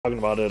talking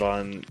about it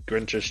on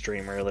Grinch's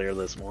stream earlier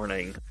this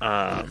morning.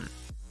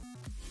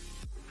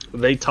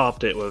 They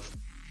topped it with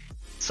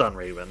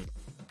Sunraven.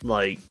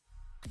 Like,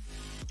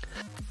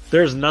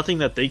 there's nothing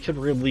that they could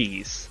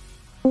release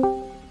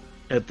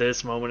at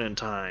this moment in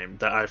time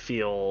that I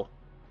feel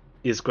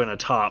is going to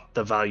top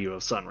the value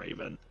of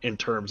Sunraven in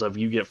terms of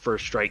you get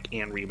first strike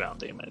and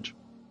rebound damage.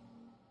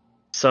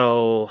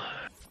 So,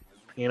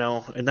 you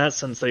know, in that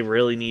sense, they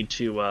really need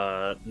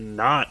to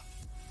not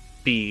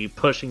be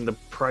pushing the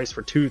price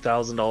for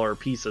 $2,000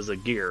 pieces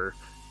of gear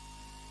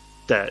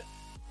that,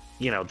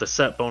 you know, the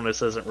set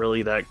bonus isn't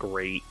really that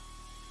great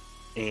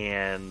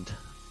and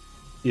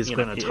is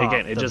going to top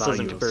again, it just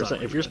doesn't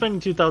comparison. If you're spending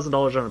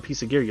 $2,000 on a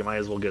piece of gear, you might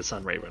as well get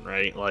Sunraven,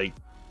 right? Like,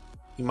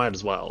 you might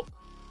as well.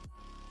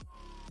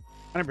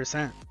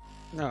 100%.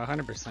 No,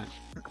 100%.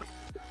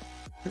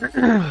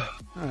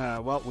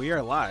 Well, we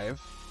are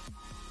live.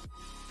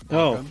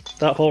 Oh,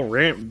 that whole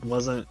rant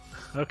wasn't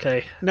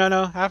okay.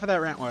 No, half of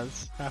that rant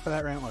was.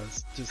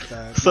 Just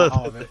so not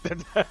all of it.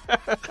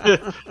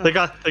 they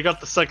got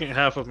the second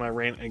half of my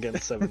rant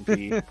against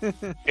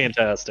 7P.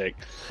 Fantastic.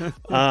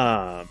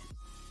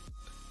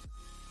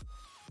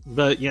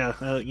 But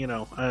yeah, you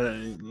know,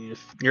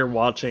 if you're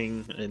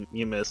watching and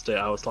you missed it,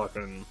 I was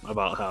talking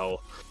about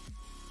how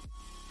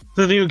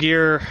the new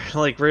gear,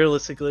 like,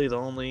 realistically, the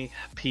only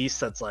piece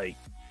that's, like,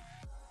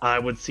 I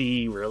would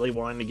see really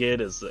wanting to get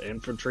is the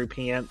infantry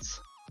pants.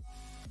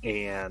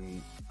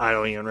 And I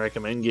don't even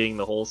recommend getting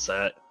the whole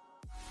set.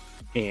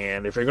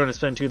 And if you're going to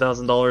spend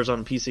 $2,000 on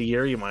a piece of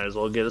gear, you might as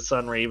well get a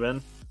Sunraven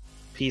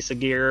piece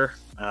of gear.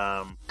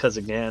 Because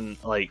again,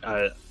 like,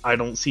 I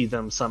don't see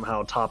them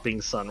somehow topping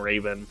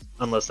Sunraven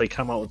unless they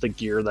come out with a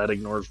gear that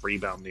ignores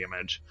rebound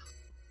damage.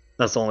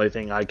 That's the only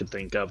thing I could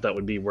think of that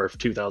would be worth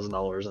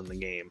 $2,000 in the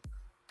game.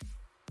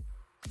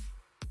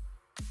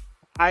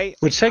 I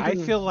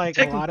feel like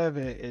a lot of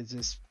it has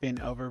just been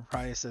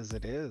overpriced as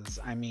it is.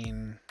 I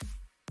mean...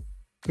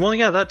 Well,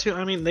 yeah, that too.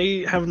 I mean,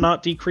 they have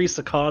not decreased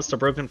the cost of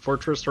Broken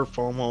Fortress or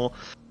FOMO,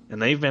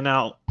 and they've been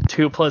out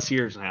 2+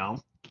 years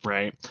now,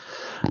 right?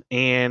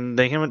 And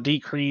they haven't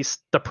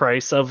decreased the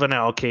price of an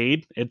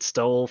Alcade. It's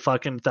still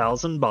fucking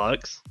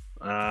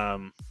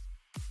 $1,000.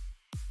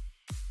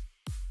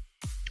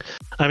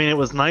 I mean, it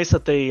was nice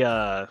that they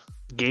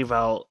gave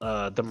out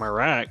the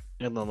Marak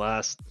in the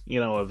last,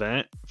 you know,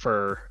 event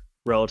for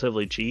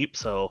relatively cheap.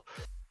 So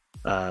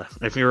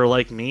if you were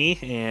like me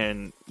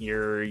and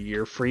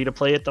you're free to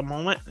play at the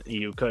moment,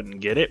 you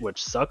couldn't get it,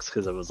 which sucks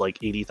because it was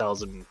like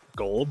 80,000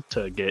 gold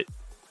to get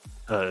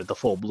the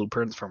full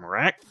blueprints from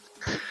Iraq.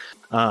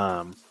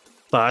 But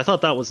I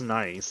thought that was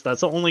nice.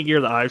 That's the only gear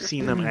that I've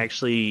seen them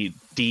actually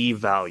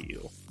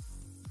devalue.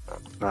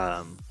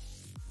 And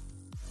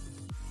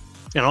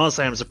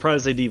honestly, I'm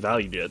surprised they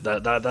devalued it.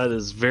 That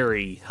is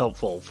very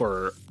helpful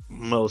for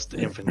most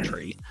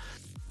infantry.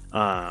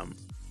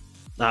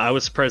 I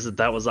was surprised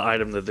that was the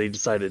item that they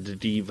decided to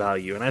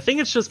devalue. And I think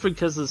it's just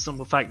because of the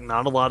simple fact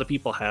not a lot of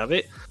people have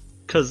it.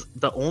 Because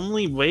the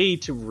only way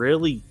to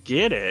really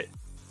get it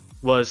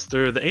was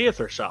through the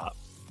Aether shop.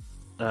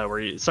 The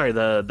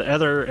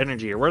Ether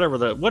Energy or whatever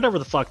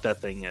the fuck that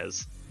thing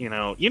is. You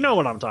know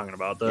what I'm talking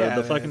about.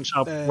 The fucking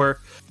shop where...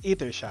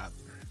 Ether shop.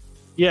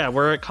 Yeah,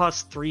 where it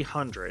costs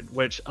 300,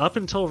 which up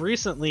until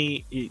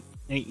recently,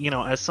 you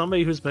know, as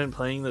somebody who's been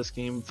playing this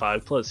game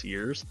 5+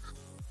 years,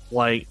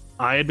 like,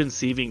 I had been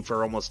sieving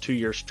for almost 2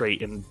 years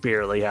straight and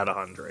barely had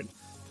 100.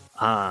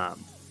 Oh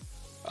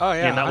yeah,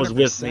 and that 100%. was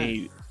with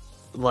me,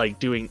 like,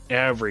 doing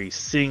every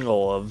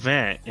single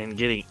event and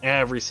getting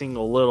every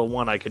single little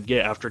one I could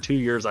get. After 2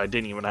 years, I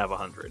didn't even have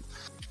 100.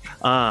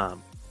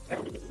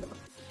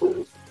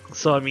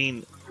 So I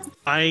mean,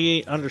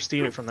 I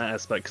understand it from that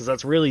aspect because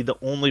that's really the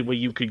only way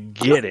you could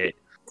get it.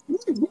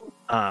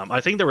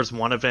 I think there was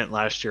one event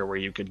last year where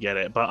you could get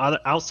it,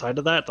 but outside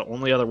of that, the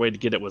only other way to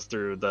get it was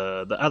through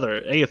the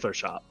other Aether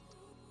shop.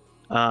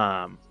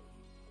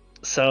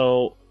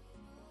 So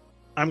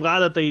I'm glad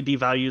that they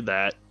devalued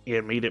that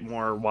and made it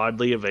more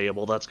widely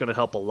available. That's going to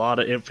help a lot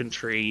of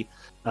infantry,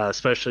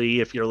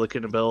 especially if you're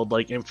looking to build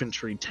like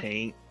infantry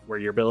tank where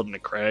you're building a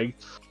Craig.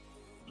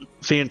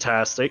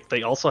 Fantastic.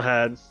 They also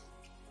had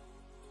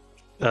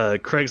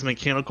Craig's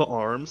mechanical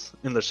arms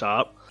in the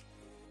shop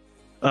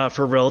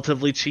for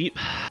relatively cheap.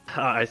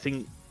 I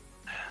think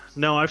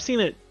I've seen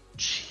it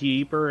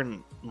cheaper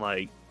in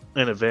like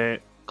an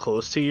event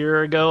close to a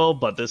year ago,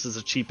 but this is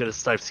the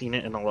cheapest I've seen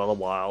it in a little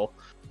while.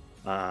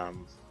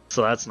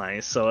 So that's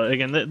nice. So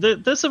again,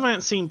 this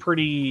event seemed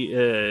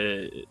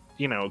pretty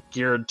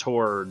geared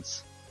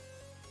towards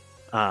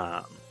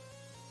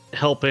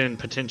helping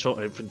potential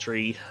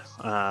infantry,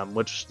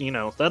 which, you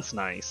know, that's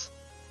nice.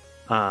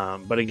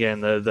 But again,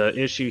 the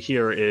issue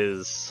here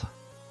is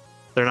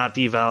they're not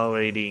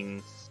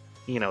devaluating,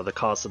 you know, the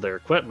cost of their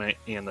equipment,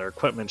 and their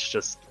equipment's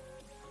just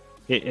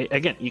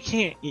again, you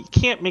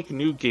can't make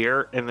new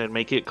gear and then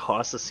make it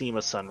cost the same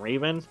as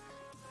Sunraven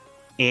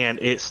and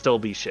it still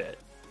be shit.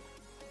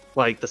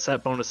 Like, the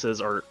set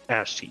bonuses are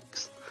ass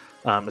cheeks.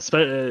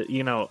 Especially,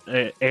 you know,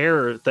 the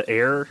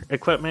air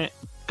equipment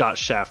got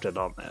shafted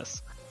on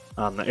this.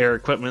 The air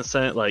equipment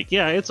set, like,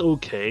 yeah, it's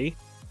okay.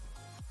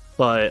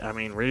 But, I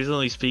mean,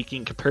 reasonably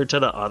speaking, compared to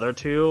the other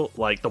two,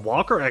 like, the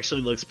Walker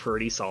actually looks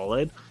pretty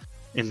solid.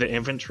 And the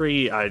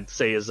infantry, I'd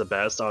say, is the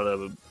best out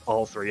of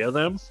all three of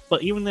them.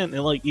 But even then,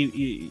 like,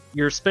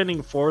 you're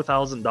spending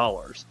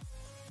 $4,000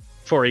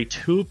 for a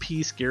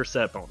 2-piece gear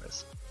set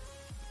bonus.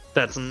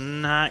 That's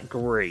not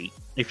great.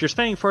 If you're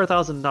spending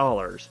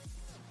 $4,000,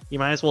 you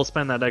might as well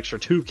spend that extra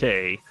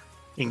 $2K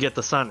and get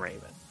the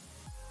Sunraven.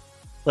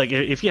 Like,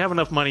 if you have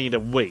enough money to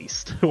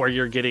waste, where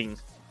you're getting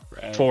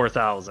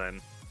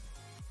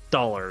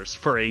 $4,000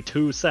 for a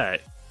 2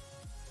 set,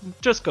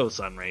 just go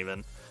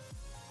Sunraven.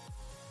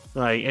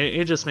 Like,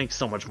 it just makes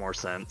so much more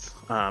sense,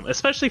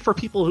 especially for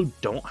people who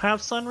don't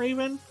have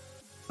Sunraven.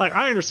 Like,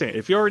 I understand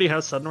if you already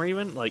have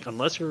Sunraven, like,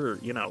 unless you're,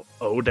 you know,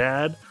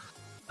 ODAD,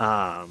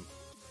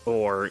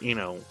 or, you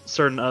know,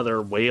 certain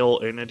other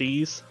whale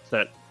entities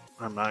that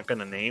I'm not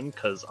gonna name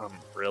because I'm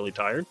really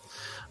tired,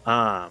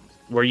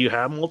 where you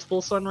have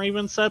multiple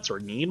Sunraven sets or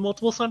need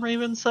multiple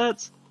Sunraven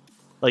sets.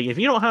 Like, if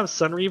you don't have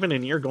Sunraven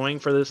and you're going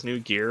for this new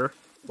gear,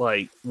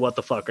 like, what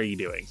the fuck are you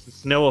doing?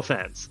 No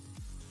offense,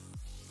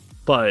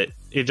 but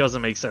it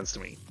doesn't make sense to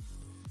me.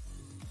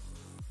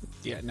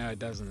 Yeah, no, it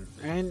doesn't.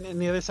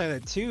 And the other side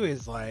of that too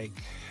is like,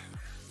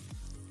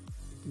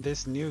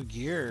 this new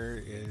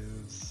gear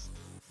is,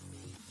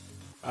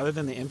 other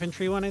than the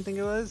infantry one, I think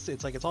it was,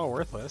 it's like, it's all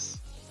worthless.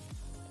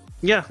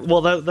 Yeah,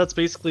 well, that's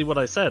basically what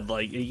I said.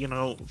 Like, you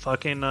know,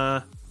 fucking,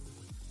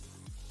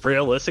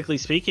 realistically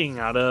speaking,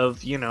 out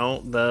of, you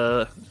know,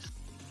 the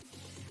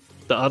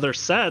other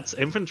sets,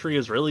 infantry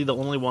is really the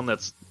only one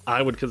that's,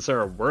 I would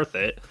consider, worth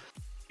it.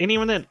 And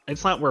even then,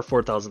 it's not worth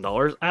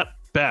 $4,000. At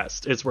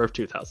best, it's worth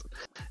 $2,000.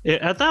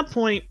 At that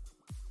point,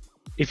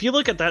 if you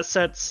look at that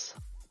set's,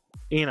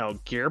 you know,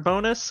 gear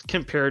bonus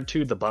compared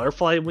to the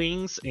butterfly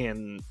wings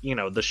and, you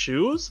know, the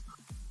shoes,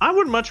 I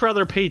would much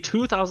rather pay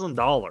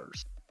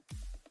 $2,000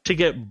 to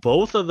get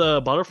both of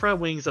the butterfly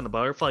wings and the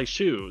butterfly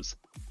shoes,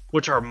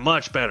 which are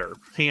much better,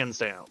 hands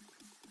down.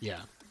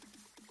 Yeah.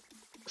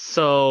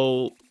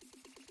 So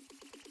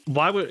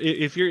why would,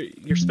 if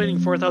you're spending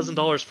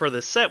 $4,000 for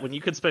this set when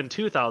you could spend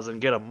 $2,000,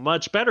 get a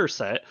much better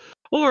set?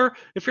 Or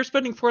if you're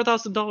spending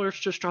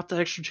 $4,000, just drop the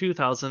extra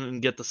 $2,000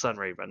 and get the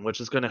Sunraven, which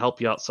is going to help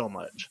you out so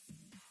much.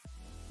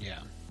 Yeah.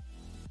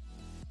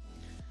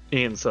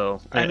 And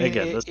so, I mean,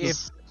 again,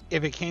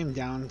 if it came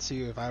down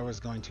to if I was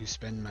going to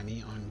spend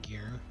money on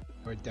gear,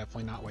 I would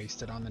definitely not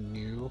waste it on the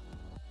new.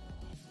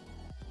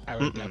 I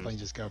would definitely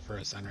just go for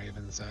a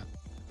Sunraven set.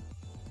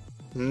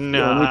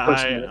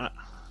 No,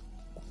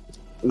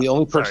 the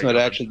only person that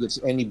actually gets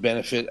any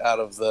benefit out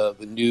of the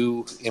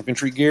new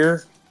infantry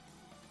gear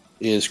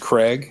is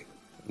Craig.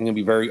 I'm going to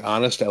be very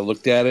honest. I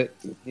looked at it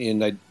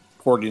and I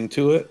poured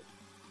into it.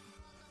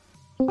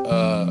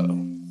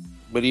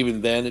 But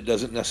even then, it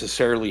doesn't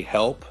necessarily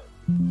help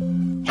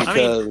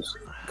because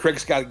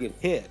Craig's got to get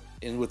hit.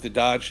 And with the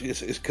dodge,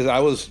 is because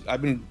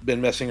I've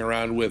been messing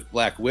around with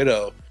Black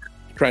Widow,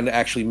 trying to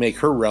actually make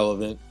her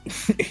relevant,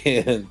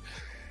 and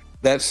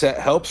that set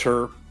helps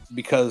her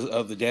because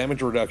of the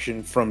damage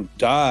reduction from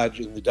dodge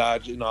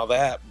and all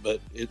that. But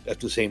at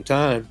the same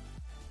time,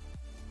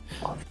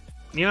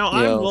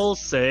 I will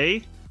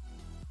say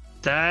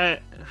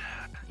that,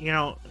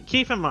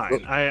 keep in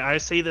mind, I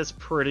say this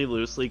pretty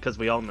loosely because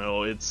we all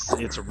know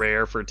it's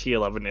rare for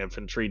T11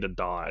 infantry to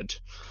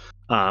dodge,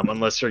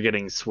 unless you're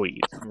getting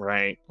sweet,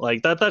 right?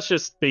 Like that's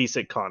just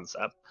basic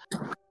concept.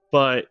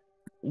 But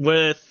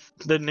with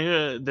the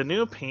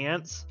new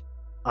pants,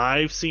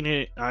 I've seen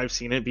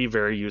it be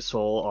very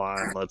useful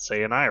on, let's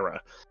say, an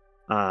Ira.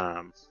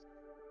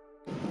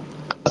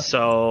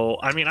 So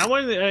I mean, I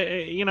want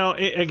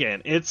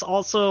again, it's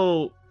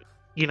also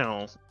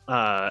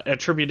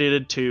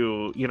attributed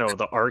to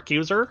the ARC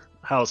user,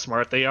 how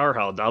smart they are,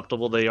 how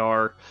adaptable they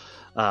are,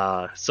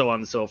 so on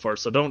and so forth.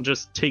 So don't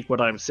just take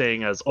what I'm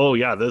saying as, oh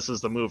yeah, this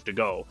is the move to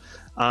go.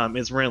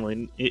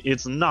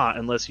 It's not,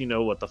 unless you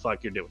know what the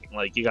fuck you're doing.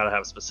 Like, you gotta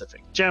have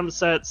specific gem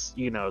sets,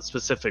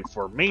 specific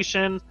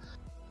formation.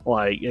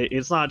 Like,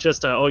 it's not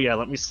just oh yeah,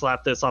 let me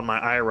slap this on my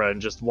Ira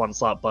and just one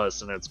slot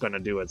bust and it's gonna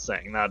do its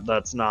thing.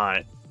 That's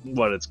not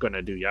what it's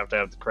gonna do. You have to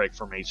have the correct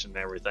formation and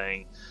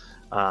everything,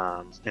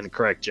 and the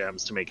correct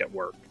gems to make it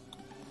work.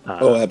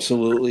 Oh,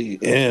 absolutely.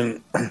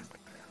 And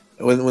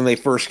when they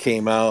first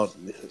came out,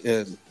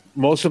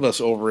 most of us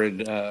over in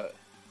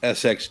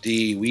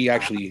SXD, we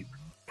actually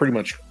pretty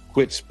much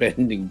quit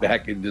spending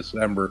back in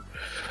December.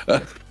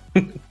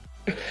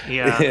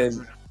 Yeah.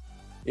 And,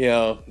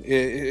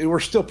 we're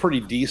still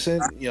pretty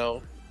decent,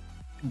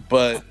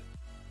 but,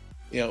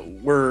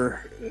 we're,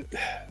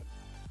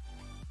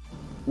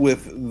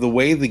 with the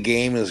way the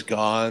game has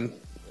gone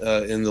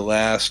in the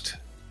last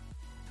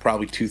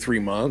probably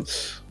 2-3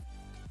 months,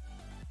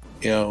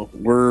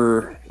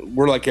 we're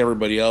like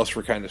everybody else.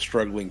 We're kind of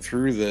struggling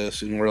through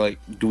this, and we're like,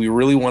 do we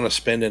really want to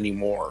spend any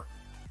more?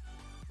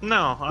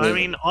 No, I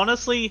mean,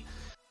 honestly,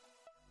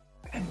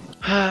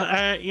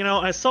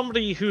 as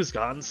somebody who's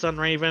gotten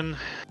Sunraven,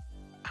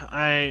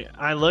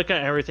 I look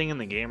at everything in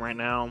the game right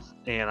now,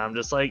 and I'm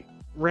just like,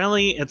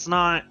 really, it's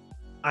not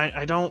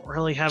I don't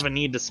really have a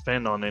need to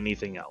spend on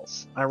anything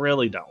else. I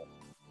really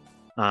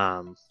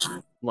don't.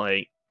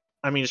 Like,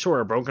 I mean, sure,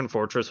 a Broken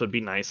Fortress would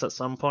be nice at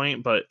some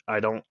point, but I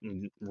don't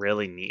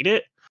really need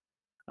it.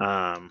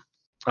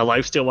 A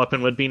lifesteal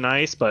weapon would be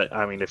nice, but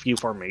I mean, if you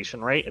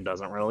formation right, it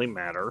doesn't really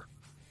matter.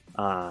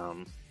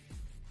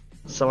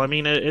 So I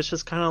mean, it's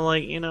just kind of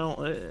like, you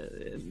know,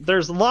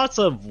 there's lots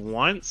of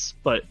wants,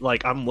 but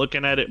like I'm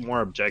looking at it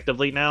more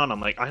objectively now, and I'm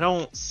like, I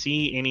don't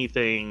see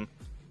anything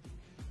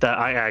that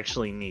I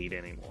actually need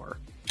anymore.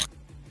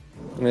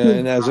 Yeah,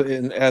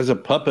 and as a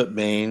puppet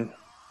main,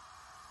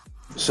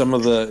 some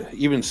of the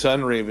even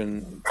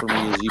Sunraven for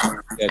me is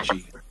even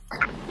sketchy,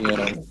 you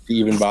know, to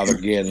even bother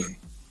getting.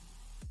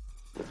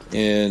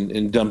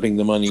 And dumping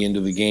the money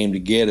into the game to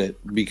get it,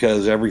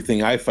 because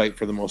everything I fight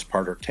for the most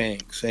part are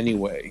tanks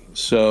anyway.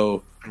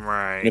 So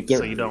right,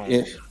 so you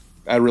don't.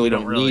 I really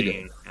don't really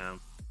need it. Yeah.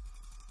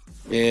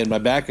 And my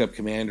backup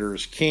commander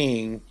is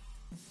King.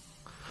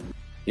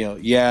 You know,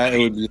 yeah, it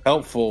would be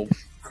helpful,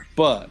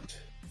 but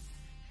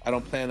I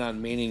don't plan on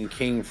maining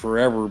King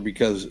forever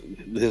because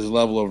his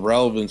level of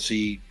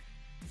relevancy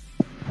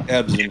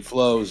ebbs and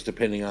flows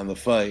depending on the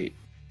fight.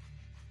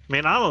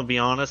 Man, I'm gonna be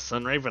honest,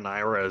 Sunraven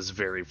Ira is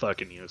very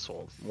fucking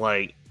useful.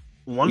 Like,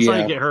 once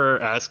I get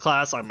her S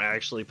class, I'm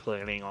actually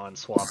planning on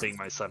swapping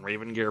my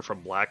Sunraven gear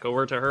from black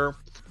over to her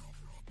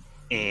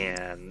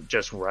and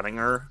just running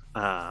her.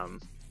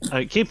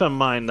 Keep in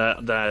mind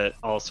that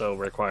also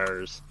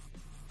requires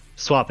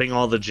swapping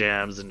all the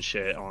gems and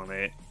shit on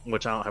it,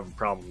 which I don't have a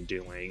problem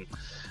doing.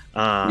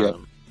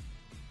 And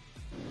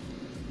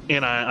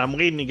I'm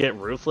waiting to get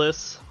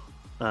Ruthless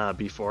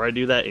before I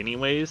do that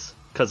anyways,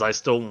 because I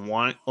still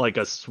want like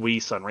a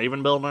sweet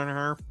Sunraven build on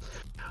her.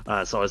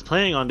 So I was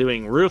planning on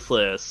doing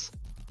Ruthless,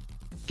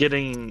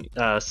 getting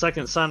a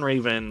second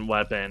Sunraven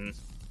weapon,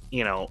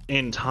 you know,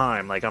 in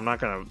time. Like, I'm not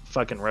gonna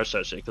fucking rush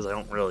that shit because I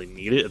don't really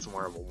need it. It's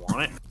more of a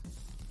want.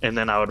 And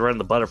then I would run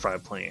the butterfly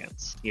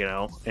plants, you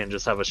know, and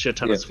just have a shit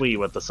ton of sweet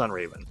with the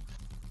Sunraven.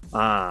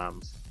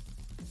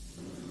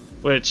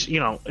 Which, you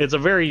know, it's a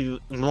very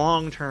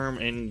long-term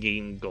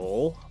in-game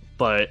goal,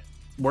 but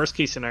worst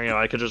case scenario,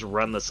 I could just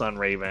run the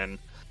Sunraven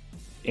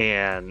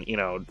and, you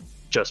know,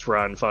 just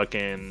run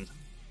fucking...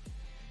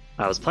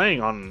 I was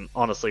planning on,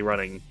 honestly,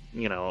 running,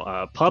 you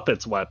know,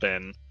 Puppet's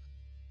weapon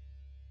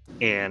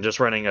and just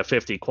running a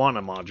 50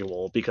 Quantum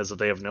module, because if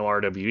they have no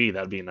RWE,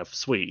 that'd be enough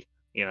sweet,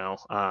 you know?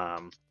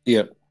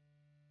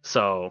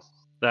 So,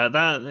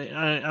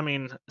 I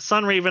mean,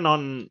 Sunraven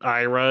on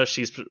Ira,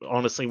 she's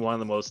honestly one of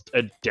the most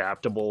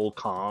adaptable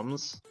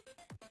comms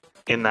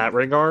in that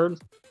regard.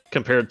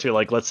 Compared to,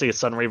 like, let's say a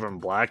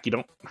Sunraven Black, you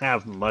don't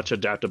have much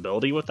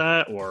adaptability with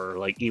that, or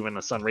like even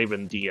a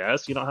Sunraven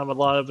DS, you don't have a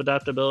lot of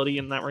adaptability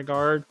in that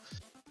regard.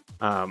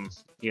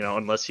 You know,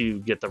 unless you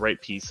get the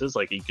right pieces,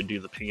 like you could do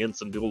the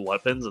pants and dual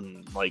weapons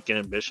and like get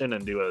ambition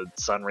and do a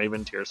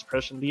Sunraven tier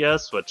suppression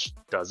DS, which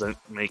doesn't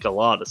make a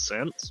lot of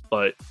sense,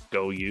 but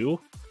go you.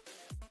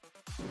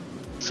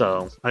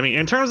 So, I mean,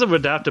 in terms of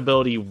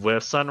adaptability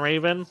with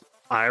Sunraven,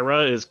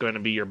 Ira is going to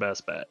be your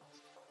best bet.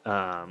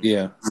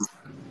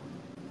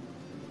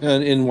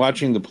 And in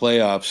watching the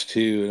playoffs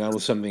too, and that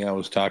was something I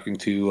was talking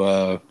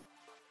to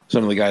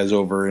some of the guys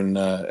over in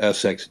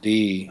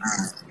SXD,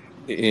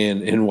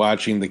 in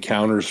watching the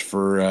counters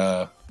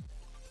for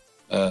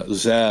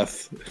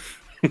Zeth,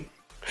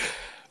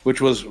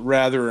 which was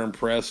rather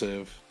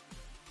impressive.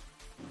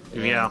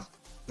 Yeah,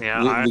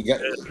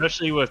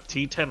 especially with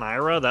T10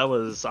 Ira, that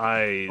was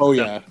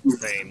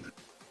insane.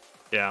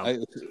 Yeah,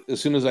 as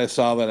soon as I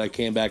saw that, I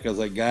came back. I was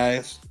like,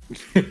 guys,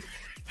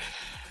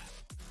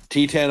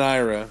 T10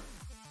 Ira.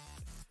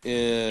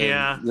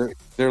 And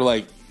they're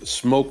like,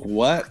 smoke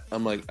what?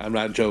 I'm like, I'm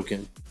not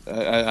joking.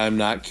 I'm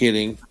not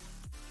kidding.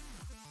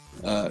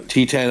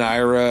 T10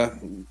 Ira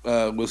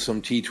with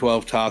some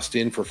T12 tossed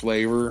in for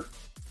flavor,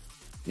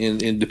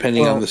 and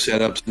depending on the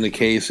setups and the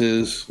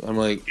cases, I'm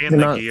like,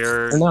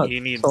 you're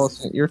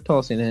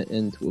tossing it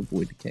in to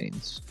avoid the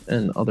canes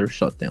and other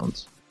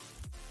shutdowns.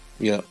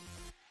 Yeah.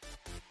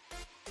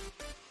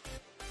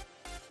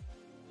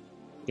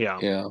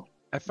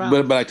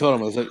 But I told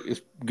him, I was like,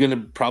 it's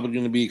probably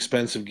gonna be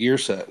expensive gear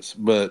sets,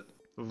 but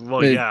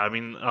I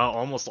mean,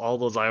 almost all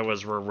those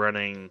Iowas were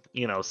running,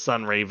 you know,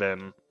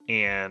 Sunraven,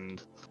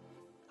 and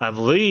I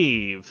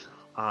believe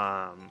they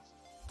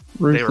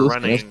were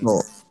running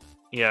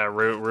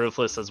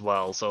Ruthless as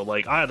well. So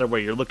like either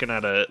way, you're looking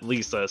at at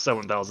least a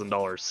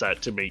 $7,000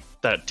 set to make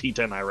that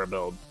T10 Ira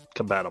build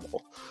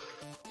compatible.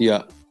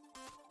 Yeah,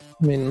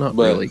 I mean, not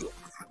really.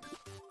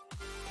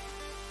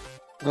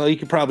 Well, you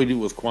could probably do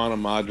it with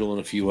Quantum Module and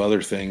a few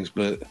other things,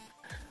 but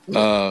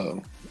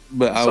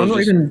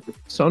Sunraven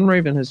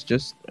has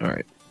just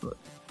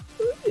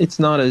it's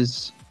not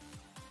as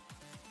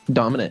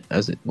dominant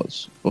as it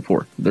was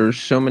before.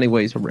 There's so many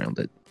ways around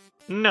it.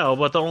 No,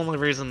 but the only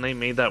reason they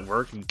made that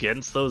work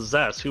against those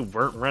Zests who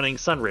weren't running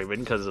Sunraven,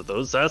 because if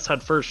those Zests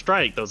had first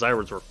strike, those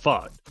Iras were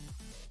fucked.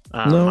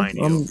 They're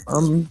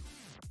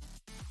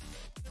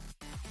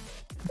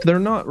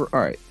not. All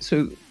right,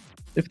 so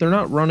if they're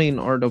not running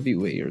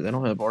RWE or they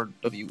don't have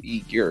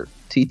RWE gear,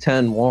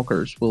 T10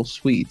 walkers will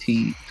sweep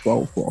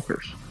T12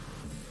 walkers.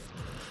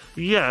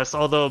 Yes,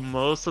 although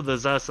most of the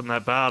Zest in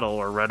that battle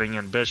are running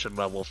ambition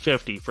level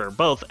 50 for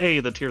both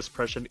the tier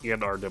suppression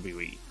and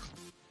RWE.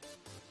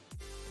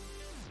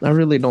 I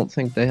really don't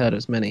think they had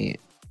as many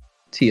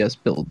TS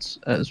builds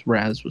as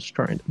Raz was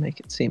trying to make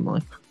it seem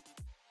like.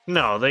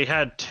 No, they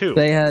had 2.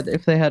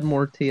 If they had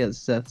more TS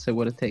Zeths, it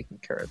would have taken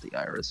care of the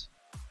Iris.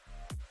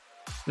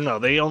 No,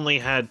 they only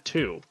had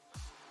 2.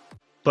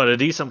 But a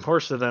decent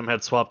portion of them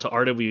had swapped to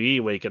RWE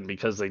Awaken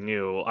because they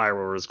knew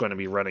Ira was going to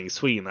be running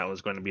Sweet and that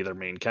was going to be their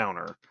main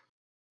counter.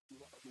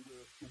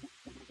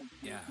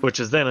 Yeah. Which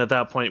is then at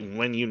that point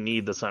when you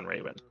need the Sun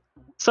Raven.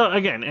 So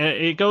again,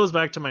 it goes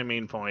back to my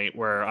main point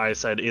where I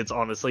said it's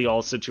honestly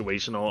all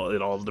situational.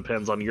 It all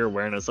depends on your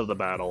awareness of the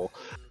battle,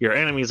 your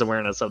enemy's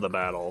awareness of the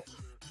battle.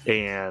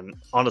 And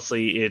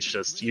honestly, it's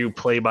just you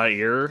play by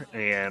ear,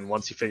 and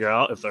once you figure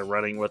out if they're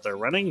running what they're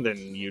running, then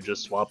you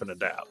just swap and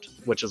adapt.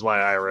 Which is why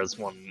Ira is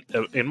one,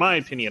 in my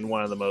opinion,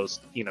 one of the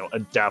most,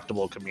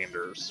 adaptable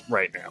commanders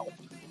right now.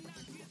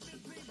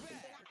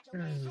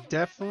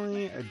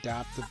 Definitely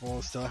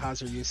adaptable, still has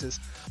her uses.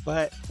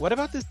 But what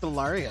about this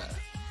Delaria?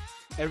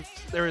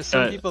 There were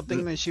some people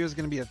thinking that she was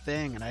going to be a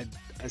thing, and I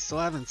still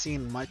haven't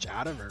seen much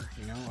out of her,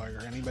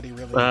 or anybody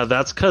really.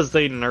 That's because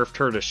they nerfed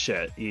her to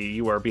shit.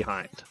 You are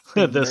behind.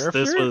 This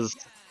was,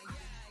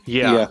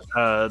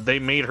 they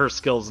made her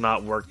skills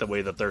not work the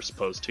way that they're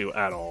supposed to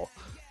at all.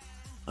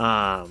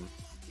 I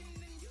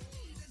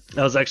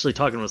was actually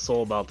talking with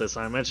Soul about this.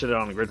 I mentioned it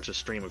on Grinch's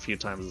stream a few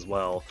times as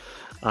well.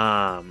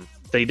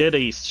 They did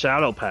a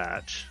shadow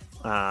patch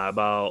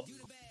about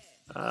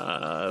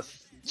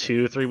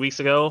 2-3 weeks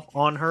ago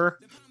on her,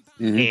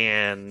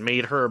 and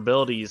made her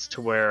abilities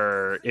to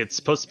where it's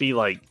supposed to be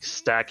like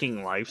stacking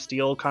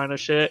lifesteal kind of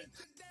shit.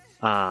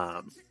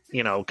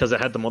 Because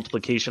it had the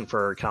multiplication for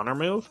her counter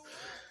move,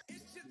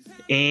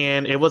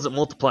 and it wasn't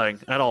multiplying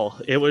at all.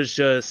 It was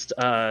just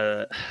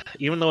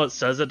even though it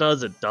says it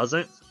does, it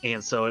doesn't.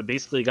 And so it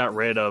basically got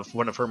rid of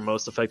one of her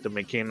most effective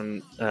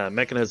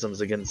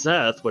mechanisms against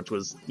Zeth, which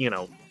was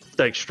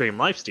the extreme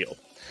lifesteal.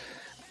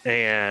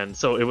 And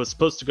so it was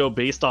supposed to go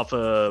based off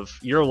of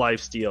your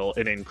lifesteal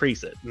and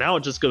increase it. Now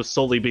it just goes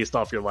solely based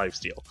off your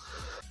lifesteal.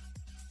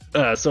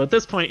 So at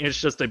this point, it's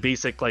just a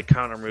basic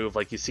counter move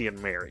like you see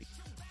in Mary.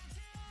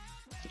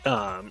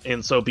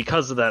 And so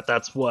because of that,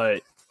 that's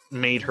what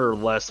made her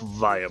less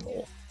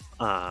viable.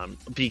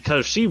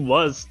 Because she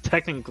was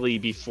technically,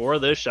 before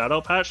this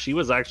shadow patch, she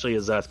was actually a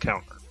Zeth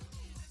counter.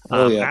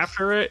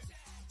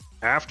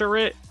 After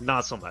it,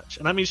 not so much.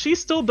 And I mean, she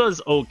still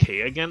does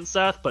okay against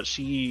Zeth, but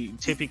she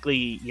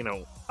typically,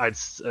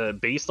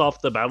 based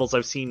off the battles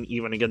I've seen,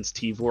 even against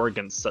T4,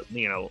 against,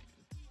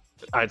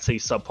 I'd say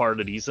subpar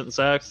to decent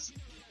Zeths,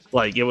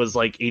 it was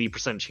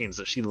 80% chance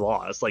that she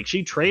lost.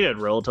 She traded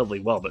relatively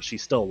well, but she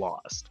still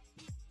lost.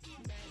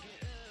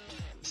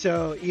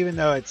 So even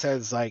though it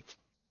says 20%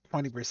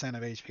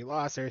 of HP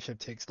loss, airship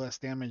takes less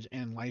damage,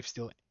 and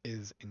lifesteal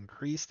is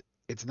increased,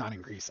 it's not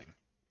increasing.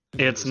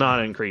 It's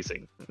not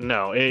increasing.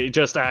 No, it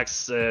just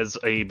acts as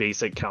a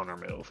basic counter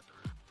move.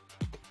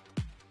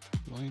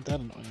 Well, ain't that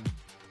annoying?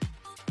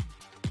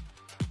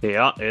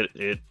 Yeah,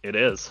 it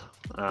is.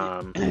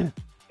 And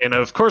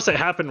of course, it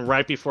happened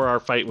right before our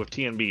fight with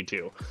TNB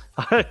too.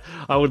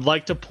 I would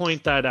like to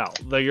point that out.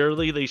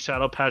 They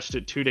shadow patched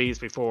it 2 days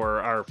before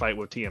our fight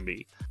with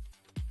TNB.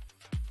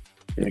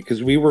 Yeah,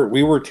 because we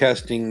were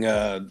testing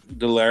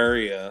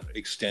Delaria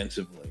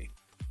extensively.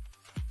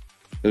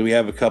 We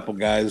have a couple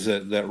guys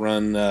that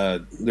run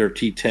their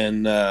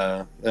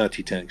T10,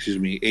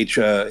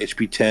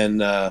 HP 10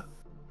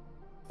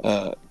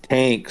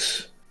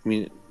 tanks. I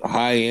mean,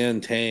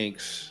 high-end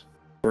tanks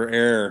for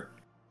air,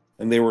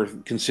 and they were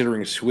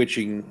considering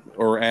switching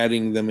or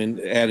adding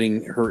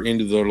her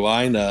into their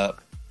lineup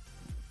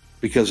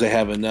because they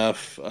have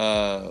enough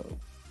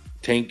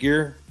tank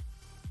gear.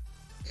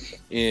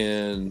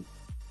 And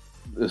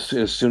as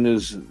soon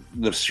as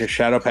the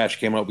shadow patch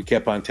came out, we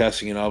kept on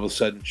testing, and all of a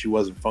sudden she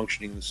wasn't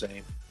functioning the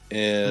same.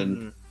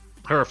 And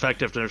her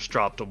effectiveness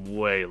dropped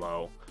way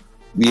low.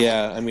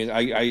 Yeah, I mean,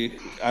 I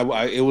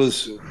it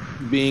was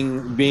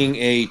being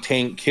a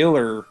tank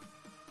killer,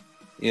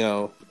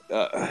 in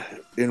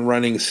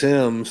running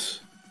sims.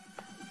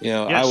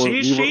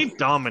 She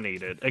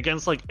dominated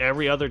against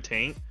every other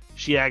tank.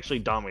 She actually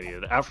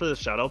dominated. After the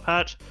shadow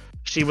patch,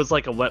 she was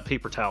like a wet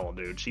paper towel,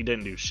 dude. She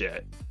didn't do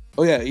shit.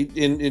 Oh yeah,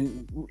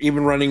 in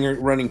even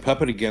running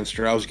puppet against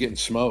her, I was getting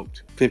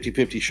smoked,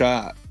 50-50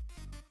 shot.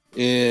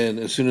 And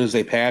as soon as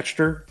they patched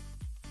her,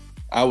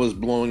 I was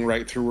blowing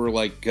right through her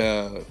like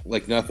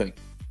nothing.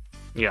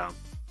 Yeah,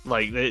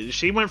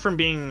 she went from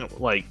being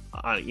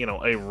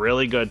a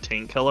really good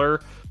tank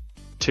killer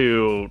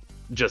to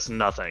just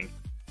nothing.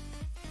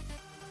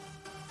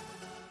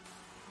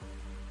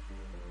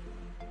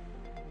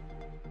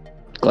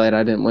 Glad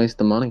I didn't waste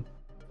the money.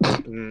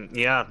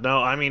 Yeah, no,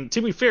 I mean,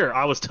 to be fair,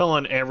 I was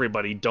telling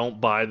everybody, don't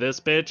buy this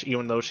bitch,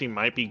 even though she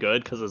might be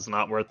good, because it's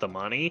not worth the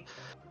money.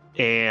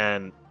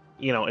 And,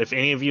 you know, if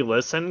any of you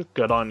listen,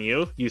 good on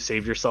you. You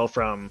saved yourself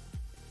from,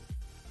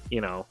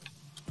 you know,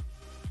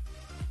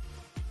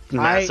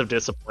 massive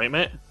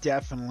disappointment.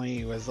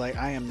 Definitely was like,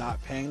 I am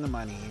not paying the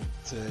money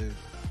to.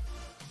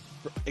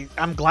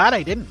 I'm glad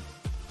I didn't.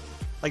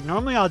 Like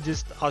normally I'll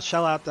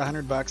shell out the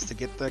 $100 to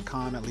get the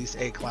com at least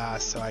A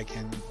class so I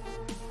can,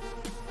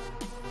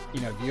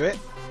 you know, view it.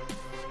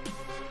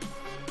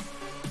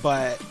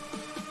 But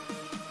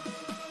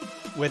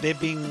with it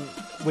being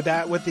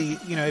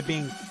it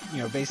being, you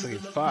know, basically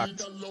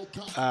fucked,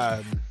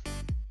 why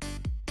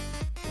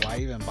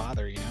even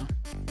bother, you know?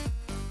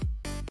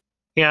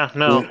 Yeah,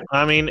 no.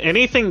 I mean,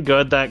 anything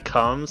good that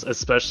comes,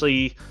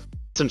 especially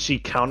since she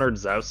countered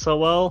Zeus so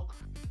well,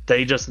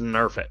 they just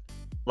nerf it.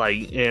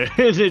 Like,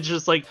 it's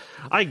just like,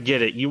 I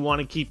get it. You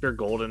want to keep your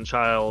golden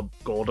child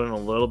golden a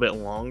little bit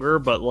longer,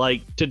 but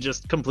like to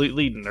just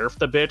completely nerf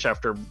the bitch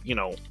after, you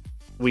know,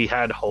 we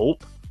had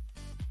hope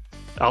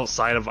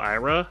outside of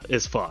Ira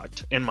is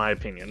fucked, in my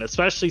opinion.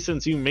 Especially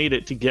since you made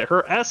it to get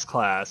her S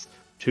class,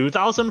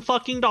 $2,000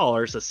 fucking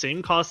dollars, the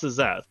same cost as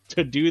Zeth,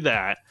 to do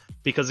that.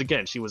 Because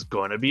again, she was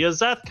going to be a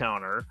Zeth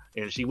counter,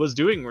 and she was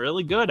doing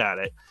really good at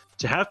it.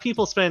 To have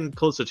people spend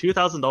close to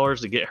 $2,000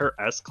 to get her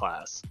S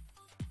class,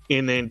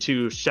 and then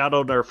to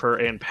shadow nerf her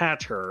and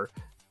patch her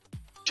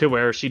to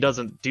where she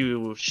doesn't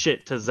do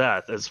shit to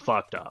Zeth is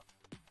fucked up.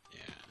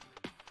 Yeah.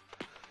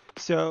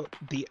 So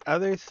the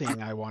other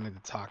thing I wanted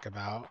to talk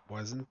about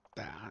wasn't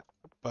that,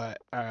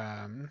 but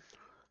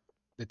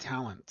the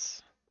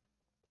talents.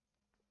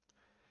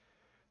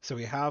 So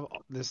we have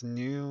this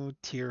new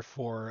tier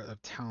 4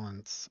 of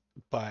talents,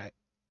 but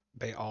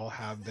they all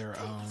have their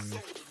own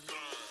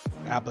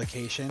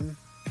application.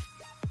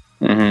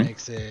 Mm-hmm.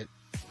 Makes it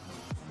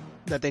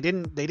that they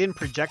didn't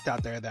project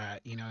out there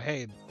that, you know,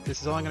 hey,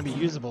 this is only going to be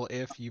usable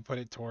if you put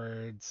it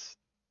towards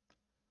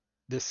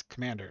this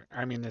commander.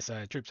 I mean, this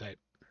troop type.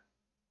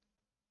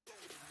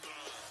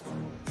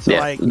 So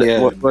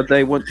Yeah, what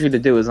they want you to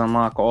do is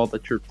unlock all the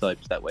troop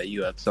types. That way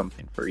you have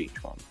something for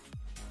each one.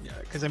 Yeah,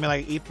 because I mean,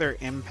 like Ether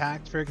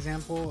Impact, for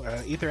example,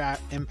 Ether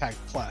Impact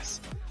Plus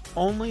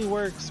only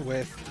works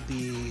with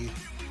the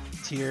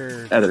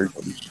tier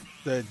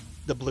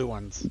the blue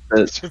ones.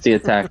 The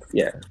attack,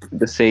 yeah,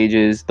 the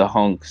sages, the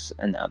hunks,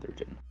 and the other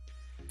gen.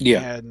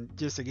 Yeah. And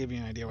just to give you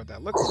an idea what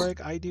that looks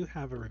like, I do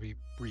have a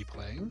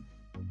replay.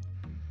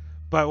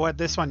 But what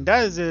this one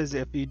does is,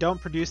 if you don't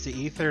produce the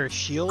Ether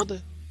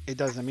shield, it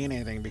doesn't mean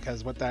anything,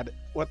 because what that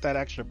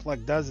extra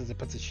plug does is it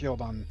puts a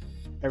shield on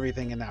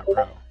everything in that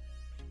row.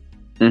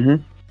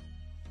 Mm-hmm.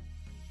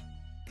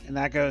 And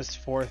that goes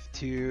forth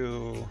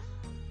to,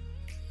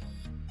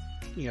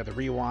 you know, the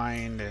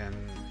rewind and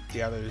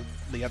the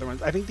other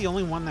ones. I think the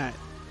only one that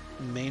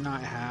may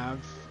not have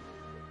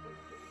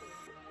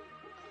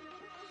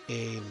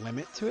a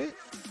limit to it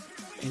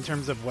in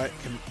terms of what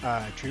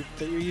troop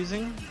that you're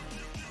using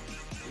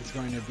is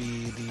going to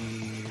be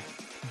the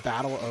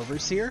Battle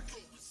Overseer.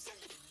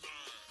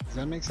 Does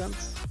that make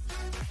sense?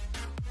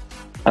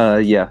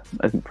 Yeah,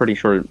 I'm pretty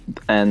sure.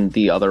 And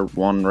the other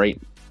one right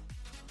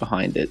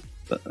behind it,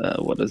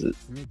 what is it?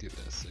 Let me do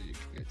this so you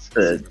can get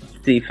The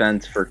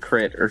defense for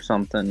crit or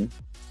something.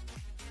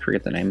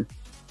 Forget the name.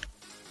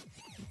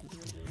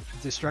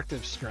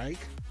 Destructive Strike?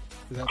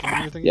 Is that the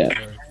one you're thinking?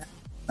 Yeah. Or?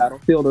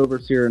 Battlefield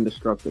Overseer and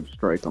Destructive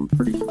Strike, I'm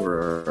pretty sure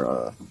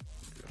are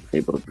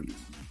able to be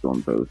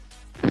on both.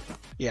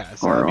 Yeah,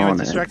 so I mean, with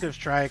Destructive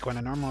Strike, when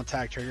a normal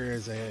attack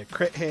triggers a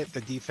crit hit,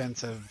 the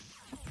defensive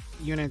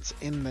units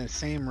in the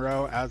same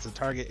row as the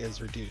target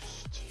is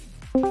reduced.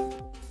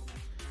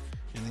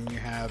 And then you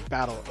have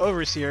Battle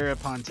Overseer.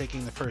 Upon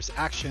taking the first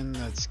action,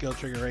 the skill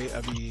trigger rate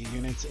of the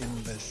units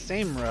in the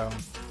same row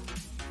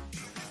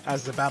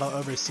as the Battle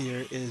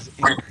Overseer is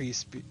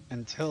increased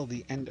until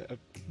the end of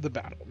the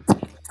battle.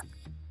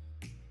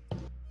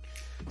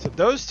 So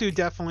those two,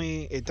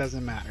 definitely, it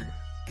doesn't matter,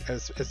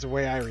 as the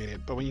way I read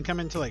it. But when you come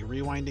into like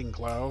Rewinding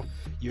Glow,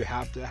 you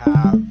have to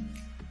have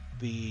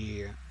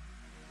the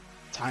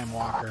Time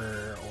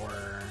Walker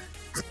or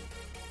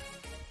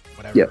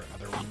whatever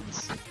other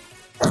ones.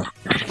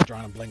 I'm just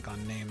drawing a blank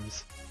on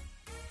names.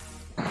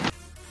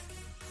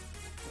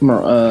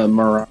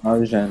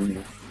 Mirage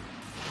and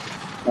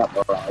not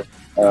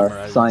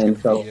Mirage.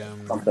 Science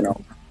something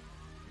else.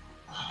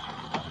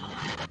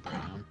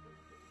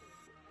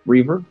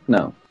 Reaver?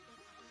 No.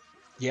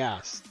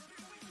 Yes.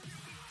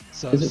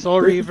 So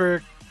Soul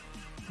Reaver.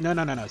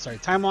 No. Sorry.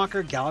 Time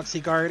Walker, Galaxy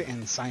Guard,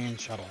 and Cyan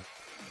Shuttle.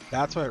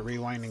 That's what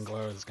Rewinding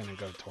Glow is going to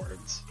go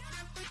towards.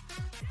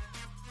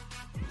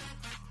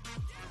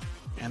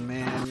 And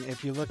then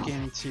if you look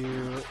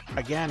into,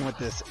 again, with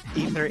this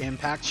Ether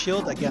Impact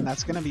Shield, again,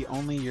 that's going to be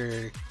only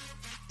your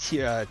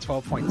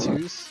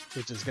 12.2s,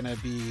 which is going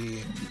to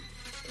be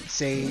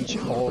Sage,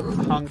 Old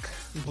Hunk,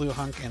 Blue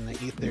Hunk, and the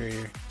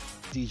Ether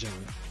Degen.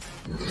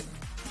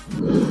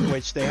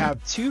 Which they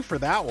have two for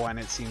that one,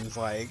 it seems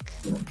like.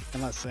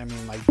 Unless, I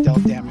mean, like,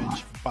 dealt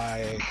damage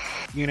by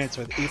units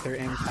with Ether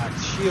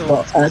Impact Shield.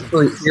 Well,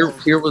 actually,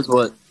 here was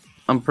what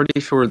I'm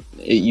pretty sure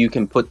you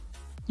can put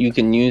You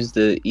can use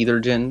the Ether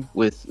Gen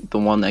with the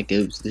one that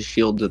gives the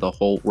shield to the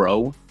whole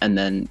row, and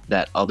then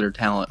that other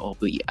talent will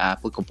be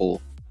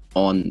applicable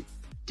on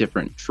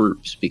different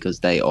troops because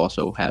they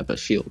also have a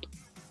shield.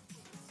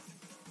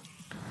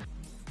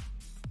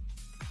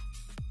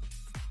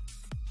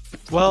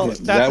 Well, that's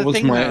that the was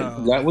thing, my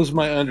though. that was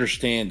my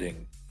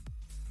understanding.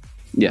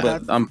 Yeah,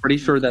 But- I'm pretty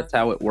sure that's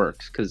how it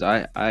works because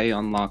I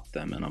unlocked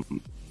them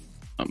and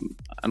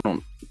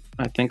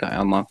I think I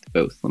unlocked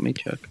both. Let me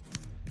check.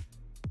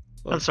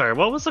 I'm sorry,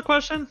 what was the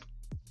question?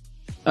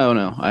 Oh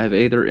no, I have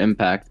Aether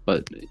Impact,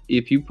 but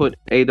if you put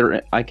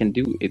Aether, I can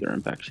do Aether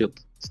Impact Shield.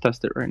 Let's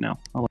test it right now.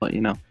 I'll let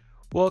you know.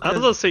 Well, I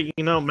was gonna say,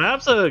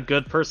 Mav's a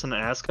good person to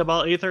ask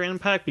about Aether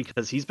Impact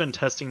because he's been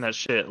testing that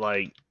shit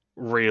like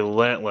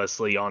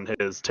relentlessly on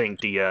his tank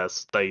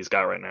DS that he's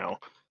got right now.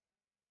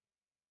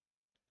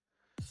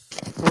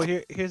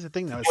 well, here's the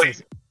thing though. It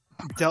says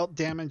dealt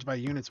damage by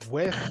units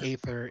with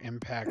Aether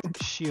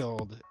Impact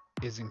Shield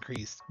is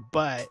increased,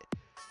 but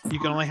you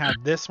can only have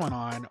this one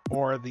on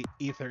or the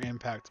Aether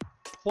Impact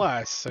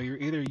Plus. So you're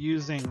either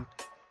using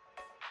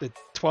the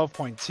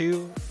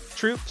 12.2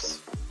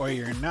 troops or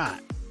you're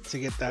not to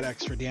get that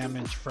extra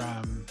damage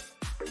from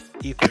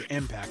Aether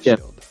Impact Yeah.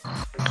 Shield.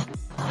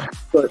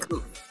 But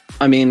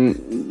I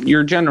mean,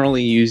 you're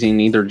generally using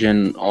Ether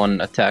Gen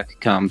on attack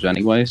comms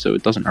anyway, so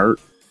it doesn't hurt.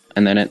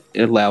 And then it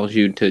allows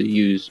you to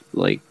use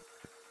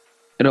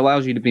it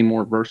allows you to be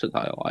more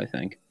versatile. I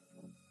think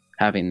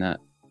having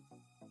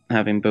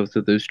both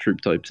of those troop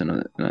types in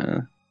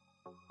at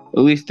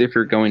least if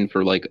you're going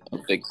for like a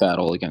big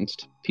battle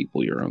against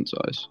people your own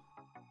size.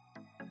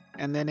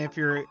 And then if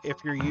you're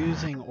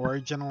using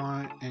Origin a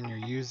lot and you're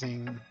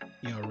using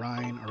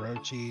Rhine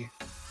Orochi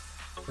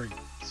for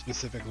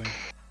specifically,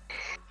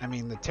 I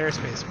mean the Tear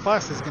Space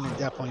Plus is going to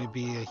definitely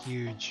be a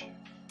huge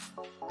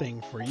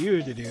thing for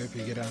you to do if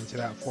you get onto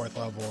that 4th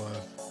level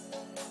of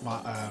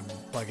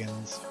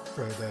plugins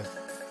for the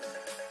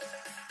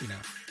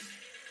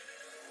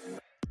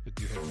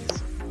do hit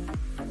these.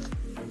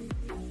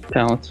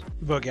 Talents.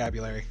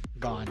 Vocabulary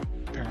gone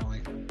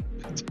apparently.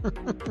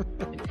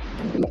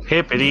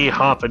 Hippity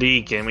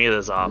hoppity, give me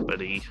this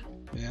hoppity.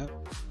 Yeah,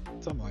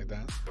 something like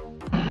that.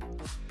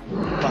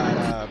 But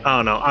I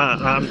don't know.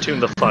 I'm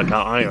tuned the fuck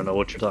out. I don't know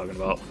what you're talking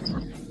about.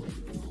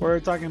 we're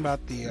talking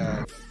about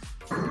the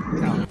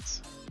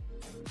talents.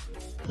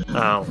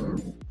 Oh,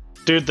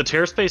 dude, the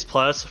Tear Space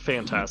Plus,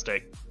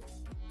 fantastic.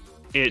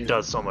 It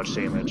does so much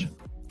damage.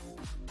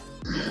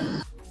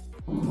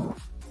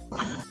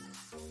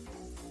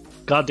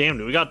 God damn,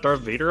 do we got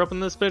Darth Vader up in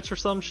this bitch or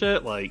some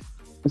shit? Like,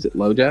 Is it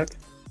LoJack?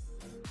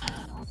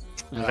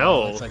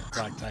 No. It's like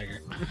Black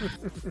Tiger.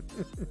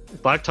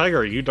 Black Tiger,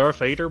 are you Darth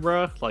Vader,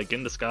 bruh? Like,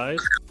 in disguise?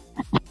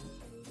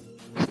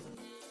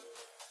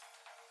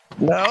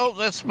 No,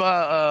 that's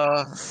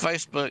my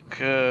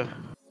Facebook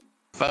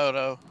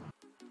photo.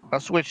 I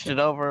switched it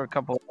over a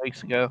couple of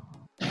weeks ago.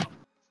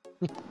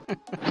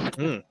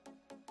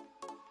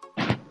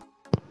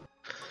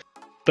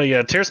 But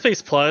yeah, Tear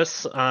Space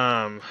Plus,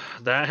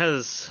 that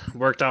has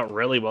worked out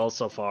really well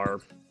so far.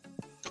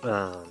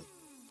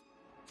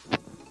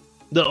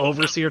 The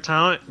Overseer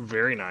talent,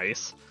 very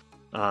nice.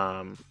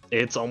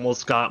 It's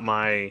almost got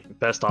my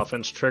best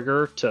offense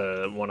trigger to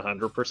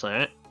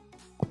 100%,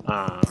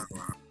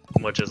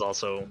 which is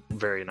also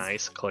very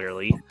nice,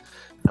 clearly.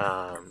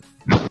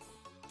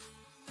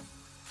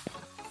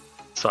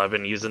 So I've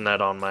been using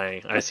that on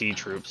my IC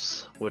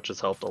troops, which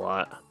has helped a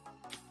lot.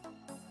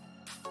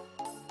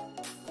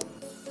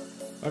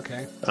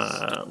 Okay.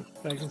 I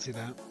can see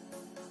that.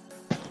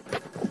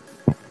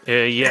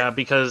 Yeah,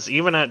 because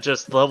even at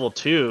just level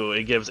 2,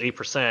 it gives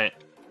 8%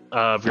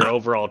 of your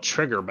overall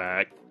trigger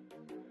back.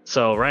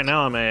 So right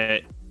now I'm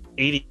at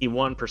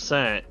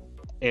 81%,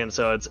 and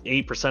so it's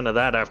 8% of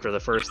that after the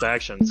first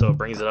action, so it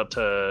brings it up to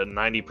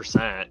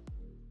 90%.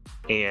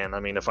 And I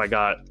mean, if I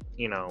got,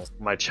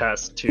 my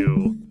chest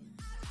to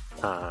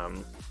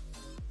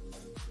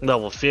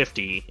level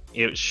 50,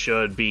 it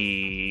should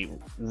be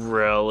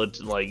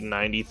like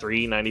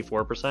 93,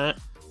 94%.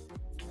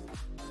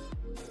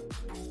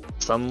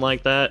 Something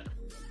like that.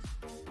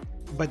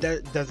 But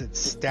does it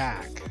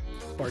stack,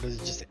 or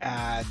does it just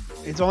add?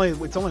 It's only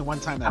one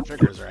time that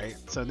triggers, right?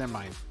 So never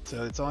mind.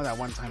 So it's only that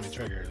one time it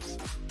triggers.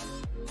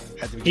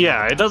 At the beginning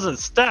Yeah, of the it doesn't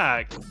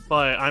stack,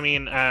 but I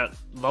mean, at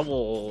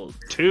level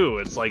 2,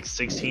 it's like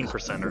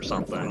 16% or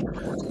something.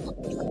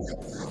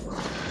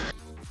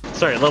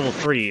 Sorry, level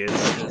 3 is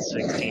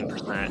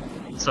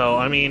 16%. So,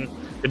 I mean,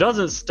 it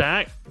doesn't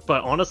stack,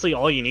 but honestly,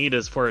 all you need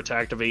is for it to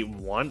activate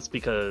once,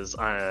 because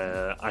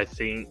I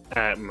think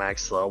at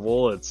max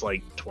level, it's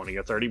like 20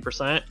 or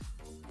 30%.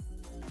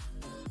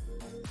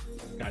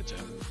 Gotcha.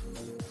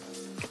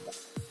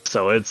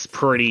 So it's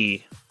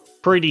pretty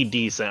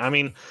decent. I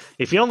mean,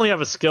 if you only have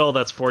a skill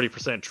that's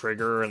 40%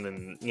 trigger, and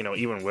then,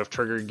 even with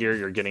trigger gear,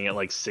 you're getting it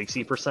like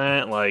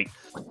 60%, like,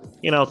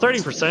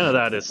 30% of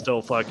that is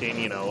still fucking,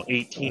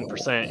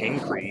 18%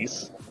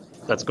 increase.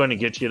 That's going to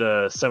get you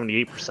to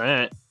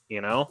 78%,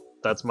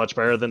 That's much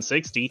better than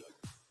 60.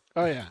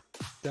 Oh yeah,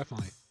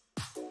 definitely.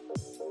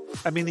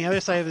 I mean, the other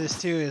side of this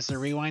too is the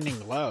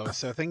rewinding glow.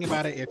 So think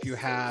about it: if you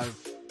have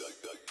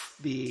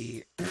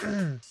the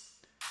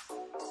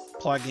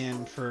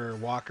plug-in for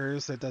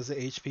walkers that does the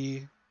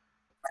HP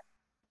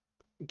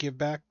give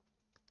back,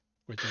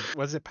 which is,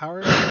 was it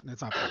power?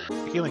 It's not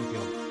power. Healing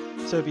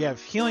field. So if you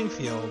have healing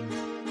field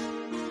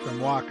from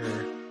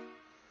walker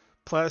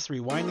plus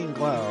rewinding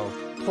glow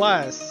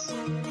plus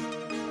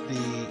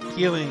the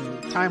healing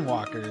time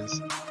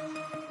walkers,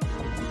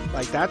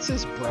 like that's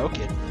just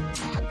broken.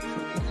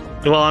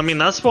 Well, I mean,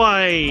 that's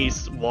why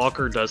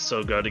Walker does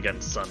so good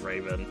against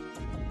Sunraven.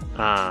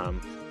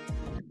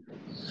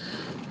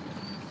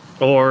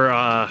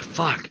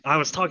 Fuck, I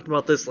was talking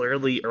about this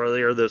literally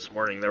earlier this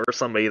morning. There was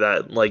somebody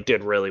that, like,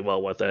 did really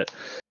well with it.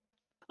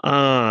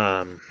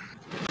 Oh,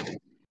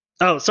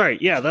 sorry,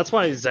 yeah, that's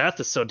why Zath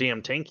is so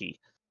damn tanky.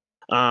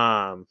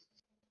 And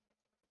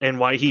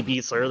why he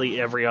beats literally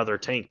every other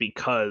tank,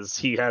 because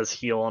he has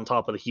heal on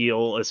top of the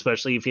heal,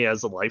 especially if he has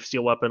the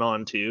lifesteal weapon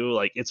on, too.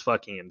 Like, it's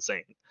fucking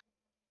insane.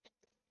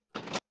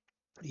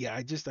 Yeah,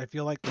 I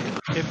feel like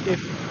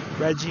if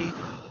Reggie,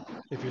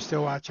 if you're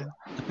still watching,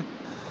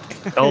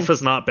 Elf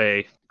is not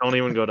Bay. Don't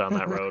even go down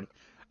that road.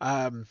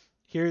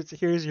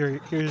 here's your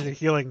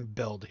healing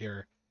build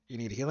here. You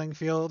need healing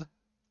field,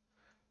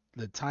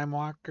 the time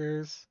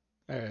walkers,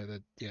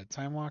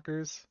 time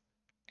walkers,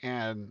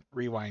 and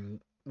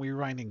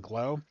rewinding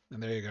glow,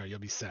 and there you go. You'll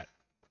be set.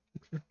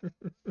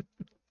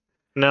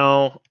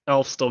 No,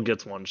 Elf still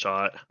gets one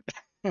shot.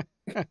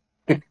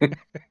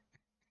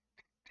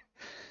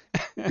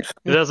 It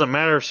doesn't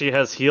matter if she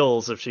has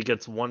heals if she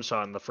gets one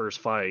shot in the first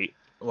fight.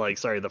 Like,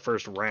 sorry, the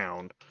first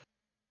round.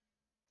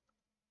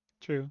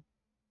 True.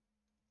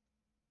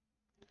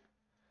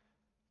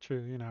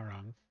 True, you're not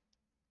wrong.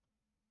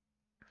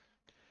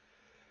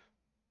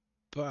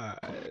 But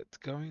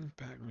going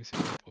back, let me see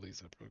if I can pull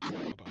these up real quick.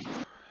 Hold on.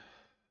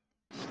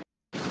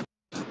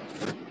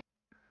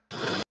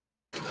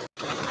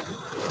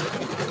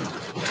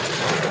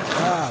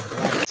 Ah,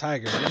 Black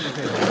Tiger. What do you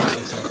think about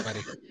yourself,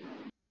 buddy?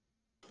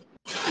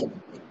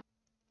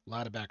 A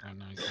lot of background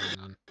noise going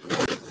on.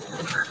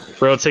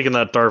 Bro, taking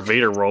that Darth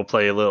Vader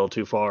roleplay a little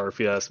too far, if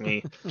you ask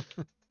me.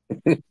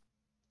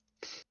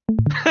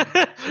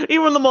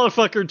 Even the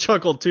motherfucker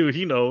chuckled too,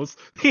 he knows.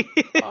 Oh,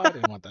 I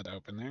didn't want that to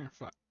open there.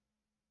 Fuck.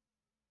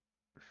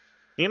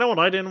 You know what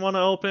I didn't want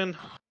to open?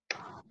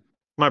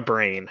 My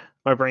brain.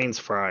 My brain's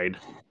fried.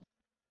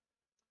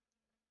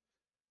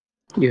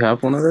 You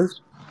have one of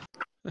those?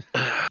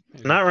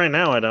 Not right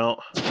now, I don't.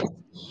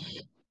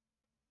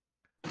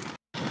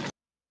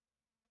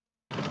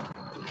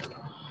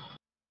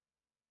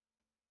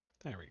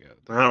 There we go.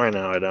 Not right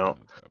now, I don't.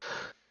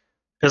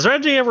 Is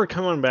Reggie ever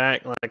coming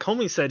back? Like,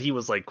 homie said he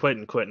was, like,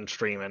 quitting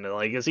streaming.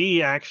 Like, is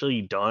he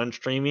actually done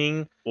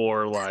streaming?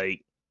 Or,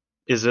 like,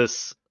 is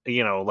this,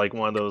 you know, like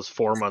one of those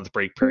 4-month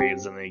break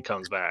periods and then he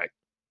comes back?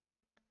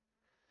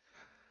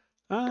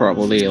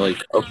 Probably like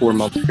a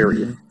 4-month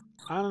period.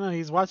 I don't know.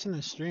 He's watching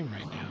the stream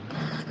right now.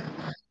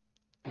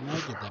 He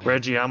might get that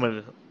Reggie,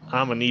 answer.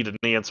 I'm gonna need an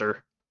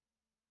answer.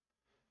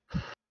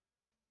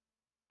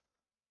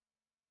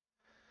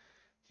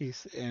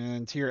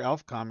 And to your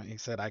elf comment, he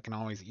said, "I can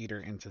always eat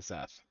her into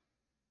Seth."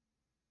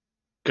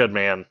 Good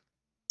man.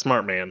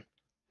 Smart man.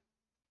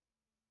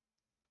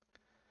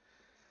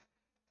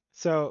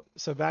 So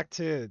back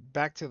to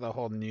the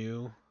whole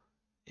new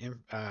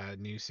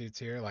suits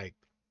here. Like,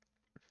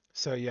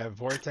 so you have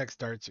Vortex,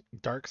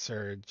 Dark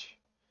Surge.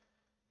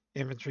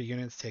 Infantry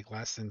units take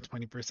less than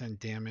 20%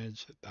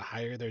 damage. The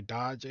higher their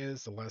dodge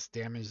is, the less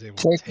damage they will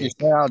Check take.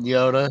 your sound,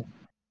 Yoda.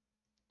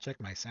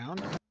 Check my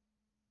sound.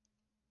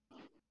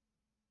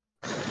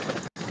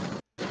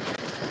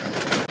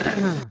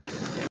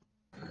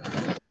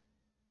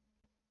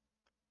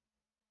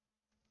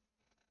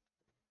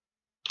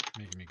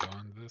 Making me go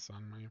on this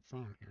on my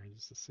phone here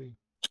just to see.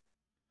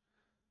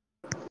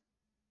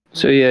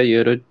 So yeah,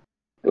 Yoda.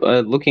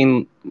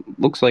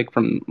 Looks like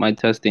from my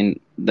testing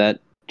that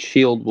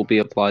shield will be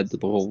applied to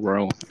the whole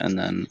row, and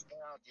then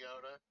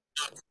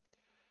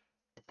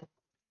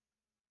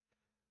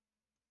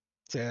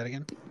Say that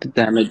again. the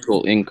damage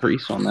will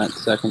increase on that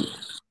second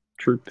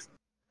troop.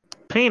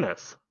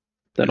 Penis.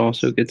 That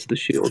also gets the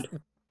shield.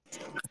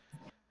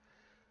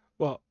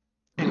 Well,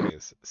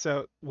 anyways,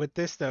 so with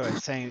this though,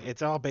 it's saying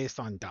it's all based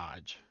on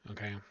dodge.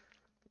 Okay.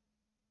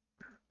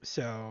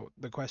 So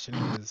the question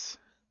is,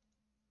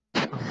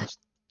 how much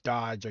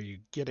dodge are you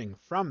getting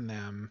from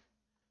them,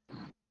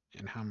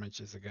 and how much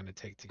is it going to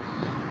take to get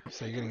there?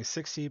 So you're getting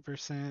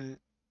 60%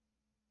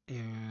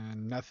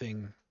 and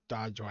nothing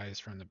dodge-wise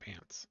from the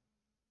pants.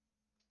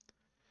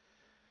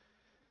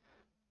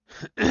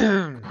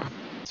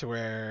 To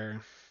where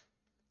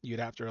you'd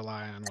have to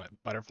rely on what,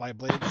 butterfly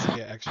blades to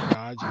get extra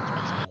dodge in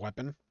terms of a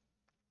weapon.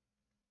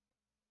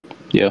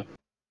 Yeah.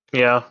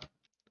 Yeah.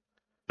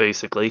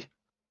 Basically.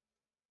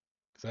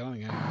 Because I don't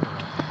think any other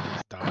weapon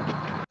has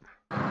dodge.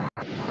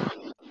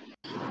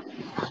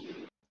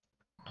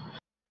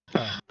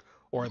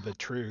 Or the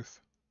truth,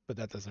 but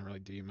that doesn't really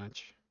do you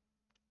much.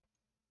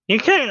 You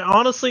can't,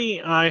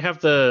 honestly, I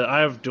have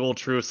dual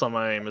truths on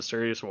my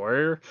Mysterious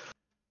Warrior.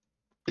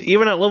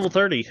 Even at level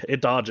 30,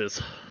 it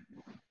dodges.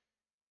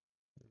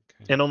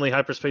 Okay. And only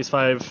Hyperspace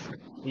 5,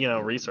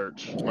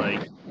 research.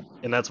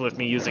 And that's with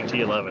me using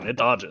T11. It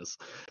dodges.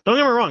 Don't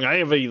get me wrong, I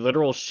have a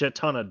literal shit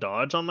ton of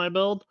dodge on my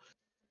build,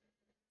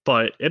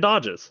 but it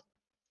dodges.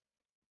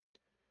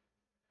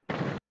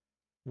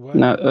 What?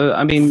 No,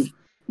 I mean,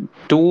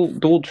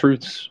 dual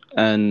truths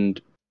and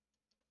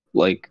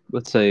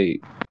let's say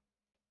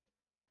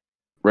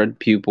red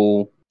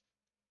pupil,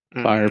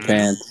 fire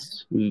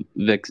pants,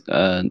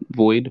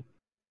 void.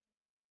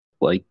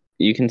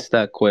 You can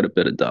stack quite a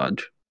bit of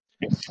dodge.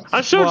 I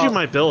showed you Well-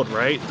 my build,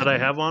 right? That I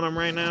have on him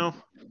right now.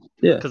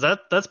 Yeah. Because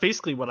that's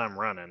basically what I'm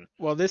running.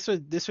 Well, this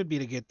would be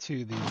to get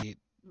to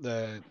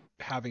the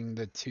having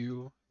the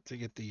 2 to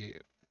get the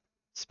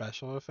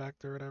special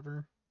effect or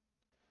whatever.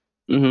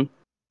 Mm-hmm.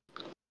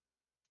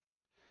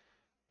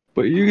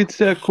 But you can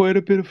stack quite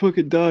a bit of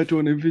fucking dodge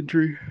on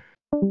infantry.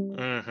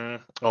 Mm-hmm.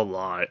 A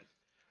lot.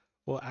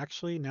 Well,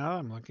 actually, now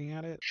I'm looking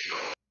at it.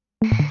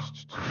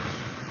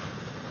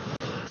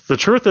 The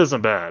truth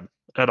isn't bad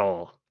at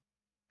all.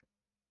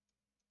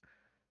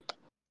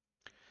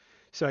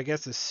 So I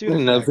guess the suit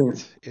Nothing.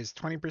 effect is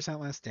 20%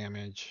 less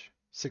damage,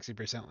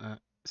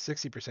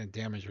 60%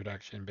 damage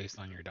reduction based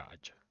on your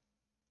dodge.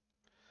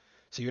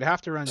 So you'd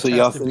have to run So you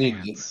chest also and need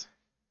pants.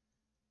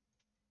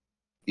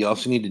 you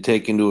also need to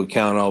take into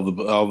account all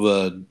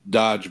the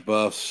dodge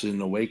buffs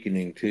in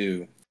Awakening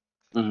too,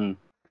 Mm-hmm.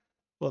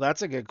 Well,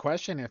 that's a good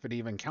question if it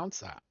even counts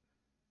that.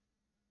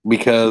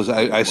 because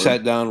I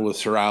sat down with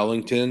Sir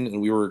Allington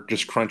and we were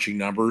just crunching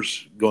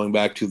numbers, going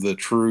back to the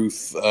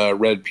Truth,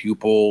 Red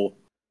Pupil,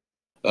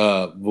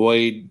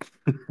 Void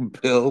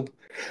build,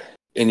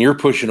 and you're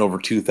pushing over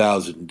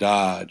 2,000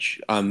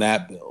 dodge on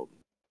that build.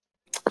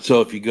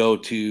 So if you go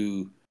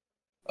to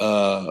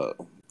the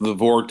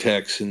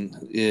Vortex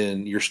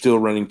and you're still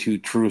running 2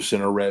 Truths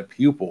and a Red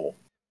Pupil,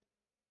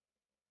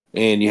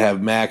 and you have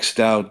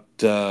maxed out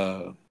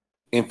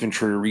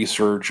infantry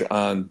research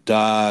on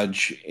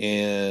dodge,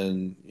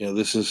 and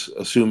this is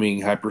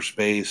assuming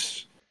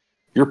hyperspace,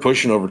 you're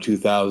pushing over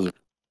 2,000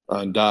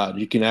 on dodge.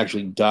 You can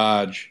actually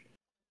dodge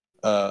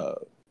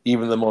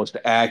even the most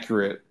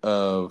accurate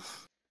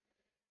of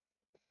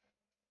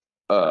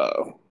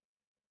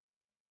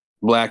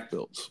black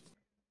builds,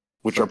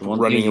 which But are the one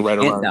thing running you right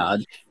can't around.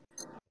 dodge,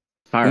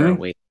 fire Hmm?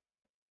 awaken.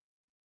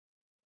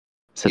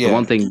 So the Yeah.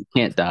 one thing you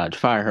can't dodge,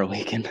 fire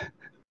awaken.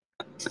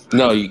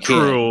 No, you can't.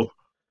 True.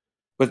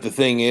 But the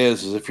thing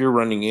is if you're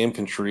running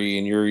infantry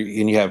and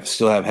you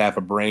still have half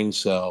a brain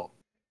cell,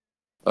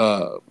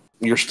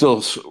 you're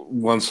still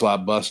one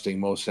slot busting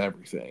most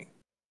everything.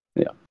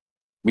 Yeah.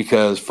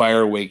 Because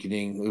fire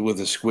awakening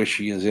with as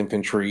squishy as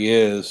infantry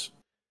is,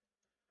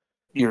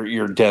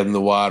 you're dead in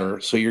the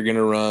water. So you're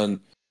gonna run.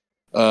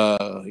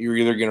 You're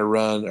either gonna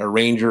run a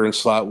ranger in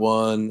slot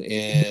 1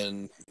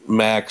 and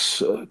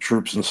max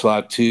troops in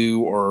slot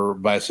 2, or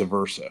vice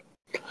versa,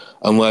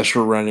 unless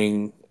you're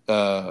running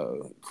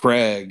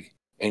Craig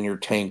and you're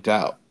tanked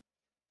out.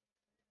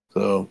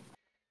 So,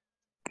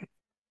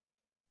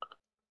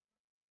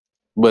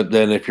 but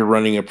then if you're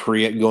running a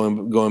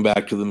going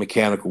back to the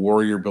mechanical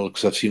warrior build,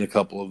 because I've seen a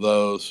couple of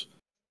those,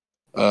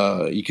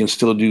 you can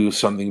still do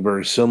something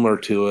very similar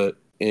to it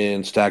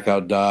and stack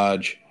out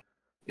dodge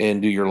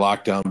and do your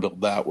lockdown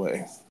build that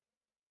way.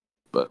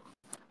 But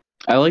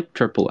I like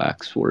triple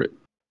axe for it.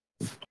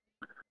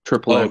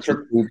 Triple axe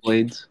with full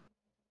blades.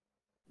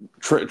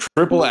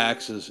 triple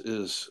axe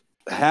is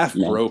half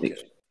broken.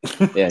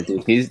 Yeah,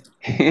 dude,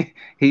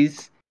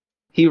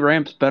 he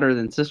ramps better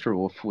than Sister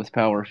Wolf with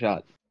power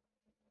shot.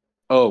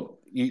 Oh,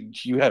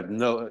 you have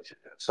no.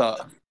 So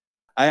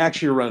I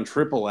actually run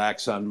triple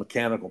axe on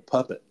mechanical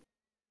puppet.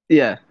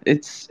 Yeah,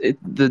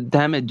 the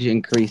damage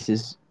increase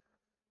is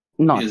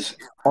nuts.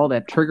 All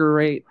that trigger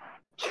rate.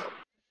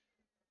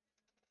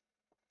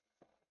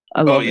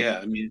 I love it.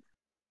 I mean,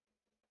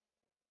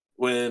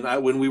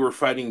 when we were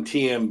fighting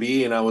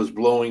TMB and I was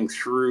blowing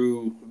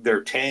through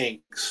their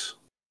tanks,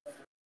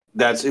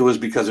 it was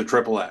because of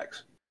triple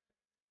axe.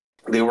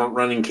 They weren't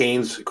running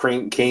Kane's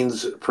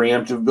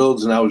preemptive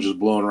builds, and I was just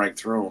blowing right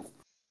through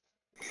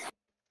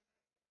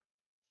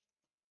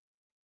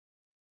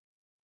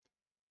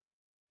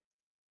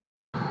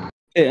them.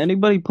 Hey,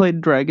 anybody played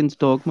Dragon's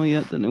Dogma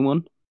yet? The new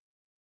one?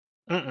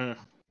 Mm-mm.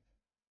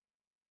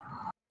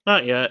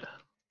 Not yet.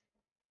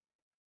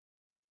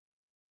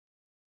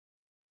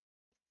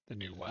 The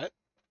new what?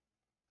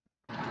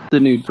 The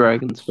new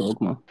Dragon's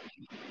Dogma.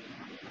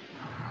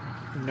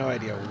 No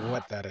idea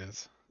what that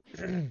is.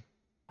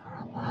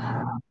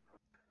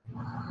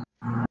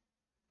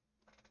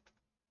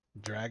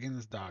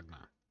 Dragon's Dogma.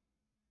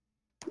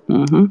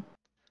 Mm-hmm.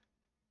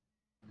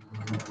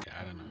 Yeah,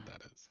 I don't know what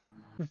that is.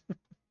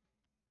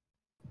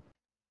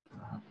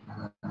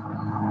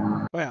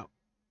 Well,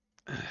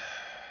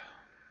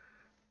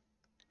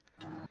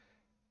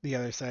 the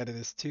other side of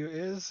this too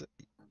is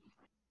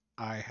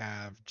I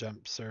have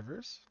jump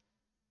servers.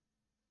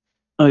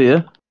 Oh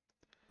yeah.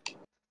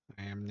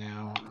 I am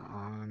now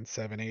on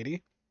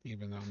 780,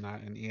 even though I'm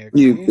not in You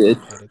EXE,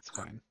 bitch. but it's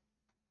fine.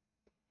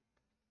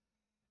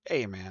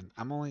 Hey man,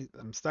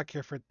 I'm stuck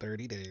here for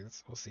 30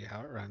 days. We'll see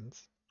how it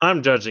runs.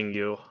 I'm judging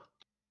you.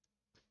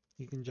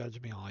 You can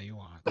judge me all you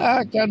want.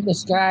 I come to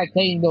Sky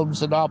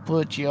Kingdoms and I'll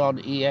put you on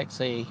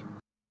EXE.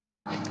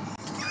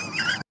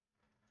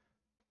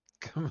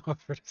 Come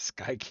over to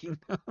Sky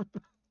Kingdom.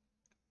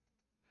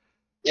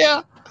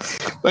 Yeah,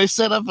 they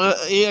set up a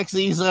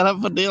EXE set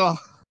up a deal.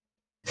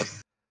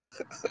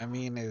 I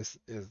mean,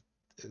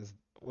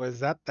 was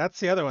that's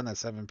the other one that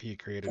 7P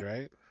created,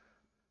 right?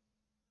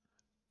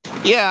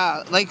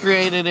 Yeah, they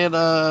created it.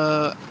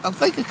 I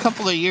think a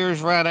couple of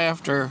years right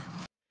after.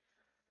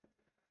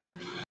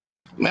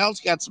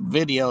 Mel's got some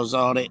videos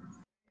on it,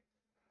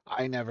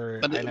 I never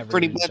but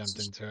even jumped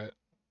into it.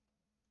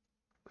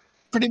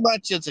 pretty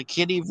much it's a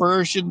kiddie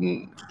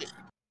version.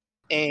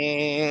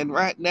 And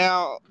right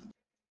now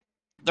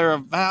they're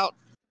about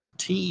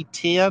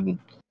T10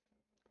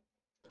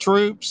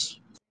 troops,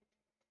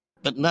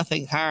 but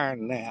nothing higher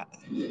than that.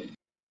 And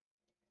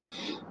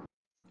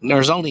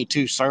there's only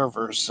 2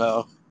 servers,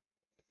 so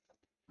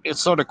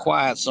it's sort of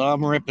quiet. So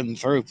I'm ripping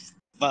through,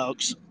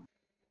 folks.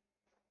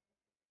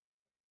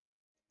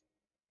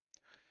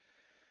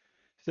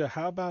 So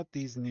how about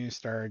these new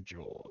star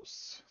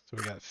jewels? So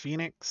we got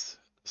Phoenix,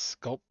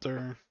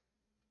 Sculptor,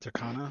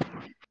 Takana.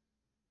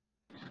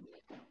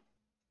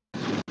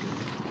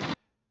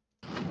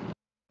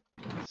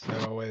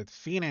 So with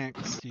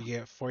Phoenix, you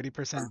get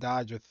 40%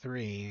 dodge with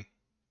 3,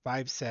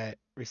 5 set,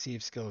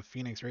 receive skill of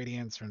Phoenix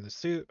Radiance from the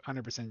suit,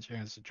 100%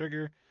 chance to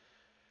trigger.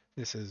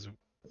 This is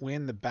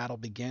when the battle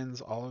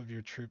begins, all of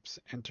your troops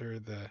enter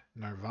the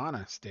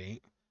Nirvana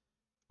state,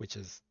 which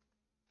is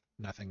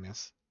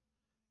nothingness,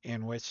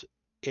 in which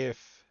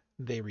if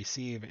they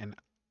receive an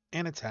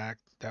attack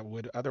that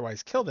would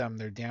otherwise kill them,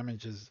 their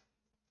damage is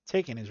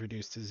taken is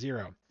reduced to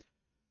 0.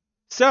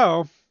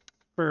 So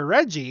for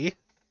Reggie,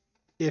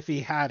 if he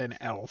had an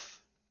elf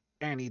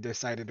and he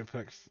decided to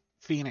put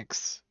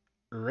Phoenix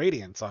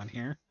Radiance on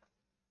here,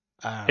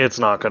 It's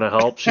not gonna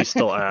help. She's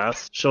still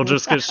ass. She'll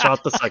just get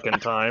shot the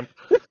second time.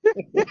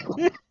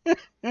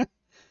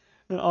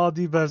 all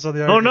debuffs on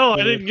the Oh no,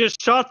 I didn't get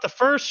shot the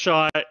first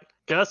shot.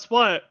 Guess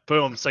what?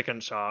 Boom,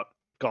 second shot.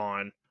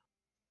 Gone.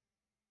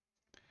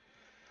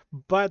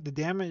 But the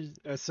damage,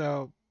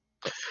 so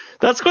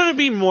That's going to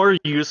be more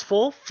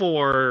useful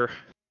for,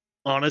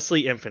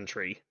 honestly,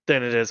 infantry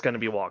than it is going to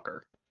be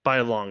Walker. By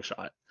a long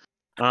shot.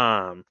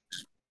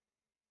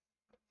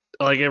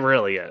 Like, it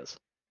really is.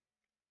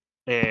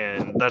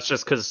 And that's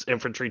just because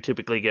infantry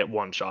typically get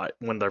one shot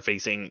when they're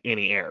facing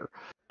any air.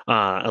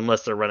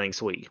 Unless they're running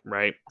Sui,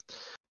 right?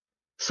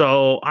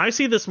 So I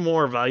see this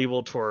more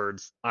valuable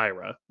towards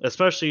Ira,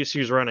 especially if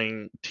she's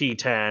running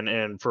T10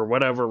 and for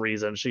whatever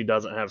reason she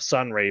doesn't have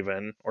Sun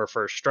Raven or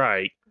First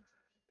Strike.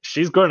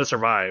 She's going to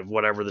survive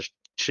whatever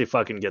she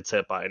fucking gets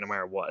hit by, no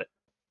matter what.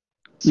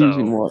 So,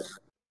 Using what?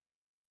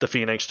 the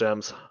Phoenix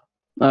gems.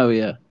 Oh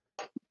yeah.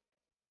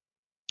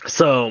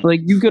 So,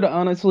 like you could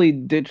honestly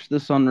ditch the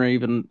Sun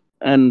Raven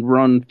and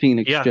run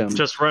Phoenix gems.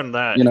 Just run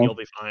that you and know? you'll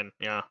be fine.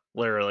 Yeah,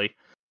 literally.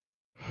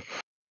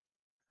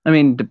 I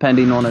mean,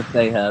 depending on if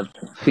they have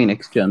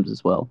Phoenix gems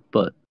as well,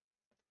 but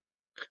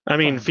I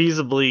mean,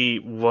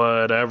 feasibly,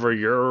 whatever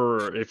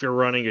if you're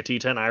running a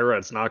T10 Ira,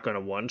 it's not going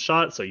to one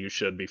shot, so you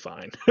should be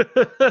fine.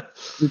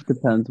 it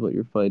depends what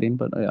you're fighting.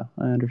 But yeah,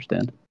 I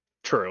understand.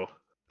 True.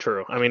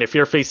 I mean, if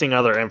you're facing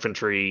other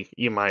infantry,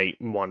 you might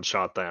one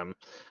shot them,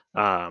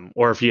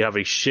 or if you have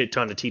a shit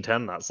ton of T10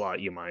 in that slot,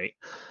 you might.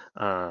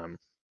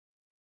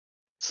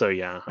 So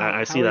yeah,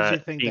 I see how that would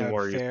you think being that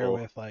more would fare useful.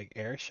 with like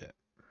airship?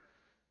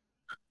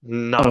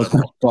 Not at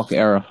all. Fuck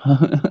Era.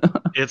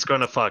 It's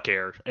gonna fuck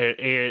air.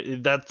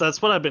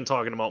 That's what I've been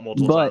talking about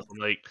multiple But- times. I'm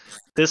like,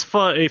 this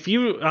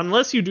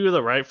unless you do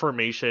the right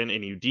formation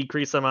and you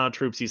decrease the amount of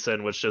troops you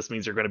send, which just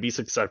means you're gonna be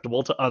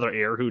susceptible to other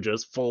air who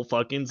just full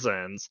fucking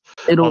sends.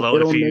 It'll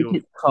make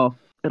it tough.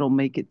 It'll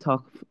make it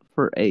tough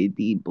for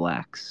AD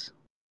blacks.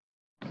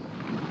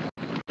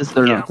 Because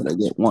they're not gonna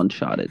get one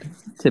shotted,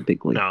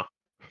 typically. No.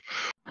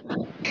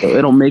 So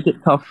it'll make it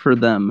tough for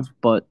them,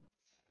 but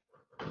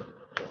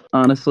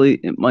honestly,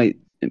 it might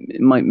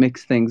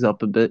mix things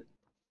up a bit.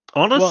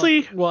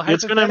 Honestly, well,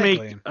 it's going to make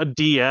hypothetically, a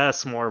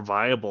DS more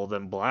viable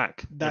than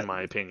black, in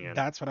my opinion.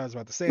 That's what I was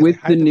about to say. With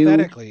Like, the new-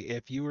 hypothetically,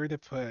 if you were to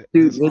put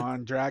this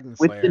on Dragon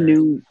Slayer, With the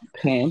new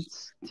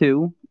pants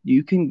too,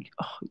 you can,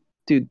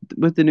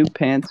 with the new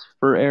pants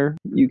for air,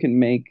 you can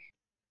make,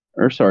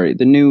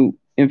 the new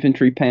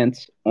infantry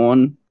pants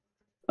on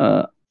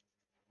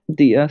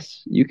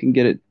DS, you can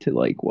get it to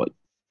like what,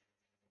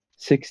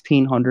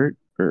 1600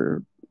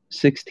 or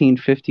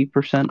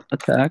 1650%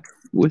 attack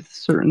with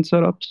certain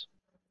setups,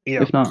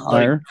 if not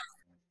higher.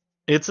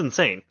 It's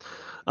insane.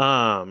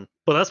 But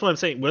that's what I'm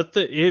saying. With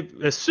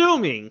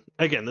assuming,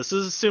 again, this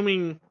is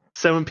assuming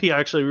 7P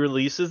actually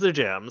releases the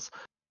gems.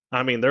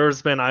 I mean,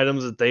 there's been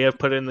items that they have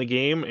put in the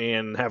game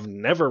and have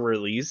never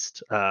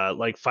released.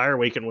 Like Fire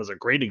Awaken was a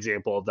great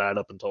example of that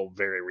up until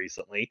very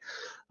recently.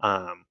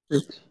 I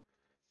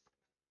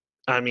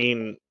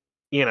mean,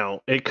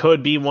 it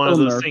could be one of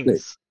those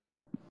things.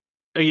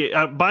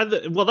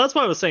 That's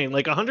what I was saying.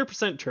 Like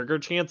 100% trigger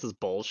chance is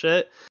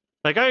bullshit.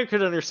 Like, I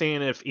could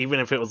understand if even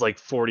if it was like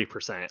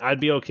 40%, I'd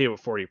be okay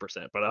with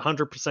 40%, but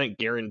 100%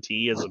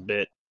 guarantee is a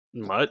bit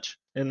much,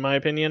 in my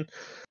opinion.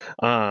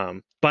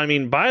 But I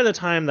mean, by the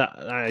time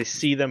that I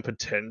see them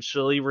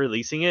potentially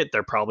releasing it,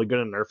 they're probably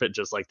going to nerf it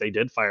just like they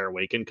did Fire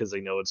Awaken because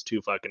they know it's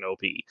too fucking OP.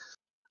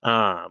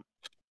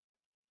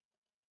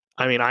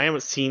 I mean, I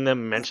haven't seen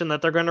them mention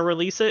that they're going to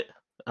release it,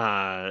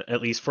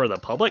 at least for the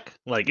public.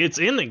 Like, it's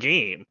in the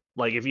game.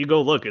 Like, if you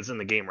go look, it's in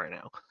the game right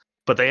now.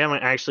 But they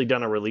haven't actually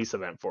done a release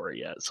event for it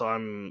yet. So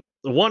I'm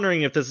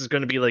wondering if this is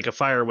going to be like a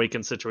Fire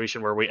Awaken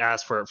situation where we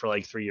ask for it for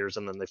like 3 years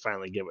and then they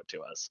finally give it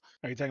to us.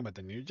 Are you talking about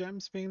the new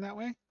gems being that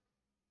way?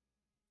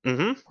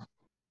 Mm-hmm.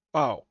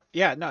 Oh,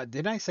 yeah, no,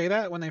 didn't I say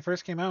that when they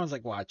first came out? I was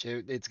like, watch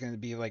it. It's going to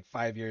be like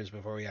 5 years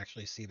before we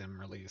actually see them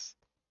release.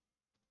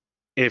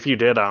 If you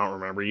did, I don't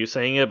remember you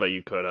saying it, but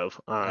you could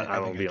have. I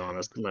think will be did.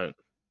 honest. But,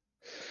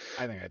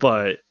 I think I did.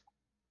 but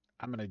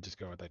I'm going to just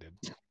go with I did.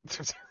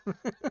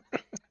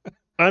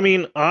 I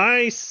mean,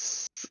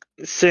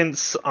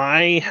 since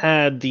I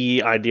had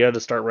the idea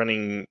to start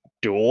running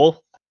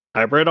dual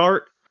hybrid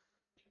art,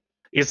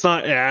 it's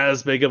not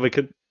as big of a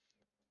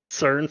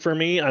concern for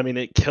me. I mean,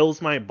 it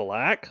kills my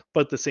black,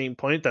 but at the same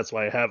point, that's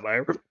why I have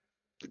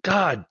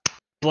God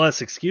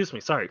bless, excuse me,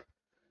 sorry.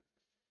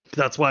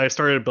 That's why I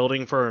started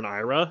building for an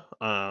Ira.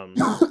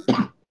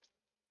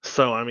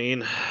 So I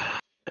mean,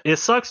 it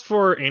sucks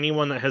for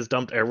anyone that has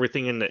dumped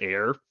everything in the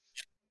air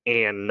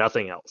and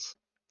nothing else.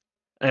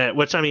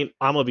 Which, I mean,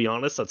 I'm gonna be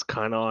honest, that's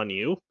kind of on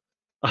you.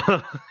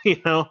 You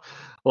know,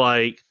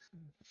 like,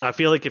 I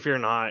feel like if you're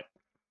not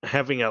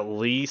having at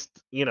least,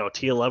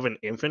 T11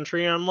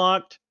 infantry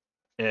unlocked,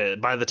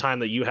 by the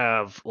time that you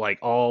have like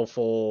all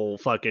full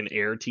fucking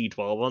air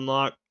T12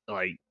 unlocked,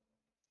 like,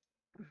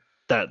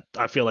 that,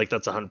 I feel like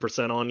that's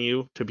 100% on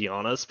you, to be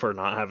honest, for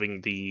not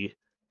having the,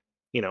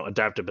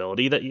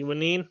 adaptability that you would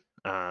need.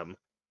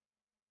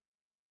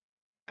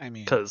 I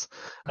mean, Because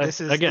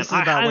this is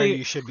about where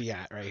you should be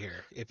at right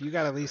here. If you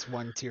got at least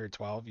one tier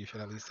 12, you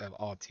should at least have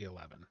all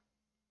T11.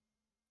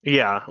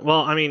 Yeah,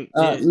 well, I mean,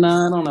 No, I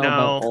don't know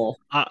about all.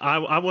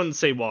 I wouldn't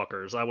say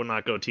walkers. I would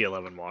not go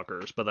T11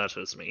 walkers, but that's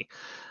just me.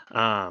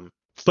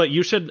 But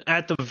you should,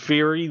 at the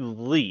very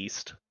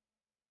least,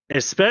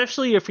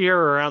 especially if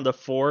you're around the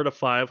 400 to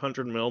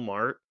 500 mil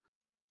mark,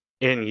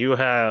 and you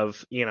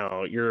have,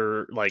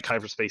 you're like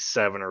hyperspace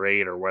 7 or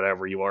 8 or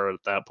whatever you are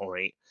at that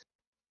point,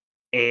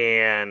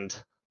 and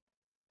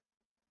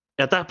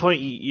at that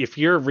point, if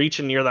you're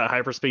reaching near that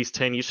hyperspace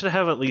 10, you should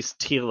have at least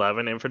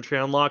T11 infantry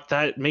unlocked.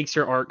 That makes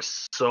your arc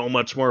so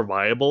much more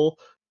viable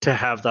to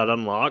have that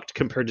unlocked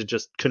compared to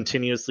just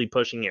continuously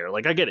pushing air.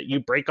 Like, I get it.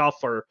 You break off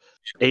for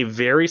a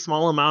very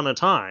small amount of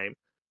time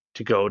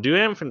to go do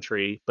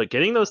infantry, but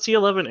getting those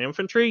T11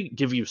 infantry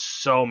give you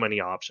so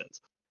many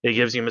options. It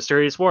gives you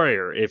Mysterious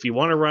Warrior. If you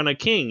want to run a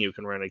King, you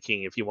can run a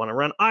King. If you want to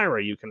run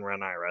Ira, you can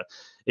run Ira.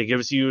 It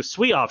gives you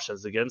sweet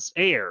options against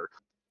air.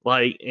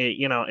 Like,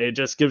 it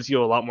just gives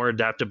you a lot more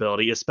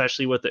adaptability,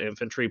 especially with the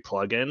infantry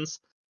plugins,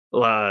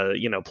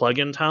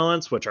 plugin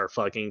talents, which are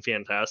fucking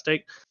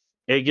fantastic.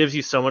 It gives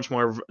you so much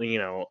more,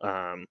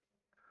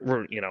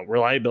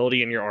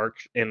 reliability in your arc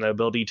and the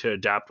ability to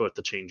adapt with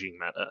the changing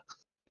meta.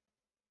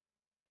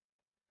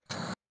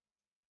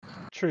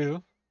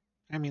 True.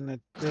 I mean, the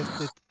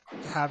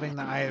having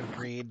the Eye of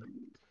Greed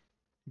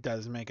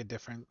does make a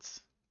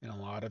difference in a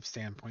lot of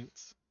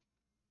standpoints.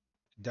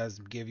 Does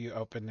give you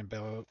open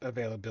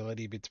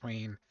availability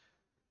between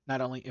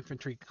not only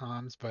infantry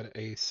comms but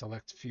a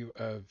select few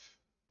of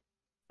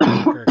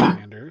walker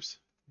commanders.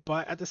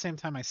 But at the same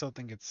time, I still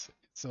think it's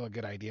still a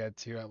good idea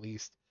to at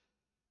least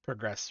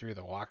progress through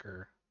the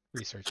walker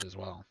research as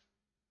well.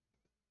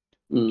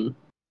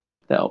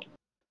 Doubt.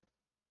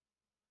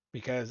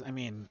 Because I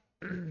mean,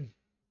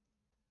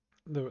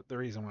 the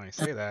reason why I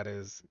say that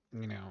is,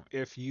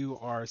 if you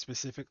are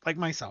specific, like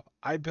myself,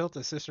 I built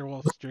a Sister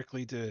Wolf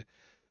strictly to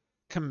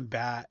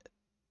combat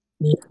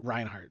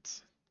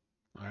Reinhardt's,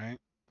 all right,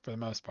 for the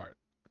most part.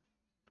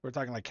 We're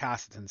talking like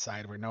Casseton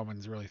side where no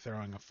one's really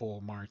throwing a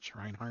full March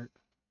Reinhardt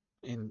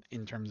in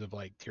terms of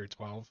like tier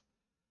 12.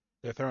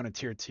 They're throwing a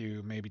tier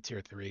 2, maybe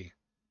tier 3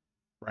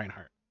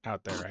 Reinhardt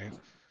out there, right?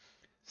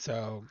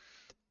 So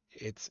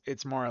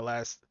it's more or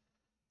less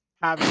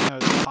having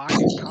those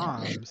pocket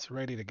comms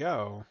ready to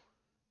go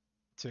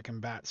to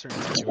combat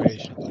certain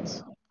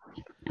situations.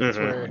 It's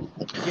where,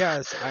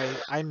 yes,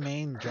 I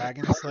main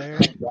Dragon Slayer,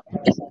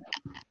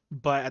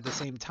 but at the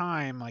same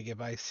time, like,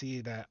 if I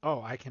see that,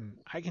 oh, I can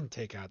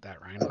take out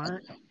that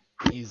Reinhardt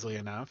easily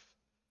enough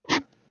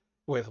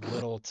with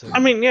little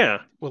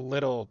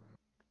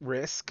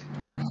risk,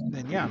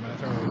 then yeah, I'm gonna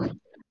throw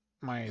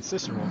my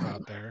Sister Wolf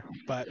out there.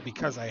 But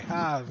because I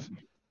have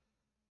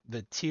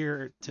the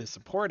tier to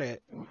support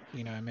it,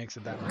 it makes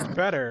it that much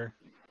better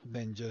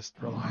than just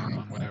relying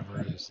on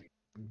whatever is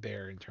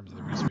there in terms of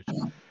the research.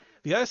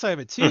 The other side of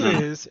it too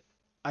is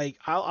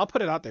I'll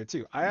put it out there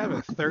too. I have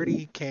a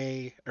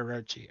 30k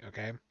Orochi,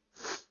 okay?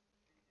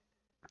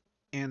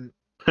 And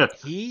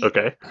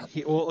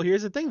well,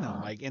 here's the thing though,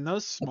 like in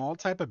those small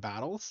type of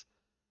battles,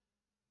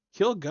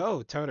 he'll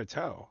go toe to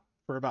toe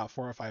for about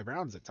 4 or 5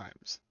 rounds at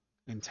times.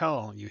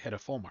 until you hit a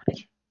full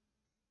March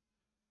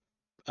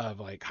of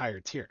like higher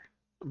tier.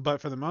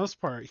 But for the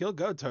most part, he'll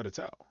go toe to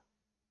toe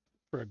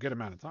for a good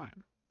amount of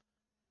time.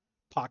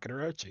 Pocket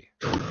Orochi.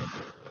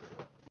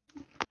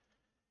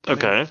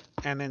 Okay.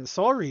 And then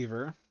Soul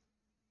Reaver,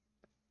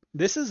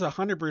 this is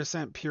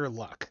 100% pure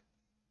luck.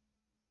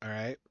 All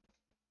right.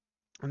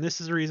 And this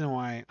is the reason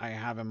why I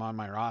have him on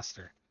my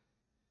roster.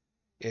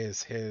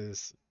 Is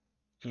his,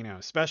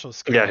 special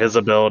skill. Yeah, his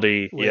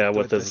ability.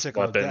 with his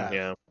Sickle of weapon. Death.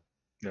 Yeah.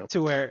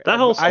 To where that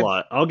helps a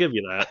lot. I'll give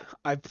you that.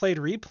 I've played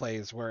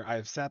replays where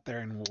I've sat there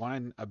and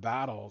won a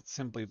battle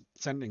simply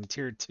sending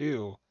tier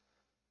 2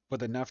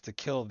 with enough to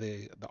kill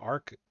the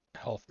arc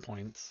health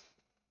points.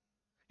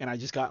 And I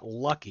just got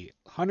lucky.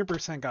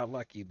 100% got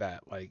lucky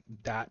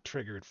that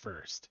triggered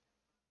first.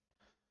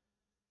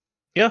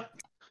 Yeah.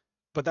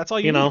 But that's all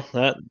you need.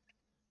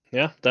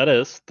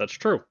 That's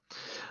true.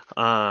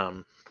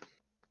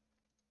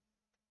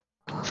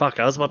 Fuck,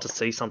 I was about to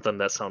say something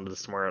that sounded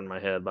smart in my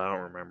head, but I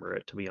don't remember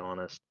it, to be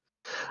honest.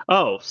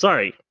 Oh,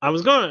 sorry. I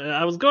was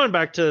going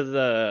back to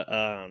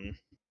the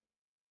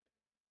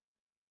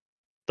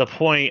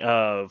point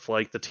of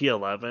like the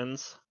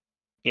T11s,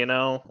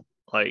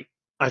 like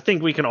I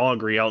think we can all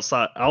agree out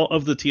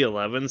of the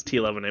T11s,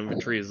 T11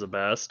 infantry is the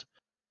best.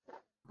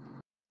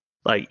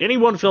 Like,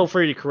 anyone feel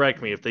free to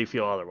correct me if they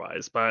feel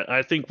otherwise, but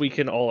I think we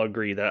can all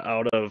agree that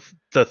out of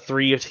the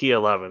 3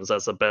 T11s,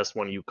 that's the best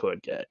one you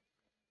could get.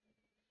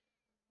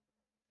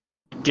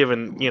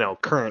 Given,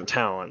 current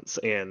talents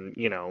and,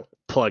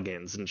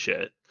 plugins and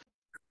shit.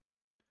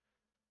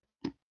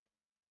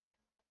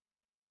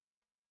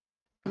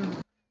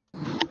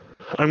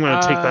 I'm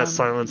going to take that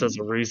silence as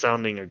a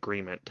resounding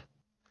agreement.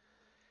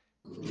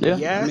 Yeah,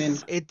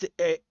 yes,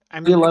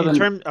 I mean, in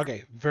terms,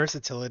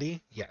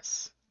 versatility,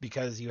 yes,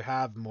 because you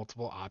have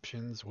multiple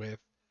options with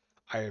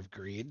Eye of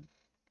Greed.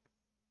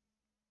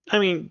 I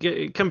mean,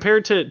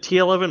 compared to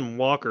T11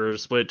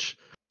 walkers, which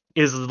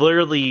is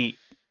literally,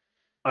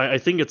 I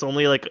think it's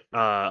only like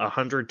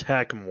 100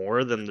 tech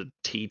more than the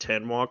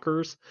T10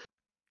 walkers.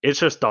 It's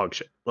just dog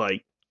shit.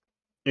 Like,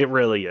 it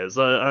really is.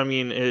 I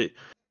mean,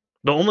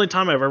 the only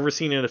time I've ever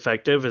seen it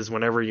effective is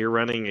whenever you're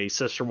running a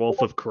Sister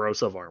Wolf of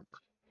corrosive armor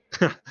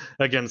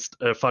against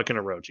a fucking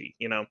Orochi,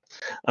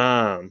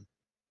 And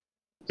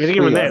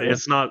even then,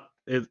 it's not,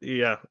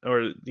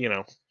 or,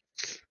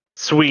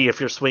 Sui if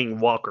you're swinging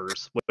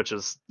walkers, which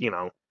is,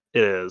 it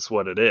is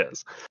what it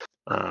is.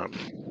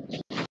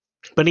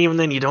 But even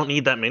then, you don't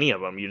need that many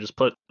of them. You just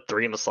put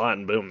 3 in the slot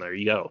and boom, there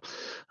you go.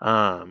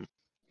 I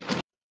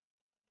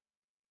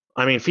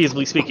mean,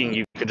 feasibly speaking,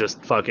 you could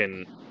just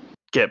fucking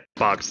get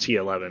box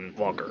T11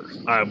 Walker.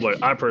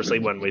 I personally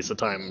wouldn't waste the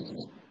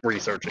time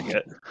researching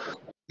it.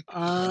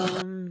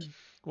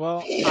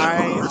 Well,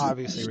 I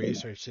obviously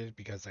researched it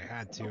because I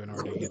had to in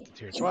order to get to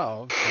tier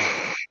 12,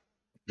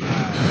 but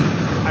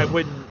I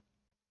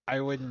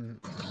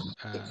wouldn't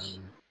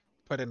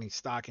put any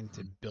stock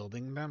into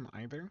building them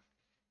either.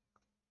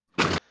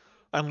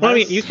 Well, I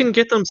mean, you can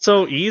get them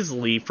so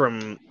easily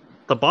from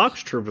the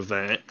box troop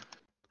event.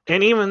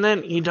 And even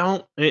then, you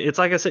don't. It's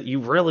like I said, you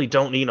really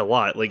don't need a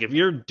lot. Like, if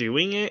you're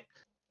doing it,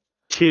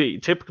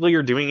 typically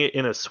you're doing it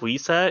in a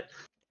suite set,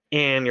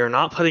 and you're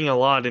not putting a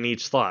lot in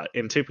each slot.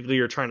 And typically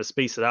you're trying to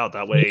space it out.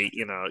 That way,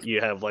 you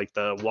have like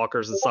the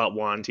walkers in slot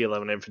 1,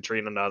 T11 infantry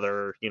in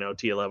another,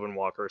 T11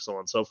 walker, so on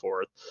and so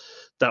forth.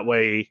 That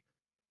way,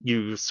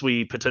 you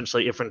suite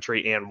potentially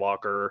infantry and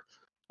walker,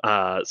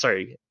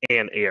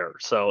 and air.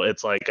 So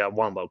it's like a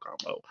wombo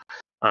combo.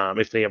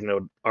 If they have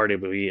no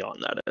RWE on,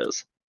 that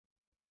is.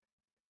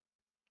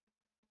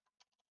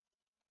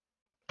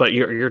 But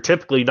you're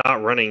typically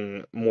not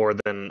running more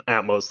than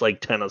at most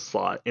like 10 a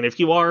slot. And if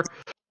you are,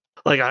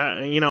 like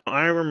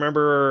I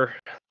remember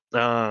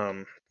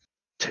 2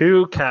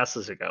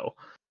 casts ago.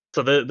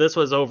 So this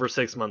was over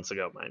 6 months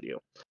ago, mind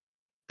you.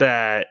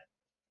 That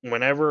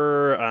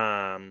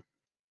whenever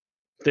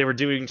they were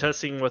doing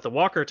testing with the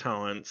walker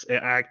talents,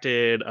 it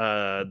acted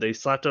they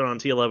slapped it on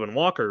T11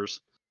 walkers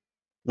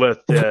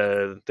with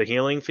the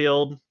healing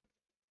field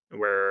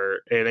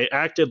and it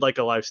acted like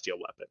a lifesteal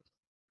weapon.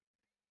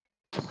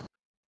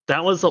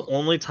 That was the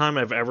only time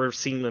I've ever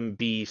seen them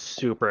be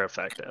super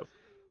effective.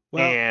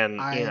 Well, and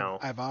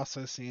I've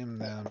also seen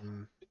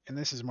them, and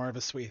this is more of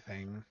a sweet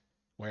thing,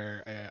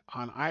 where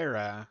on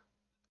Ira,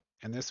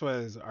 and this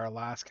was our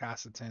last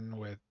Cassiton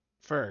with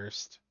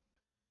first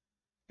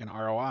in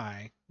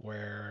ROI,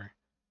 where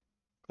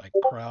like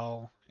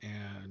Krell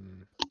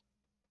and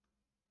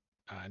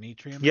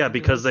Nitrium. Yeah,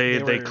 because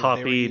they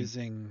copied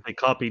using... they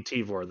copied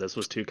Tivor. This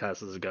was 2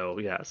 casts ago.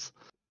 Yes.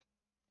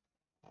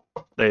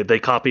 They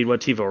copied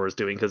what Tivor was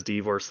doing because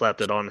Tivor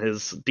slapped it on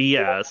his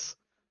DS,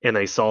 and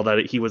they saw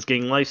that he was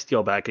getting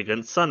lifesteal back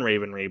against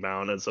Sunraven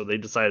Rebound, and so they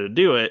decided to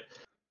do it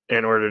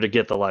in order to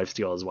get the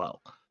lifesteal as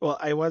well. Well,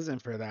 I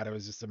wasn't for that. It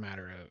was just a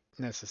matter of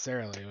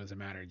necessarily. It was a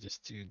matter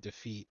just to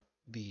defeat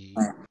the.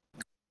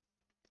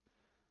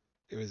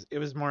 It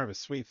was more of a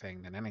sweet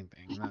thing than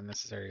anything, not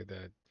necessarily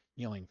the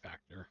healing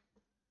factor.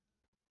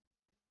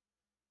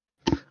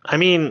 I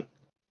mean,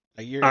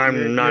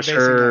 I'm not basing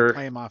sure. that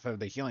claim off of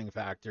the healing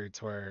factor,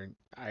 to where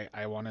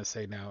I want to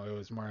say no, it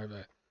was more of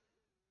a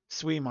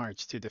Sui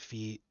march to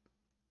defeat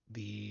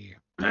the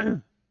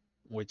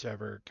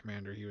whichever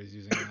commander he was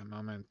using in that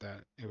moment that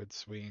it would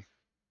Sui.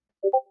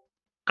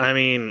 I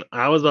mean,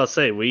 I was about to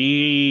say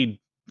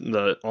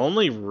the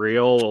only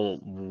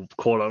real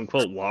quote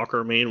unquote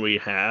walker main we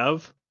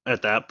have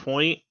at that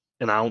point,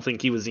 and I don't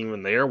think he was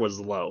even there, was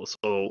Low.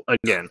 So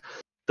again,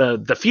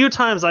 the few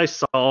times I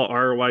saw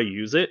ROI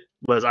use it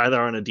was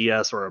either on a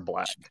DS or a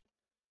black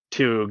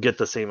to get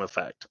the same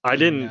effect. I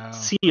didn't No.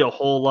 see a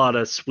whole lot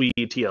of sweet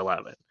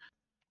T11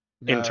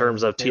 in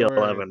terms of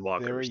T11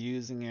 walkers. They were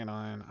using it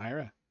on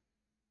Ira.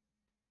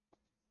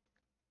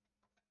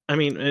 I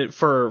mean,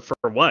 for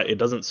what? It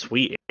doesn't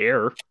sweet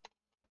air.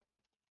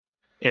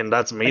 And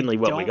that's mainly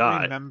what we got. I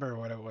don't remember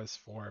what it was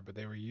for, but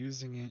they were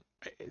using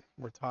it.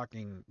 We're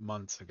talking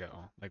months ago.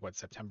 Like what,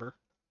 September?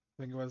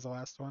 I think it was the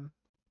last one.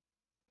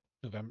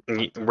 November.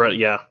 October.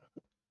 Yeah.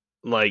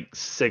 Like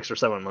 6 or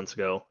 7 months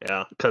ago.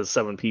 Yeah. Because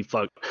 7P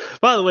fucked.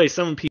 By the way,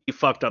 7P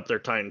fucked up their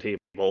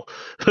timetable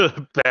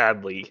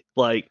badly.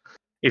 Like,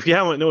 if you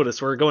haven't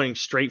noticed, we're going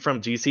straight from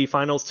GC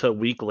finals to a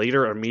week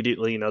later.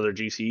 Immediately another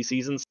GC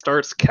season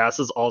starts. CAS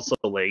is also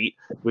late.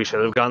 We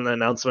should have gotten the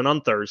announcement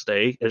on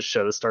Thursday. It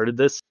should have started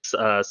this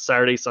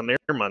Saturday, Sunday,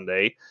 or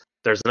Monday.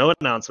 There's no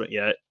announcement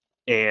yet,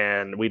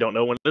 and we don't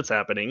know when it's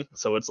happening,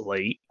 so it's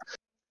late.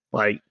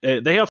 Like,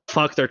 they have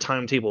fucked their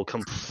timetable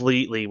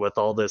completely with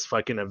all this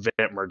fucking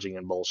event merging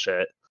and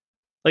bullshit.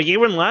 Like,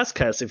 even last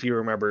CAS, if you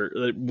remember,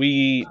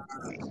 we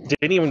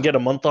didn't even get a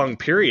month-long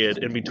period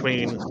in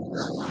between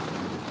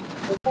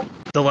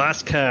the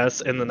last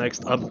CAS and the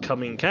next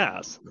upcoming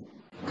CAS.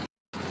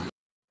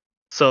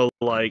 So,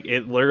 like,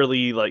 it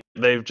literally, like,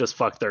 they've just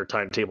fucked their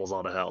timetables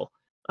all to hell.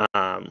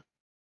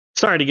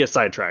 Sorry to get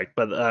sidetracked,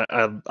 but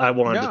I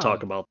wanted to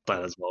talk about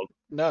that as well.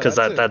 No, because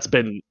that's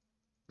been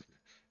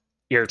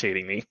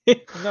irritating me. No,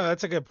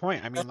 that's a good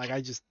point. I mean, like,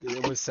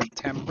 it was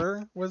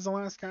September was the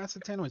last CAS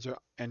at 10, which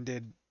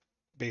ended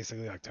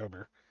basically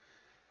October.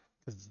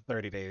 It's a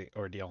 30-day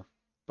ordeal.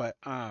 But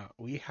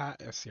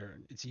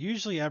it's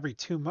usually every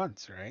 2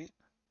 months, right?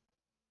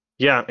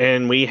 Yeah,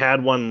 and we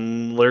had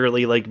one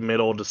literally like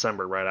middle of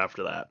December right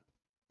after that.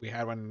 We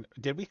had one.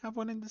 Did we have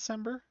one in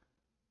December?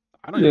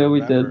 I don't Yeah, even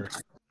we remember.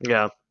 did.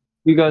 Yeah.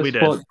 You guys we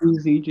fought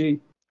DZG.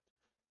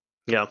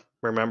 Yeah,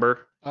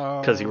 remember?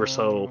 Because you were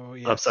so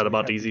yes, upset we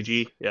about got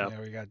DZG. Yeah.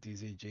 Yeah, we got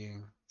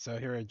DZG. So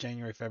here at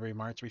January, February,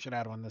 March, we should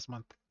add one this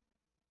month.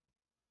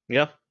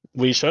 Yeah,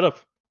 we should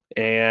have.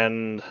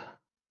 And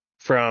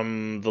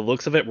from the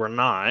looks of it, we're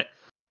not.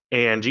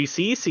 And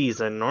GC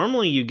season,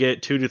 normally you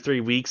get 2 to 3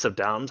 weeks of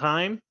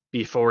downtime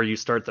before you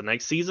start the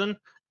next season.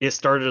 It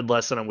started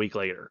less than a week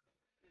later.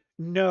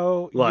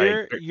 No,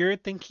 Like, you're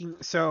thinking.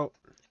 So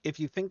if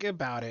you think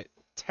about it,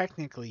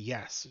 technically,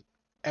 yes.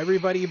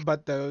 Everybody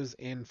but those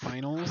in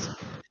finals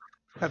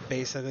have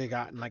basically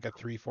gotten like a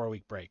 3-4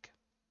 week break.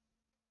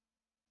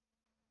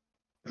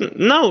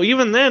 No,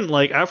 even then,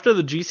 like after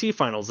the GC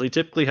finals, they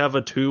typically have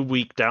a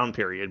 2-week down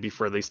period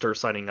before they start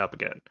signing up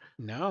again.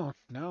 No,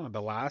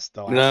 the last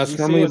No, it's GC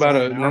normally was about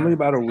an hour.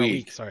 about a A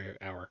week. Sorry,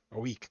 hour. A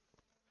week.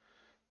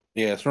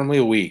 Yeah, it's normally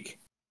a week.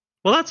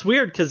 Well, that's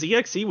weird because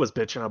EXE was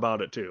bitching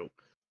about it too.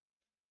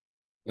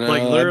 No,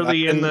 Like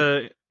literally in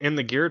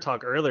the gear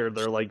talk earlier,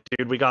 they're like,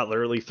 dude, we got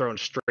literally thrown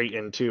straight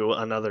into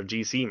another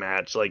GC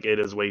match. Like, it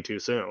is way too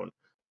soon.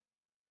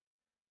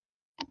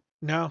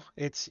 No,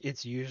 it's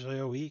usually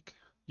a week.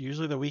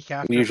 Usually the week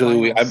after.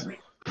 Usually finals.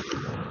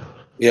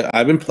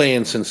 I've been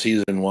playing since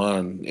season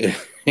 1.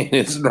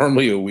 It's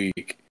normally a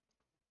week.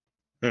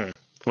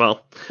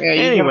 Well, Yeah,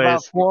 you anyways, got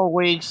about 4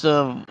 weeks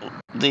of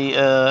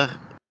the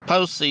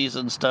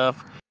postseason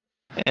stuff,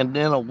 and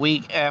then a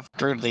week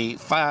after the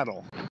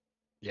final.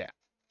 Yeah.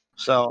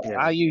 So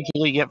Yeah. I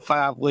usually get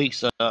 5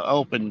 weeks of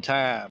open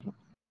time.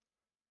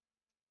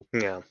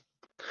 Yeah.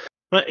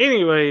 But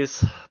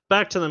anyways,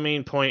 back to the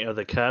main point of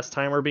the cast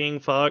timer being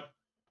fucked.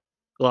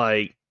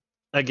 Like,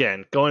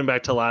 again, going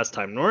back to last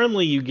time,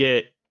 normally you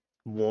get,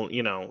 well,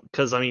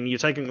 because I mean, you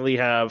technically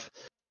have,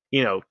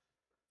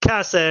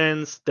 cast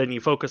ends, then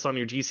you focus on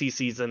your GC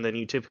season, then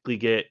you typically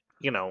get,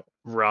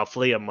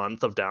 roughly a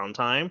month of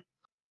downtime.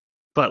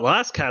 But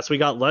last cast we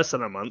got less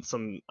than a month.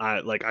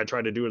 I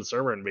tried to do a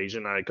server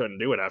invasion, and I couldn't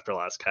do it after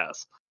last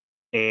cast.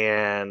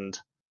 And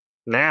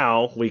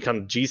now we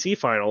come to GC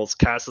finals.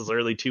 Cast is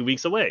literally 2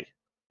 weeks away,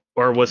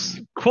 or was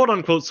quote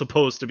unquote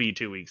supposed to be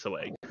 2 weeks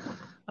away.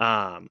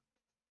 And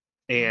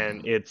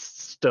it's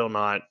still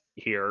not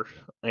here,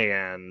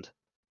 and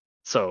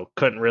so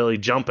couldn't really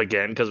jump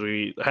again because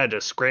we had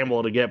to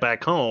scramble to get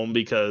back home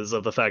because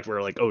of the fact we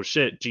were like, oh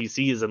shit,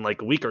 GC is in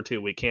like a week or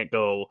two. We can't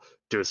go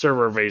do a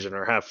server invasion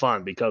or have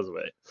fun because of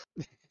it.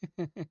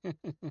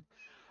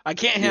 I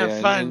can't have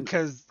fun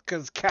because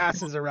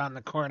CAS is around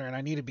the corner and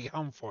I need to be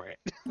home for it.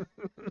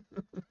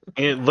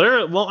 And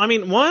well, I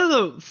mean, one of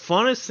the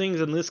funnest things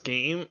in this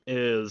game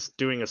is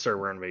doing a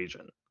server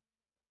invasion.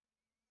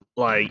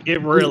 Like,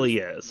 it really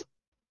is.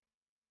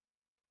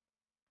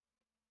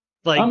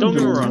 Like, don't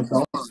get me wrong.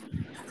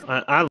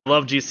 I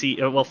love GC.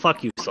 Well,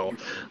 fuck you, Soul.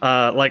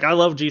 Like I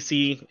love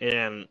GC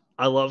and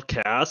I love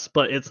CAS,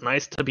 but it's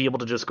nice to be able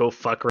to just go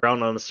fuck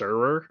around on the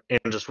server and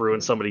just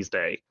ruin somebody's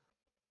day.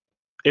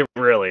 It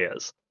really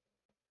is.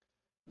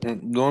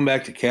 Going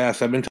back to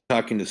Cass, I've been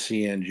talking to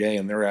CNJ,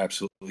 and they're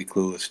absolutely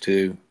clueless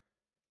too.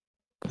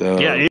 So,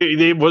 Yeah,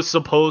 it was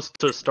supposed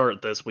to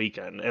start this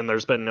weekend, and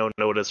there's been no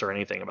notice or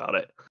anything about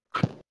it.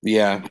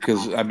 yeah,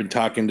 because I've been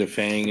talking to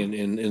Fang and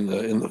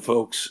in the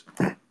folks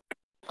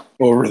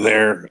over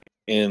there,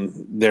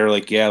 and they're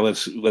like, "Yeah,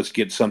 let's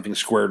get something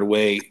squared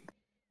away."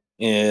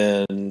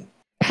 And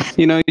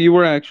You know, you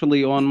were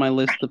actually on my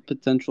list of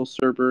potential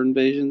server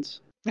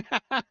invasions.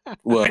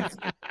 what?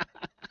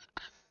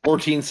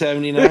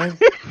 1479?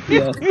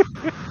 Yeah.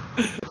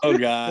 Oh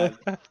God.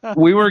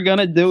 We were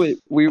gonna do it.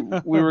 We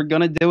were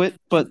gonna do it,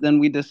 but then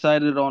we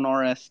decided on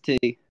RST.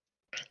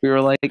 We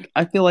were like,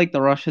 I feel like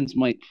the Russians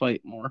might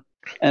fight more.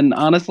 And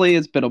honestly,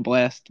 it's been a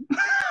blast.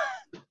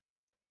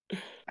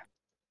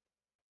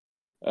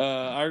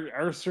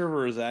 Our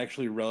server is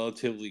actually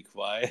relatively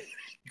quiet.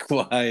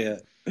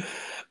 quiet.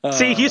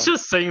 See, he's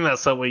just saying that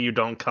so way you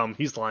don't come.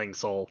 He's lying,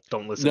 Soul.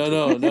 Don't listen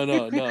to him.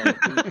 No.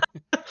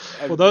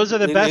 Well, those are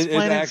the best It's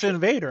planets actually, to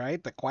invade,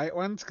 right? The quiet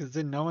ones, because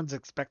then no one's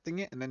expecting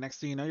it, and then next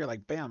thing you know, you're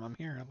like, "Bam, I'm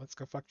here. Let's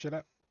go fuck shit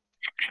up."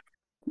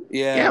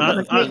 yeah, but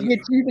I can't and- get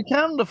you to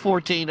come to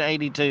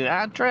 1482.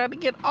 I tried to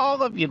get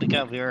all of you to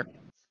come here.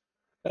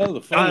 oh,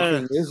 the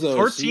funny thing is though,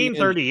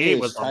 1438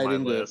 CNJ was is on tied my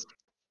into list.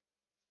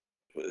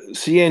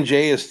 CNJ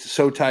is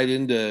so tied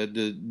into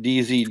the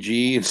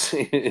DZG and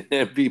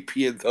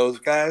MVP and those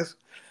guys.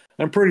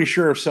 I'm pretty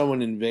sure if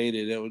someone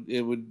invaded,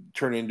 it would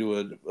turn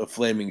into a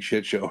flaming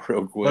shit show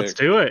real quick. Let's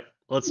do it.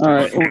 Let's do All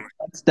right, it. well,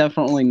 that's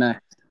definitely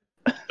next.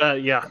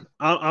 Yeah,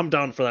 I'm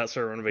down for that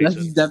server invasion.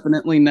 That's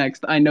definitely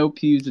next. I know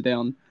Pew's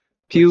down.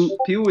 Pew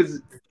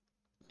was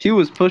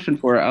pushing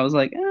for it. I was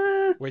like,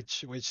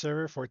 Which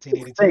server?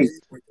 1482.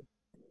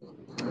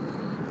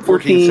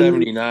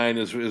 1479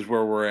 is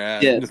where we're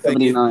at. Yeah, And the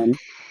thing is, 79.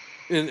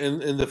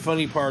 and the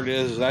funny part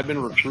is I've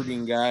been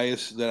recruiting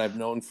guys that I've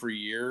known for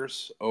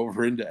years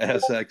over into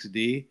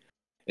SXD,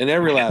 and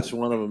every last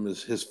one of them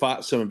has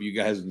fought some of you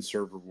guys in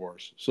server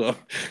wars. So,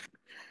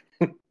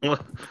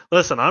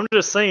 Listen, I'm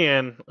just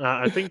saying.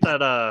 I think that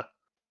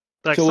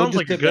that So we'll sounds just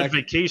like a sit good back-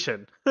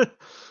 vacation.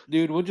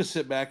 dude, we'll just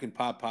sit back and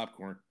pop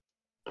popcorn.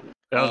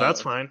 Oh,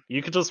 that's fine.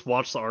 You could just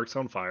watch the arcs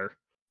on fire.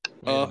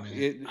 Wait a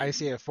minute. I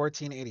see a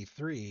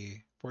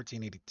 1483,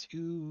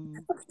 1482.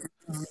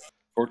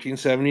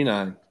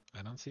 1479.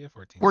 I don't see a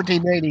 14.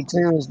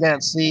 1482 has got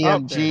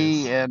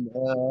CMG is. and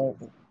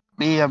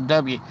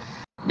BMW.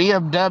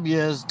 BMW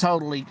is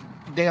totally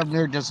damn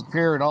near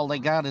disappeared. All they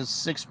got is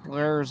 6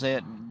 players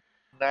at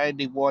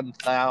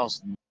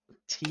 91,000.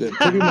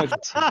 Pretty much.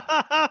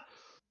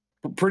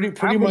 Pretty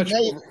I mean, much.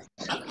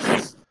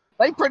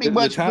 They pretty The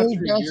much top moved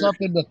three us years- up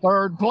into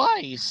third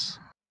place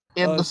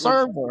in the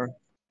server.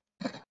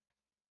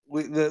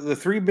 The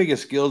three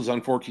biggest guilds on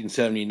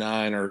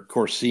 1479 are, of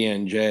course,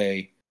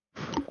 CNJ,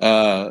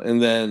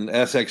 and then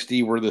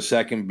SXD were the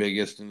second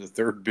biggest, and the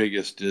third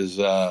biggest is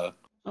Oh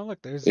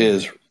look, there's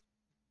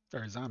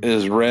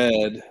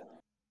Red.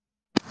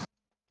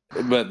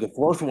 But the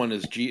fourth one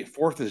is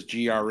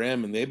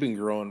GRM, and they've been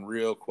growing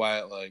real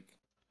quiet, like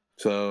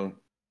so.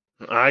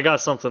 I got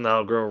something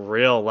that'll grow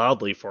real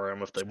loudly for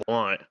them if they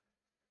want.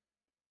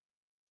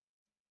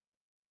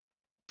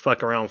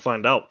 Fuck around and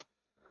find out.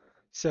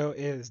 So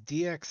is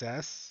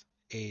DXS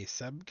a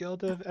sub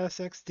guild of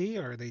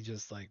SXD, or are they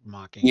just like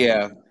mocking?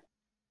 Yeah,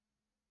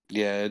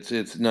 yeah. It's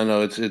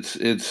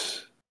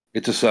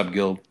a sub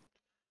guild.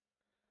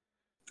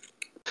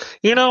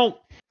 You know,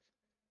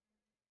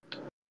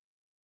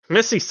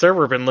 Missy's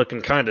server been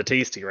looking kind of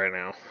tasty right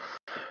now.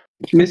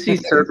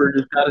 Missy's server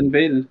just got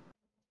invaded.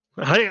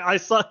 I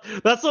saw.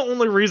 That's the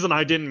only reason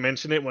I didn't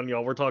mention it when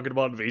y'all were talking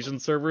about invasion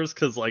servers,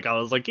 because like I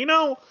was like, you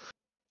know,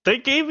 they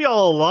gave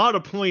y'all a lot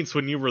of points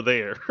when you were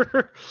there.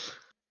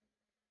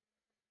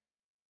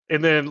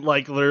 And then,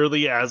 like,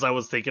 literally, as I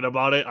was thinking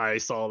about it, I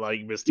saw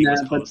like Misty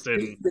was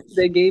posting.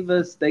 They gave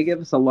us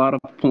a lot of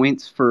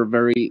points for a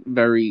very,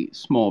 very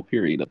small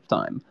period of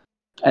time,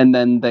 and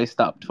then they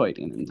stopped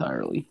fighting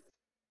entirely.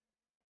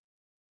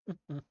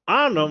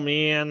 I don't know,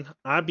 man.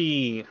 I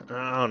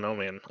don't know,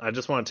 man. I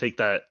just want to take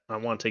that. I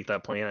want to take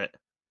that planet.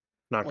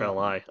 Not gonna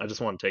lie, I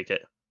just want to take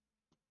it.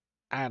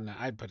 I don't know.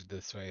 I'd put it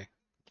this way: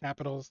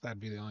 capitals. That'd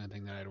be the only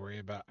thing that I'd worry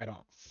about. I don't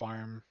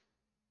farm.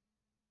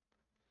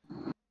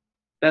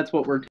 That's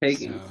what we're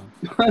taking.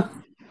 So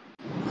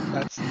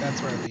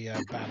that's where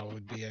the battle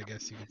would be, I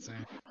guess you could say.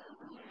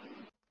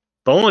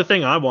 The only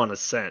thing I want is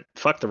Scent.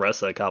 Fuck the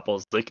rest of the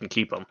couples. They can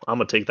keep them. I'm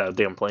gonna take that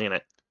damn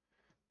planet.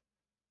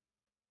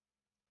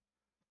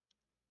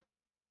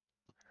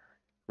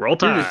 Roll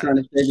You're just Tide. trying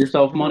to save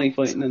yourself money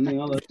fighting in the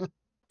other.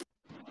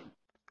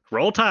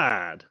 Roll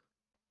Tide.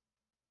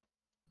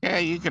 Yeah,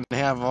 you can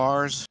have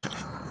ours.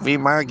 Be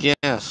my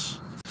guest.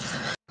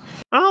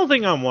 I don't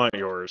think I want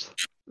yours.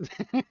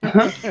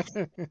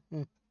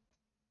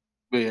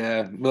 But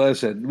yeah, like I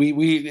said,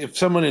 we if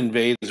someone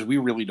invades, we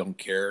really don't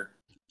care.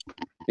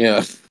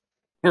 Yeah.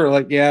 We're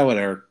like, yeah,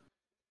 whatever.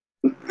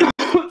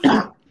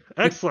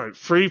 Excellent.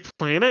 Free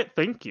planet?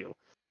 Thank you.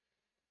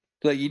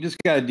 Like, you just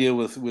got to deal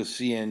with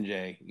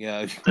CNJ.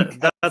 Yeah,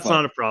 That's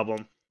not a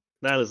problem.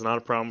 That is not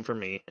a problem for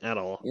me at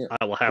all. Yeah.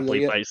 I will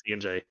happily fight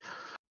CNJ.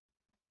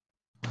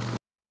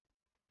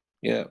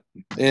 Yeah,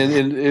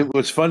 and it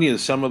was funny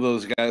is some of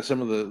those guys,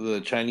 some of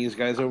the Chinese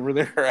guys over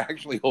there are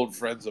actually old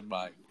friends of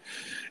mine.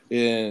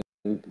 And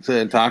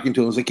so talking to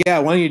him, I was like, yeah,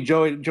 why don't you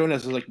join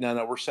us? I was like,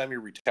 no, we're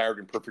semi-retired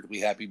and perfectly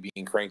happy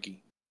being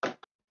cranky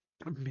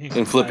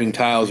and flipping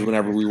tiles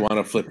whenever we want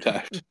to flip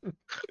tiles.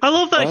 I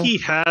love that he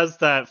has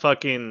that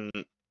fucking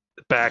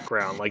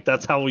background. Like,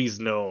 that's how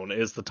he's known,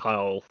 is the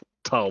tile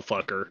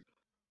fucker.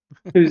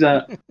 Who's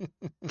that?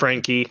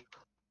 Frankie.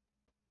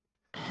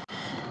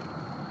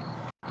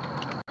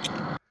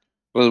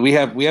 Well, we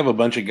have a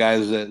bunch of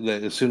guys that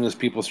as soon as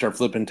people start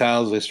flipping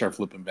tiles, they start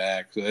flipping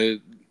back. So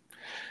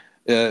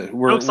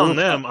Jokes on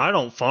them. I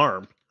don't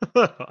farm.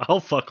 I'll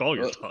fuck all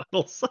your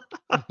tiles.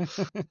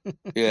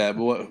 Yeah,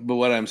 but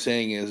what I'm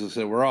saying is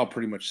that we're all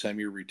pretty much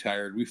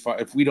semi-retired.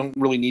 If we don't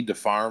really need to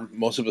farm,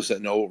 most of us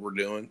that know what we're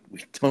doing,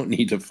 we don't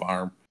need to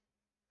farm.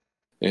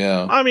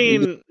 Yeah. I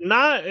mean,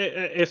 not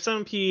if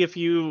SMP. If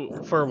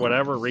you, for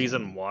whatever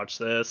reason, watch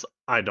this,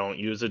 I don't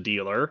use a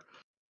dealer.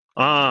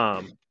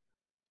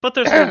 But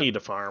there's no need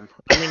to farm.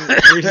 I mean,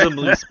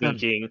 reasonably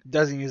speaking,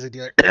 doesn't use a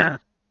dealer.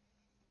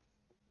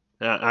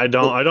 I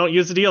don't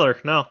use a dealer.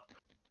 No.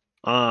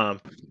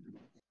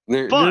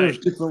 There's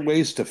different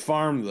ways to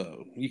farm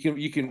though. You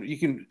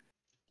can,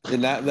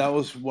 and that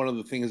was one of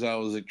the things I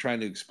was trying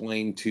to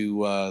explain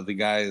to the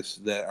guys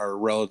that are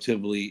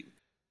relatively.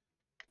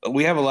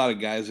 We have a lot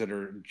of guys that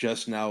are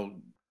just now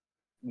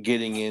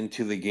getting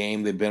into the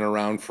game. They've been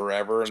around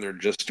forever and they're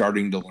just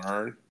starting to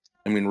learn.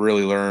 I mean,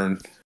 really learn.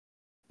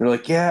 They're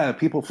like, yeah,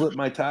 people flip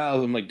my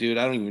tiles. I'm like, dude,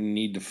 I don't even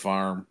need to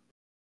farm.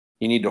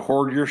 You need to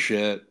hoard your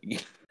shit. You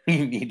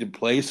need to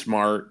play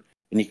smart,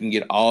 and you can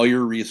get all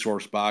your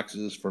resource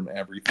boxes from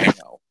everything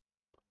else.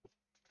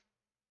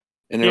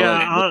 And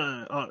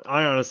yeah, like,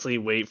 I honestly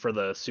wait for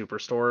the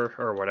superstore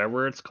or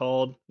whatever it's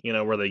called. You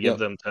know, where they give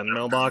them 10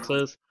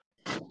 mailboxes.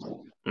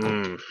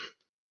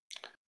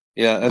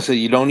 Yeah, I said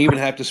you don't even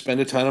have to spend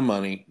a ton of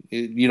money.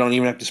 You don't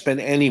even have to spend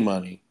any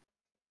money.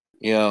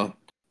 You know,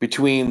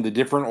 between the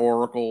different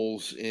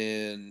oracles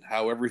and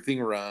how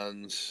everything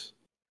runs,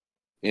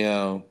 you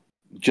know,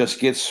 just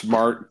get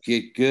smart,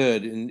 get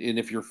good, and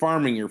if you're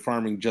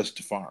farming just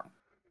to farm.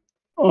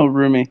 Oh,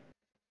 Rumi.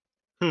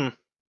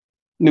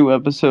 New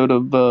episode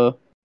of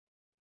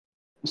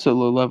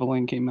Solo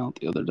Leveling came out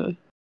the other day.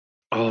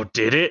 Oh,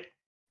 did it?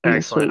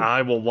 Excellent. Yes,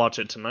 I will watch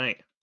it tonight.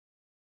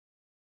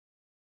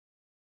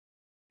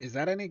 Is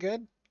that any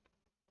good?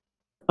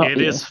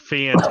 It is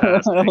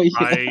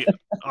fantastic.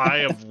 I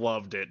have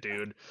loved it,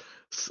 dude.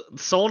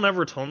 Soul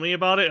never told me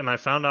about it, and I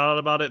found out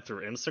about it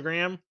through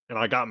Instagram, and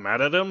I got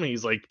mad at him.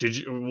 He's like,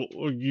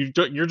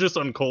 you're just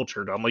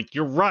uncultured." I'm like,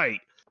 "You're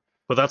right,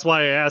 but that's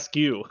why I ask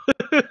you."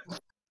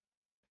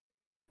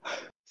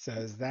 So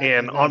is that?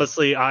 And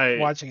honestly,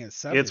 watching it.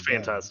 It's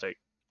fantastic,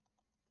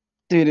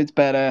 dude. It's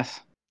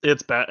badass.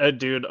 It's bad,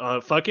 dude.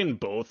 Fucking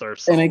both are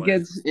solid. And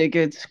it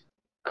gets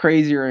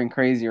crazier and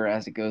crazier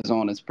as it goes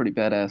on. It's pretty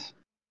badass.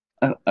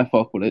 I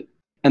fuck with it,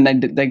 and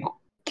they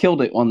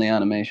killed it on the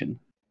animation.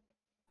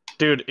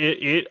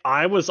 Dude,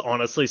 I was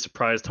honestly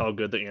surprised how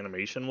good the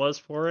animation was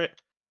for it.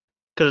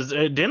 Because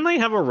didn't they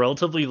have a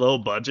relatively low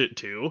budget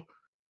too?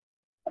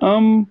 I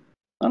don't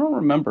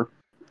remember.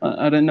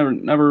 I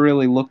didn't never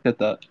really looked at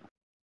that.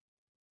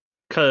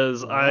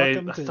 Because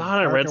I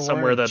thought I read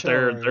somewhere that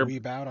they're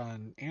weeb out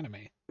on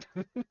anime.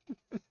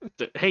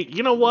 Hey,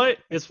 you know what?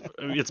 It's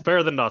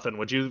better than nothing.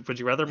 Would you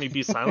rather me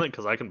be silent?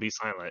 Because I can be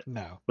silent.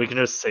 No. We can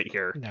just sit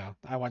here. No,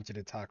 I want you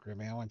to talk,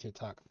 Rumi. I want you to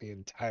talk the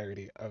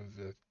entirety of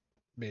the,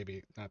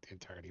 maybe not the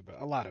entirety, but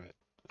a lot of it.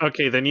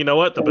 Okay, then you know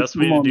what? The best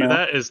way to do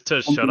that is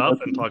to shut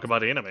up and talk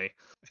about anime.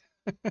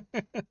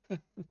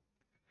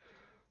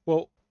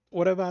 Well,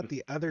 what about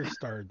the other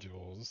Star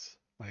Jewels,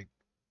 like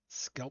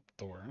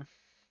Sculptor?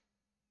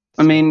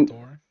 I mean,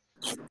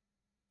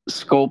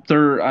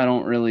 Sculptor, I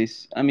don't really.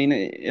 I mean,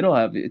 it'll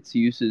have its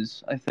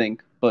uses, I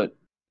think, but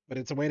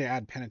it's a way to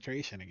add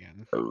penetration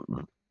again.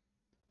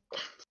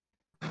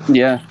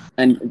 Yeah,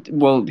 and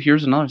well,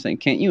 here's another thing.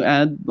 Can't you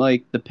add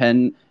like the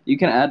pen? You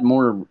can add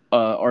more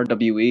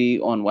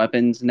RWE on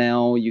weapons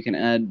now. You can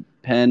add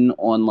pen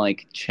on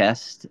like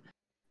chest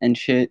and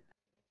shit,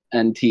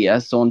 and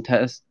TS on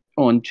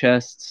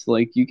chests.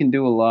 Like you can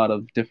do a lot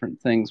of different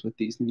things with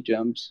these new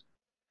gems.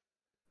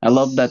 I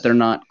love that they're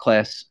not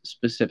class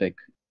specific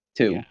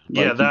too.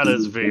 Yeah, like, that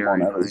is very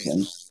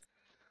nice.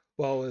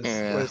 Well,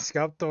 with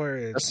Sculptor,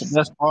 it's that's the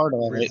best part of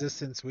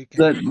resistance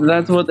weekend.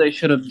 That's what they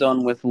should have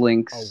done with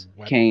Link's,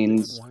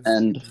 Kane's,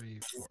 and... 3,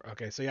 4.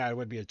 Okay, so yeah, it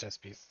would be a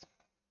chest piece.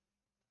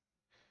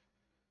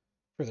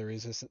 For the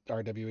resistant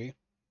RWE.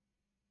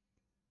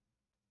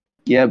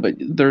 Yeah, but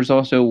there's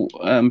also...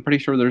 I'm pretty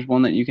sure there's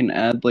one that you can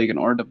add like an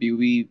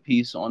RWE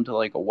piece onto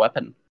like a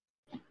weapon.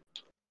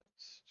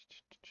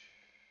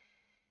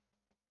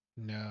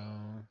 No.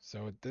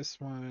 So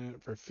this one,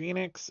 for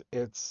Phoenix,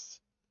 it's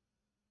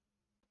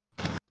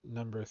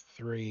number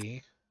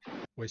 3,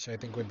 which I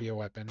think would be a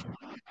weapon.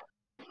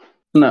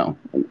 No,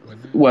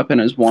 Wouldn't it? weapon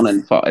is 1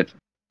 and 5.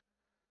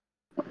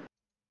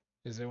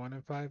 Is it 1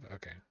 and 5?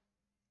 Okay.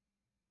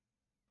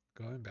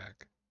 Going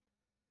back.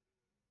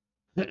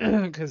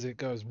 Because it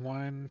goes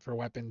 1 for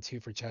weapon, 2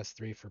 for chest,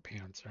 3 for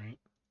pants, right?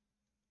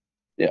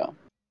 Yeah.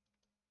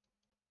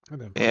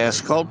 And then Yeah, 4 is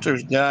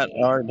Sculptor's down. got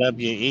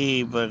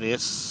RWE, but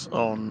it's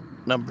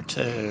on number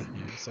 2. Yeah,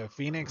 so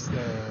Phoenix,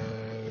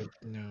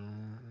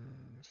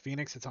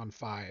 Phoenix, it's on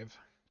 5.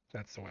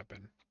 That's the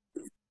weapon.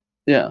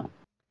 Yeah.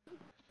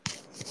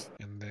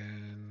 And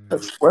then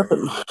That's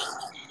weapon.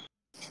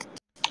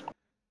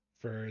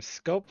 for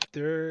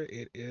Sculptor,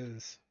 it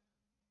is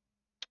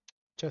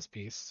chest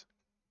piece.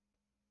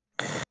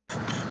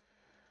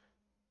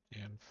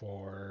 And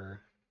for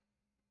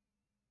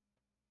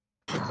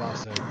it's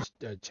also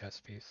a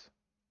chest piece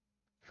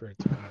for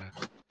its mana.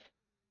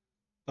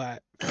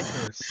 But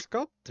for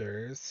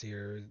Sculptors,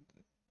 your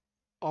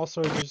all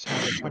soldiers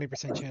have a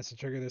 20% chance to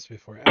trigger this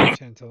before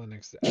action until the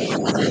next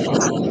action. Target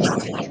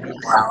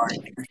all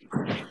allied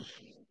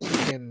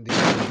troops in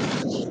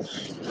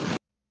the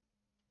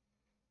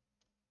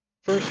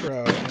first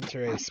row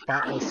enter a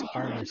spotless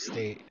armor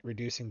state,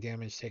 reducing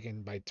damage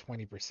taken by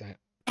 20%.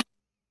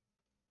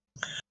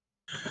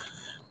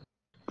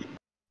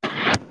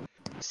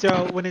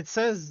 So when it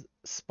says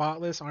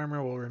spotless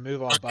armor will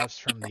remove all buffs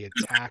from the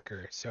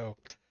attacker, so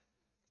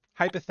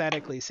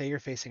hypothetically, say you're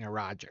facing a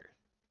Roger.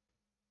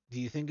 Do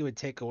you think it would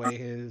take away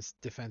his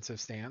defensive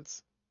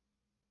stance?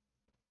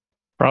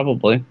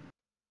 Probably.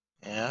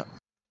 Yeah.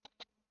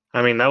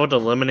 I mean, that would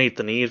eliminate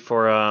the need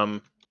for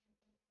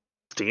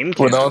steam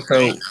Would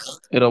cannon.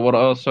 it would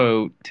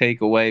also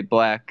take away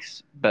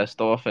Black's best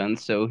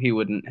offense, so he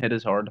wouldn't hit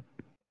as hard.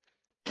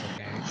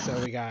 Okay, so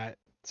we got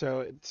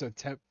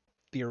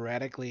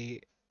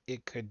theoretically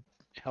it could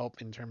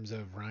help in terms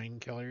of Rhine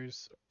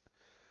killers.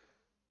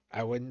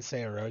 I wouldn't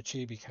say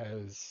Orochi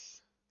because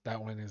that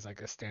one is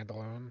like a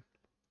standalone.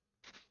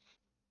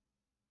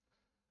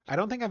 I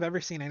don't think I've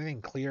ever seen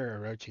anything clear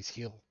Orochi's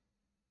heal.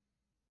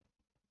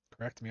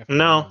 Correct me if I'm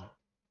wrong.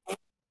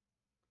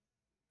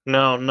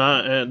 No,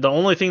 not the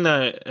only thing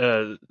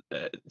that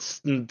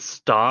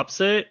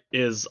stops it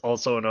is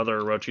also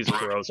another Orochi's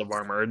corrosive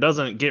armor. It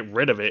doesn't get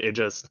rid of it. It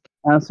just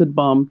Acid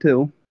bomb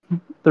too.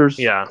 There's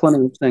Yeah.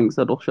 plenty of things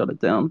that'll shut it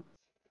down.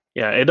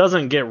 Yeah, it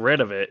doesn't get rid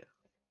of it.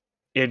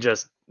 It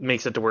just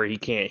makes it to where he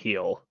can't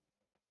heal.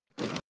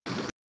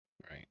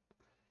 Right.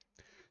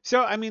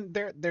 So I mean,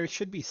 there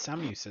should be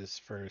some uses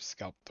for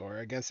Sculptor.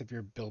 I guess if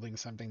you're building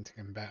something to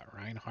combat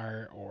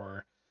Reinhardt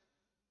or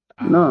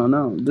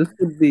No.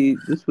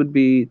 This would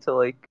be to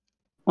like,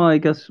 well, I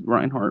guess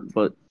Reinhardt,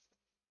 but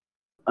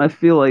I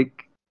feel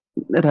like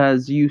it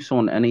has use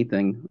on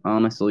anything.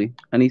 Honestly,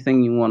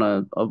 anything you want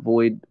to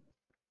avoid.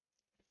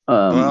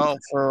 Well,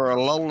 for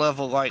a low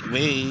level like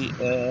me,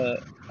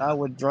 I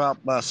would drop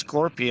my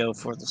Scorpio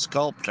for the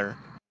Sculptor.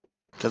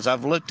 Because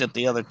I've looked at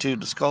the other two.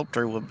 The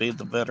Sculptor would be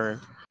the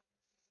better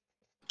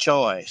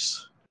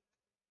choice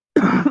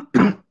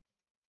to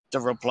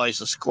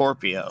replace a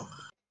Scorpio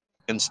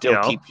and still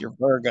Yeah. keep your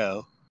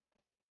Virgo.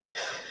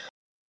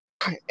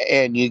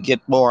 And you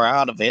get more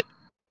out of it.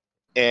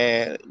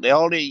 And the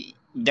only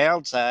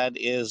downside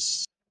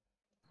is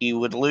you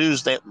would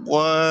lose that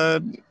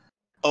one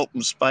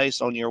open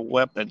space on your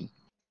weapon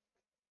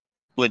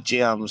with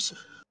gems,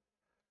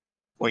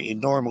 where you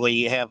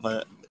normally have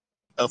a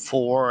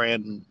 4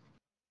 and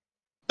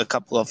a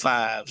couple of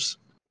 5s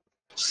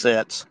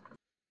sets.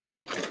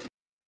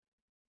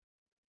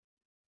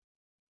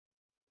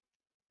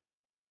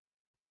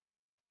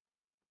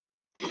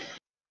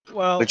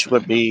 well, Which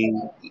would be,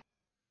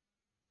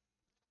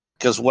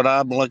 because what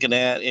I'm looking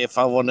at, if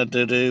I wanted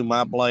to do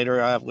my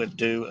blader, I would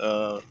do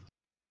the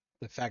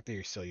fact that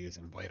you're still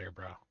using Blader,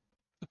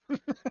 bro.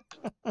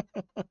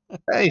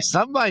 hey,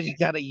 somebody's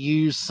got to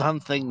use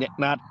something that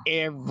not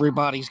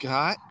everybody's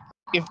got.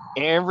 If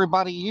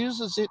everybody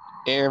uses it,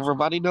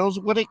 everybody knows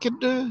what it can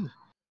do.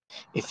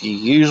 If you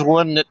use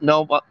one that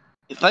nobody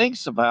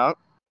thinks about,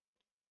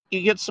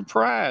 you get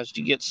surprised.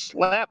 You get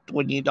slapped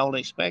when you don't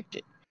expect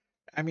it.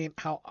 I mean,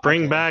 how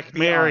Bring okay, back be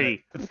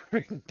Mary. honest.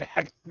 Bring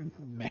back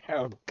Mary.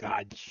 Oh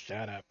God,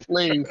 shut up.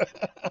 Please.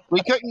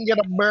 We couldn't get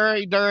a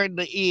Murray during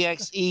the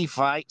EXE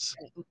fights.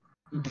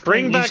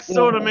 Bring back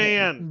Soda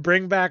Man.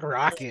 Bring back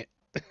Rocket.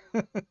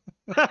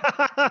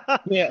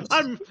 Yes.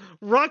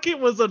 Rocket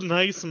was a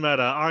nice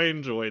meta. I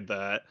enjoyed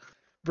that.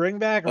 Bring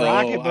back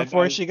Rocket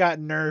before she got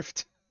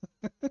nerfed.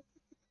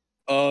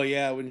 Oh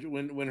yeah,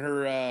 when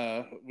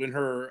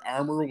her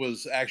armor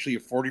was actually a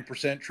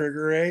 40%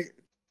 trigger rate.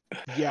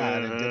 Yeah,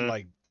 and it did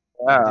like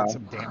Wow. did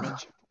some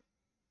damage.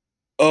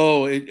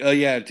 Oh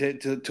yeah,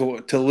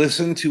 to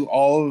listen to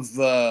all of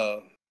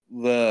the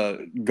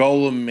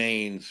golem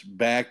mains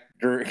back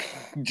during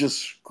just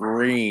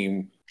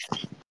scream.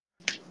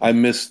 I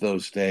miss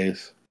those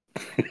days.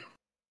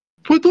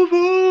 What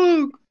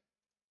the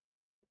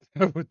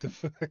fuck? What the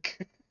fuck?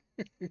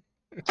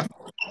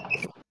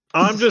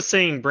 I'm just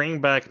saying,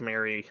 bring back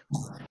Mary.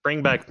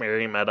 Bring back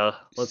Mary meta.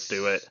 Let's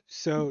do it.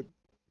 So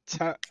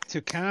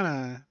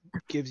Tucana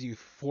gives you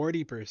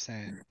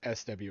 40%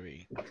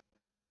 SWE,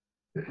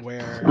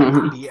 where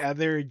Mhm. the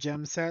other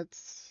gem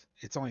sets,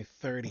 it's only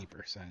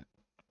 30%,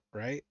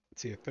 right?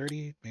 To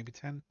 30, maybe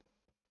 10.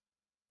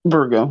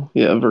 Virgo.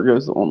 Yeah,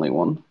 Virgo's the only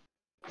one.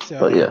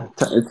 But yeah,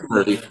 So it's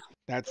 30.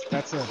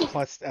 that's a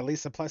plus, at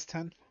least a plus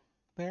 10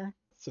 there.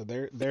 So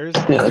Yeah,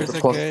 it's a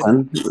plus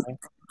 10.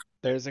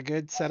 there's a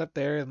good setup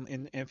there,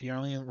 and if you're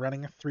only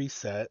running a 3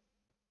 set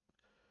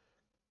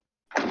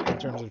in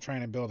terms of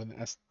trying to build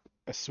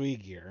a SWE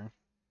gear.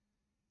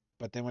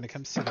 But then when it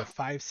comes to the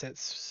 5 set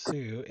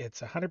suit,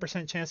 it's a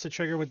 100% chance to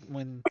trigger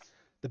when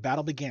the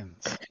battle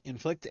begins.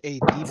 Inflict a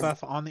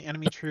debuff on the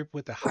enemy troop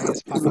with the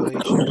highest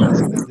population,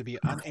 causing them to be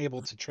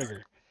unable to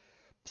trigger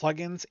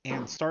plugins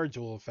and star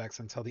jewel effects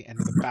until the end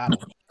of the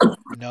battle.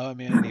 No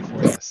immunity for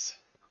this.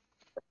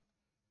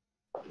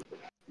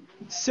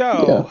 Yeah,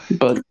 So,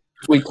 but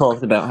we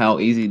talked about how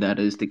easy that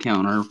is to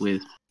counter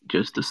with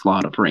just a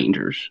slot of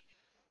Rangers.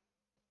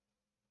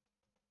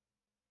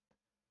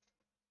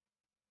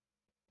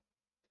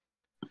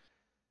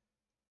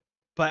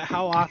 but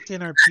how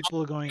often are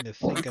people going to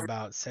think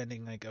about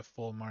sending like a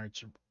full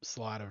March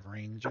slot of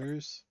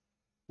Rangers?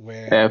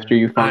 After Where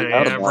you find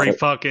out about Every it.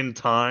 fucking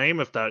time,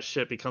 if that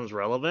shit becomes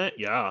relevant,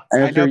 yeah. I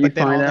After know, you but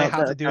then find all they out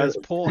have to that, do is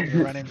pull, and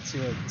you run into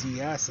a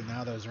DS, and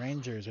now those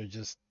Rangers are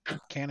just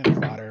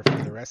cannon fodder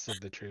for the rest of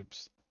the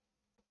troops.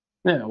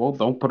 yeah, well,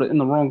 don't put it in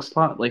the wrong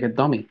slot like a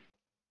dummy.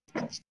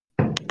 I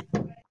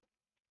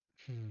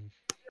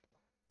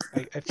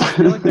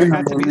feel like there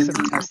had to be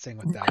some testing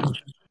with that.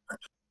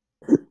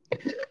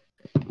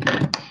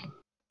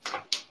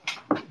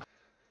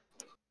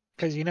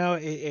 Because,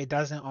 it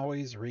doesn't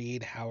always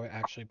read how it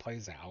actually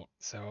plays out.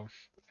 So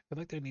I feel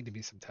like there need to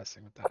be some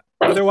testing with that.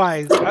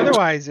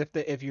 Otherwise,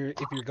 if you're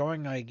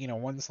going like,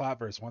 one slot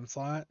versus one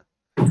slot,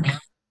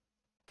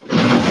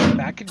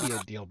 that could be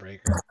a deal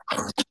breaker.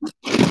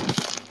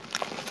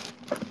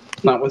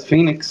 Not with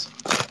Phoenix.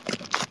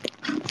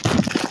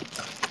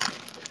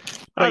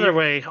 Either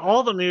way,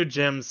 all the new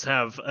gyms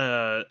have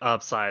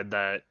upside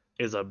that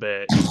is a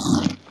bit,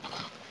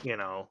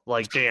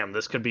 like, damn,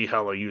 this could be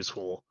hella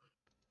useful.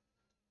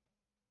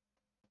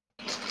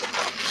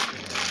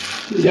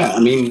 Yeah, I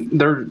mean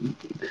they're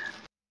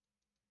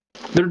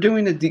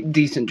doing a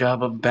decent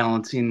job of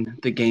balancing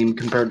the game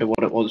compared to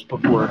what it was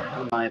before,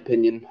 in my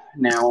opinion.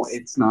 Now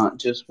it's not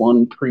just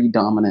one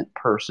predominant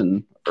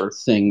person or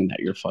thing that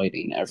you're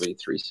fighting every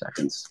 3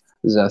 seconds.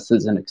 Zest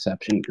is an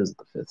exception because of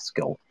the 5th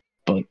skill,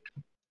 but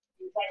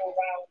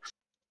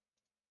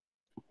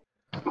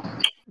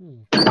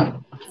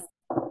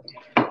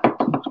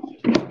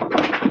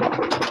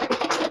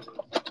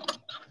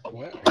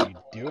What are you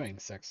doing,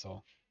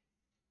 Sexel?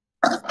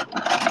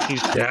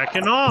 He's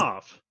jacking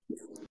off.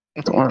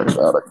 don't worry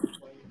about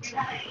it.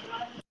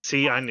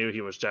 See, I knew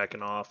he was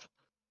jacking off.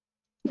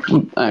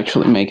 I'm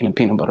actually making a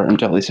peanut butter and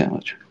jelly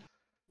sandwich.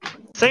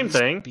 Same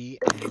thing.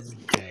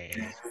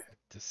 BNJ.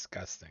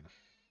 Disgusting.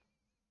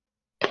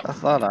 I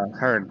thought I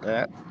heard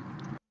that.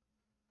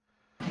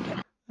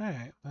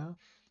 Alright, well.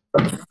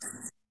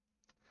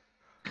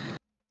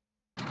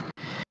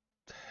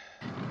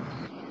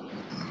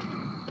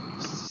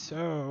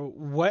 So,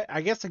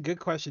 I guess a good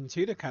question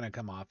too to kind of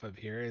come off of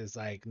here is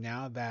like,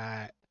 now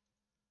that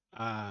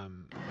the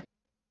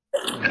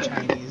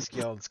Chinese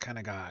guilds kind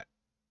of got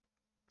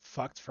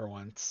fucked for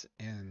once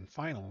in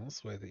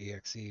finals with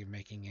EXE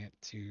making it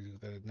to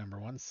the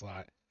 #1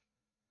 slot,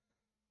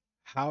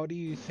 how do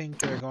you think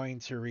they're going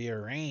to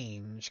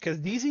rearrange? Because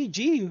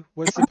DZG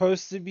was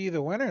supposed to be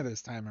the winner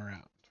this time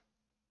around,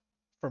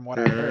 from what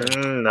I heard.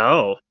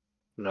 No.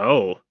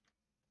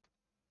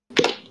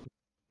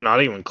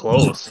 Not even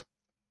close.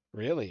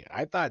 Really?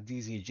 I thought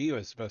DZG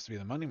was supposed to be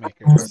the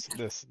moneymaker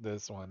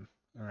this one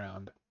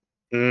around.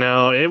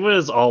 No, it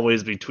was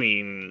always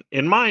between,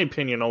 in my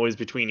opinion, always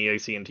between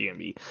EAC and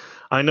TMB.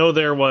 I know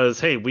there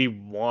was, hey, we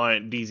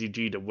want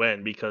DZG to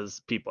win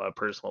because people have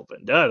personal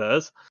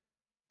vendettas,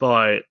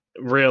 but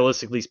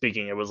realistically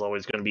speaking, it was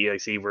always going to be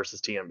EAC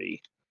versus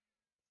TMB.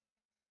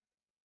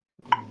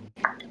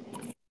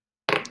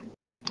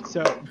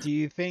 So, do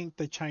you think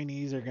the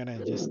Chinese are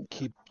gonna just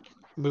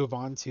move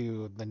on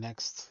to the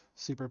next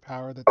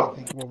superpower that they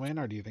think will win,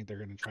 or do you think they're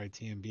gonna try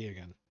TMB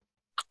again?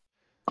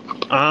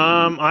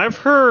 I've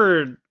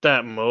heard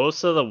that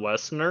most of the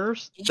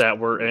Westerners that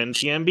were in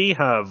TMB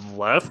have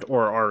left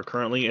or are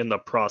currently in the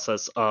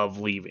process of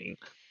leaving.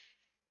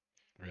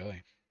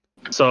 Really?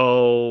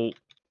 So,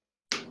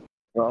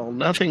 Well,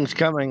 nothing's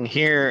coming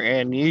here,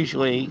 and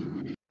usually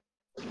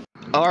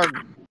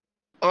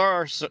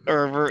our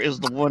server is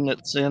the one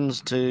that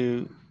sends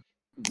to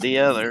the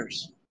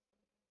others.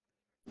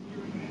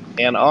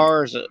 And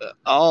ours,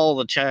 all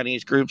the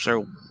Chinese groups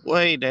are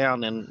way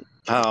down in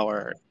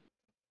power.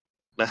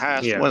 The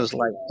highest yeah. one is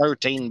like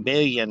 13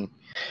 billion,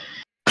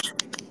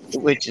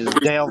 which is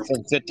down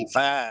from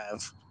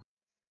 55.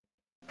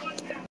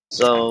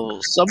 So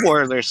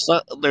somewhere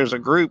there's a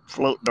group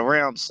floating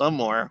around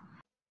somewhere.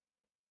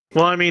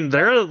 Well, I mean,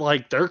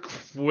 they're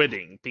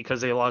quitting because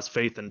they lost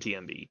faith in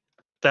TMB.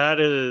 That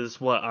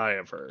is what I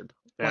have heard.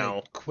 Now,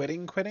 Like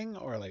quitting,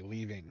 or like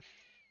leaving?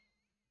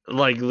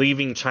 like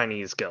leaving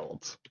Chinese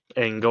guilds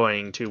and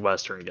going to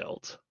Western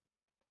guilds.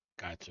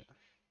 Gotcha.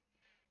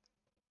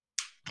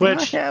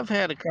 Which I have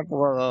had a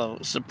couple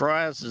of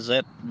surprises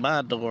at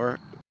my door,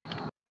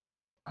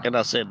 and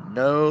I said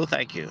no,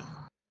 thank you.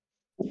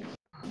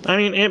 I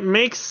mean, it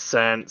makes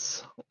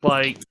sense.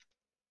 Like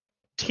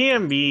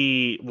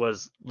TMB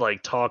was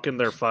like talking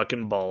their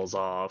fucking balls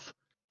off,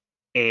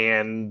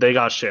 and they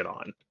got shit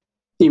on.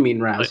 You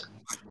mean Raz?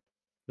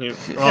 Well,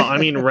 I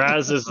mean,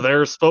 Raz is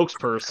their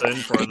spokesperson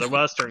for the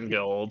Western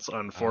guilds, Oh,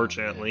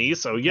 unfortunately. man.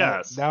 So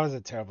yes, That was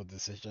a terrible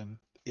decision,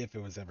 if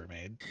it was ever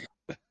made.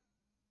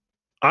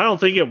 I don't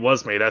think it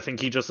was made. I think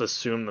he just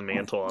assumed the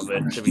mantle of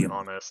it. To be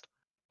honest,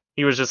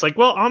 he was just like,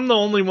 "Well, I'm the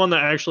only one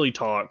that actually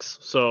talks,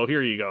 so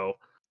here you go."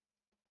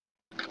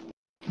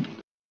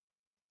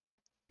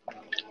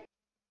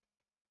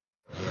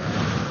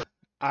 Yeah.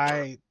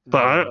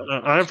 But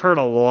I've heard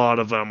a lot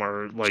of them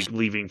are like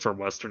leaving for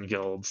Western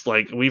guilds.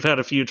 Like we've had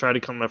a few try to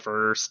come to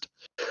first,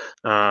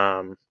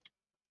 and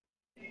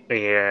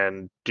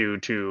due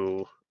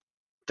to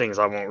things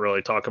I won't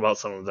really talk about,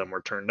 some of them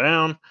were turned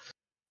down.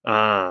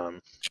 I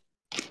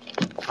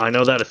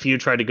know that a few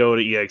tried to go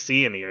to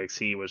EXE, and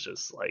EXE was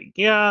just like,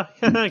 "Yeah,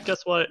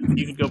 guess what?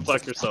 You can go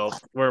fuck yourself.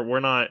 We're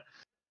not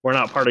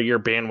part of your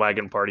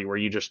bandwagon party where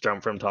you just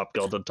jump from top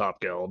guild to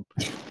top guild."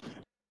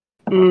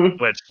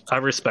 Which I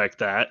respect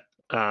that.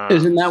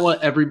 Isn't that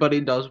what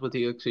everybody does with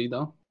EXE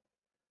though?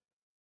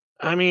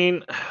 I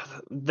mean,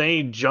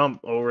 they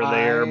jump over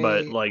there,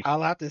 but like,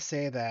 I'll have to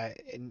say that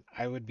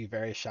I would be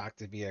very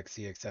shocked if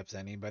EXE accepts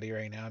anybody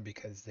right now,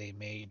 because they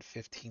made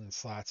 15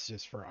 slots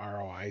just for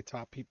ROI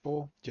top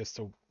people,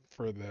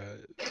 for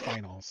the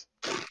finals.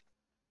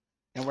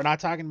 And we're not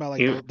talking about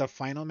like the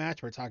final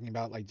match. We're talking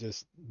about like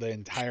just the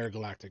entire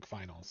Galactic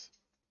Finals.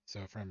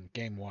 So from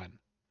game 1.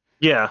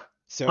 Yeah.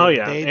 So oh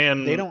yeah,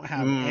 they don't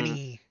have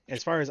any,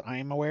 as far as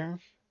I'm aware,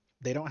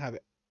 they don't have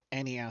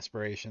any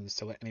aspirations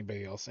to let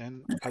anybody else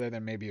in, other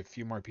than maybe a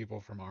few more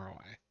people from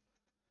ROI.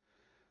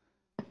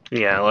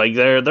 Yeah, like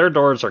their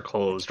doors are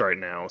closed right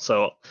now.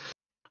 So,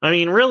 I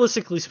mean,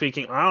 realistically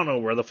speaking, I don't know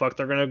where the fuck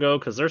they're gonna go,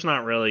 because there's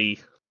not really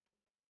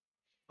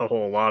a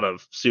whole lot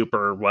of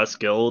super West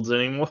guilds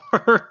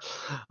anymore.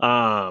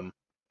 So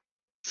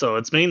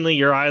it's mainly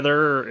you're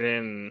either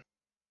in.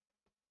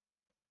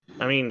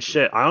 I mean,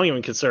 shit, I don't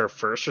even consider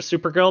first a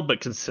super guild, but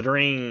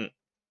considering,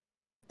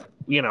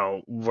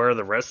 where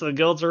the rest of the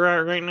guilds are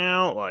at right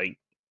now, like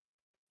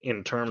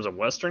in terms of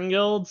Western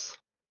guilds,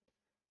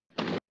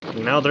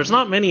 there's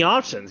not many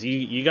options.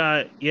 You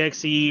got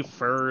EXE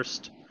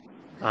first.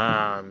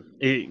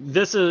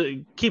 This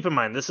is, keep in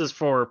mind, this is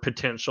for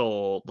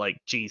potential like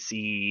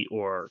GC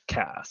or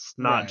CAS,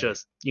 not Right.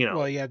 just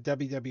Well, you have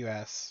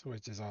WWS,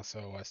 which is also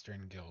a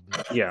Western guild.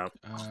 Yeah.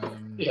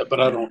 Yeah, but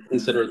I don't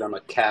consider them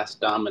a cast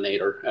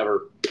dominator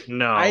ever.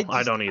 No,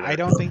 I don't either. I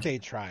don't think they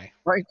try.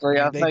 Frankly,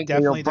 I They think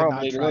definitely they'll did not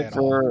probably try look at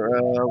all.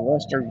 for a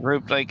Western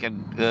group they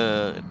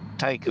can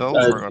take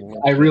over.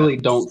 I really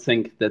don't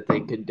think that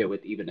they could do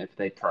it, even if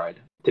they tried.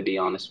 To be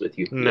honest with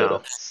you, No.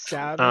 Yoda.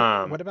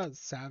 Savage. What about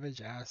Savage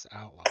Ass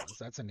Outlaws?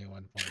 That's a new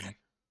one for me.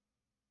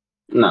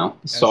 No,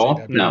 Saul.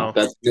 SAW. No,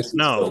 that's this.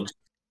 No.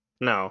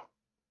 No.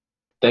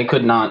 They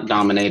could not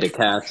dominate a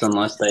cast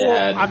unless they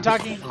had. I'm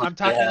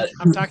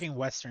talking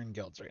Western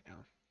guilds right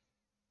now.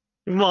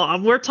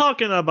 Well, we're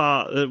talking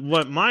about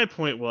what my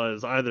point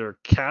was: either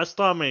cast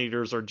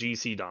dominators or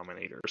GC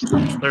dominators.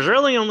 There's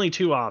really only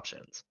two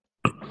options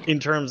in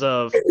terms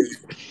of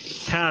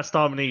cast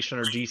domination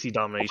or GC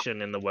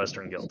domination in the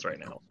Western guilds right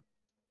now.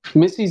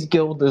 Missy's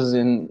guild is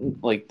in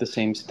like the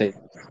same state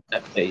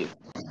as F8.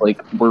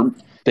 Like we're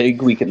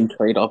big, we can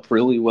trade up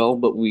really well,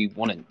 but we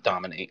wouldn't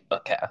dominate a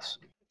cast.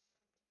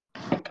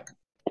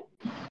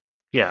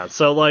 Yeah,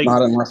 so like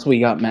not unless we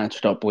got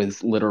matched up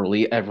with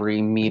literally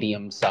every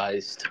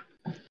medium-sized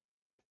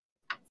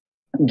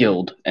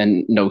guild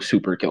and no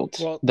super guilds.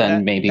 Well,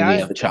 then maybe we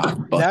have a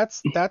shot. But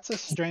that's a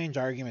strange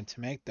argument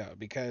to make though,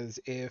 because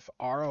if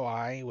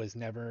ROI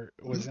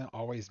wasn't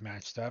always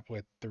matched up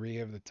with 3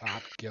 of the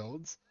top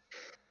guilds,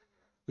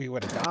 we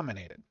would have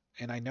dominated.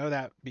 And I know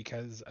that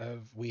because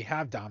we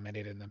have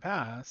dominated in the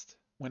past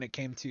when it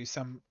came to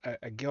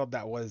a guild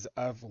that was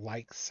of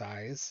like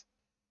size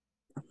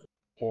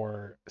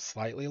or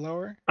slightly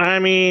lower. I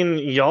mean,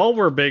 y'all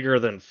were bigger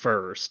than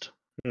first.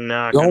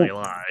 Not gonna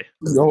lie.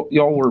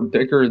 Y'all were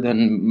bigger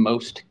than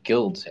most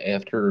guilds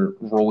after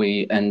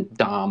Roy and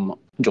Dom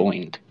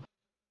joined.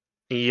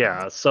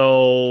 Yeah,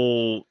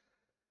 so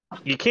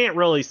you can't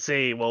really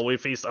say, well, we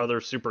faced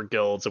other super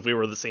guilds. If we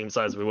were the same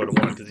size, we would have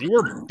won, because you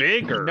were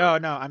bigger. No,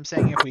 I'm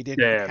saying if we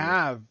didn't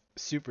have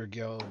super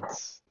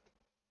guilds.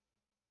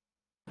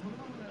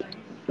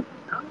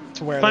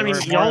 To where I mean,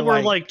 y'all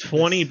were like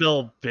 20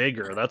 bill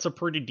bigger. That's a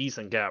pretty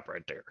decent gap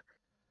right there.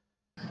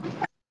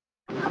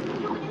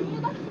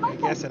 I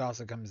guess it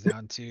also comes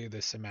down to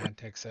the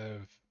semantics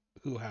of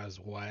who has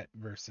what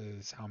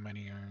versus how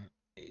many are.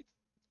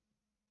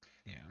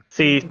 Yeah.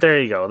 See,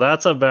 there you go.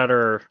 That's a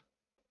better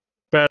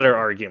better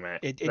argument.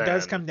 It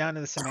does than- come down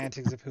to the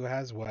semantics of who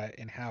has what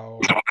and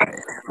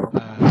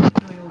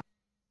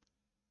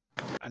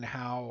um,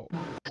 how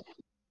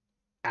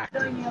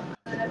active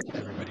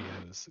everybody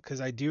is.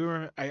 Because I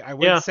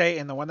would Yeah. say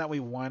in the one that we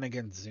won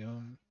against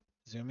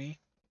Zoomy,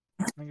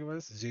 I think it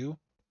was Zoo.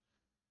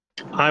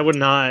 I would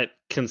not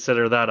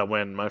consider that a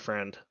win, my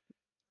friend.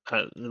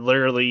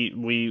 Literally,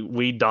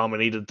 we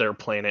dominated their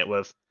planet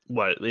with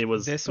what it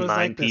was This was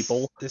 9 like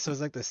people. This was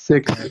like the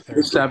second or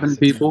third 7 Cassidon.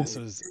 people. This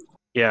was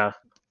Yeah,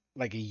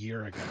 like a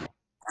year ago,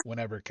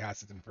 whenever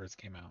Cassidon first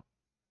came out.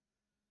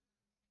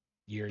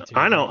 Year or two.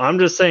 I know. ago. I'm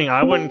just saying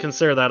I wouldn't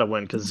consider that a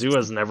win because Zoo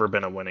has never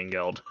been a winning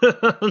guild,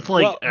 like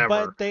well,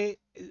 ever. But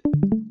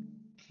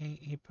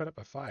he put up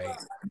a fight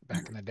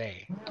back in the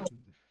day.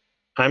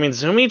 I mean,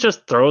 Zumi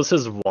just throws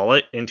his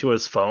wallet into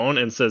his phone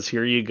and says,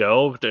 "Here you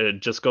go.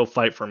 Just go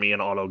fight for me in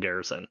auto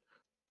garrison."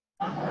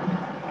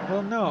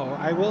 Well, no,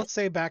 I will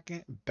say back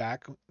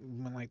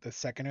when like the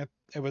second or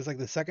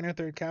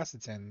third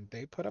Cassidon,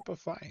 they put up a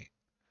fight.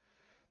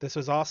 This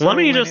was also Let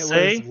me when just it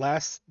say- was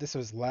less. This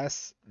was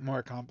less,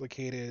 more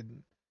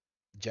complicated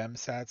gem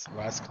sets,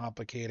 less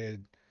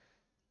complicated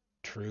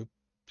troop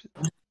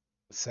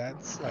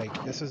sets.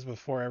 Like this was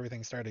before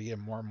everything started to get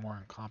more and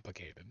more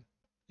complicated,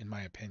 in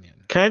my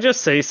opinion. Can I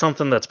just say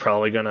something that's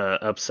probably gonna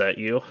upset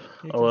you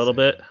You a can little say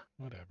bit? it,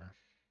 whatever.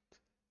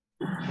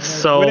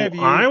 So When have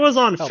you I was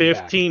on held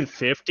back?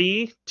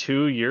 1550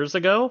 2 years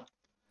ago.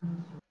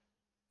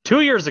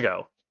 2 years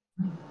ago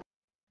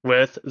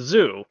with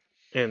Zoo,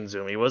 and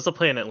Zumi was the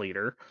planet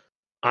leader.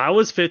 I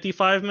was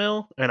 55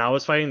 mil, and I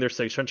was fighting their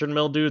 600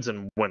 mil dudes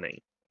and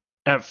winning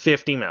at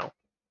 50 mil.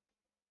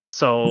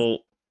 So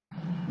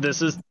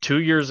this is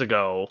 2 years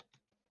ago,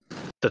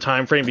 the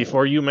time frame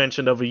before you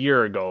mentioned of a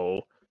year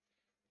ago,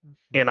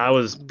 and I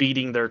was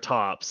beating their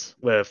tops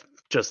with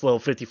just little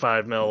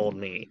 55 mil old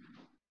me.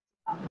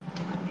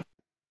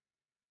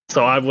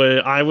 So I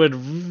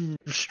would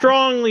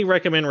strongly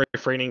recommend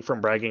refraining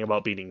from bragging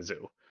about beating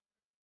Zoo.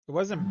 It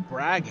wasn't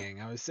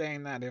bragging. I was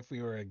saying that if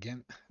we were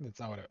again, that's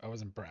not what I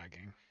wasn't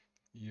bragging.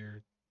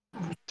 You're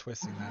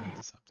twisting that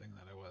into something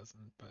that I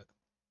wasn't. But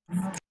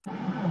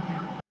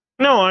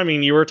No, I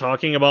mean you were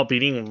talking about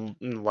beating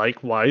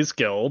likewise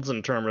guilds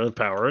in terms of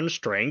power and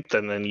strength,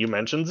 and then you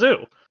mentioned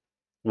Zoo,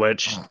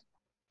 which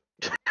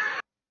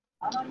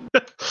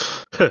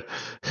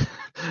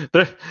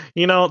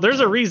there's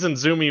a reason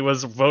Zumi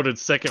was voted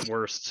second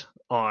worst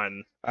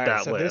on all right,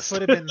 that so list.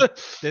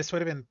 this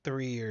would have been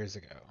 3 years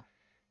ago,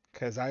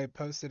 because I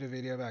posted a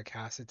video about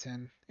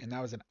Cassidon, and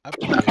that was an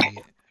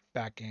update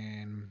back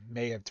in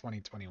May of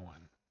 2021.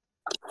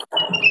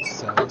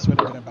 So this would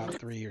have been about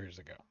 3 years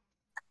ago.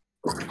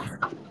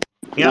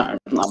 Yeah.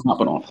 I'm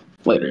hopping off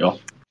later, y'all.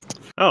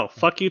 Oh,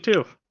 fuck you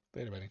too.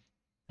 Later, buddy.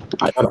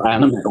 I got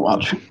anime to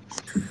watch.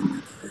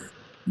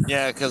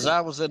 Yeah, because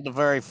I was in the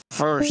very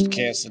first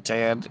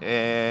Casatan,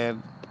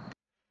 and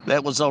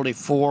that was only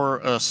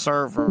 4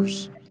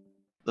 servers.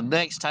 The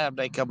next time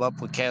they come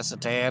up with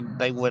Casatan,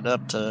 they went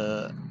up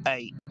to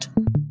 8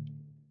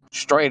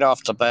 straight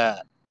off the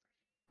bat,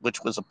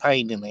 which was a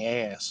pain in the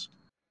ass.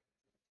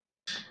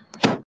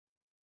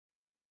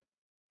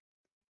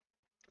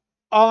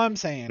 All I'm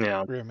saying,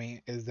 Yeah.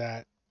 Rumi, is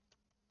that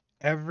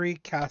every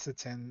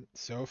Cassidon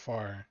so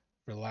far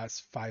for the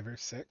last 5 or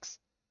 6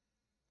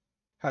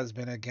 has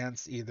been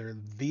against either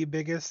the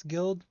biggest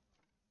guild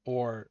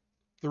or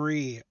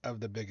 3 of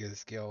the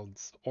biggest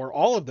guilds or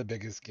all of the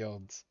biggest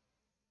guilds.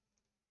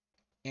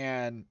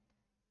 And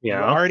you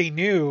Yeah. already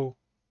knew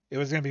it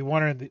was going to be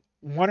one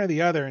or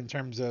the other in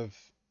terms of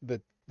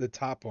the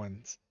top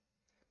ones,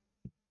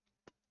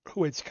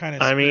 which kind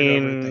of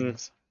screwed over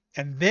things.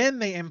 And then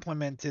they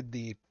implemented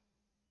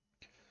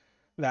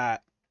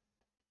that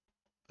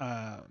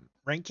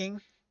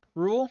ranking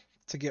rule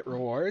to get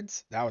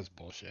rewards. That was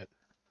bullshit.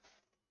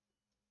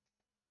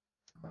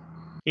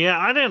 Yeah,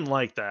 I didn't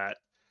like that.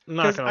 I'm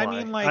not 'Cause, gonna I lie.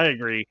 mean, like- I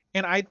agree.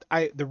 And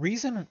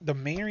the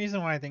main reason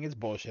why I think it's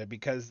bullshit,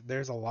 because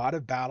there's a lot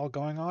of battle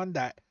going on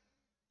that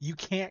you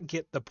can't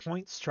get the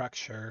point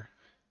structure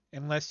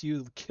unless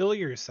you kill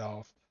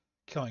yourself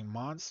killing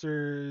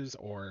monsters,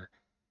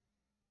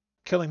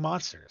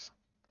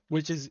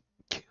 which is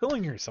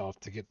killing yourself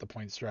to get the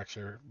point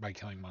structure by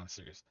killing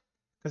monsters.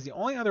 Because the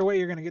only other way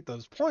you're going to get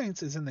those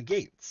points is in the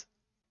gates.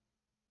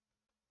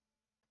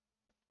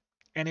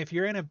 And if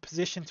you're in a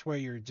position to where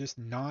you're just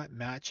not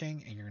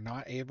matching and you're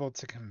not able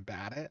to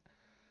combat it,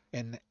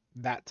 and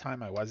that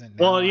time I wasn't.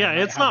 Now Well, yeah, I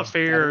might it's have not a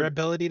fair. better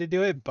ability to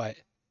do it, but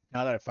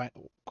now that I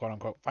quote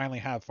unquote finally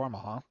have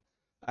Formal,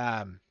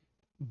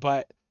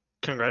 but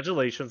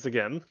Congratulations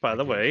again, by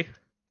the Thank you. way.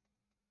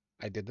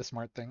 I did the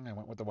smart thing. I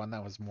went with the one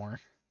that was more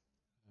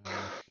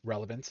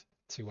relevant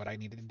to what I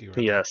needed to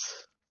do.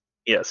 Yes.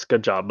 Yes,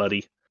 good job,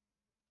 buddy.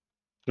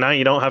 Now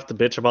you don't have to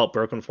bitch about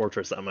Broken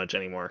Fortress that much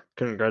anymore.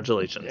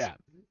 Congratulations. Yeah,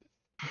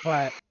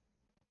 but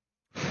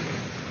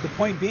the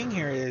point being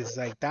here is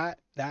like that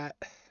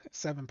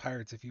 7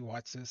 Pirates. If you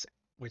watch this,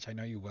 which I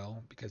know you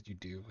will because you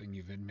do, and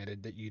you've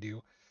admitted that you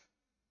do.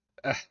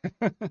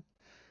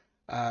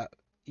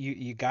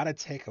 you gotta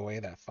take away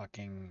that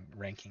fucking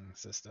ranking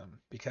system,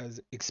 because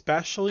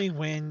especially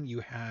when you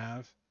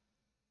have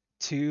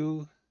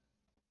two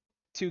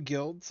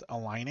guilds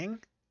aligning,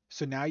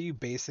 so now you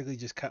basically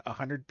just cut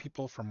 100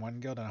 people from one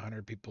guild and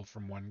 100 people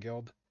from one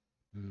guild,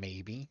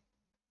 maybe,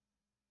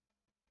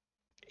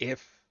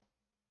 if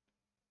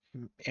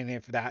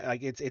if that,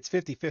 like, it's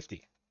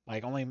 50-50,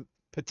 like only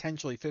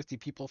potentially 50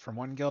 people from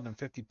one guild and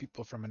 50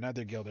 people from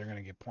another guild are going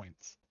to get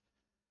points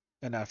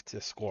enough to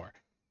score.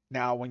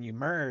 Now, when you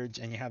merge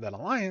and you have that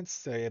alliance,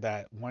 say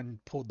that one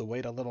pulled the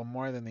weight a little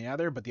more than the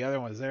other, but the other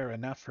one was there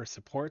enough for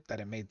support that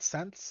it made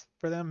sense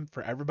for them,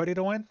 for everybody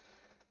to win.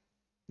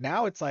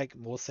 Now it's like,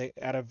 we'll say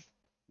out of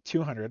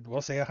 200,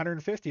 we'll say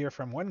 150 are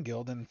from one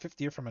guild and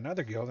 50 are from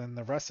another guild, and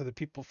the rest of the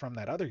people from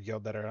that other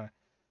guild that are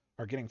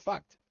getting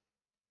fucked.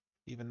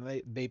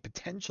 Even they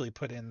potentially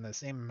put in the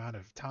same amount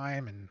of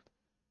time and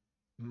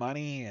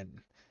money and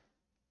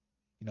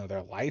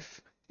their life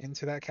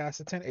into that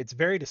Cassitan. It's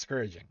very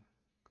discouraging,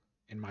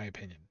 in my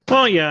opinion.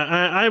 Well, yeah,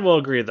 I will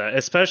agree with that,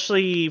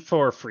 especially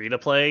for free to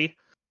play.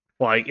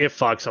 Like, it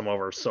fucks them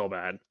over so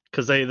bad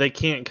because they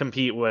can't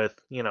compete with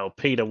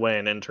pay to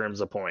win in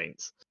terms of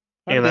points,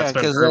 and Yeah, that's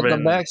been because at the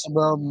proven.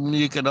 maximum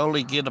you can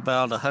only get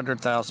about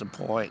 100,000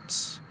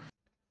 points.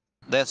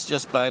 That's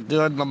just by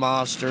doing the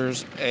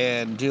monsters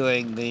and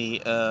doing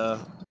the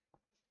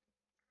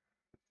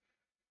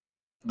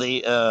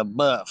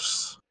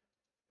buffs.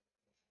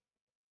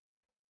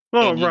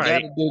 Well, And you got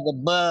right. to do the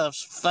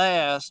buffs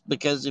fast,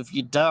 because if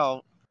you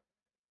don't,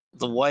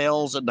 the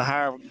whales and the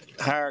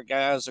higher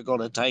guys are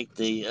going to take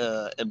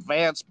the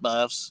advanced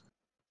buffs,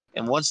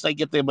 and once they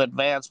get them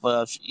advanced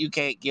buffs, you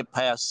can't get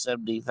past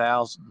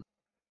 70,000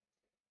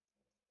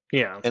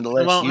 Yeah.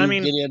 unless Well, I you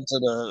mean, get into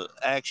the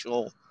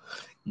actual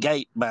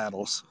gate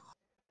battles.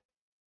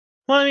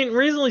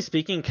 reasonably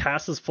speaking,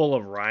 Cass is full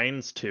of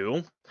Rhines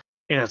too,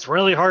 and it's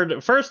really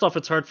hard. First off,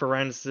 it's hard for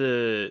Rhines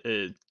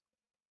to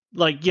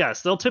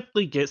yes, they'll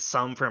typically get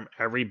some from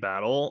every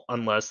battle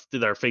unless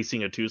they're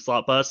facing a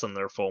 2-slot bus and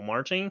they're full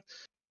marching,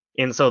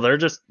 and so they're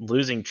just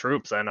losing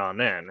troops end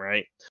on end,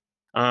 right?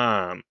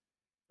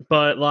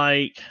 But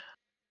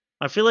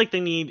I feel like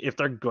if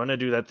they're gonna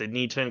do that, they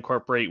need to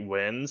incorporate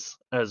wins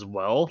as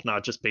well,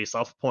 not just based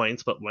off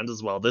points, but wins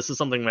as well. This is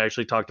something we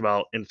actually talked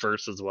about in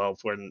first as well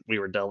when we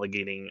were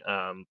delegating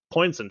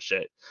points and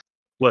shit.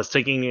 Was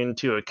taking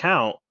into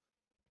account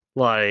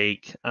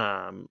like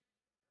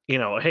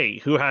hey,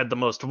 who had the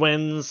most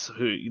wins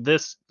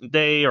this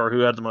day, or who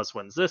had the most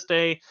wins this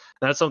day.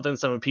 That's something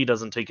 7P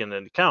doesn't take into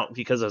account,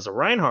 because as a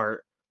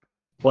Reinhardt,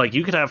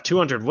 you could have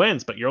 200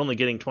 wins, but you're only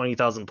getting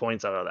 20,000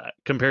 points out of that,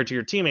 compared to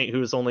your teammate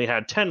who's only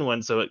had 10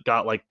 wins, so it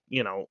got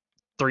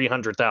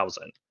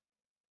 300,000.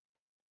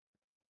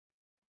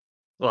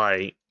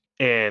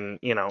 And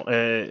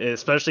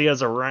especially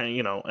as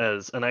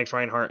as an ex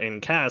Reinhardt in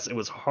Cass, it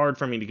was hard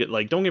for me to get,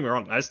 don't get me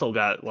wrong, I still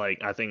got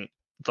I think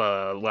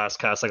the last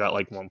cast I got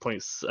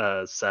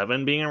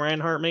 1.7 being a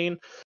Reinhardt main,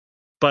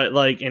 but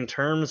in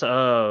terms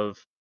of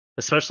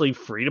especially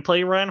free to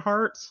play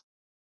Reinhardts,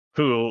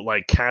 who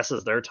Cass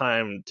is their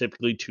time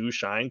typically to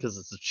shine, because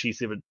it's the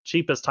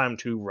cheapest time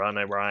to run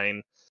a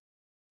Rhine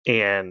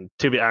and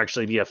to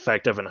actually be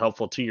effective and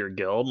helpful to your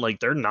guild.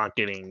 They're not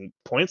getting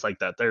points like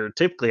that. They're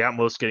typically at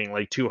most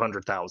getting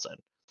 200,000.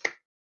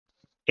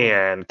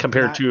 And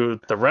compared to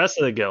the rest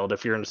of the guild,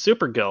 if you're in a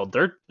super guild,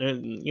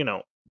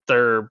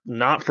 they're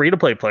not free to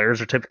play players.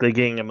 They're typically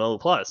getting a mill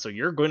plus, so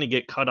you're going to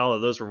get cut out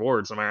of those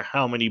rewards no matter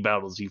how many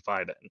battles you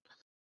fight in.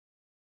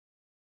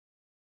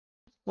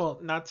 Well,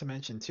 not to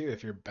mention too,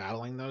 if you're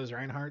battling those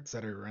Reinhardts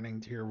that are running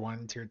tier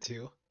 1, tier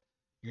 2,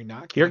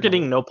 you're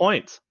getting no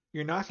points.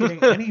 You're not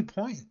getting any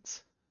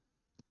points.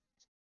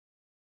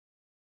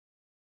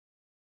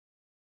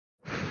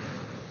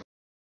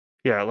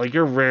 Yeah,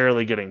 you're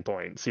rarely getting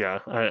points. Yeah,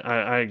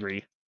 I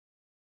agree.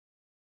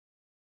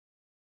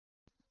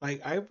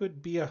 I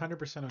would be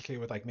 100% okay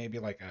with maybe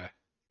a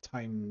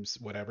times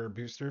whatever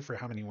booster for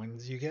how many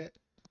wins you get.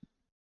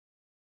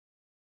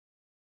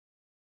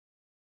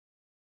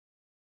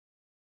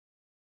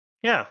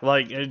 Yeah,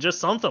 just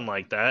something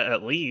like that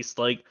at least.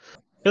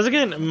 Because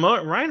again,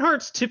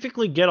 Reinhardts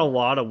typically get a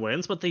lot of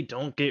wins, but they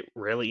don't get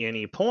really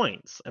any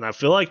points, and I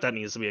feel like that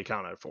needs to be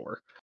accounted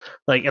for.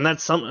 And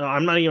that's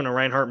I'm not even a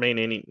Reinhardt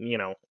main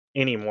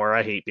anymore.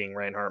 I hate being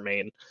Reinhardt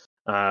main.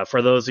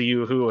 For those of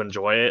you who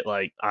enjoy it,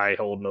 I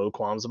hold no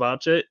qualms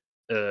about it.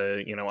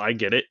 I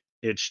get it.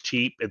 It's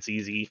cheap. It's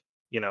easy.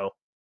 You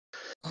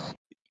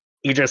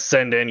just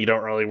send in. You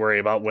don't really worry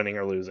about winning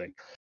or losing.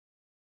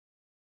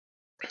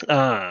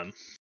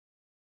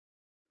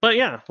 But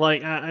yeah,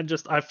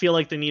 I feel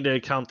like they need to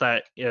count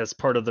that as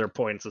part of their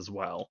points as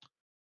well.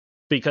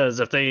 Because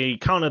if they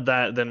counted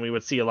that, then we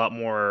would see a lot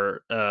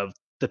more of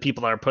the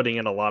people that are putting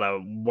in a lot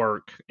of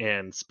work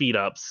and speed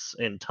ups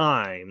in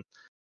time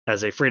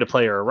as a free to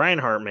play or a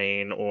Reinhardt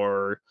main,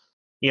 or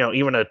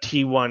even a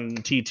T1,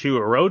 T2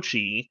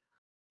 Orochi.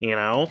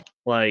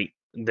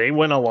 They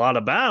win a lot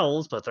of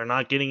battles, but they're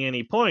not getting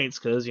any points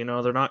because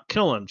they're not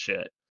killing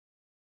shit.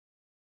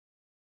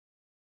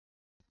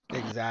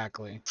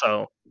 Exactly.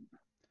 So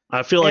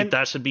I feel like And-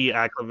 that should be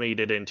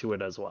acclimated into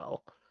it as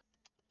well.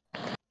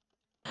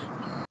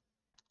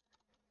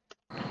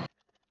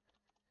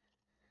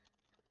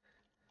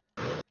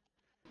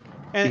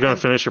 You gonna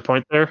finish your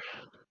point there?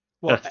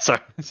 Well,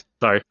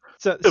 sorry.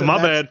 So My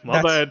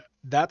bad.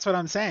 That's what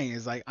I'm saying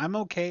is like I'm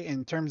okay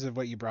in terms of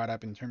what you brought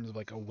up in terms of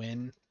like a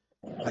win,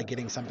 like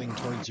getting something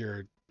towards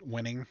your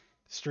winning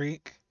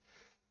streak.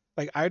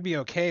 Like I'd be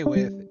okay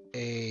with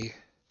a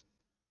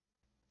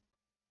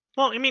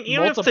Well, I mean,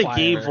 even if they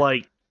gave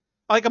like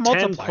a 10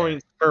 multiplier.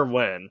 points per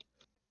win,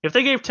 if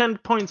they gave 10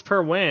 points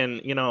per win,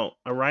 you know,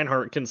 a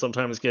Reinhardt can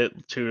sometimes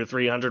get 200 or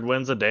 300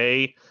 wins a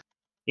day.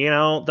 You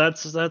know,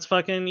 that's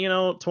fucking, you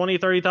know, 20,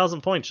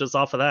 30,000 points just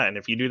off of that. And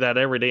if you do that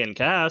every day in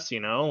cast, you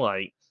know,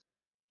 like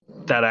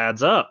that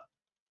adds up.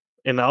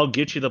 And that'll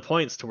get you the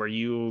points to where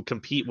you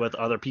compete with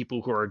other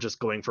people who are just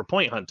going for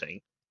point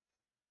hunting.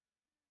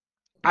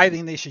 I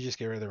think they should just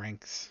get rid of the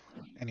ranks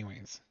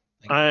anyways.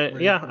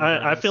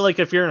 I feel like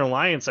if you're an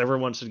alliance,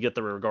 everyone should get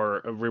the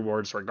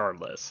rewards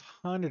regardless.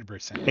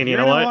 100%. And if you you're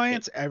know an what?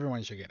 alliance,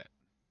 everyone should get it.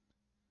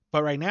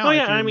 But right now, Oh, if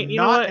yeah, you're I mean, you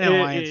not know what? an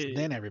alliance,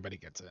 then everybody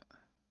gets it.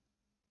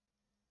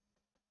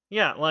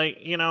 Yeah, like,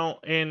 you know,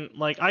 and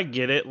like I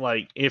get it.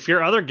 Like, if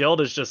your other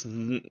guild is just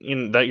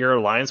that your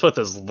alliance with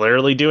is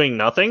literally doing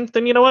nothing,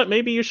 then you know what?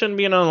 Maybe you shouldn't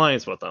be in an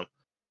alliance with them.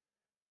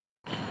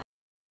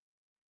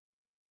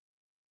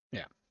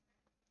 Yeah.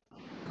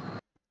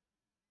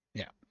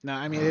 Yeah. No,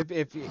 I mean,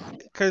 if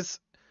because,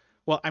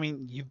 well, I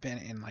mean, you've been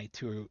in like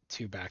two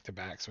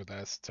back-to-backs with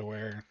us to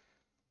where,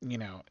 you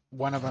know,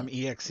 one of them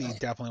EXE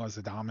definitely was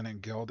the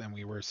dominant guild and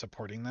we were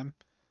supporting them.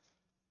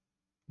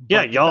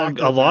 Yeah, But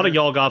y'all, a lot of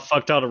y'all got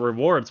fucked out of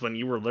rewards when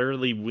you were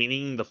literally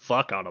weaning the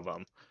fuck out of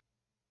them.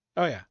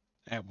 Oh yeah,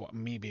 and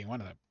me being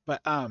one of them.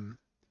 But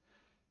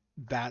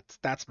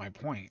that's my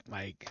point.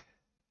 Like,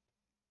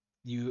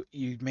 you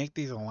make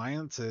these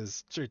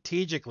alliances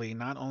strategically,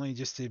 not only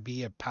just to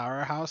be a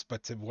powerhouse,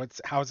 but to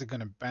how's it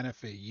going to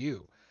benefit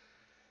you.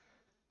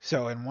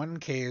 So in one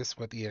case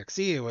with EXE,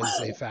 it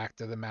was a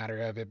fact of the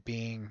matter of it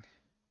being,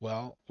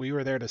 well, we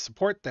were there to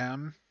support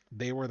them.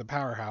 They were the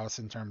powerhouse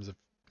in terms of,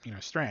 you know,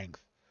 strength.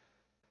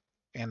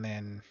 And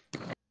then,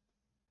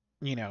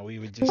 you know, we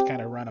would just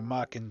kind of run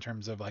amok in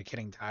terms of like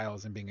hitting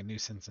tiles and being a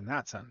nuisance in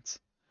that sense.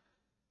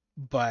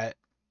 But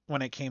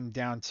when it came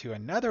down to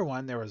another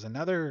one, there was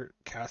another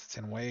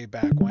Caston way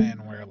back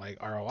when where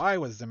like ROI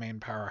was the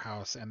main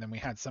powerhouse, and then we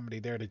had somebody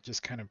there to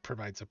just kind of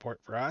provide support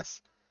for us.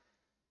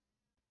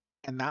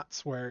 And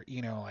that's where,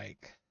 you know,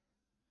 like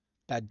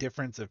that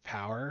difference of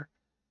power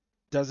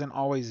doesn't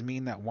always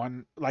mean that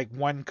one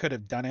could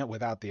have done it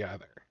without the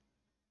other.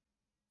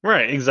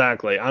 Right,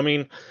 exactly. I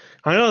mean,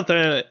 I know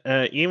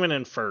that even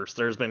in first,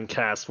 there's been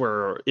casts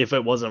where if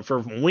it wasn't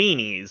for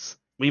weenies,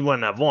 we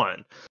wouldn't have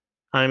won.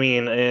 I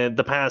mean,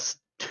 the past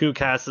 2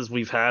 casts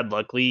we've had,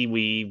 luckily,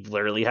 we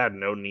literally had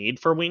no need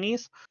for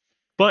weenies.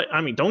 But,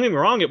 I mean, don't get me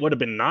wrong, it would have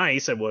been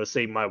nice. It would have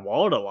saved my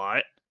wallet a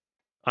lot.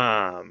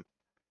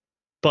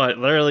 But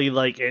literally,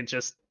 like, it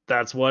just,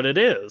 that's what it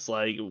is.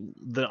 Like,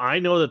 I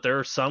know that there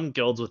are some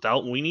guilds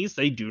without weenies,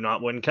 they do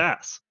not win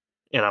casts.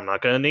 And I'm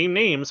not going to name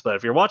names, but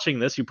if you're watching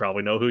this, you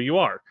probably know who you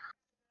are.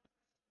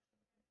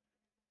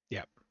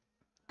 Yep.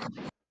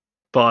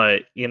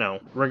 But, you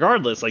know,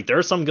 regardless, like, there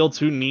are some guilds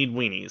who need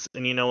weenies.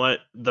 And you know what?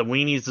 The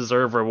weenies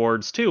deserve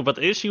rewards too. But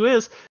the issue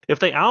is, if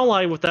they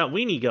ally with that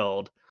weenie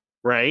guild,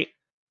 right,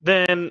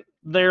 then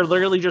they're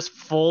literally just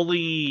fully,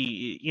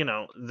 you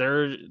know,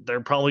 they're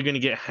probably going to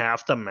get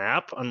half the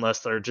map unless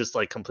they're just,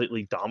 like,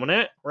 completely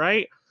dominant,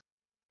 right?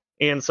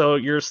 And so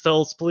you're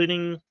still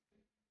splitting,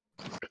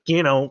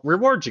 you know,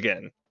 rewards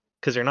again.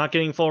 Because you're not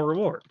getting full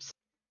rewards.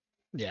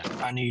 Yeah.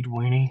 I need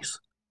weenies.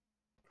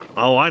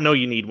 Oh, I know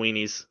you need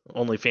weenies,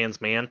 OnlyFans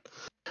man.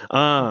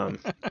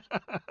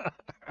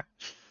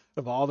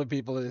 Of all the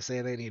people that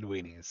say they need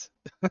weenies,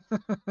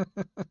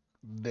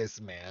 this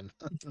man.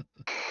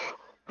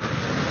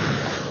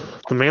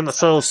 The man that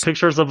sells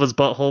pictures of his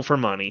butthole for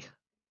money.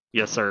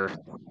 Yes, sir.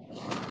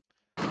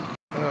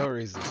 Oh,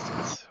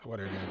 resistance. What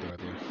are we gonna do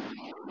with you?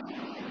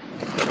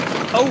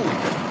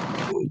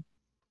 Oh!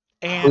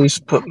 And Please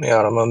put me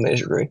out of my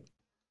misery.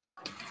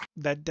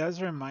 that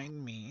does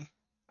remind me.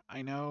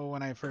 I know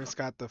when I first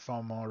got the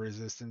FOMO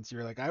resistance, you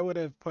were like, I would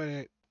have put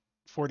it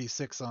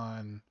 46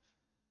 on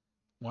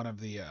one of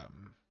the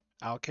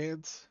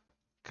alkades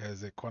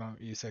because it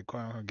you said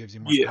quote unquote gives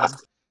you more Yeah.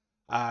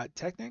 ping.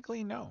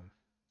 Technically, no.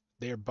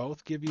 They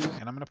both give you,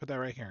 and I'm gonna put that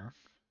right here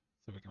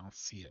so we can all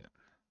see it.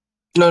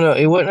 No,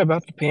 it wasn't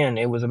about the pen.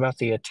 It was about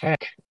the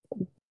attack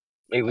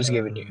it was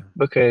giving you.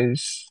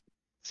 Because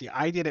see,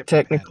 I did it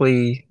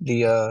technically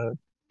the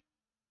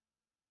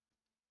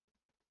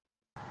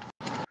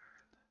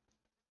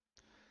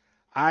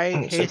I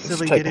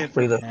hastily did it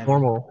for the pen,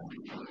 formal,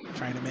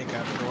 trying to make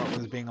up for what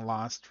was being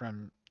lost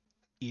from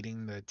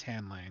eating the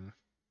tan lang.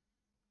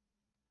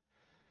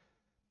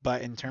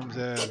 But in terms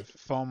of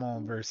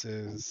FOMO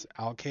versus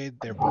alkade,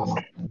 they're both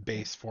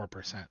base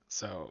 4%,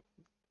 so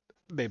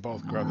they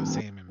both grow the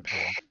same in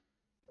ping.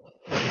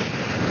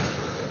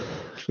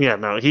 Yeah,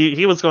 no,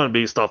 he was going to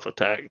be stuff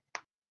attack.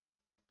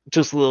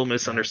 Just a little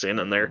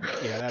misunderstanding there.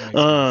 Yeah, that makes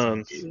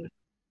more sense.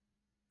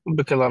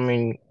 Because I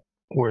mean,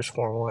 where's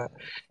Formula at?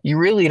 You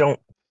really don't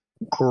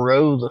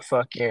grow the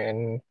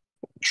fucking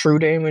true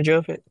damage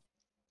of it.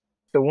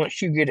 So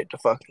once you get it to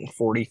fucking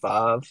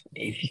 45,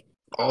 if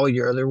all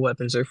your other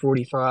weapons are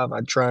 45,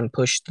 I'd try and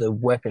push the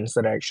weapons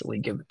that actually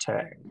give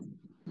attack.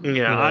 Yeah,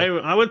 You know?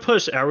 I would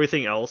push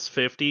everything else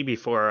 50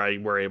 before I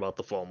worry about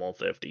the formal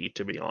 50,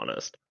 to be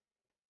honest.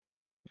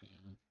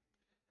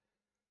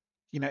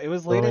 You know, it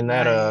was I late mean,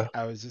 at that, night.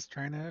 I was just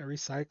trying to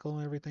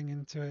recycle everything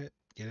into it,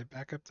 get it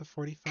back up to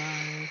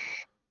 45.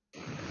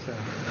 So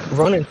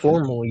running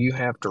formal, you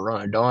have to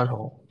run a dawn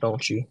hole,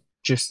 don't you?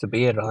 Just to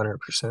be at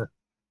 100%.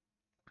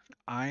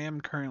 I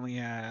am currently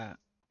at,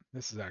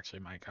 this is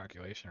actually my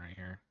calculation right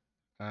here.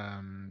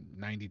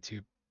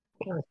 92.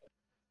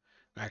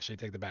 Actually,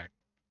 take the back.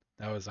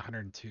 That was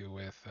 102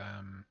 with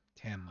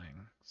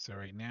Tanling. So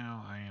right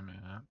now I am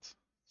at, let's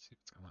see if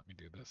it's gonna let me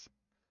do this.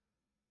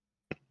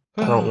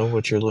 I don't know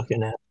what you're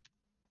looking at.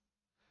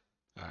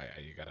 Oh yeah,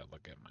 you gotta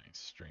look at my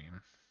stream.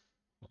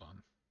 Hold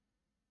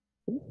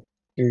on.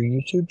 Your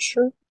YouTube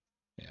stream?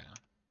 Yeah.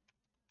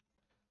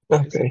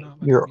 Why is it Okay. not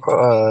letting Your me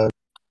do it?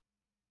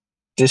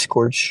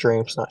 Discord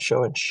stream's not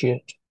showing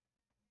shit.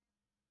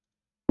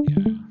 Yeah.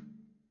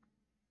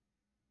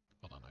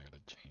 Hold on, I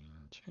gotta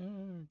change.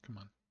 Come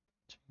on.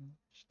 Change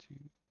to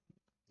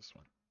this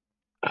one.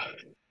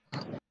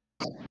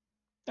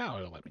 Now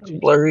it'll let me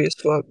change. Blurry as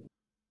fuck.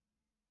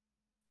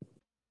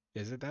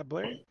 Is it that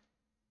blurry?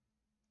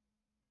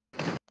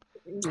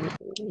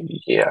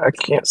 Yeah, I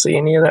can't see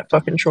any of that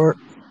fucking chart.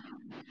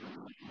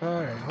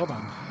 Alright, hold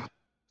on.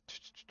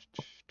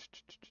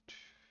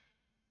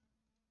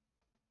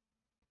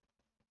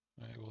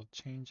 I will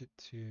change it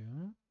to,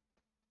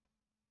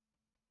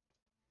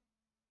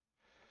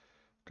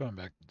 going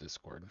back to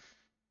Discord.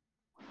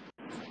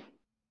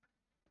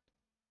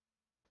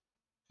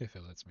 If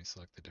it lets me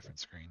select a different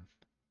screen.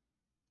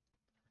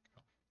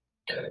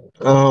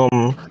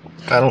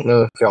 I don't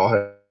know if y'all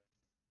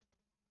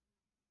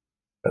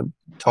have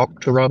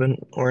talked to Robin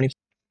or anything.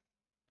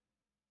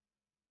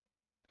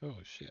 Oh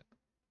shit.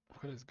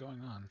 What is going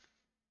on?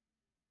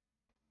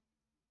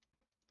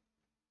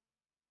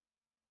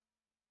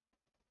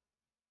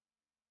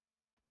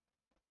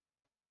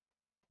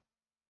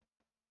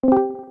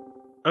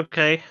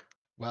 Okay,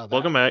 Well,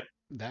 welcome back.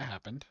 that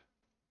happened.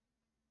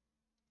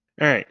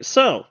 All right,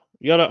 so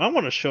Yoda, I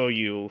want to show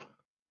you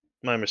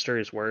my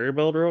mysterious warrior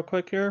build real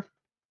quick here,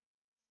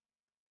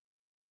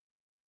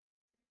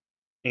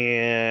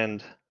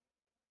 and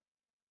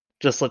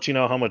just let you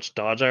know how much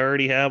dodge I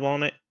already have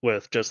on it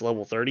with just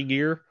level 30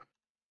 gear.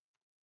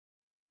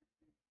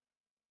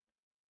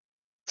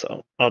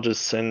 So I'll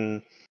just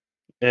send.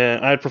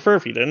 I'd prefer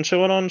if you didn't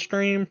show it on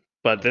stream,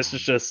 but Hold this on,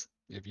 is just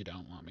if you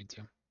don't want me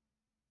to.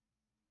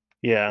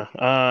 yeah.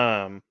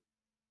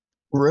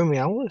 Rumi,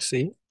 I want to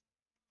see it.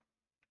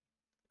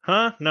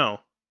 Huh? No.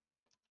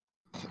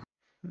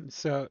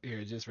 So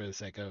here, just for the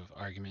sake of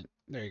argument,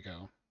 there you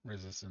go.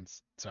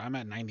 Resistance. So I'm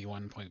at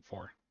 91.4.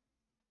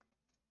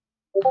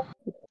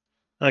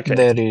 Okay.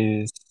 That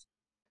is.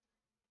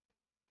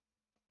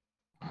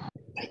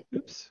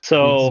 Oops.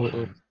 So Hold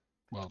on.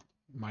 Well,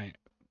 put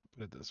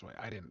it this way.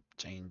 I didn't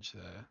change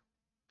the.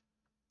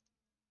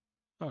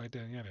 Oh, I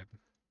did. Yeah, I did.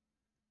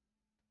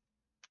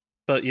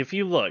 but if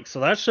you look, so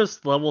that's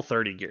just level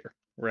 30 gear,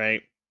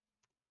 right?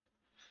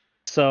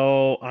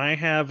 So I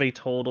have a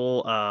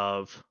total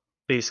of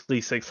basically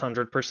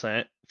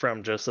 600%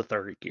 from just the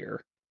 30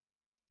 gear.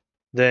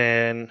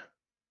 Then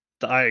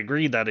the I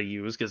agree that I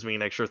use gives me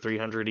an extra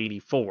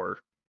 384.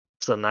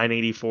 So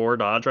 984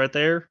 dodge right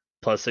there,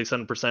 plus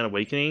 600%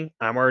 awakening.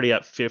 I'm already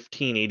at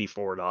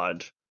 1584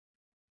 dodge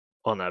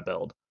on that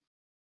build.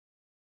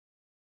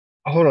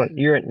 Hold on,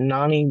 you're at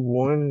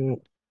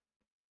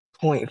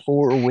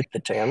 91.4 with the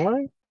tan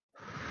line?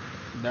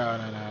 No,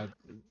 no, no.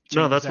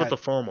 No, Change that's with that the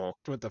FOMO.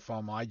 with the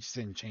FOMO. I just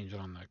didn't change it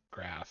on the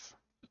graph.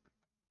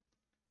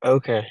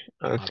 Okay,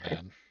 My okay.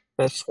 bad.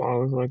 That's why I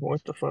was like,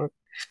 what the fuck?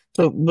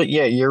 So, but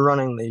yeah, you're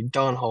running the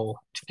dawn hole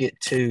to get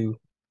to.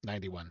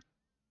 91.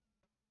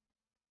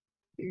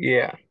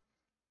 Yeah.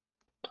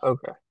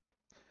 Okay.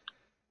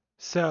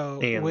 So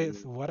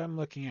with And what I'm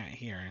looking at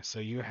here, so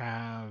you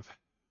have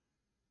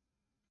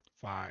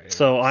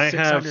so I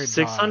have 600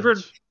 600,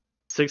 dodge.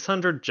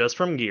 600 just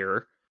from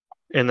gear.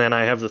 And then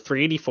I have the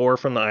 384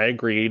 from the I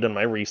agreed in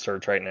my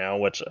research right now,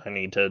 which I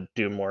need to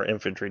do more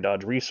infantry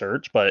dodge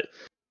research, but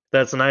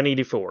that's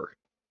 984.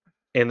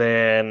 And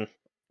then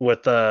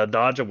with the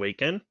dodge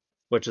awaken,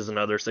 which is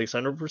another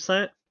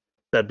 600%,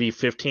 that'd be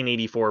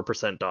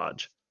 1584%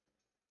 dodge.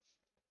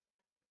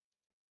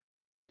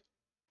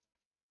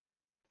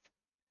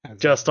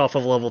 Just off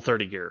of level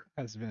 30 gear.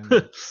 Has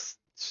been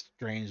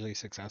strangely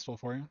successful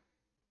for you.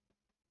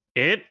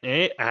 It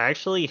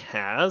actually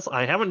has.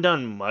 I haven't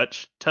done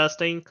much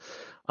testing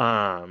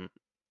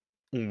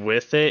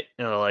with it.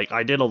 Like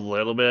I did a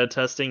little bit of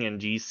testing in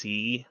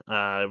GC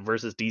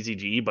versus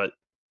DZG, but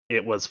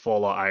it was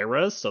full of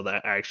IRAs, so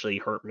that actually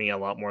hurt me a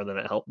lot more than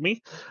it helped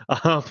me.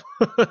 Um,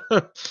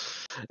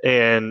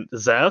 and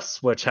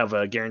Zephs, which have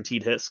a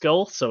guaranteed hit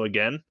skill, so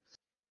again,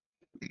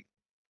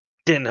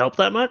 didn't help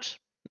that much.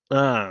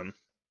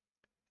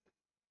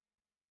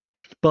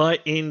 But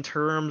in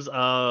terms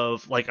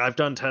of, like, I've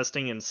done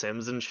testing in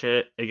Sims and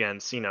shit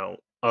against,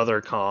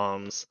 other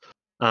comms,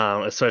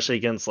 especially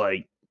against,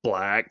 like,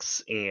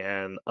 blacks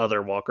and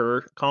other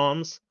walker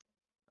comms.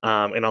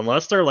 And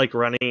unless they're, like,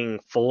 running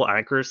full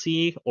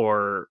accuracy,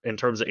 or in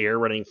terms of air,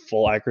 running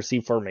full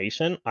accuracy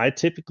formation, I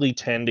typically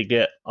tend to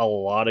get a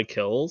lot of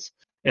kills,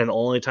 and the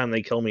only time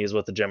they kill me is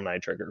with the Gemini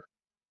trigger.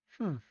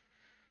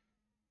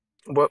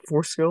 What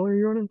force skill are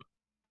you running?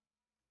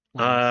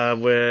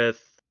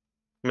 With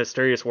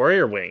Mysterious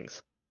Warrior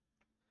Wings.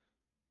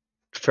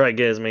 To try to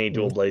get as many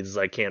dual blades as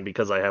I can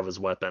because I have his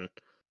weapon.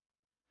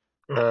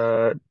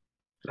 I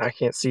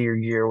can't see your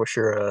gear. What's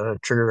your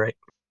trigger rate?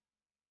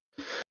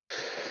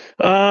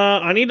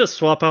 I need to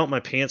swap out my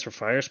pants for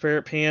Fire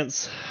Spirit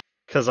pants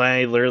because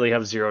I literally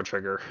have 0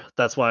 trigger.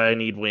 That's why I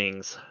need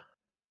wings.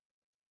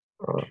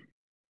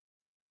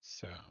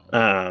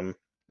 So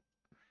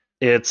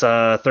it's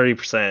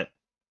 30%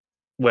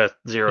 with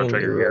 0 and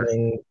trigger you're gear.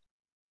 running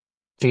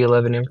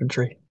T11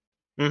 infantry.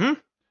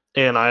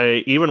 And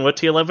I, even with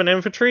T11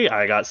 infantry,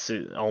 I got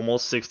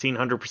almost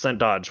 1600%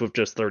 dodge with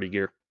just 30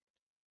 gear.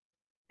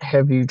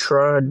 Have you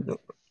tried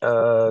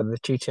the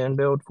T10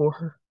 build for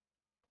her?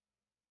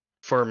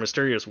 For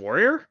Mysterious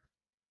Warrior?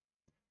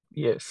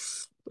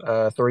 Yes.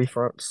 3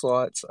 front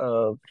slots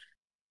of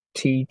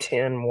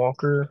T10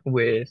 Walker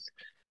with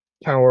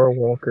Power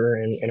Walker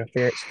and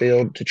Interference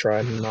Field to try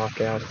and knock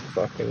out the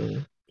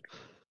fucking...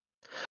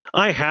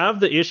 I have.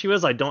 The issue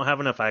is I don't have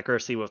enough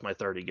accuracy with my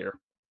 30 gear.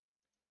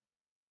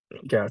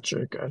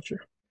 Gotcha.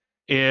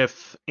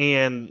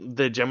 And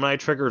the Gemini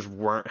triggers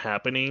weren't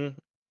happening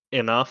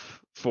enough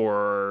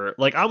for,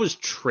 like, I was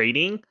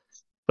trading,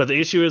 but the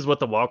issue is with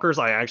the walkers,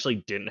 I actually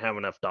didn't have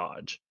enough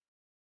dodge.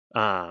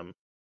 And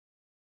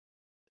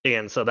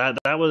so that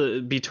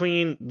was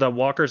between the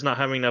walkers not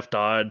having enough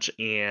dodge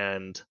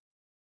and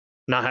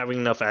not having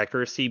enough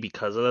accuracy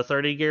because of the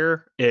 30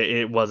 gear,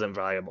 it wasn't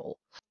viable.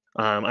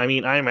 I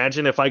mean, I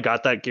imagine if I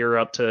got that gear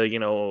up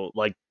to,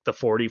 like the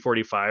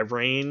 40-45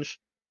 range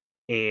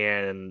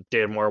and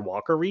did more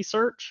walker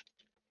research,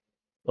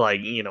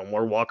 like,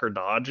 more walker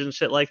dodge and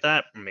shit like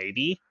that,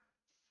 maybe.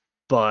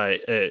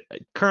 But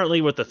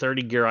currently with the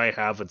 30 gear I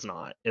have, it's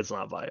not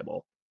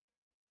viable.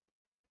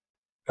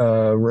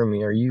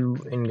 Rumi, are you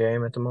in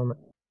game at the moment?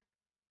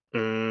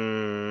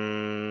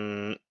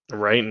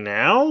 Right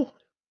now,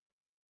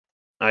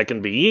 I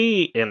can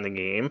be in the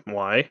game.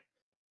 Why?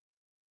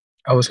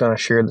 I was gonna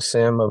share the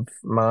sim of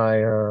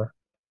my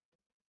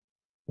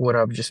what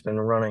I've just been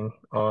running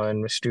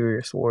on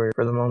Mysterious Warrior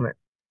for the moment.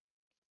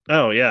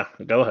 Oh yeah,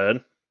 go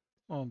ahead.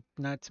 Well,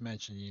 not to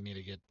mention you need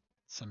to get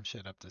some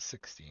shit up to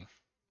 60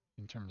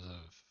 in terms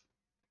of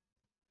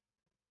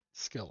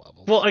skill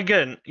levels. Well,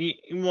 again,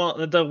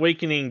 the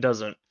awakening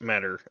doesn't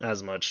matter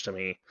as much to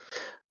me,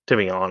 to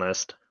be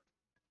honest.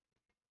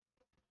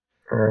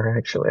 Or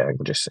actually, I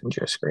can just send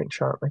you a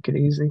screenshot, make it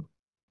easy.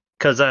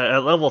 Because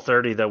at level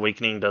 30, the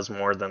awakening does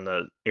more than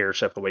the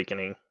airship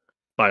awakening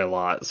by a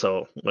lot.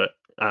 So, but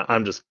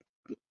I'm just,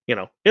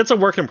 it's a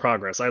work in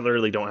progress. I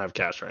literally don't have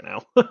cash right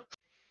now.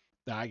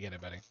 I get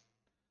it, buddy.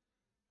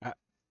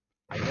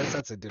 I guess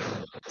that's a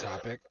different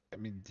topic. I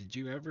mean, did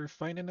you ever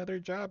find another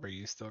job? Or are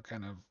you still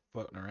kind of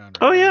floating around?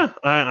 Oh yeah,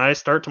 I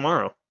start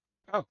tomorrow.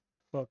 Oh,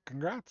 well,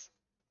 congrats.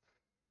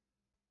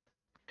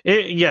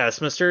 Yes,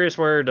 Mysterious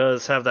Warrior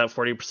does have that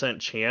 40%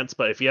 chance,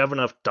 but if you have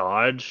enough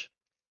dodge,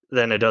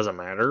 then it doesn't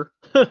matter.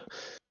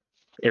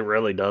 It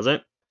really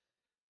doesn't.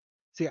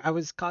 See, I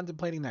was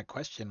contemplating that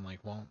question,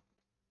 like, won't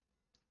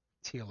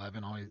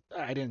T11 always...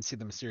 I didn't see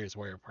the Mysterious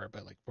Warrior part,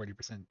 but like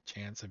 40%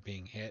 chance of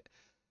being hit.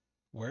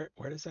 Where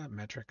does that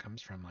metric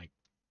comes from, like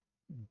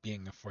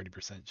being a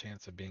 40%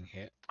 chance of being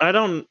hit? I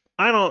don't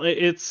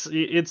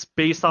it's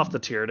based off the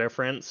tier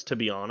difference, to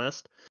be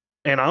honest.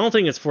 And I don't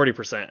think it's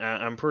 40%.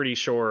 I'm pretty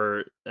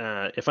sure,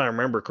 if I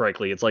remember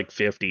correctly, it's like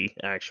 50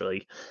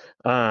 actually.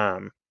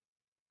 But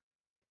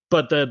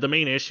the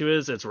main issue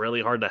is it's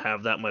really hard to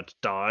have that much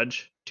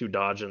dodge to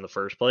dodge in the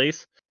first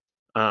place.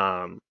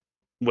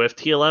 With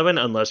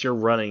T11, unless you're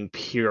running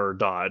pure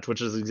dodge,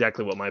 which is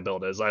exactly what my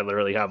build is. I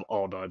literally have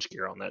all dodge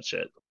gear on that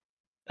shit.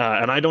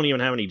 And I don't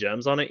even have any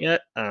gems on it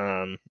yet.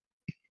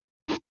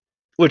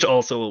 Which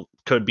also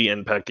could be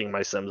impacting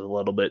my sims a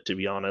little bit, to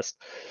be honest.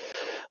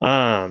 You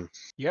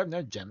have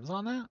no gems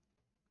on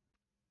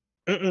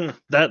that?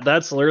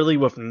 That's literally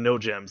with no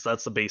gems.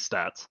 That's the base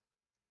stats.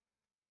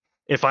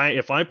 If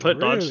I put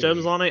dodge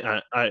gems on it,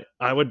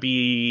 I would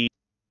be,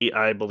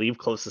 I believe,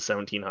 close to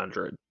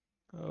 1700.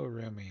 Oh,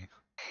 Remy.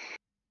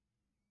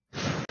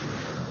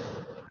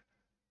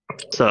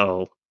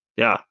 So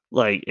yeah,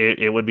 like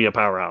it would be a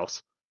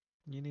powerhouse.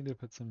 You need to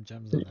put some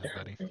gems on that,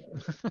 buddy.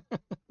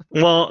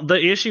 Well, the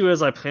issue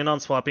is I plan on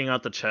swapping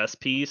out the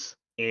chest piece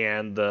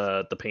and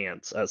the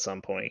pants at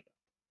some point.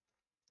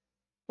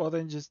 Well,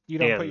 then just you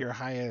don't put And your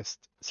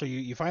highest. So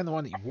you find the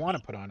one that you want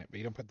to put on it, but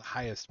you don't put the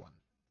highest one.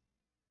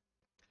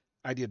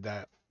 I did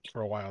that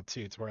for a while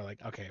too. It's where like,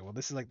 okay, well,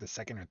 this is like the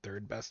second or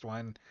third best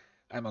one.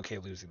 I'm okay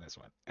losing this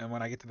one. And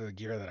when I get to the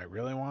gear that I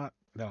really want,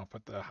 then I'll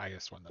put the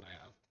highest one that I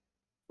have.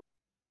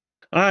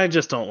 I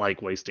just don't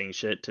like wasting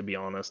shit, to be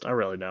honest. I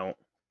really don't.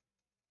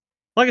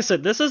 Like I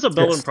said, this is a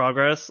build in Yes.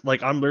 progress.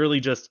 Like, I'm literally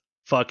just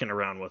fucking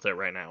around with it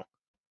right now.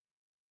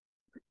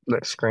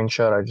 That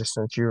screenshot I just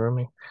sent you,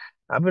 Remy.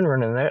 I've been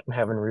running that and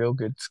having real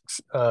good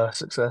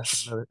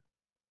success with it.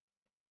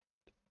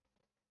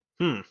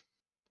 Hmm.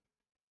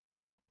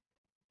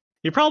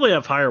 You probably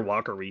have higher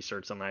walker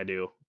research than I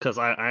do, because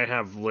I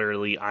have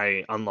literally,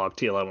 I unlocked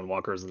T11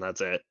 walkers and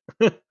that's it.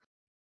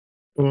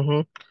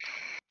 Mm-hmm.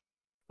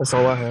 That's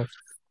all I have.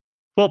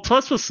 Well,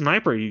 plus with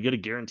sniper, you get a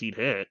guaranteed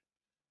hit.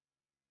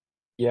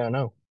 Yeah, I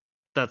know.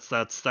 That's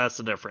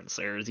the difference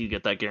there, is you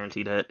get that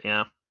guaranteed hit,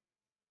 yeah.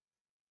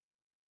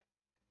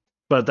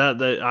 But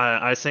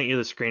I sent you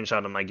the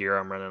screenshot of my gear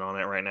I'm running on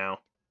it right now.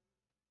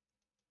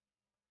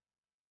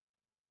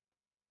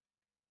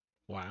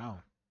 Wow.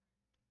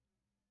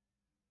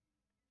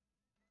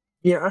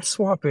 Yeah, I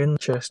swap in the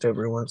chest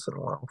every once in a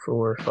while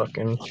for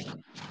fucking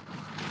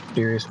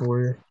Serious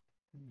Warrior.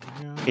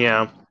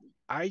 Yeah.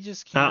 I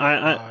just came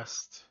I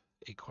across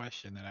a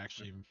question that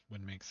actually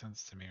would make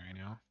sense to me right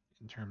now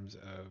in terms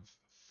of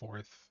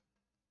fourth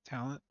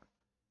talent.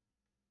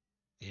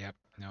 Yep,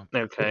 no.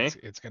 okay.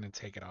 It's gonna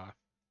take it off.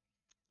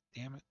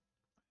 Damn it.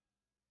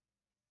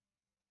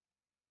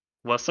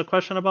 What's the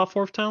question about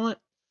fourth talent?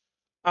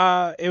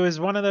 It was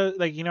one of those,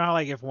 like, you know how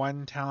like if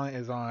one talent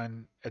is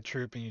on a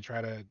troop and you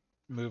try to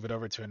move it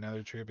over to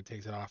another troop, it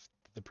takes it off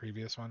the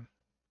previous one.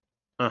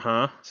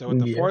 Uh-huh. So with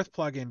the Yeah. fourth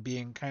plugin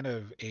being kind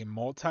of a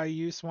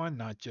multi-use one,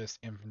 not just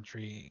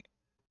infantry,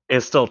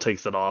 It still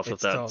takes it off if it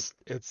that's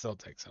still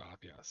takes it off,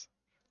 yes.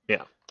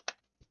 yeah.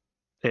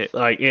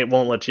 It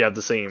won't let you have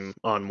the same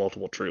on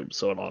multiple troops,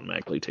 so it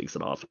automatically takes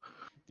it off.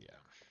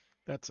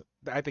 Yeah.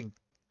 I think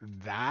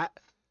that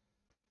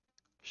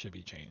should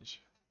be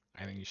changed.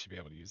 I think you should be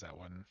able to use that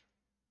one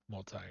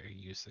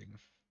multi-using.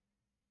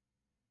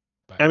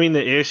 But I mean,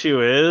 the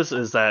issue is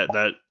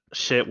that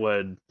shit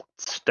would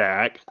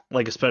stack,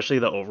 like especially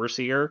the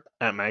overseer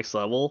at max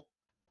level.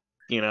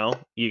 You know,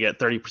 you get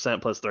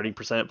 30% plus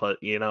 30%,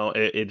 but you know,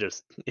 it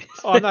just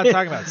oh, I'm not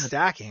talking about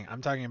stacking.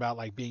 I'm talking about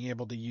like being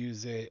able to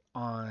use it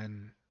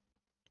on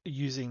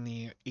using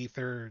the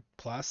Aether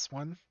Plus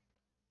one.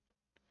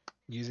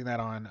 Using that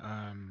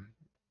on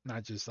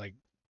not just like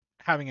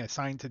having it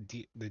assigned to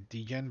the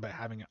degen, but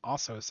having it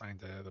also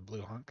assigned to the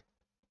blue hunk.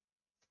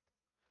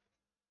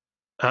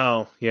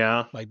 Oh,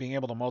 yeah. Like being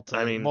able to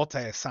I mean,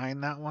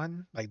 multi-assign that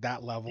one, like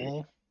that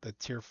level, the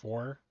tier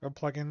 4 of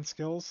plugin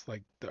skills,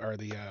 like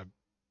the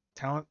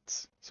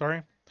talents,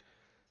 sorry.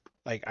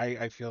 Like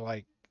I feel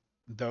like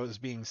those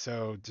being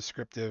so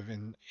descriptive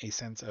in a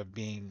sense of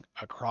being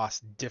across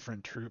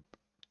different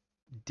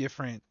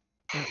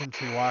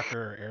infantry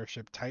walker or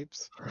airship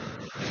types,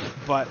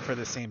 but for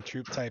the same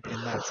troop type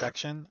in that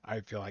section,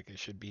 I feel like it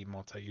should be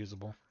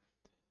multi-usable.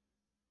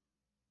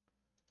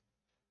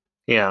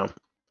 yeah.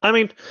 I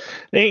mean,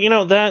 you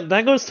know,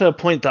 that goes to a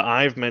point that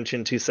I've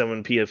mentioned to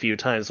 7P a few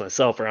times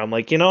myself, where I'm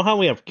like, you know how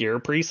we have gear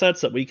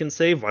presets that we can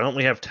save? Why don't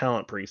we have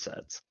talent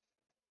presets?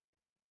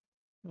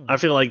 I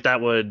feel like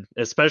that would,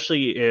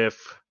 especially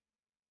if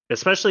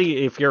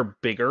you're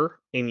bigger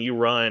and you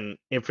run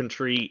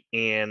infantry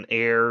and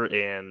air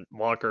and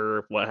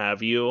walker, what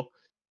have you,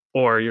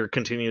 or you're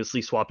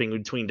continuously swapping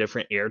between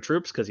different air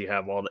troops because you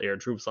have all the air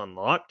troops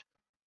unlocked,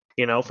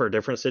 you know, for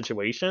different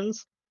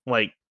situations.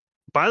 Like,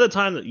 by the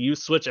time that you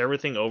switch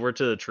everything over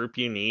to the troop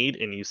you need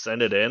and you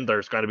send it in,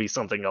 there's got to be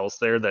something else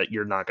there that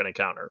you're not going to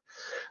counter.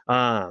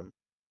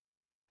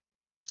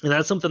 And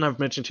that's something I've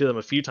mentioned to them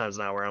a few times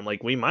now, where I'm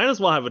like, we might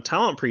as well have a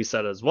talent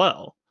preset as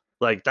well.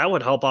 Like, that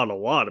would help out a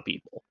lot of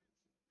people.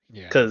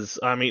 Yeah. Because,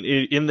 I mean,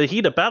 in the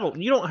heat of battle,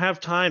 you don't have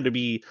time to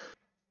be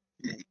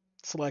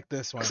select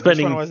this one. Which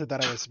spending. one was it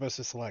that I was supposed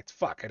to select?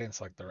 Fuck, I didn't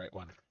select the right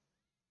one.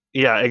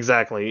 Yeah,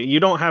 exactly. You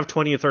don't have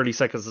 20 or 30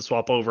 seconds to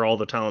swap over all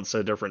the talents to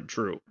a different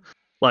troop.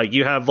 Like,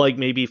 you have, like,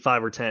 maybe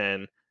 5 or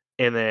 10,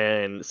 and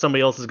then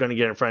somebody else is going to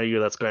get in front of you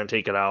that's going to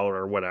take it out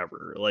or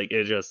whatever. Like,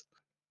 it just.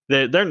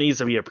 There needs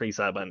to be a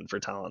preset button for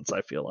talents,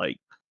 I feel like.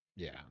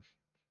 Yeah.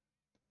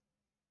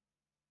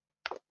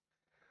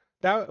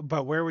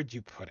 But where would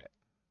you put it?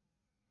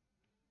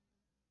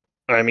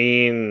 I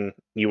mean,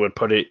 you would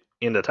put it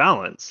into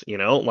talents, you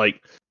know?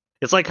 Like,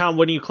 it's like how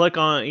when you click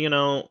on, you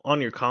know, on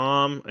your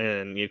comm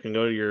and you can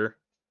go to your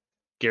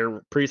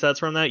gear presets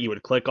from that, you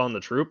would click on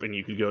the troop and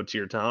you could go to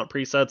your talent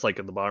presets, like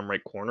in the bottom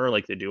right corner,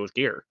 like they do with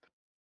gear.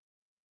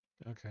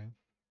 Okay.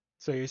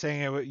 So you're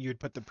saying you'd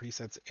put the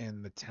presets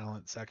in the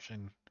talent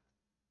section?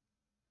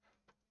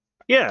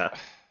 Yeah,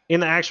 in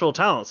the actual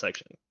talent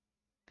section.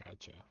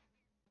 Gotcha.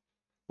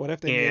 What if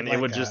they made And it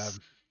would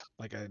just.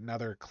 like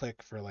another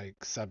click for like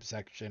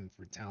subsection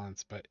for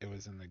talents, but it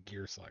was in the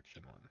gear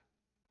selection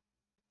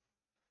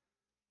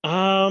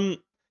one?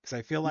 Because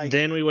I feel like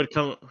Then we would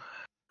come.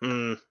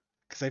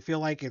 because I feel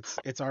like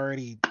it's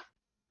already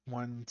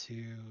 1,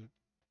 2.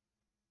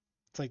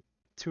 It's like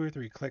 2 or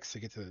 3 clicks to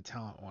get to the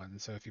talent one.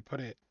 So if you put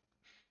it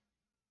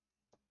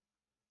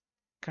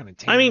kind of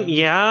I mean, tandem.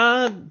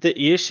 yeah,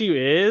 the issue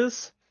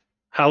is,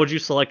 how would you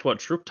select what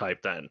troop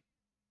type then?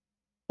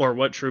 Or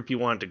what troop you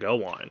want to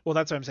go on? Well,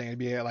 that's what I'm saying. It'd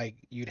be like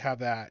you'd have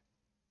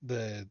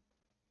the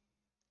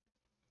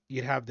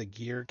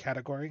gear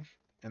category,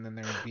 and then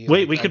there would be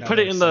Wait, like we could put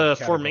it another in the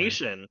subcategory.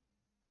 formation.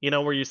 You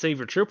know, where you save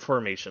your troop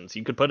formations.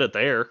 You could put it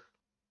there.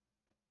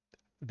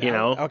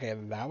 Okay,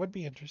 that would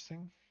be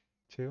interesting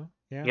too.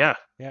 Yeah.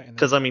 Yeah. And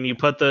Because, then I mean,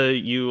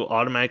 you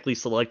automatically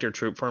select your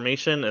troop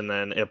formation, and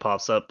then it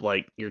pops up,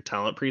 like, your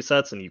talent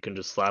presets, and you can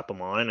just slap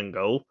them on and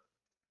go.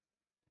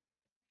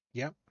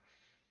 Yep.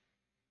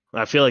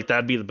 I feel like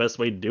that'd be the best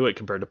way to do it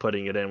compared to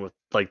putting it in with,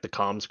 like, the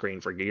comm screen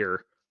for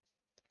gear.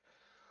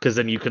 Because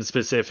then you can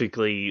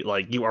specifically,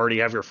 like, you already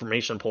have your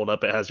formation pulled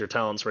up, it has your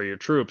talents for your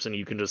troops, and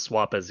you can just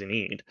swap as you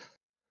need.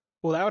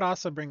 Well, that would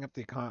also bring up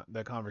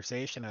the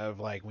conversation of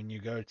like when you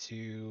go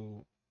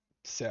to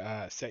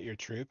set your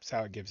troops,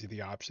 how it gives you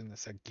the option to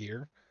set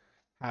gear,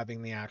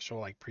 having the actual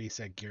like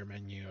preset gear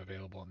menu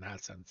available in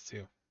that sense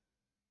too.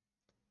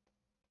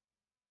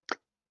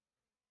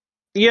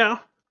 Yeah.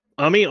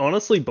 I mean,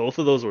 honestly, both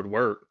of those would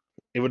work.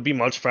 It would be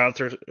much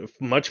faster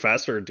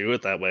to do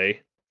it that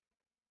way.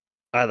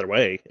 Either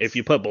way, if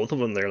you put both of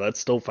them there, that's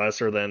still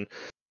faster than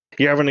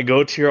you're having to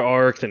go to your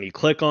arc, then you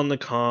click on the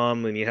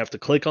comm, then you have to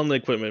click on the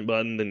equipment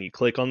button, then you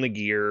click on the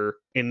gear,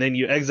 and then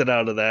you exit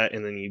out of that,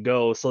 and then you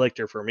go select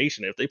your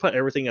formation. If they put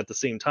everything at the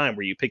same time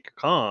where you pick your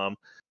comm,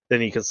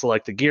 then you can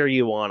select the gear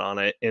you want on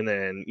it, and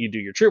then you do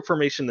your troop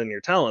formation, then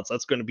your talents.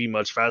 That's going to be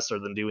much faster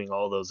than doing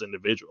all those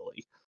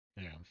individually.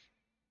 Yeah.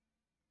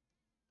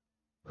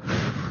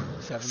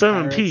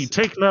 7P,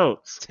 take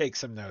notes. Take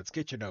some notes.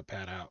 Get your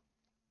notepad out.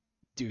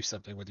 Do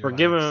something with your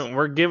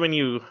We're giving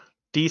you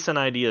decent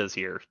ideas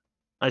here.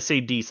 I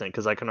say decent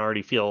because I can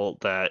already feel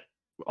that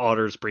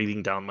otters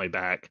breathing down my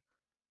back.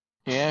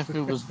 Yeah, if it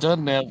was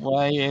done that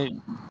way,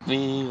 it'd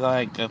be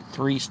like a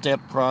 3-step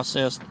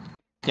process,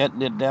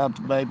 cutting it down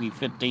to maybe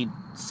 15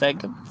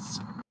 seconds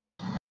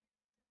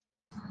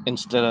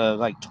instead of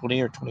like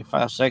 20 or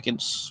 25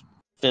 seconds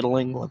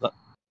fiddling with a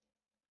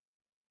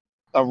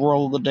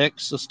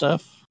Rolodex of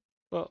stuff.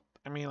 Well,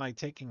 I mean, like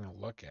taking a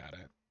look at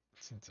it,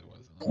 since it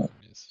wasn't on, let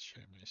me just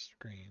share my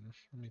screen.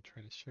 Let me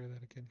try to share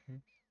that again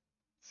here.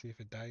 See if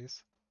it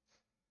dies.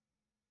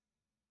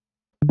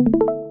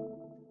 Okay.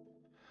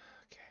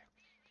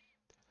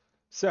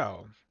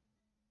 So,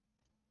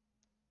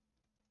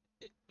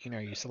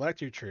 you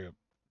select your troop.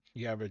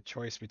 You have a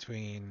choice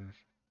between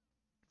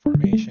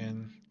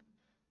formation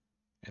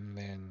and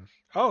then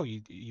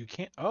you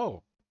can't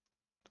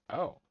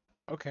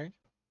okay.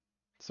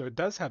 So it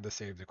does have the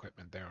saved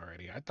equipment there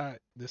already. I thought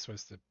this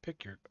was to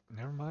pick your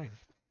never mind.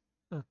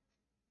 Huh.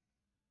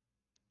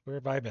 Where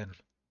have I been?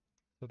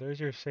 So there's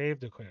your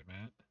saved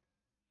equipment.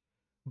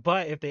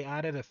 But if they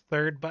added a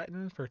third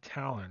button for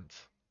talent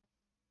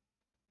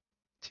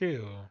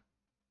too.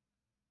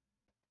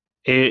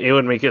 It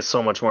would make it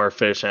so much more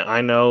efficient.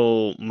 I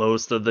know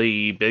most of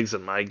the bigs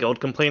in my guild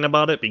complain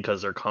about it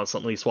because they're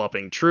constantly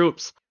swapping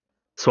troops,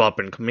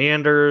 swapping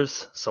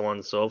commanders, so on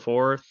and so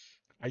forth.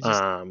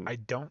 I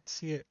don't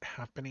see it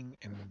happening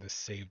in the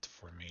saved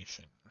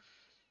formation.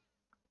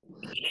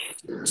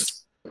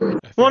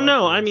 Well,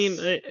 no, I mean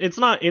it's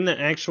not in the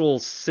actual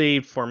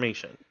saved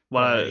formation.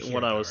 Right What here,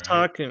 I though, was right?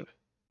 talking,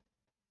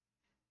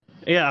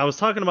 yeah, I was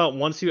talking about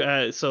once you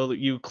add, so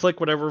you click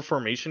whatever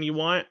formation you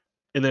want,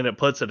 and then it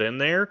puts it in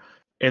there,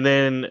 and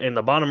then in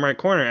the bottom right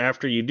corner,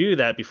 after you do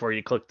that, before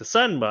you click the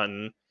send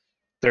button,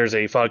 there's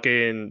a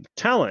fucking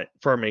talent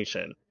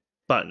formation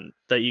button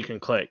that you can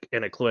click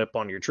and equip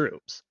on your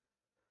troops.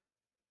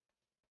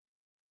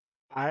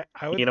 I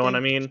would You know think what I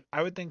mean?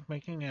 I would think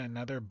making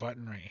another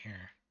button right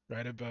here,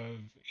 right above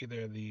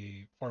either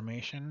the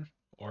formation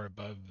or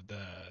above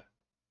the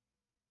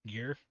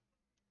gear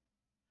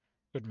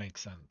would make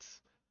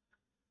sense.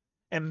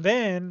 And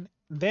then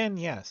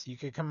yes, you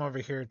could come over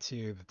here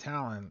to the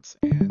talents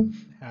and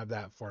have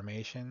that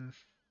formation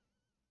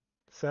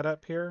set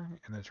up here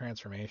in the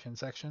transformation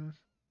section.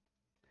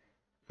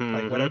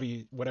 Like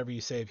Mm-hmm. whatever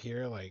you save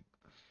here, like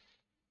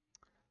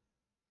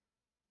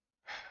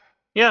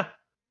Yeah.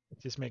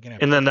 just making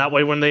it And then pretty. that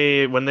way,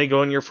 when they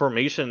go in your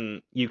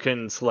formation, you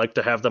can select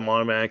to have them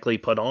automatically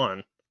put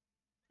on.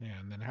 Yeah,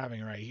 and then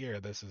having it right here,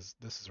 this is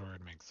where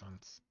it makes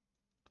sense.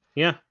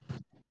 Yeah.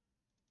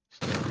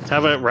 Talents.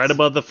 Have it right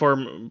above the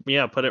form.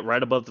 Yeah, put it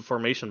right above the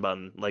formation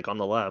button, like on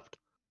the left.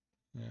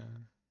 Yeah.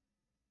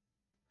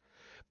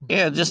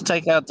 Yeah, just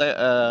take out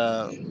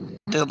the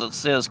deal that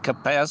says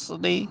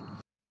capacity.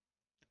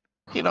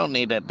 You don't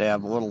need that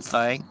damn little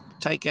thing.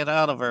 Take it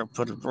out of her,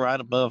 put it right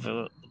above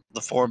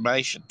the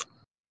formation.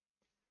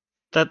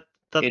 That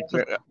Get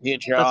your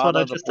that's what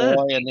I auto just did.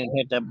 deploy and then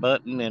hit that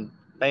button and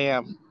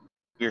bam,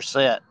 you're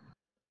set.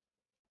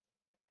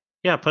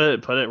 Yeah, put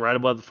it right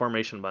above the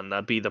formation button.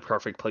 That'd be the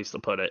perfect place to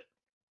put it.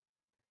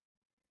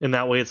 And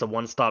that way, it's a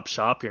one-stop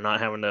shop. You're not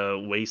having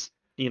to waste,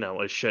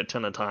 a shit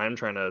ton of time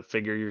trying to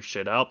figure your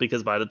shit out,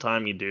 because by the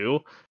time you do,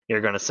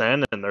 you're going to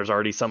send and there's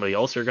already somebody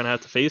else you're going to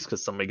have to face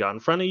because somebody got in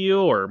front of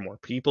you or more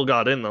people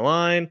got in the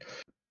line,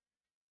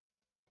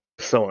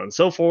 so on and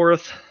so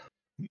forth.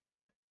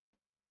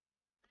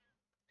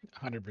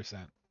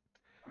 100%.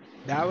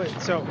 That would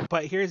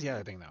but here's the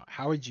other thing though.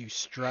 How would you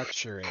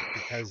structure it?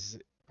 Because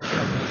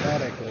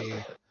hypothetically,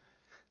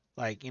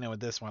 like, with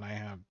this one I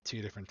have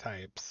 2 different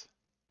types.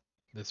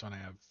 This one I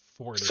have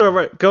 4 So different.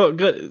 right,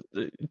 go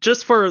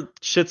just for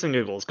shits and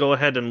giggles, go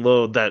ahead and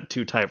load that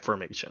 2-type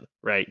formation,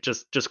 right?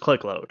 Just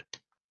click load,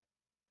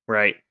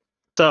 right?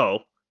 So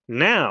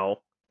now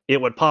it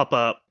would pop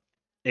up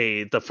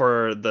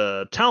for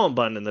the talent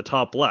button in the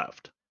top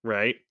left,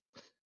 right?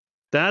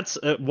 That's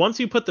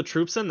once you put the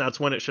troops in, that's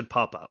when it should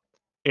pop up,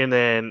 and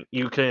then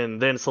you can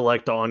then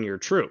select on your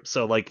troops.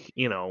 So like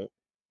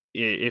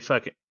if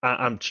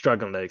I'm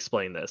struggling to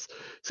explain this.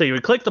 So you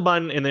would click the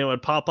button and then it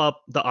would pop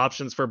up the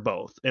options for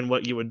both. And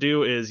what you would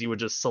do is you would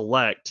just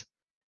select,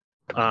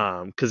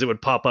 because it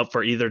would pop up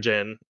for either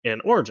gen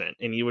and origin,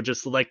 and you would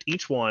just select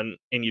each one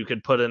and you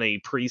could put in a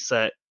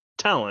preset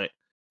talent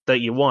that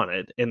you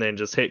wanted and then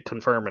just hit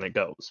confirm and it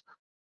goes.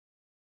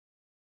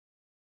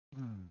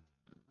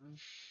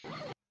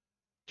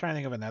 Trying to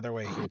think of another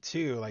way here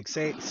too. Like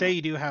say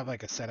you do have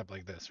like a setup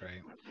like this,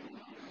 right?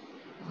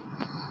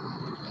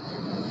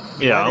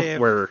 Yeah,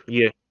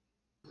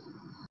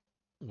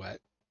 What?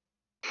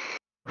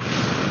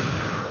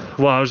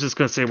 Well, I was just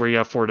gonna say where you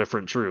have 4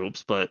 different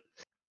troops, but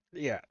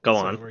Yeah. go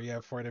so on. Where you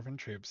have 4 different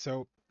troops.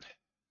 So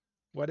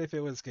what if it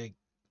was like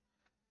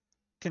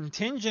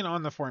contingent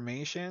on the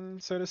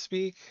formation, so to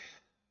speak?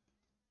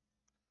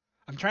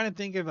 I'm trying to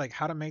think of like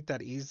how to make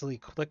that easily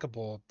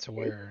clickable to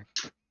where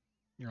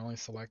you're only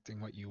selecting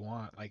what you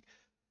want. Like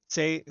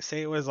say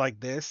it was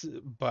like this,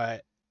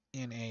 but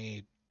in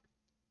a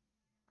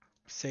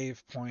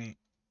save point,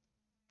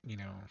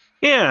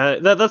 Yeah,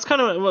 that's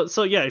kind of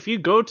so. Yeah, if you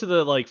go to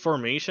the like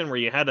formation where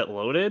you had it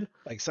loaded,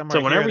 like so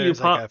somewhere whenever here you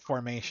there's like pop, a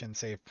formation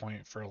save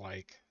point for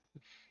like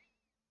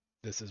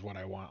this is what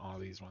I want all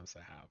these ones to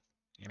have,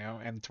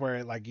 and to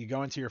where like you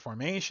go into your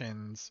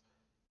formations,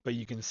 but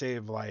you can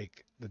save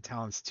like the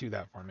talents to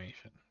that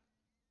formation.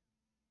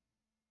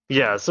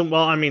 yeah. So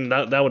well, I mean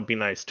that would be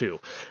nice too.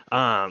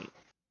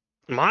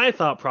 My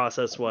thought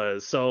process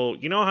was, so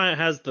you know how it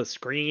has the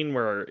screen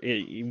where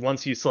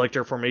once you select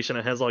your formation,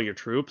 it has all your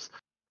troops.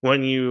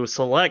 When you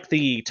select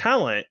the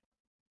talent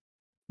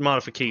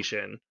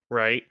modification,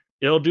 right?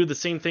 It'll do the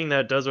same thing that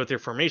it does with your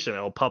formation.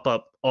 It'll pop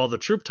up all the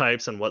troop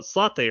types and what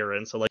slot they are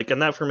in. So like in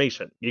that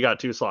formation, you got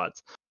 2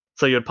 slots.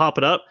 So you would pop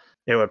it up,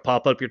 it would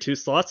pop up your 2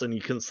 slots, and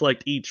you can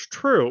select each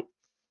troop,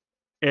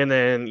 and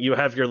then you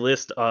have your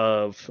list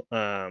of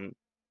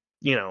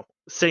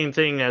same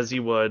thing as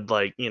you would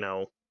like,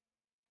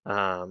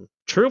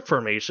 troop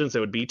formations. It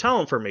would be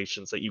talent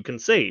formations that you can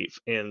save,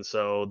 and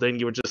so then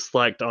you would just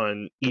select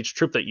on each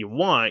troop that you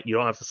want. You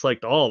don't have to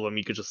select all of them.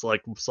 You could just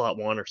select slot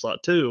 1 or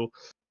slot 2,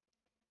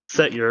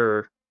 set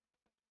your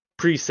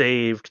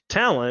pre-saved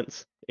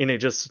talents, and it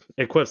just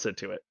equips it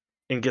to it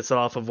and gets it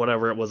off of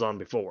whatever it was on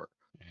before.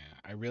 Yeah,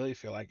 I really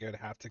feel like it would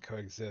have to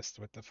coexist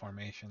with the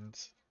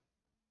formations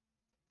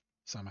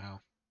somehow.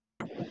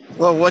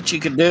 Well, what you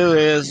could do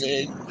is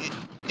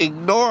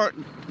ignore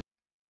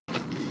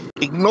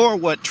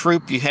what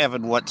troop you have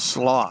in what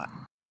slot.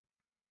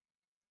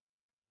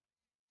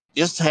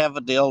 Just have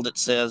a deal that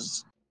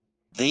says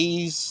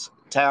these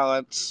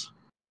talents.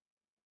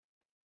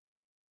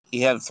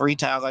 You have 3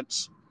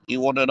 talents. You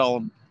want it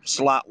on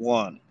slot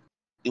 1.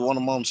 You want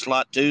them on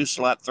slot 2,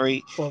 slot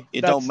 3. Well,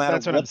 It don't that's matter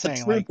what I'm what the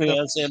saying. troop Like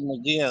is in the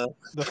gear.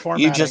 the You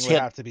formatting just would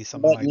hit have to be the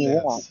something button like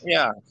you want. this,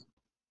 Yeah.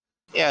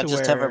 to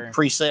Just have a where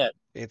preset.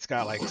 it's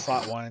got like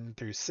slot 1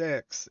 through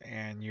 6,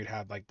 and you'd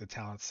have like the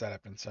talents set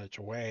up in such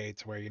a way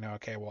to where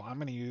okay, well I'm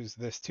going to use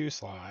this 2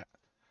 slot,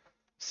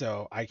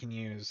 so I can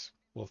use.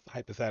 We'll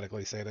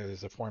hypothetically say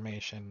there's a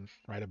formation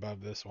right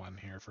above this one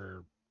here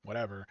for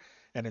whatever,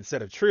 and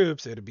instead of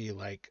troops, it'd be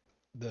like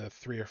the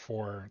 3 or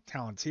 4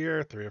 talents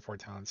here, 3 or 4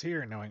 talents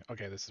here, knowing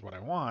okay, this is what I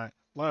want.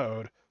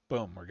 Load,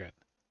 boom, we're good.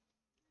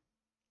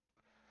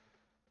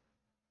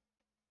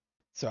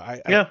 So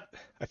I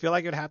feel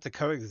like it would have to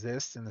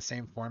coexist in the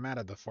same format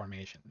of the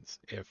formations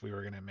if we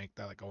were gonna make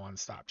that like a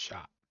one-stop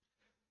shop,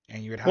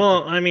 and you would have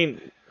Well, I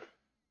mean,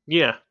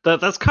 yeah,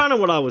 that's kind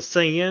of what I was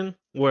saying,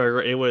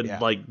 where it would Yeah.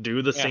 like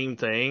do the same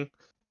thing,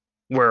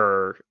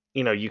 where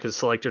you could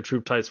select your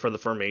troop types for the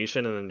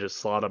formation and then just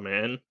slot them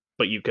in,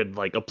 but you could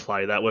like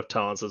apply that with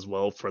talents as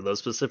well for those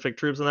specific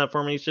troops in that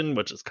formation,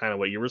 which is kind of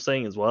what you were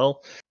saying as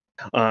well,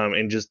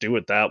 and just do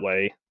it that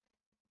way.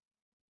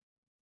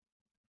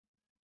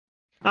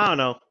 I don't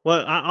know.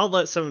 Well, I'll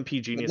let 7P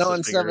But geniuses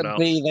knowing figure it out.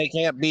 7P, they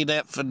can't be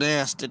that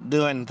finessed at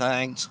doing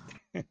things.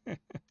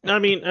 I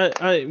mean,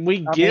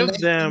 we I give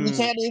mean, them. you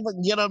can't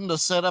even get them to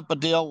set up a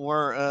deal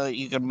where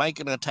you can make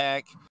an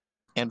attack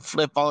and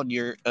flip on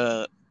your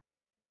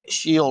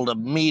shield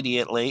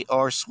immediately,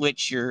 or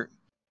switch your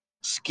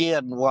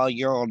skin while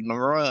you're on the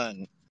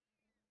run.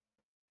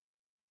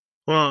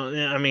 Well,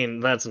 I mean,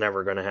 that's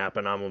never going to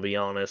happen. I'm gonna be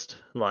honest.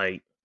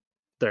 Like,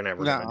 They're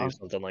never gonna No. do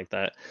something like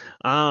that.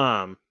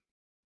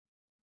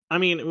 I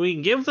mean,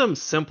 we give them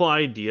simple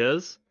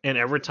ideas, and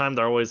every time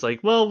they're always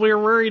like, "Well, we're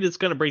worried it's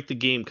gonna break the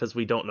game because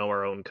we don't know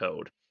our own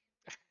code."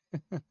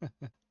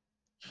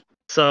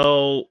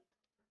 So,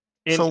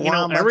 and So you why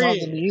know, am I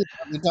talking to you?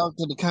 Let me talk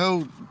to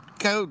the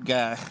code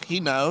guy. He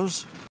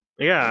knows.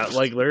 yeah,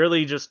 like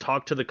literally just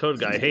talk to the code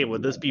guy. Hey,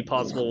 would this be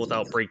possible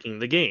without breaking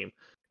the game?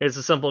 It's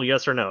a simple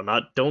yes or no.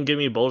 Not don't give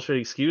me bullshit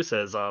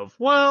excuses of,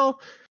 well,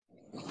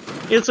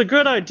 it's a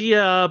good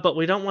idea, but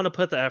we don't want to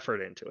put the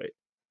effort into it.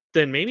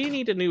 Then maybe you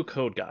need a new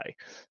code guy.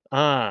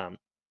 But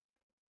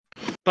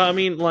I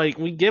mean, like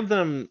we give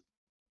them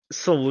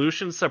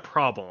solutions to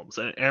problems,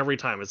 and every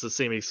time it's the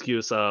same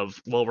excuse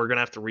of, well, we're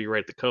gonna have to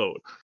rewrite the code.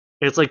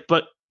 It's like,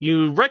 but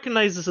you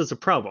recognize this as a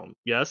problem,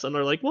 yes? And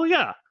they're like, well,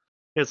 yeah.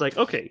 It's like,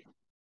 okay,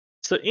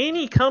 so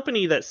any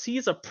company that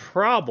sees a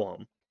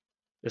problem,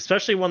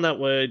 especially one that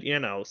would,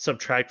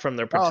 subtract from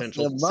their Cost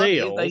potential them money.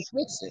 They sales,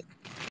 fix it.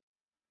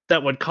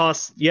 that would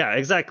cost, yeah,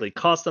 exactly,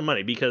 cost them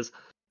money, because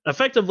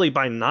effectively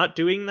by not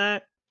doing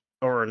that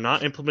or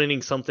not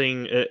implementing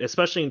something,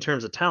 especially in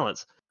terms of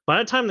talents, by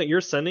the time that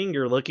you're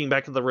looking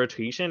back at the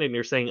rotation and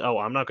you're saying, oh,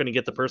 I'm not going to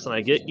get the person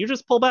I get, you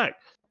just pull back.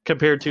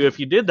 Compared to if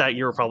you did that,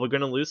 you're probably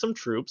going to lose some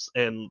troops.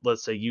 And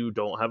let's say you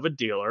don't have a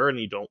dealer and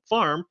you don't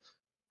farm,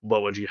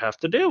 what would you have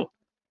to do?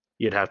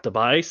 You'd have to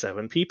buy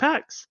 7p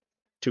packs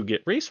to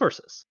get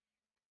resources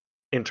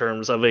in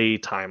terms of a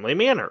timely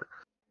manner.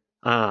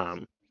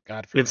 God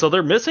And forbid. so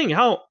they're missing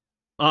out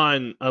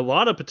on a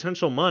lot of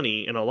potential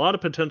money and a lot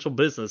of potential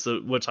business,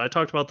 which I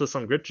talked about this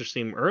on Gritcher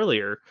Steam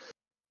earlier,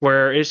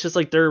 where it's just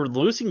like they're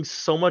losing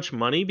so much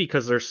money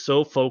because they're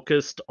so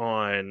focused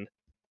on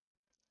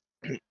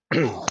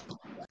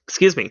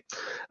excuse me,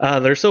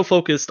 they're so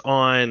focused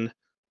on,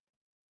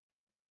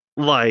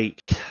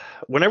 like,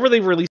 whenever they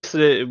release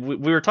it, we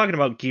were talking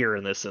about gear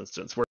in this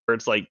instance, where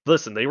it's like,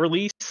 listen, they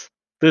release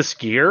this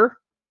gear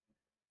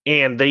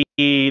and they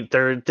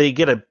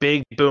get a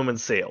big boom in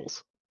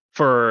sales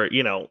for,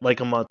 like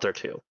a month or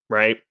two,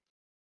 right?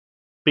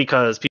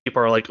 Because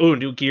people are like, oh,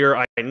 new gear,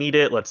 I need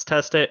it, let's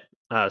test it.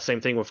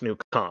 Same thing with new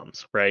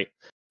comms, right?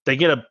 They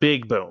get a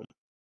big boom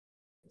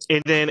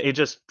and then it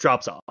just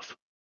drops off.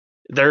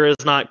 There is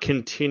not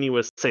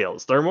continuous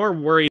sales. They're more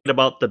worried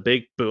about the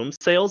big boom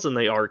sales than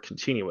they are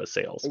continuous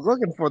sales. They're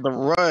looking for the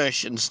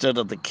rush instead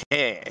of the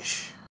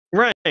cash.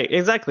 Right,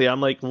 exactly.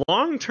 I'm like,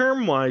 long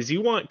term wise,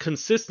 you want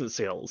consistent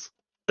sales.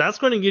 That's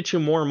going to get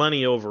you more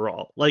money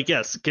overall. Like,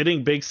 yes,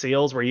 getting big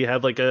sales where you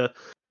have like a,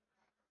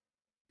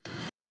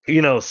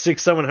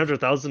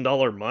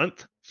 $600,000-$700,000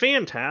 month,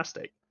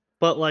 fantastic.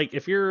 But like,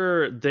 if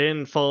you're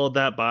then followed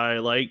that by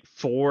like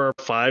 4 or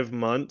 5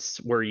 months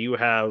where you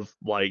have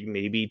like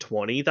maybe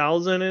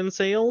 20,000 in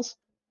sales,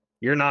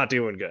 you're not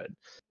doing good.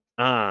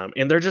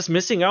 And they're just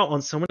missing out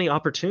on so many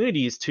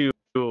opportunities to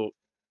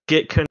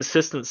get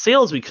consistent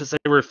sales because they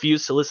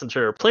refuse to listen to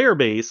their player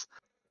base.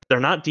 They're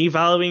not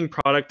devaluing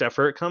product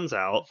after it comes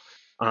out,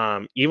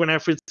 even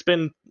if it's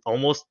been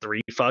almost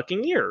 3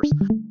 fucking years.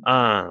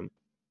 And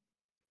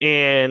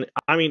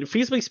I mean,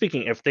 feasibly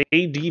speaking, if they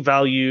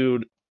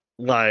devalued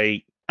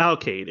like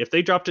Alcade, if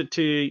they dropped it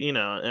to,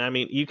 I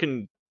mean, you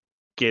can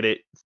get it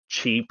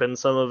cheap in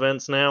some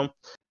events now.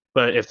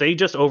 But if they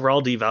just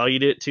overall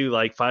devalued it to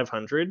like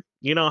 500,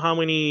 you know how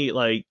many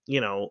like,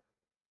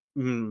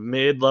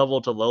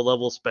 mid-level to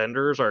low-level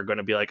spenders are going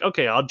to be like,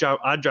 okay, I'd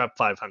drop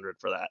 500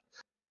 for that.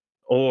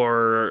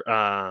 Or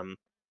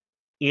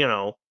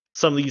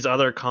some of these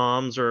other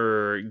comms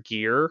or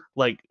gear,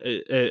 like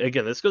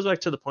again, this goes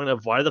back to the point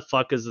of why the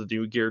fuck is the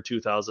new gear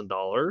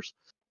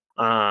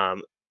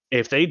 $2,000?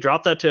 If they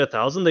dropped that to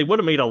 1,000, they would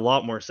have made a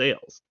lot more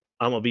sales.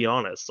 I'm gonna be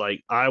honest.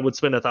 Like, I would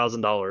spend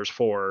 $1,000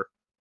 for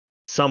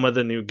some of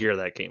the new gear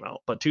that came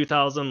out, but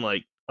 2,000,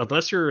 like,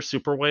 unless you're a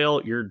super whale,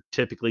 you're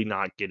typically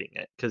not getting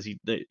it because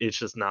it's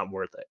just not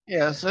worth it.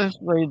 Yeah,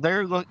 essentially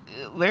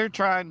they're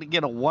trying to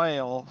get a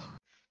whale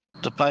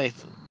to pay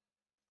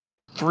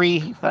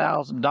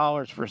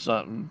 $3,000 for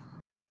something.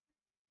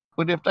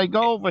 But if they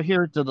go over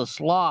here to the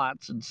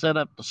slots and set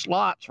up the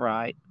slots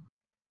right,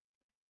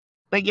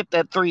 they get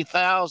that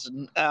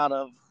 3,000 out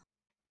of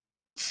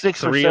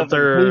 6 or 7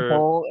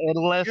 people in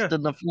less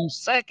than a few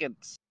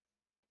seconds.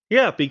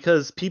 Yeah,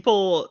 because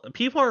people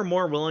are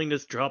more willing to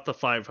drop the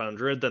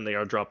 500 than they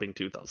are dropping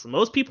 2,000.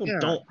 Most people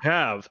don't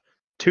have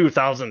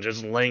 2,000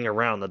 just laying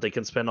around that they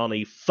can spend on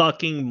a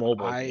fucking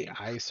mobile game.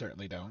 I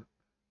certainly don't.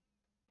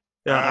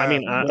 Yeah, I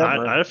mean,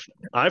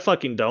 I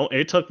fucking don't.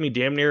 It took me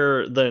damn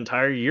near the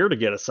entire year to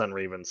get a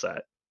Sunraven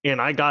set,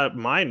 and I got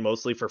mine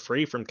mostly for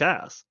free from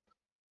Cass.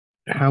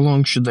 How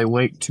long should they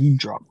wait to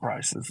drop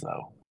prices,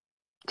 though?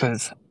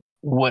 Because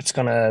what's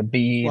gonna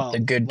be the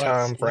good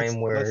time frame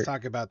where? Let's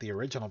talk about the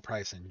original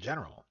price in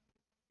general.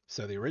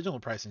 So the original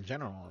price in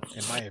general,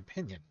 in my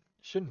opinion,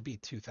 shouldn't be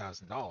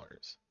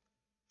 $2,000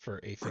 for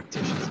a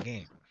fictitious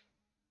game.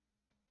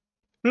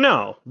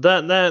 No,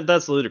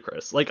 that's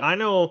ludicrous. Like, I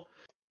know,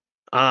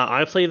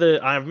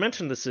 I've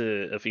mentioned this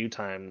a few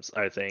times,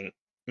 I think,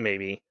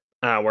 maybe,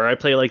 where I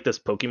play like this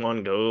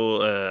Pokemon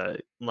Go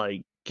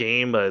like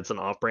game, but it's an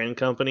off-brand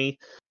company.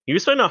 You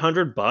spend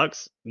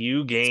 $100,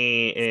 you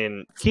gain,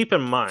 and keep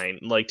in mind,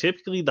 like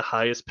typically the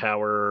highest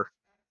power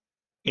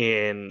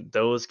in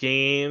those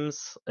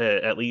games,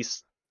 at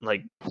least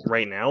like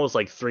right now, is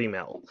like 3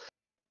 mil.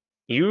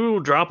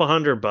 You drop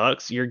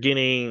 $100, you're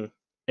getting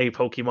a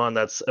Pokemon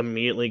that's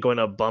immediately going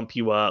to bump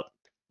you up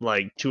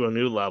like to a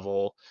new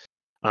level.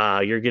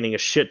 You're getting a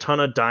shit ton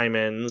of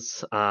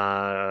diamonds.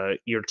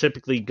 You're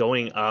typically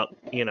going up,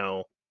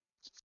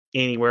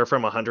 anywhere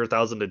from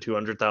 100,000 to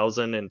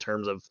 200,000 in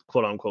terms of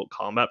quote unquote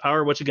combat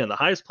power. Which again, the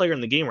highest player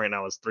in the game right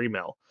now is 3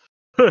 mil.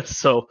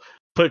 So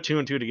put 2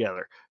 and 2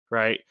 together,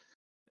 right?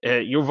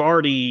 You've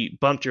already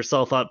bumped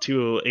yourself up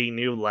to a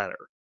new letter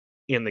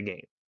in the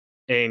game.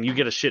 And you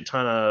get a shit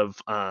ton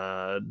of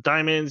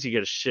diamonds. You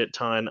get a shit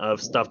ton of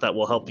stuff that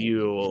will help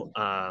you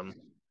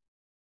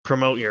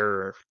promote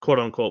your quote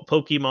unquote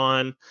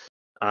Pokemon.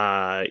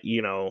 And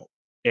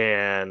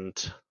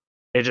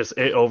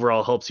it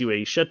overall helps you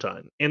a shit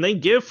ton. And they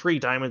give free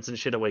diamonds and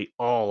shit away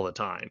all the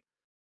time.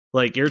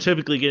 Like you're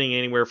typically getting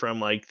anywhere from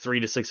like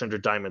 300 to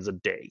 600 diamonds a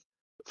day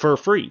for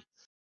free.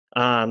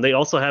 They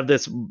also have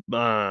this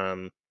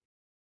monthly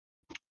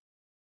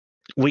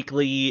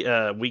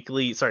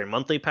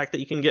pack that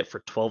you can get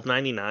for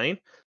 $12.99,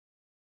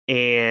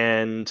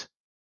 and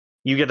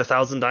you get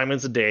 1,000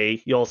 diamonds a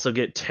day. You also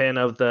get 10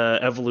 of the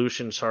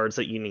evolution shards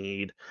that you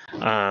need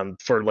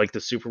for like the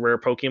super rare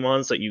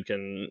Pokemons that you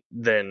can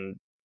then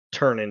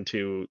turn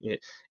into.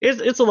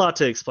 It's a lot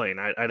to explain.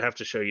 I'd have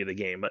to show you the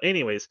game, but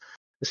anyways,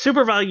 the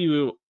super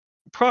value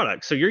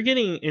product. So you're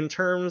getting, in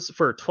terms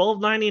for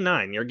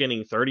 $12.99, you're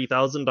getting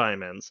 30,000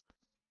 diamonds.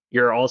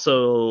 You're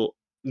also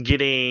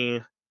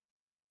getting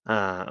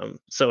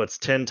so it's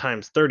 10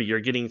 times 30. You're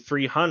getting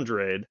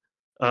 300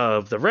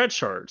 of the red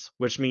shards,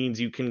 which means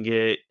you can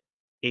get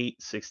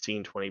 8,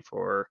 16,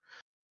 24.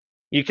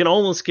 You can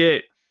almost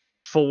get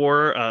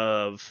 4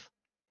 of,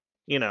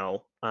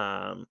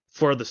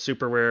 for the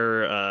super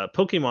rare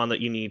Pokemon that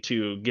you need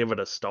to give it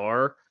a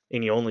star,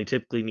 and you only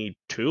typically need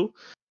 2.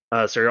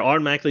 So you're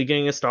automatically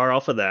getting a star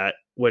off of that,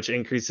 which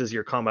increases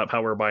your combat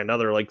power by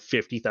another like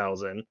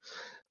 50,000.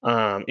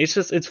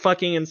 It's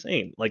fucking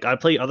insane. Like I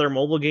play other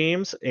mobile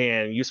games,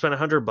 and you spend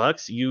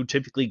 $100, you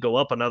typically go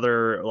up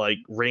another like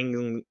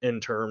ring in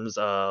terms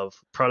of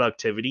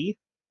productivity.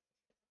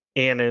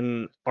 And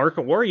in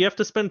Arkham War, you have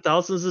to spend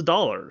thousands of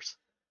dollars,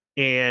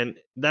 and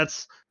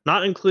that's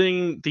not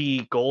including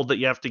the gold that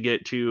you have to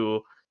get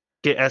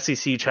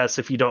SEC chests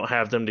if you don't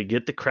have them, to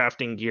get the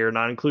crafting gear,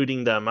 not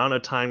including the amount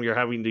of time you're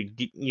having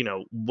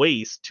to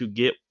waste to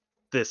get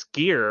this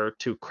gear,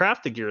 to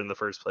craft the gear in the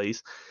first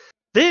place.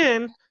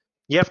 Then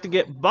you have to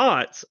get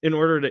bots in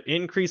order to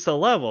increase the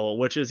level,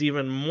 which is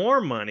even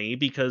more money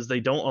because they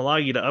don't allow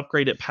you to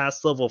upgrade it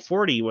past level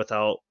 40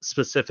 without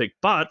specific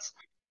bots,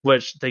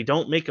 which they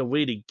don't make a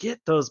way to get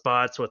those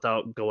bots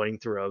without going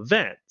through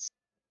events.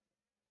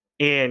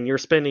 And you're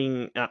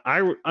spending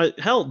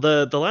hell,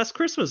 the last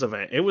Christmas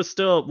event, it was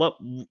still, what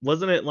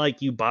wasn't it,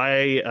 like you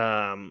buy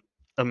a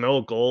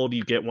mil gold,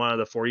 you get one of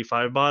the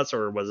 45 bots,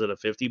 or was it a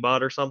 50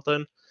 bot or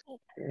something?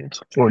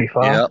 It's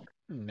 45. Yeah.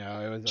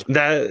 No, it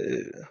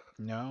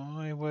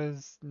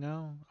was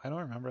no. I don't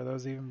remember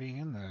those even being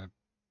in there.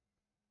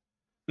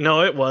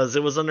 No, it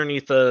was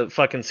underneath the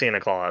fucking Santa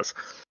Claus.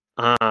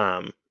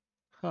 Huh.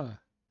 I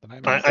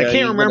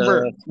can't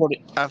remember.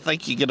 I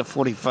think you get a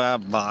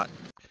 45 bot.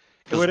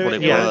 It would have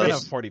been a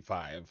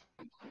 45.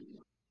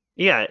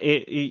 Yeah,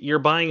 you're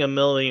buying 1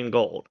 million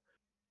gold,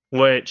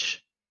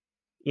 which,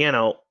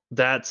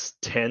 that's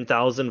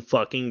 10,000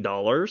 fucking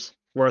dollars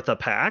worth of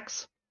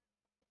packs.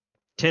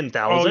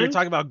 10,000. Oh, you're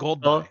talking about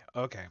gold buy.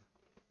 Okay.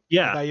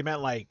 Yeah. I thought you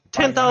meant like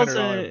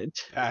 10,000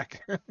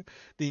 pack.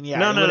 Then yeah,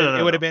 no.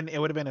 It would have been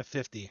a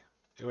 50.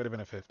 It would have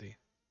been a 50.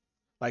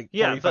 Like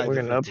yeah, but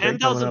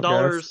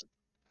 $10,000.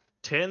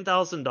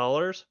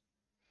 $10,000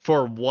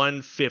 for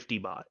 150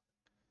 bot.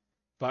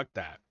 Fuck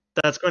that.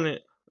 That's going to,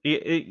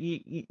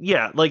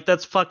 yeah, like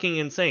that's fucking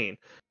insane.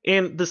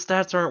 And the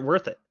stats aren't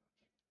worth it.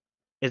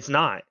 It's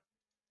not.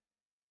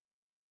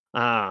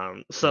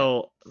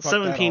 So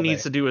 7P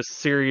needs to do a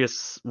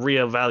serious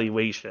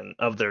reevaluation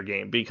of their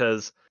game,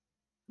 because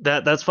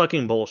that's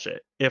fucking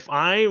bullshit. If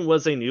I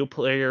was a new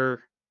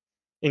player,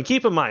 and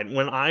keep in mind,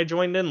 when I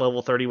joined in,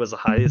 level 30 was the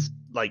highest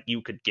like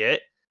you could get,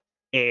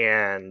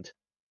 and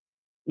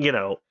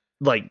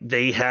like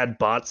they had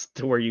bots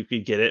to where you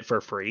could get it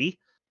for free,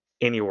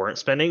 and you weren't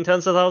spending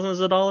tens of thousands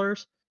of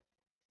dollars.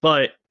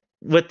 But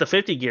with the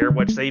 50 gear,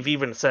 which they've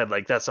even said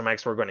like that's the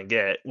max we're going to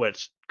get,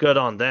 which good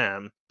on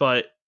them,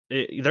 but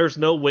there's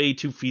no way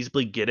to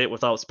feasibly get it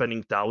without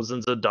spending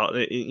thousands of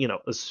dollars,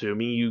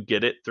 assuming you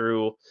get it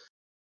through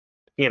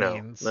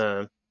means.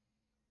 Have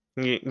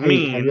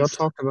y'all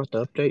talked about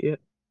the update yet?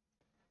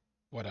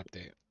 What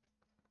update?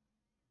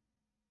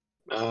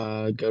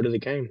 Go to the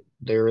game.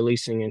 They're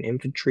releasing an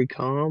infantry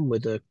comm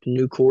with a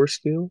new core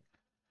skill,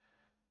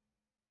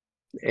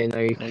 and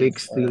they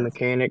fixed the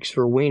mechanics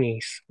for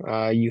weenies.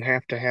 You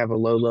have to have a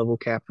low level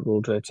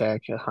capital to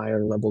attack a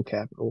higher level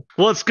capital.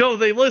 Let's go!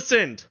 They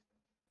listened.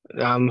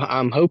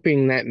 I'm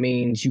hoping that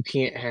means you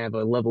can't have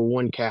a level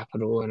 1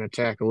 capital and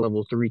attack a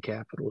level 3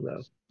 capital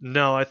though.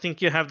 No, I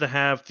think you have to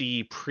have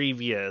the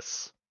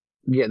previous.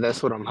 Yeah,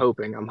 that's what I'm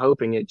hoping. I'm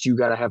hoping it's you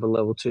got to have a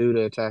level 2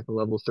 to attack a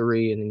level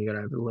 3, and then you got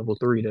to have a level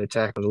 3 to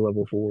attack a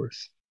level 4.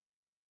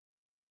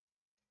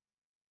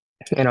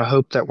 And I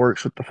hope that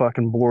works with the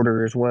fucking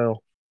border as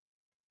well.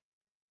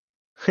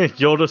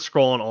 Yoda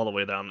scrolling all the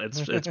way down.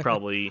 It's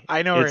probably.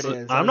 I know where it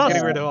is. I'm I'm not.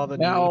 getting rid of all the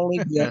Now new. only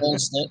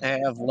guilds that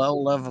have low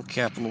level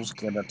capitals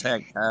can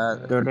attack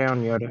Go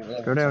down,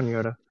 Yoda. Go down,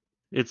 Yoda.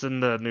 It's in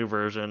the new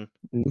version.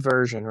 New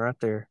version right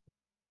there.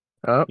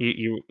 Oh,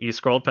 You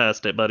scrolled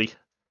past it, buddy.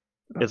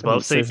 It's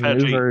above it St. says new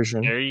Patrick.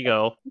 version. There you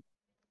go.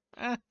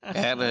 and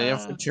an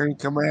infantry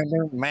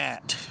commander,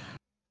 Matt,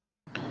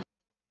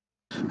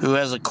 who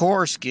has a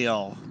core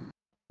skill.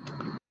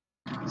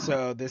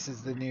 So this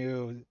is the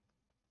new.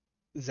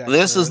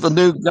 This is the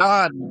new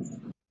god.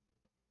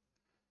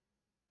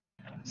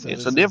 So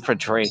It's this an is-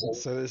 infantry.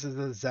 So this is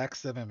the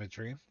Zex of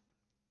imagery.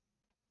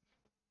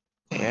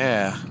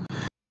 Yeah.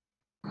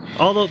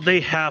 Although they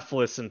half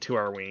listened to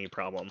our weenie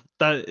problem.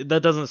 That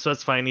doesn't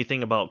specify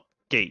anything about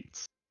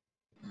gates.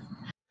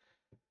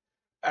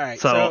 All right.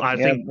 So I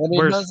Yeah, think but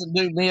it doesn't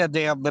do me a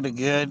damn bit of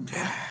good.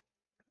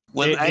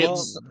 With It- eight,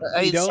 well,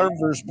 eight don't-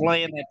 servers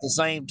playing at the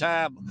same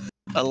time,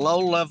 a low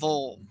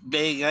level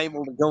being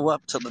able to go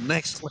up to the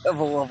next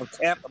level of a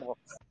capital.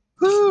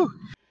 Whew.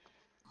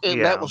 And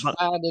Yeah, that was but-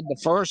 fine in the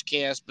first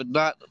cast, but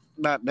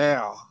not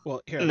now.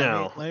 Well, here.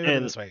 No, Let me put it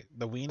and- this way: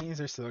 the weenies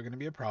are still going to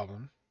be a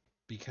problem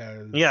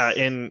because yeah,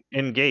 in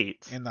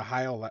gates. in the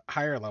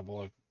higher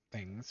level of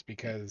things,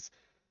 because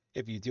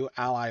if you do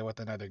ally with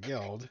another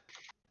guild,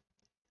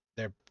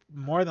 they're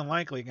more than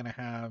likely going to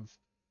have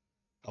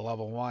a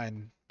level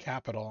 1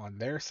 capital on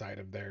their side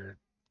of their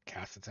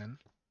Cassiton,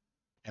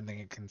 and then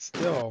it can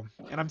still.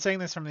 And I'm saying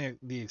this from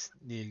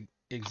the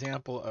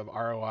example of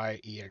ROI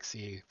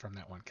EXE from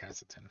that one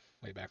Cassiton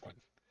way back when,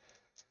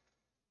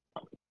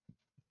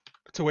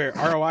 to where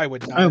ROI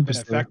would not have been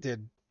Obviously.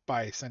 affected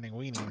by sending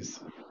weenies.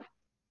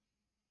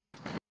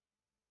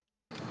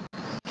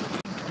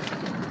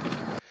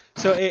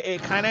 So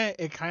it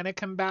kind of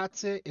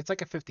combats it. It's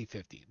like a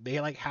 50-50.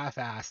 They like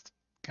half-assed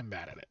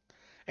combated it.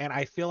 And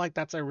I feel like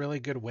that's a really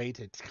good way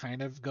to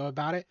kind of go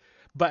about it.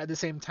 But at the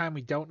same time,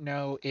 we don't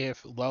know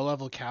if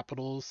low-level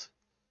capitals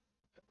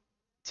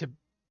to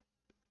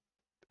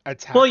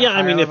attack. Well, a yeah,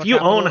 I mean, higher if you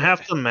level own capital-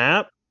 half the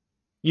map,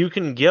 you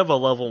can give a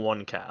level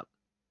 1 cap.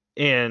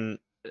 And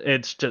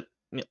it's just,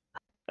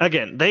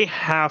 again, they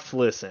half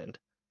listened.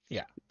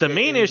 Yeah. The It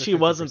main is a issue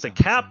wasn't the 50%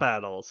 cap listen.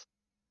 battles.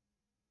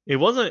 It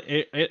wasn't.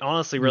 It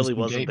honestly It was really the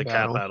wasn't gate the cap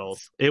battle.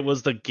 battles. It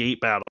was the gate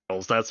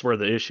battles. That's where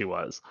the issue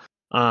was.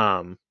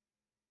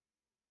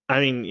 I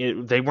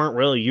mean, they weren't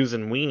really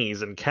using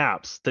weenies and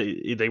caps.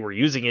 They were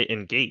using it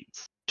in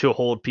gates to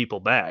hold people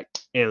back,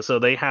 and so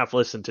they half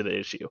listened to the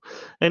issue.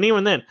 And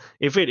even then,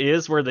 if it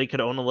is where they could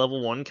own a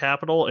level 1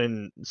 capital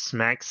and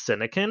smack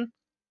Senecan,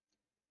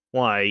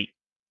 like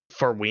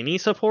for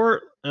weenie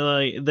support,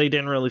 they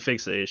didn't really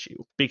fix the issue,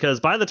 because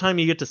by the time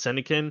you get to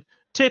Senecan,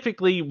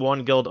 typically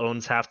one guild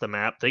owns half the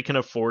map. They can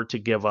afford to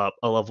give up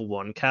a level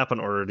 1 cap in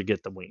order to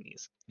get the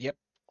weenies. Yep.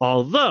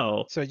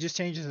 Although So it just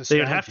changes the they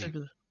would strategy. have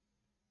to.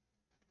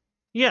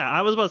 Yeah,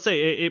 I was about to say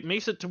it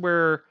makes it to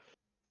where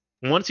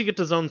once you get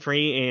to zone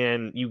 3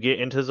 and you get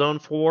into zone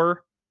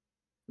 4,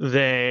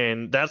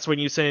 then that's when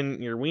you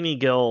send your weenie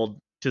guild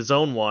to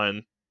zone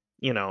 1.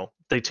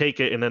 They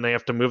take it and then they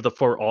have to move the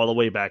fort all the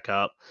way back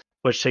up,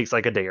 which takes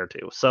like a day or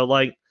two. So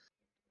like,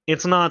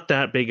 it's not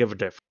that big of a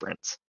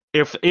difference.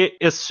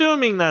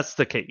 Assuming that's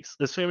the case,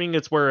 assuming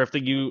it's where if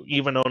you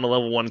even own a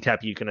level 1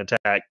 cap, you can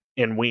attack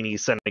in weenie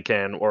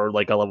Senecan or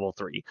like a level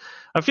 3.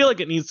 I feel like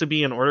it needs to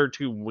be in order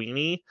to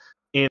weenie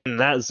in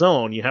that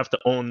zone, you have to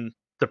own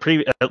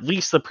at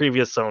least the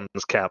previous zone's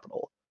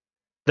capital.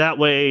 That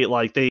way,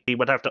 like they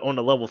would have to own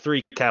a level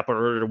 3 cap in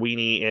order to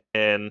weenie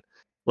in,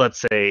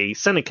 let's say,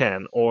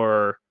 Senecan,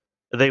 or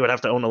they would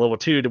have to own a level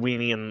 2 to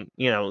weenie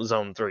in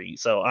zone 3.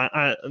 So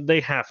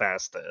they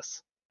half-assed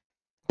this.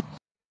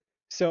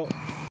 So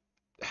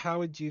how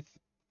would you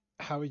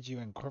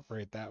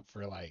incorporate that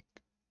for like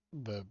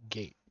the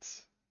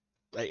gates?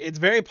 Like, it's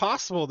very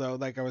possible though,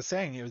 like I was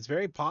saying, it was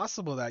very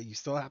possible that you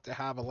still have to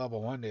have a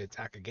level 1 to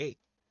attack a gate.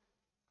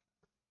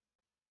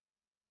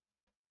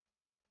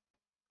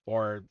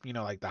 Or,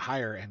 like the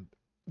higher end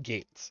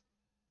gates.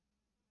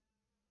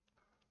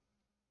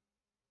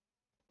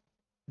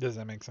 Does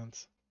that make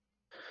sense?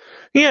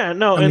 Yeah,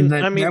 no,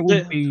 that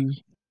would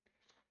be.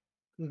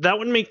 that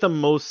would make the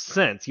most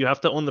sense. You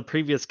have to own the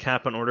previous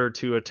cap in order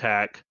to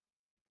attack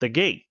the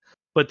gate.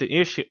 But the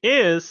issue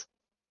is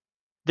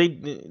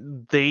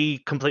they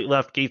completely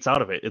left gates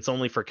out of it. It's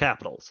only for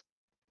capitals.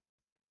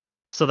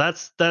 So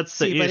that's the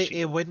See, but issue.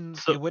 it wouldn't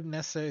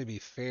necessarily be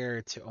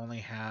fair to only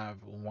have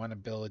one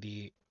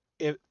ability.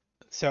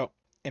 So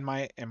in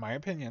my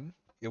opinion,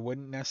 it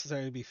wouldn't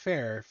necessarily be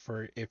fair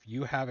for if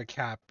you have a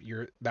cap,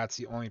 that's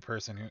the only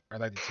person or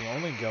that's the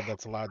only guild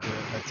that's allowed to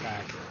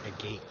attack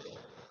a gate.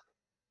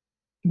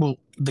 Well,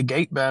 the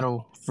gate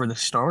battle for the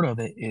start of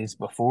it is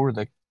before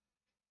the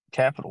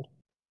capital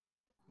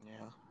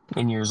Yeah.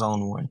 in your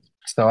zone 1.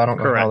 So I don't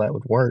know how Correct. that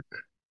would work.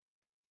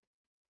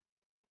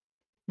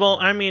 Well,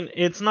 I mean,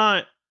 it's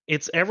not.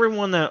 It's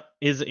everyone that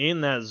is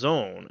in that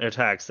zone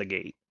attacks the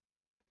gate.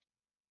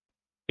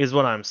 Is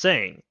what I'm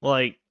saying.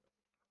 Like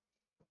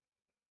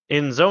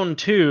in zone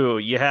 2,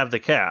 you have the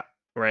cap,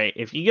 right?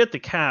 If you get the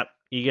cap,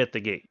 you get the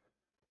gate.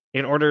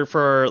 In order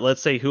for,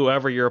 let's say,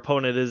 whoever your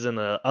opponent is in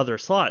the other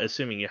slot,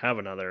 assuming you have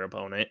another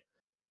opponent,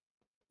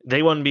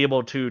 they wouldn't be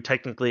able to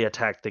technically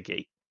attack the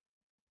gate.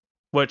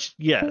 Which,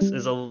 yes,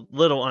 is a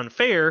little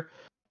unfair,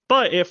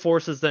 but it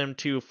forces them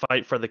to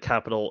fight for the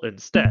capital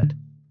instead,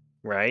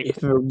 right?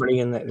 If everybody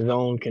in that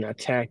zone can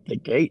attack the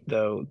gate,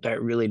 though,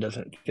 that really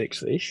doesn't fix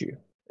the issue.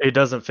 It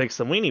doesn't fix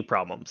the weenie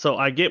problem. So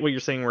I get what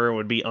you're saying where it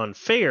would be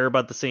unfair, but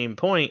at the same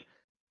point,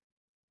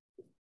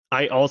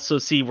 I also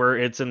see where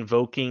it's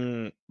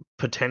invoking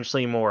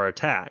potentially more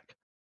attack.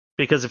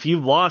 Because if you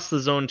lost the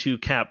zone 2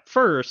 cap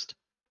first,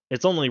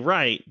 it's only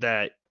right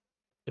that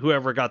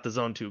whoever got the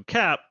zone 2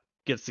 cap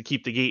gets to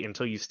keep the gate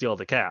until you steal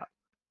the cap.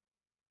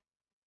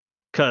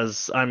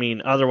 Because, I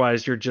mean,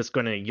 otherwise you're just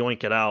going to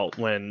yoink it out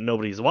when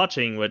nobody's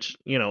watching, which,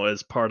 you know,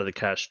 is part of the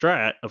cash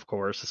strat, of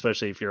course,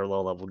 especially if you're a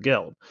low-level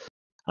guild.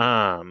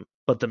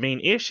 But the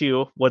main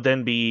issue would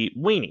then be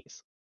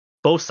weenies.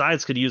 Both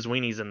sides could use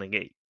weenies in the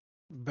gate,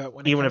 But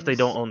when even if they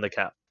don't own the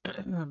cap.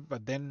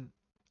 But then,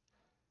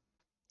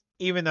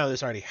 even though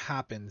this already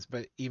happens,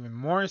 but even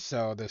more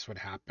so, this would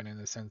happen in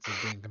the sense of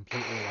being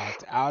completely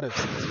locked out of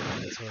season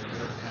 1, so you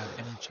wouldn't have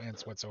any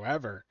chance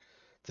whatsoever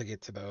to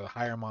get to the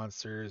higher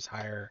monsters,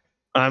 higher.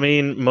 I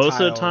mean, most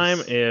of the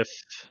tiles. time,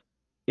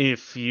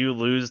 if you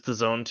lose the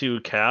zone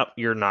 2 cap,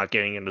 you're not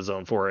getting into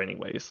zone 4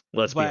 anyways.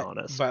 Let's be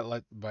honest.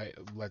 But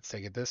let's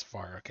take it this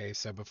far, okay?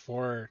 So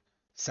before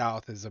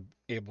South is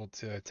able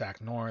to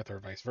attack North or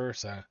vice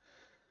versa,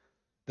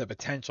 the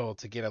potential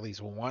to get at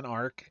least one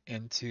arc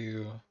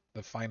into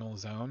the final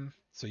zone,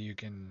 so you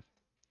can,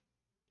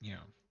 you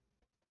know,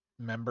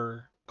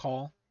 member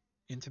call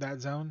into that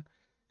zone,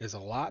 is a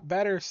lot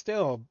better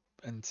still,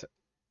 and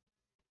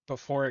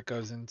before it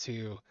goes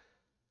into,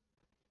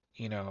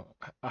 you know,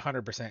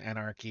 100%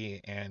 anarchy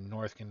and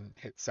North can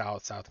hit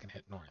South, South can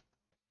hit North.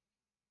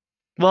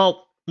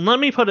 Well, let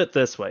me put it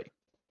this way.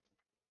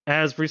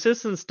 As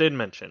Resistance did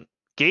mention,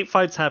 gate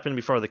fights happen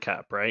before the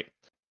cap, right?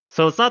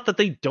 So it's not that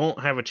they don't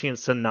have a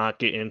chance to not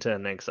get into the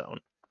next zone.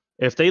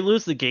 If they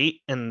lose the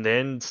gate and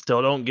then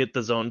still don't get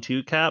the zone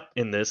 2 cap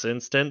in this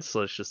instance,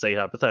 let's just say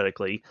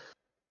hypothetically,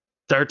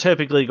 they're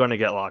typically going to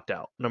get locked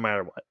out no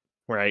matter what,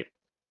 right?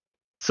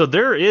 So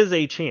there is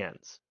a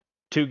chance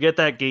to get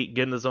that gate,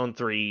 get into zone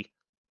 3,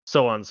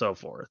 so on and so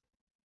forth,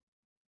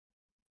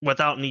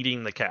 without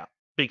needing the cap,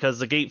 because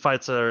the gate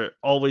fights are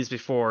always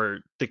before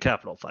the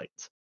capital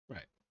fights.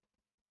 Right.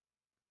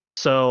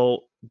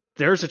 So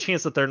there's a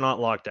chance that they're not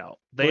locked out.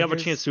 They have a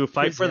chance to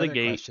fight for the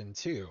gate. Question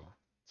too.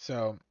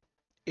 So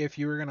if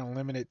you were going to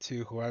limit it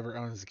to whoever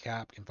owns the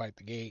cap can fight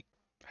the gate,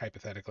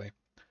 hypothetically,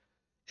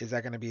 is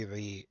that going to be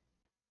the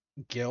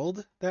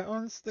guild that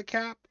owns the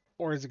cap,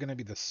 or is it going to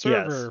be the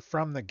server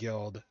from the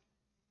guild?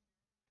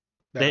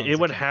 It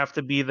would have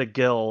to be the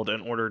guild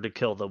in order to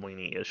kill the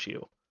weenie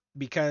issue.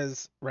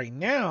 Because right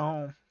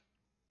now,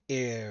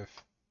 if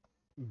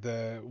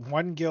the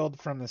one guild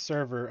from the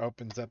server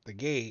opens up the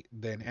gate,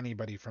 then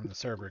anybody from the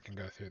server can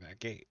go through that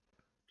gate.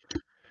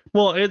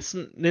 Well, it's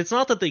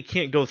not that they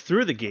can't go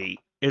through the gate,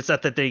 it's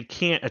that they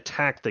can't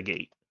attack the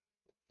gate.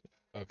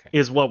 Okay.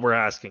 Is what we're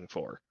asking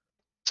for.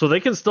 So they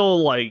can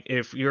still, like,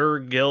 if your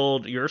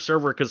guild, your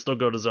server can still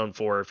go to zone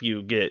 4 if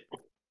you get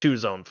to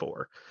zone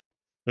 4.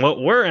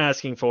 What we're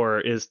asking for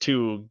is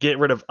to get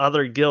rid of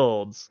other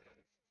guilds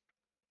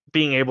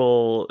being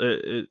able,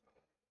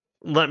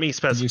 let me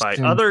specify,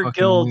 other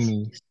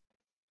guilds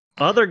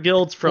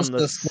from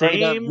the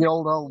same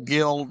guild on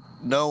guild,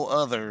 no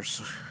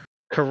others.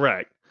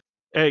 Correct.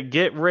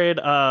 Get rid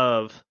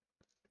of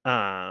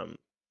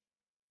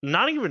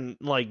not even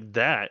like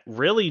that.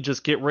 Really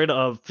just get rid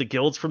of the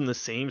guilds from the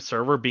same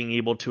server being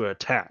able to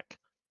attack,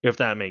 if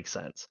that makes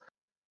sense.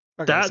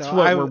 Okay, that's so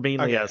what we're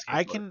mainly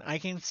asking. I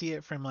can see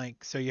it from,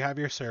 like, so you have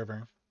your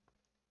server.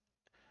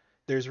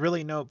 There's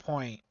really no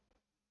point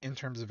in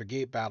terms of a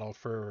gate battle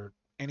for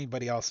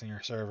anybody else in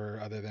your server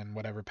other than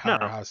whatever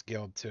powerhouse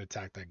guild to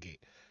attack that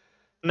gate.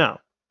 No.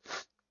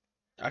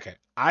 Okay,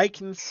 I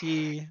can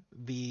see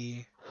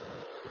the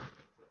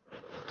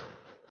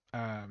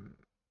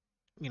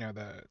you know,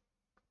 the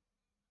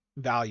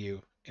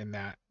value in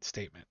that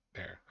statement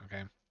there,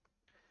 okay?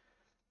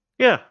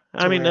 Yeah,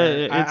 I mean,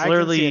 it's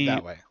literally can see it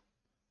that way.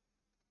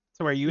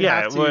 So where you'd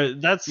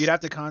have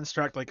to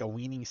construct like a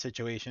weaning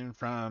situation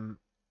from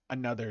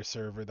another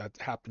server that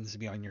happens to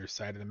be on your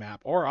side of the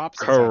map or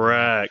opposite.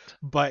 Correct.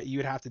 But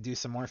you'd have to do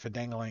some more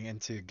finagling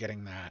into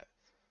getting that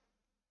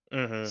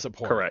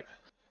support. Correct.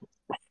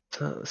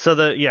 So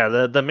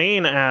the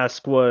main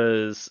ask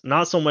was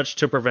not so much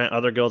to prevent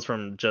other guilds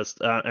from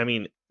just I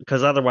mean,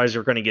 because otherwise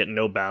you're going to get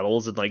no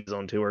battles in like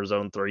zone 2 or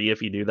zone 3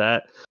 if you do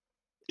that.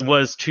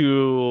 Was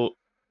to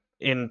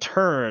in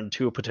turn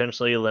to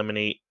potentially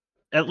eliminate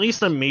at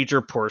least a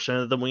major portion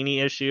of the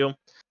weenie issue,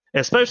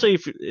 Especially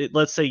if,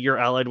 let's say, you're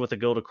allied with a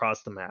guild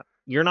across the map.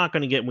 You're not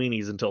going to get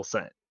weenies until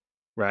sent,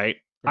 right?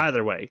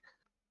 Either way.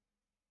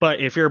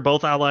 But if you're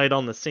both allied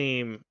on the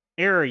same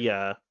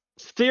area,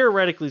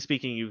 theoretically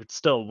speaking, you could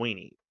still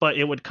weenie. But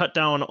it would cut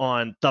down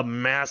on the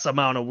mass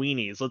amount of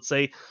weenies. Let's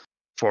say,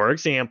 for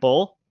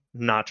example,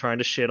 not trying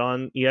to shit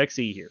on EXE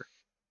here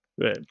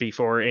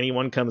before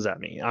anyone comes at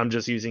me. I'm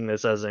just using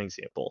this as an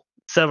example.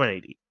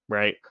 780,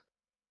 right?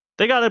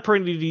 They got a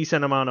pretty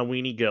decent amount of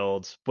weenie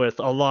guilds with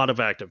a lot of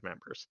active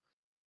members.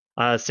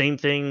 Same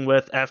thing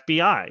with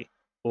FBI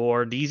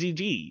or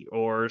DZG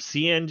or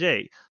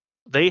CNJ.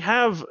 They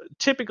have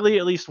typically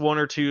at least one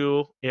or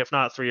two, if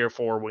not 3 or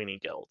 4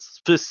 weenie guilds,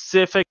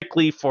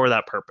 specifically for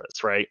that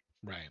purpose, right?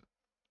 Right.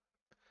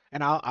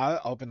 And I'll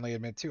openly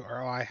admit too,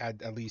 ROI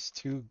had at least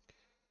two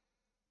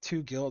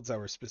guilds that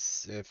were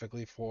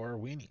specifically for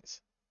weenies.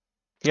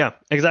 Yeah,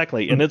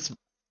 exactly. And it's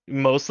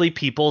mostly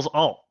people's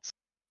alts.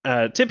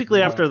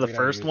 Typically after the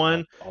first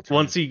one,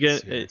 once you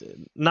get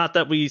not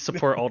that we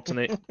support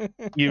alternate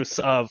use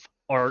of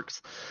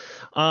arcs,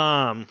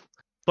 but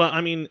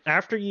I mean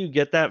after you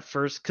get that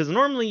first, because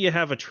normally you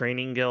have a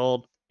training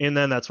guild, and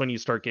then that's when you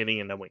start getting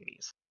into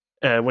weenies.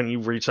 When you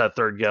reach that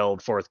 3rd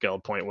guild, 4th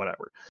guild point,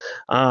 whatever.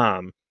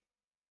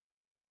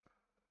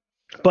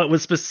 But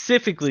with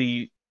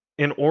specifically,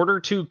 in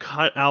order to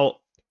cut out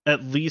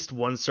at least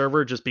one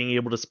server just being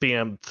able to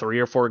spam 3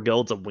 or 4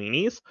 guilds of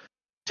weenies,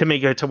 to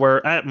make it to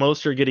where at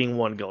most you're getting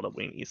 1 guild of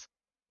weenies.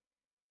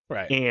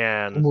 Right.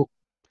 And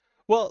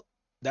well,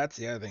 that's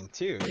the other thing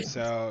too.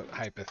 So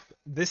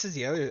this is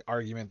the other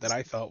argument that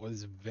I felt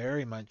was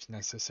very much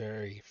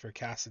necessary for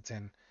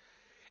Cassiton.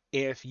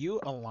 If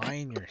you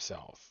align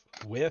yourself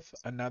with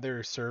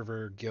another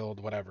server, guild,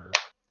 whatever,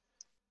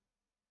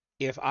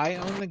 if I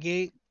own the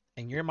gate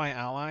and you're my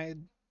allied,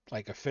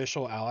 like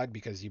official allied,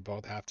 because you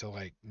both have to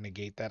like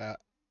negate that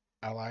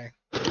ally,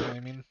 you know what I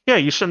mean? Yeah,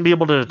 you shouldn't be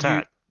able to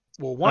attack.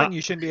 Well, one,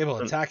 you shouldn't be able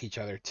to attack each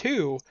other.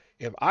 2,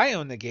 if I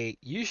own the gate,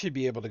 you should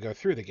be able to go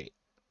through the gate.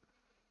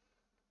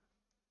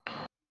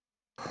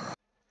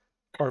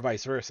 Or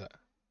vice versa.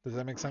 Does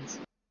that make sense?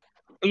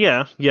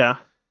 Yeah.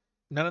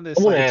 None of this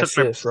I want to ask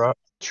this, right?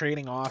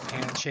 trading off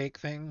handshake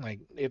thing. Like,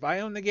 if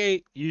I own the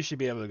gate, you should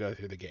be able to go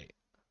through the gate.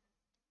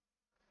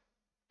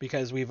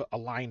 Because we've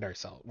aligned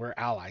ourselves. We're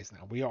allies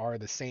now. We are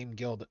the same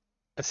guild,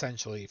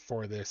 essentially,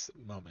 for this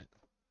moment.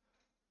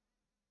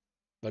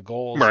 The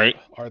goals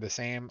are the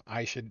same.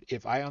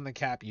 If I own the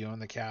cap, you own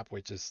the cap,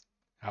 which is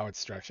how it's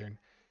structured.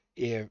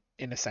 If,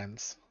 in a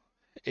sense,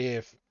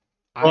 if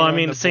well, I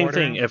mean, the same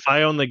thing. If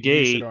I own the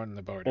gate, you should own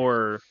the border.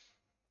 Or,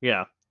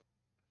 yeah,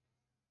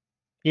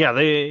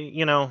 they,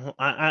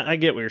 I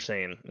get what you're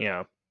saying.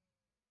 Yeah.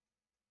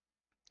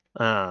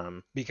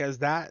 Because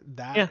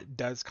that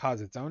does cause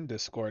its own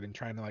discord in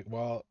trying to like,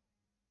 well,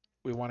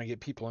 we want to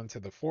get people into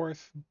the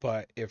 4th,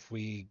 but if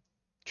we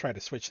try to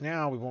switch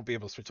now, we won't be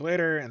able to switch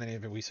later, and then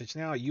if we switch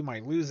now, you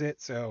might lose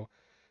it, so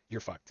you're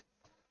fucked.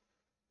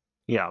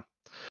 Yeah.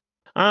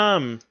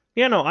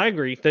 Yeah, no, I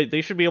agree.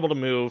 They should be able to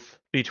move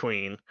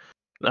between.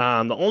 The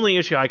only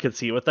issue I could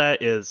see with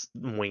that is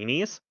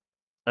weenies,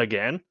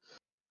 again,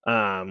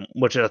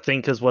 which I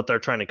think is what they're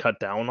trying to cut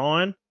down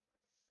on.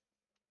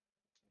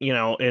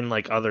 In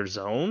like other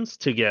zones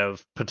to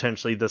give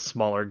potentially the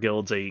smaller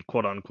guilds a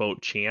quote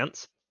unquote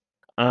chance.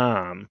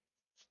 But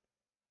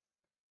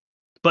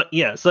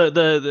yeah, so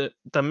the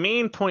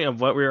main point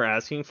of what we were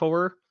asking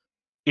for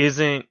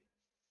isn't,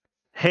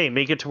 hey,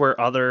 make it to where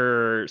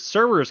other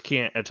servers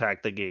can't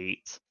attack the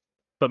gates,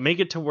 but make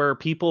it to where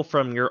people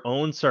from your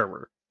own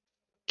server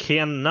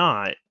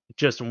cannot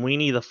just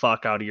weenie the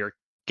fuck out of your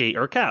gate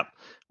or cap.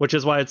 Which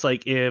is why it's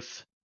like,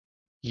 if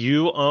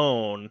you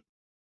own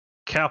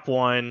cap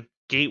 1,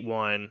 gate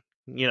 1,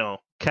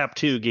 cap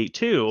 2, gate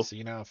 2. So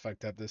you know how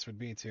fucked up this would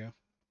be too?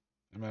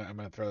 I'm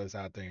gonna throw this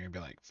out there and be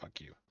like, fuck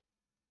you.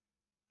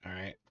 All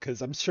right,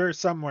 because I'm sure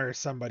somewhere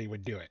somebody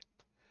would do it.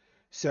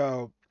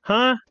 So,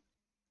 let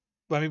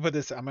me put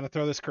this. I'm gonna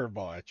throw this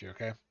curveball at you,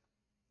 okay?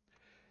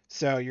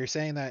 So you're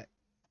saying that,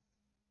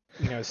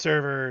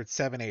 server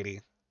 780,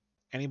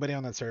 anybody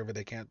on that server,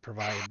 they can't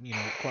provide,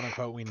 quote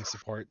unquote weenie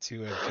support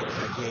to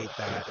a gate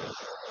that,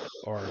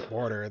 or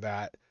border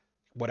that,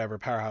 whatever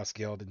powerhouse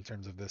guild in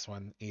terms of this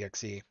one,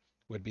 EXE,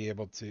 would be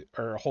able to,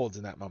 or holds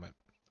in that moment.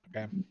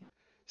 Okay.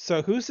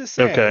 So who's to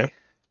say? Okay.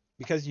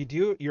 Because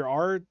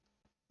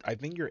I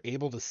think you're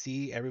able to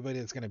see everybody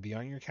that's going to be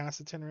on your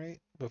Cassiton, right?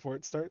 Before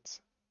it starts?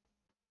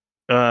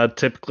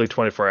 Typically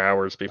 24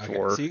 hours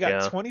before. Okay, so you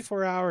got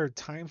 24-hour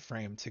time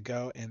frame to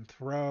go and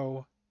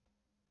throw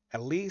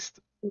at least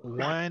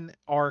one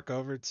arc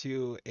over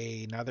to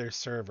another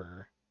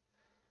server,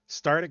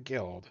 start a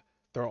guild,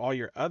 throw all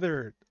your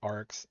other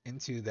arcs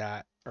into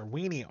that, or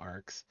weenie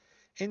arcs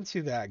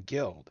into that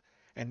guild.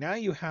 And now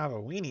you have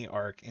a weenie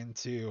arc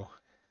into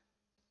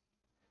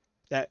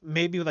that,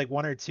 maybe like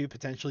 1 or 2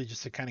 potentially,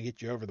 just to kind of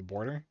get you over the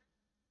border.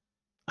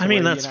 I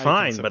mean, that's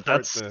fine, but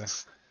that's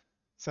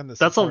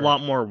a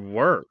lot more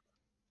work.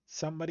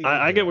 Somebody,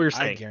 I get what you're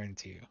saying. I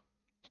guarantee you.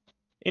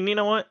 And you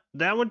know what?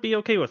 That would be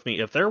okay with me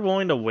if they're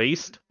willing to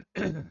waste,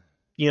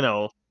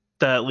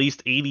 at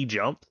least 80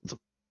 jump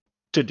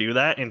to do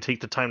that and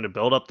take the time to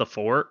build up the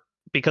fort,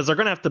 because they're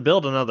going to have to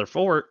build another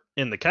fort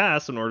in the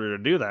cast in order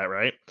to do that,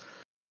 right?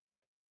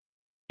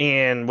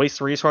 And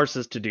waste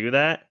resources to do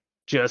that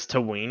just to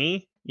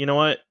weenie, you know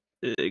what?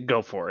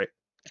 Go for it.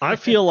 I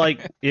feel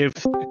like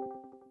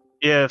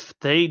if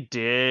they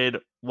did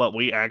what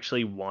we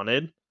actually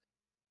wanted,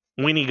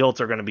 weenie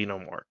guilds are going to be no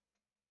more.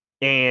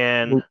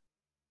 And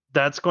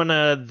that's going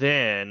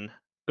to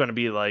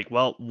be like,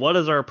 well, what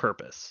is our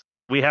purpose?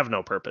 We have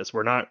no purpose.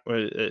 We're not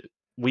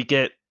we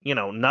get,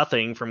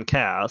 nothing from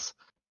CAS,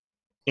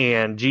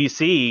 and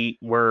GC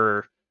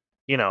we're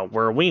a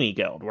weenie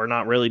guild. We're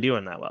not really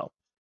doing that well.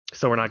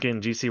 So we're not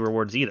getting GC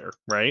rewards either,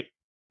 right?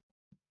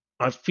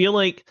 I feel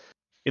like,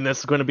 and this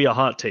is going to be a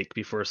hot take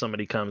before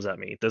somebody comes at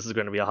me. This is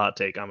going to be a hot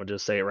take. I'm going to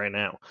just say it right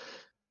now.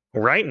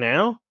 Right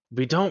now,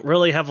 we don't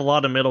really have a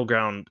lot of middle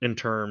ground in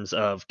terms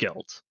of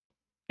guilds.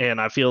 And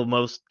I feel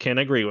most can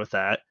agree with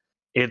that.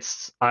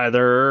 It's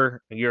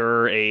either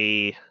you're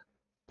a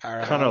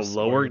kind of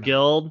lower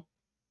guild.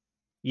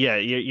 Yeah,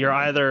 you're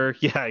either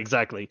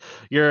exactly.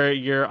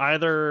 You're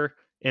either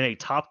in a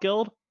top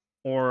guild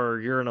or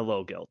you're in a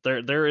low guild.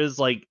 There is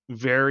like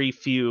very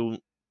few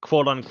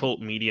quote unquote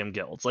medium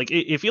guilds. Like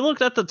if you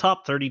looked at the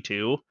top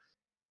 32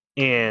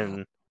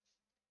 and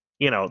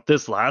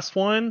this last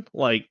one,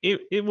 like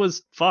it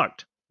was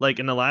fucked. Like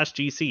in the last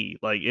GC,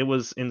 like it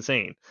was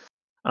insane.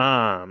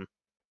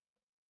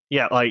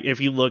 Yeah, like if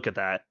you look at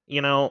that,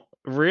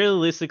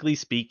 realistically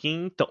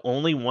speaking, the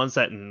only ones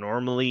that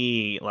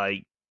normally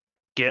like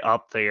get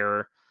up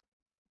there,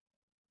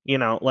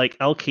 like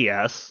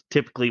LKS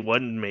typically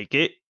wouldn't make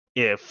it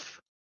if,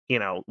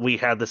 we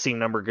had the same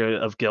number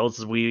of guilds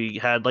as we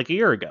had like a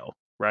year ago,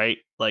 right?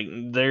 Like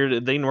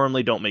they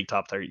normally don't make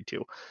top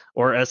 32,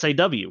 or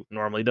SAW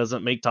normally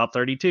doesn't make top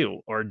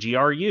 32, or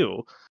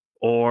GRU,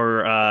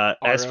 or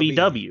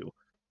SVW,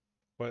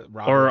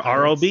 or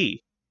ROB.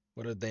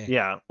 What are they?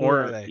 Yeah, Who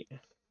or are they?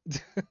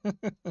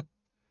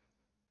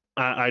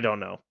 I don't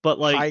know, but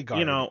like High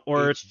Guard,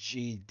 or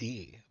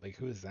HGD. Like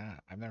who is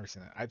that? I've never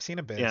seen that. I've seen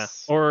Abyss. Yeah,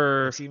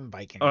 or I've seen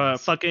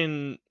Vikings.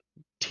 fucking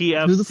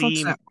Who the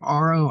fuck's TFC. that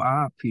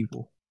ROI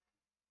people?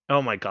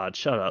 Oh my god,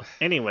 shut up.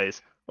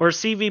 Anyways, or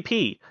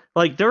CVP.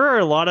 Like there are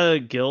a lot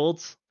of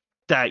guilds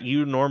that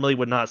you normally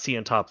would not see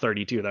in top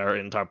 32 that are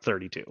in top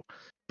 32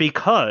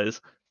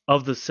 because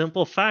of the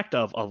simple fact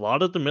of a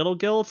lot of the middle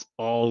guilds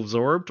all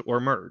absorbed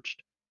or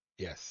merged.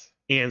 Yes.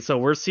 And so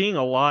we're seeing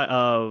a lot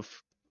of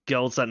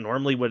guilds that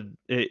normally would,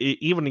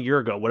 even a year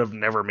ago, would have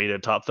never made a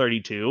top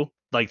 32.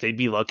 Like they'd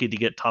be lucky to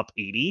get top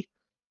 80,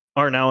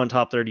 are now in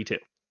top 32.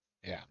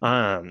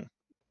 Yeah.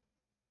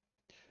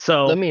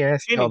 So let me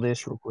ask y'all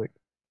this real quick.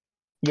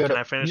 Can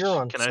I finish? You're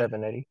on Can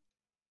 780.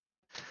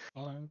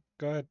 Hold on.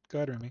 Go ahead,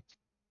 Remy.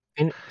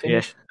 Finish.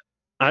 Yeah.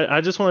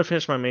 I just want to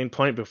finish my main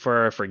point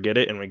before I forget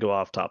it and we go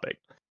off topic.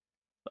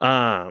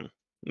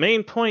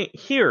 Main point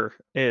here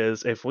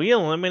is if we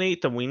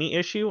eliminate the weenie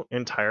issue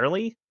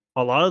entirely,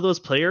 a lot of those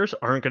players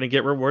aren't going to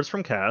get rewards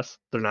from CAS.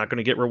 They're not going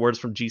to get rewards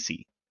from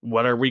GC.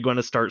 What are we going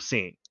to start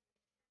seeing?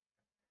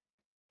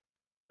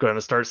 Going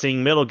to start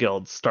seeing middle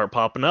guilds start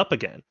popping up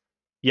again.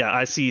 Yeah,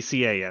 I see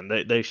CAN.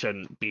 They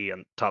shouldn't be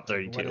in top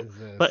 32.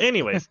 But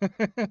anyways,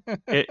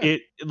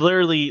 it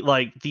literally,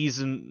 like,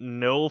 these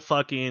no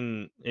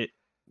fucking,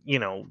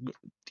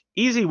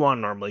 easy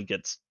one normally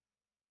gets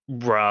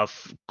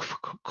rough,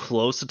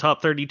 close to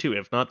top 32,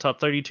 if not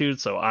top 32,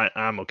 so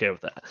I'm okay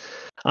with that.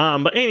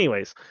 But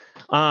anyways,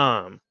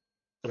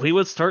 we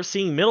would start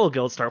seeing middle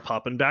guilds start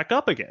popping back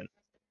up again.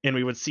 And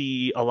we would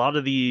see a lot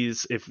of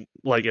these, if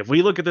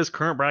we look at this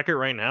current bracket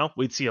right now,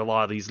 we'd see a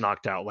lot of these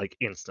knocked out like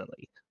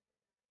instantly.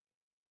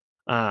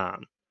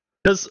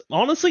 Because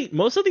honestly,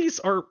 most of these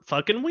are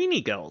fucking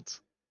weenie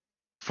guilds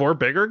for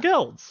bigger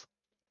guilds.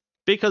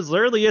 Because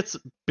literally it's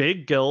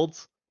big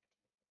guilds,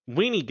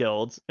 weenie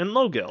guilds, and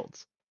low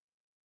guilds.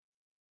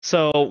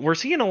 So we're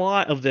seeing a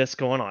lot of this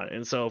going on.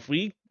 And so if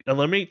we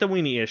eliminate the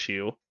weenie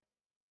issue,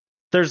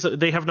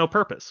 they have no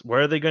purpose. What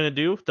are they going to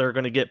do? They're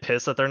going to get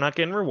pissed that they're not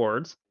getting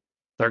rewards.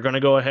 They're going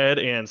to go ahead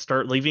and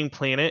start leaving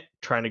planet,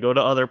 trying to go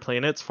to other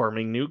planets,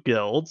 forming new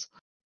guilds,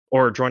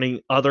 or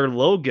joining other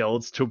low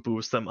guilds to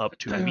boost them up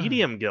to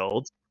medium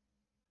guilds.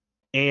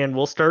 And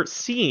we'll start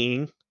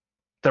seeing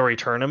the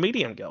return of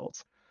medium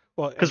guilds.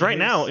 Well, because right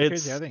now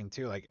here's the other thing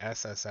too. Like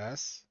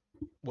SSS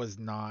was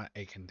not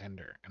a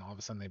contender, and all of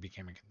a sudden they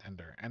became a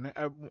contender. And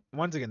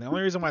once again, the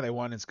only reason why they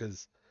won is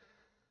because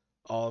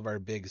all of our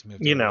bigs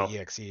moved to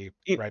EXE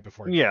right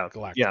before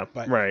Galactic. Yeah,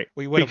 but right.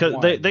 We would have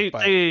won.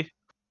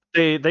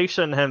 They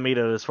shouldn't have made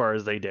it as far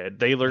as they did.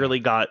 They literally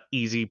got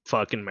easy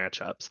fucking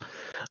matchups.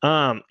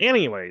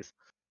 Anyways.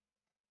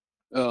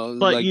 But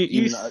like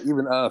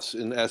even us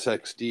in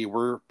SXD,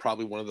 we're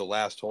probably one of the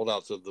last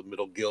holdouts of the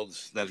middle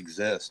guilds that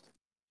exist.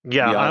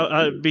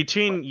 Yeah,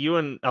 between you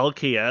and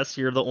LKS,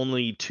 you're the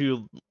only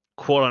two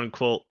quote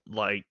unquote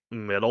like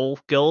middle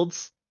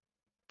guilds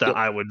that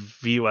I would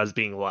view as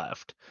being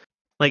left.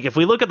 Like if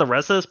we look at the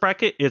rest of this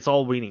bracket, it's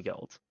all weenie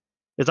guilds.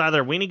 It's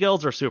either weenie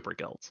guilds or super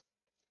guilds.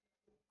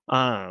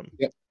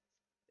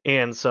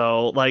 And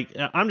so, like,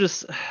 I'm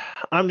just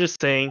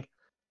saying,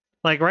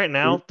 like, right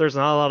now, there's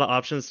not a lot of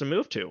options to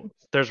move to.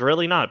 There's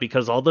really not,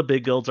 because all the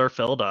big guilds are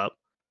filled up.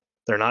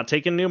 They're not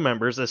taking new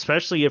members,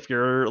 especially if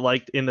you're,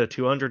 like, in the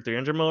 200,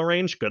 300 mil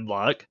range. Good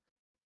luck.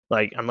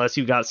 Like, unless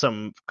you got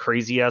some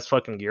crazy ass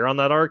fucking gear on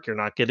that arc, you're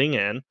not getting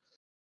in.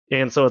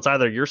 And so it's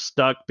either you're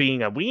stuck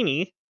being a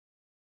weenie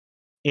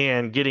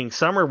and getting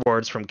some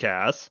rewards from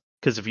Cass,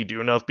 because if you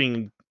do enough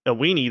being a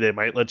weenie, they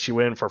might let you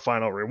in for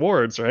final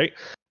rewards, right?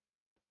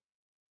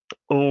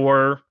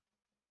 Or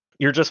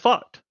you're just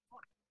fucked.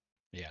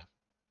 Yeah.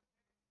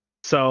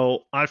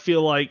 So I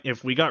feel like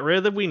if we got rid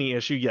of the weenie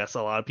issue, yes,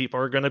 a lot of people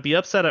are going to be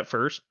upset at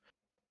first.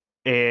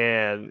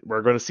 And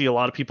we're going to see a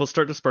lot of people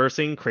start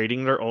dispersing,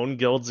 creating their own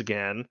guilds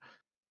again.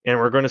 And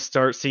we're going to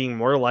start seeing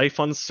more life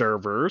on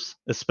servers,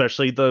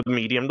 especially the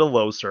medium to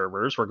low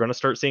servers. We're going to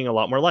start seeing a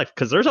lot more life,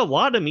 because there's a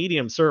lot of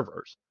medium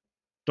servers.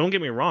 Don't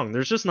get me wrong,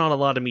 there's just not a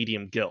lot of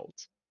medium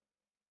guilds.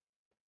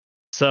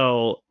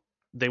 So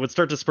they would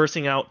start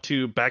dispersing out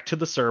to back to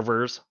the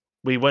servers.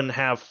 We wouldn't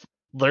have,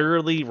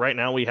 literally right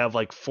now we have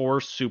like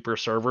 4 super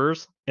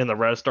servers, and the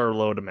rest are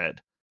low to mid,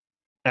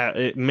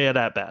 mid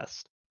at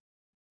best.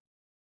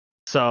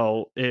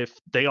 So if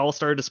they all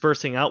start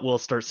dispersing out, we'll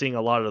start seeing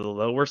a lot of the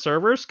lower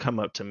servers come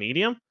up to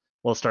medium.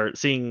 We'll start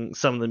seeing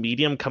some of the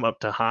medium come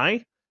up to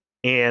high.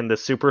 And the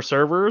super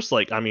servers,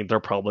 like, I mean, they're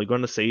probably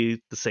going to say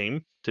the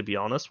same, to be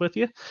honest with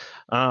you.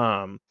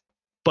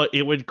 But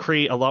it would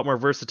create a lot more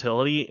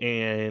versatility,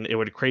 and it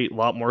would create a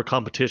lot more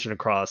competition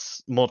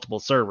across multiple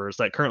servers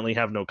that currently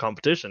have no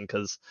competition.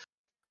 Because,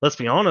 let's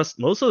be honest,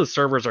 most of the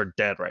servers are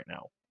dead right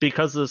now,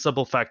 because of the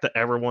simple fact that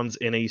everyone's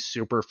in a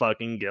super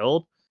fucking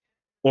guild,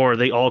 or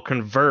they all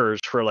converge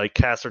for like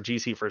Cass or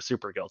GC for a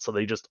super guild, so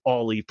they just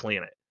all leave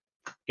planet,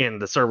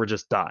 and the server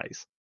just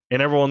dies,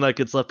 and everyone that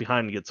gets left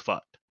behind gets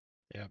fucked.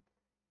 Yep.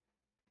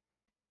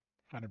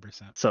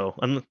 100%. So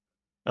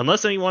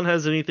unless anyone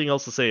has anything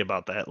else to say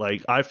about that,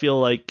 like, I feel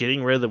like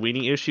getting rid of the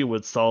weenie issue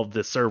would solve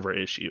the server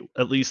issue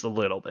at least a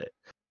little bit.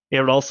 It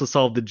would also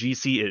solve the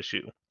GC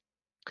issue.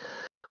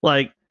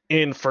 Like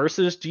in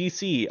versus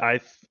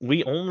GC,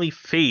 we only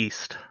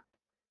faced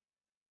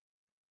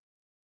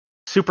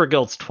super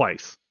guilds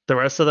twice. The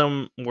rest of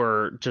them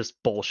were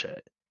just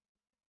bullshit.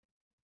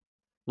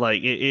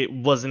 Like, it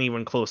wasn't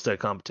even close to a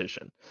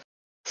competition.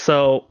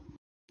 So,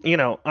 you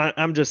know,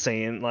 I'm just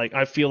saying, like,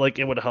 I feel like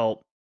it would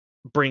help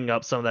bring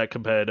up some of that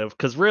competitive,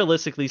 because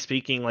realistically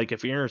speaking, like,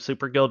 if you're in a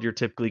super guild, you're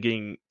typically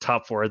getting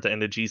top 4 at the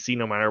end of GC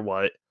no matter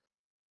what,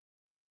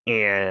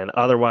 and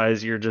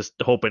otherwise you're just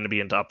hoping to be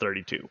in top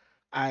 32.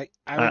 I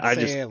would I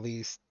say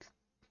just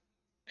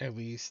at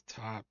least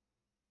top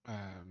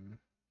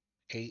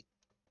 8.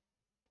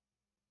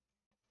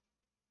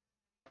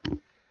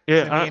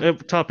 yeah, I mean,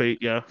 top 8,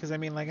 yeah. because I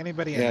mean, like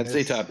anybody Yeah, in I'd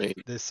say top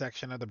 8. this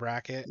section of the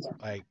bracket,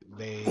 like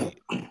they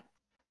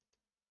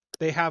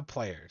have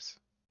players.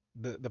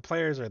 The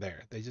players are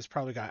there. They just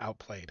probably got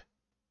outplayed.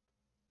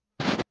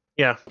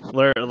 Yeah,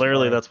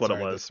 literally that's what it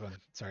Sorry, was. this one.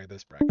 Sorry,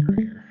 this bracket right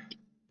here.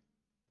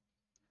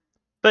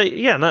 But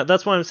yeah,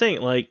 that's what I'm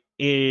saying. Like,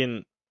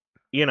 in,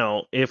 you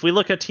know, if we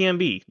look at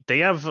TMB, they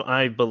have,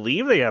 I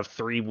believe they have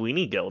 3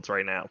 weenie guilds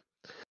right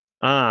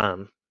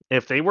now.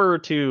 If they were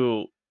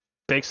to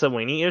fix the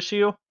weenie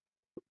issue,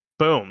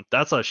 boom,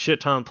 that's a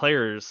shit ton of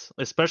players,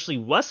 especially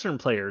Western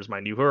players,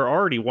 mind you, who are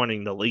already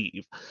wanting to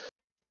leave.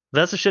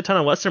 That's a shit ton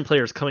of Western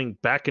players coming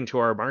back into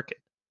our market.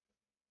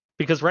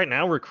 Because right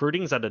now,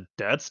 recruiting's at a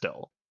dead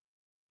still.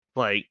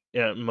 Like,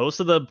 most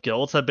of the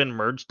guilds have been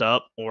merged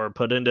up or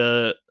put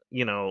into,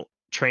 you know,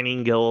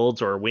 training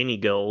guilds or weenie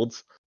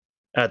guilds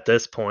at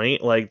this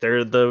point. Like,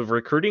 the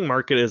recruiting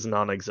market is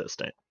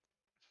non-existent.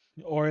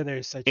 Or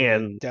there's such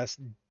And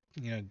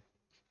a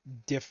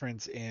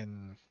difference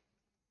in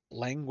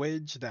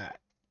language that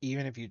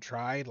even if you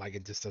tried, like,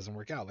 it just doesn't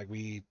work out. Like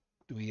we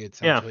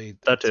essentially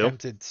that too.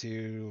 attempted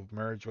to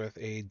merge with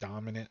a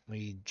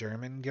dominantly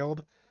German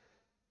guild,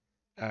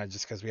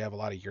 just because we have a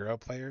lot of Euro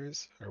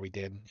players, or we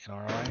did in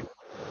ROI,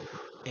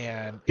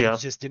 and it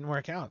just didn't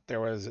work out.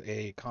 There was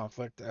a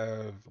conflict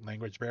of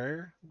language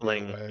barrier.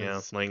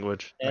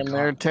 Language. And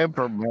their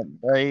temperament.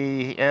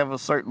 They have a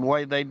certain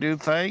way they do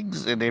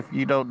things, and if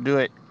you don't do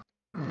it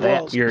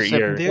Well, that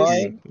specific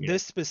way,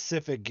 this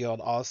specific guild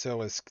also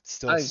was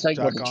still I think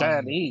with stuck the on.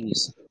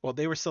 Chinese. Well,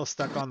 they were still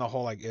stuck on the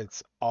whole, like,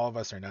 it's all of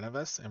us or none of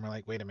us, and we're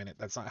like, wait a minute,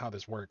 that's not how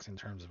this works in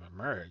terms of a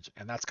merge,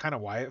 and that's kind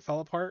of why it fell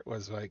apart.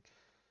 Was like,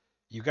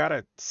 you got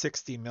a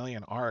 60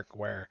 million arc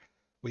where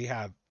we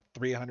have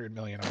 300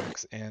 million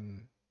arcs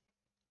in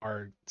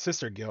our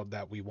sister guild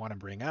that we want to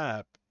bring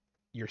up.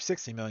 Your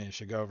 60 million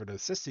should go over to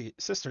the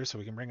sister so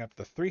we can bring up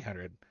the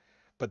 300.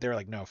 But they're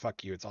like, no,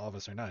 fuck you, it's all of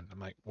us or none. I'm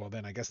like, well,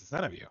 then I guess it's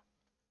none of you.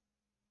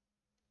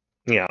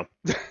 Yeah.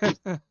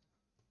 But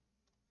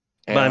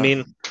I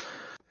mean,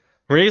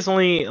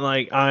 recently,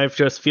 like, I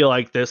just feel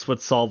like this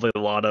would solve a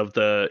lot of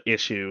the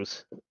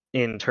issues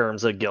in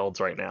terms of guilds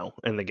right now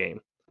in the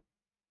game.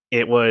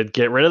 It would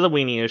get rid of the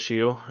weenie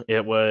issue.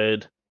 It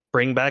would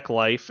bring back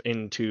life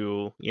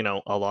into, you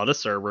know, a lot of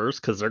servers,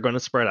 because they're going to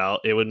spread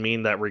out. It would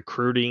mean that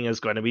recruiting is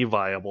going to be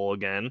viable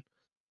again.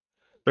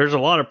 There's a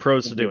lot of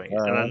pros to doing it,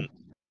 and then,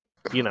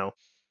 you know,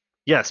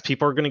 yes,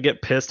 people are going to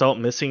get pissed out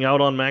missing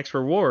out on max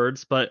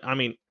rewards, but I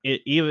mean,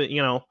 even,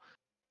 you know,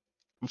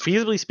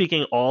 feasibly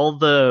speaking, all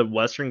the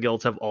Western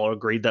guilds have all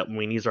agreed that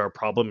weenies are a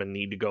problem and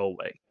need to go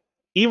away.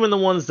 Even the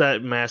ones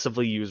that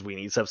massively use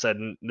weenies have said,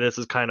 this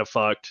is kind of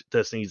fucked,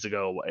 this needs to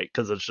go away,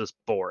 because it's just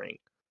boring.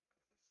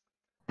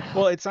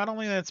 Well, it's not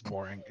only that it's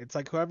boring, it's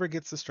like whoever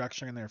gets the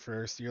structure in there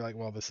first, you're like,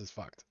 well, this is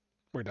fucked.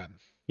 We're done.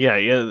 Yeah,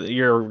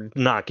 you're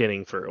not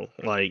getting through.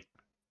 Like,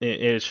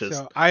 it's just...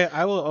 So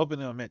I will open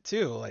to admit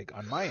too, like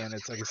on my end,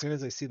 it's like as soon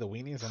as I see the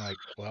weenies, I'm like,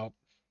 well,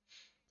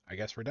 I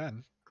guess we're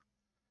done.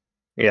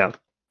 Yeah.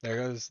 There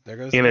goes the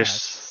And match.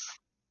 it's...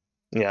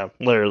 Yeah,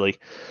 literally.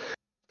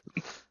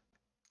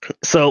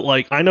 So,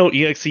 like, I know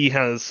EXE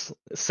has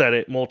said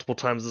it multiple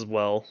times as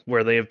well,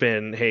 where they have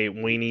been, hey,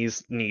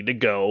 weenies need to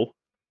go.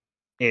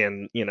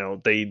 And, you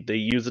know, they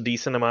use a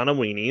decent amount of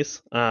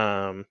weenies.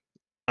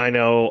 I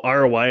know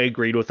ROI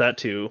agreed with that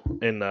too,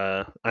 and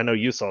I know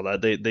you saw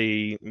that.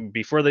 They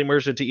before they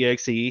merged it to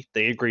EXE,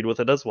 they agreed with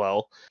it as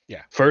well.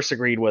 Yeah. First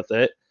agreed with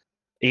it.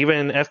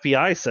 Even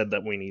FBI said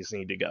that weenies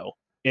need to go.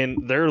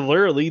 And they're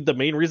literally the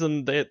main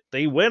reason that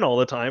they win all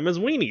the time is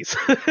weenies.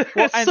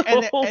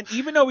 Well, and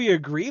even though we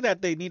agree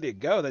that they need to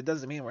go, that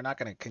doesn't mean we're not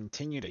going to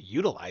continue to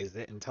utilize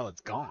it until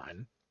it's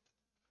gone.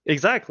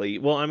 Exactly.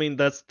 Well, I mean,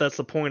 that's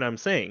the point I'm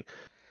saying.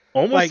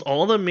 Almost Like,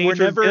 all the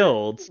major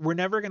guilds... We're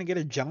never going to get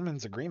a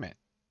gentleman's agreement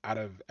out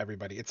of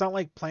everybody. It's not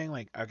like playing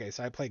like, okay,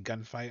 so I play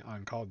Gunfight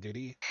on Call of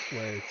Duty,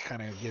 where it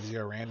kind of gives you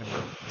a random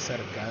set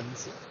of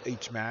guns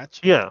each match.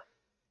 Yeah.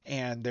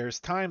 And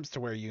there's times to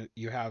where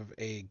you have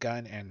a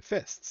gun and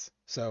fists.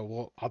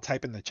 So I'll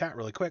type in the chat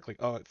really quick, like,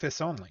 oh,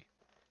 fists only.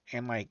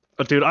 And like,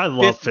 but dude, I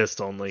love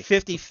fist only.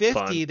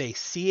 50-50, they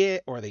see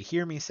it or they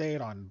hear me say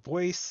it on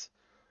voice,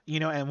 you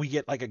know, and we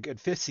get like a good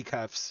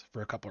fisticuffs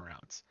for a couple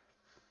rounds.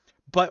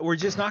 But we're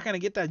just not going to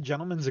get that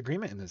gentleman's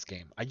agreement in this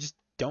game. I just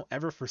don't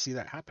ever foresee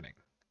that happening.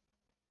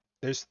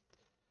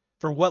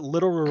 For what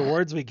little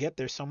rewards we get,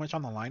 there's so much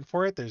on the line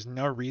for it. There's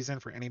no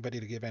reason for anybody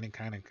to give any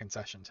kind of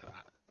concession to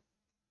that.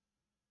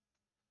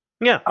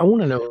 Yeah. I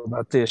want to know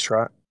about this,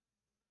 right?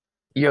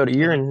 Yoda,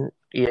 you're in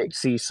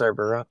EXE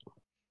server, right?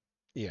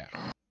 Yeah.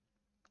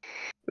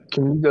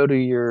 Can you go to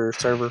your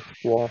server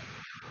wall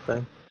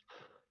thing?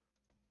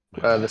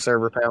 The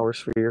server power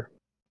sphere.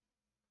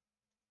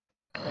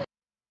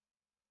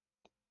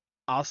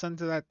 I'll send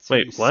to that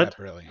to you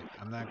separately.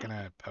 I'm not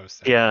gonna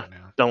post that right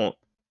now. Don't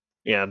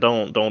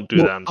do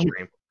that on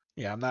stream.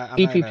 Yeah, I'm not.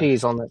 PPP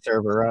is on that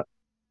server, right?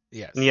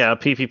 Yes. Yeah,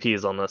 PPP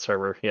is on that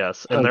server.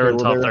 Yes, and they're in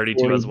top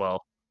 32 as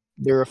well.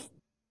 They're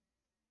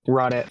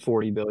right at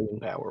 40 billion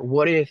power.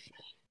 What if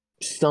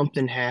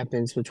something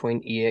happens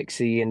between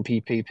EXE and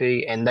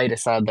PPP, and they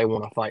decide they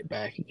want to fight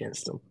back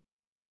against them?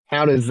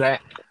 How does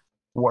that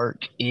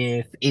work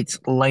if it's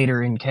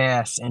later in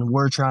cast and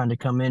we're trying to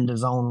come into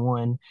Zone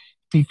 1,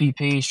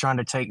 PPP is trying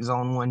to take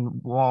Zone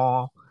 1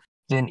 wall,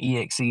 then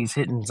EXE is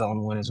hitting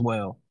Zone 1 as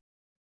well?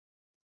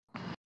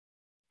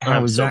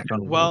 How is that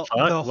going to work?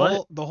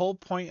 Well, the whole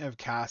point of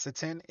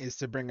Cassiton is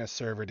to bring a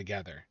server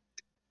together.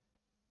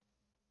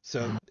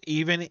 So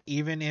even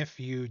if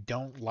you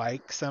don't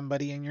like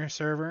somebody in your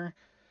server,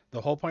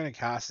 the whole point of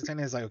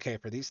Cassiton is like, okay,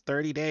 for these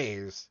 30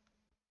 days,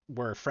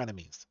 we're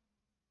frenemies.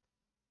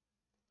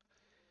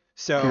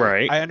 So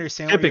I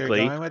understand where you're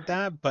going with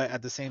that, but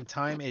at the same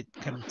time,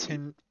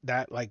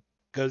 that like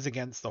goes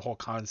against the whole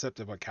concept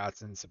of what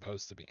Cassiton's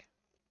supposed to be.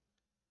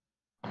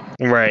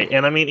 Right,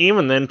 and I mean,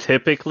 even then,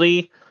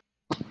 typically,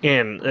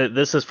 and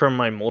this is from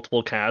my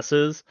multiple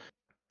casts,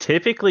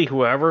 typically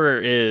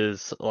whoever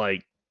is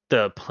like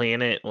the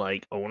planet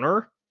like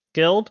owner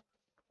guild,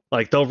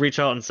 like they'll reach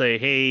out and say,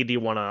 hey, do you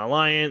want an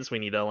alliance? We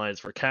need an alliance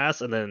for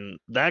cast, and then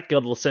that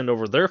guild will send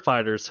over their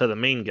fighters to the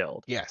main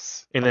guild.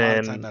 Yes. And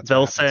then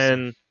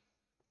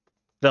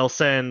they'll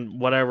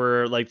send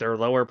whatever, like their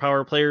lower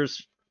power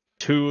players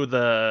to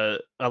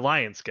the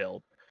alliance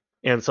guild.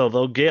 And so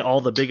they'll get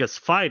all the biggest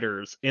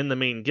fighters in the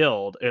main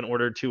guild in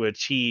order to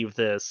achieve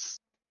this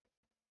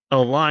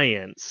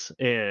alliance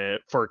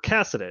for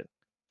Cassidy.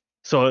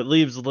 So it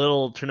leaves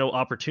little to no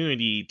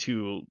opportunity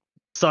to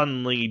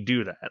suddenly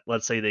do that.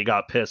 Let's say they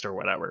got pissed or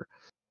whatever.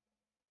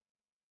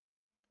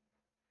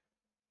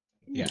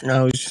 Yeah.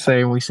 I was just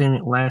saying, we seen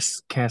it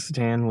last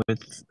Cassidy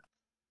with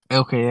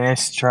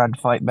LKS tried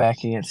to fight back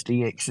against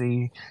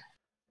EXE.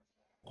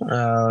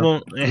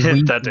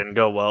 That didn't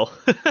go well.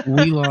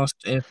 We lost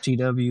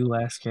FTW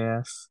last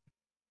cast.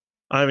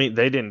 I mean,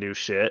 they didn't do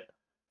shit.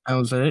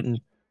 They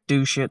didn't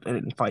do shit. They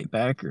didn't fight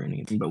back or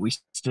anything, but we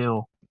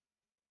still...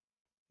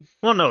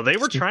 Well, no, they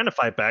were trying to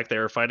fight back. They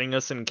were fighting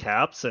us in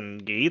caps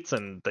and gates,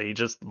 and they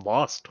just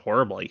lost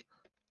horribly.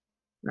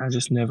 I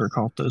just never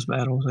caught those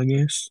battles, I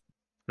guess.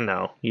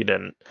 No, you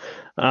didn't.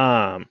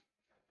 But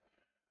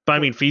I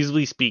mean,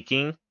 feasibly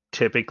speaking,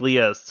 typically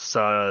a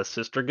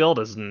sister guild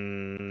is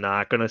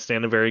not going to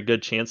stand a very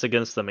good chance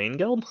against the main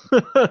guild.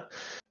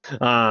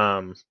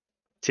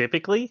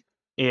 Typically,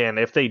 and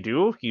if they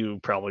do, you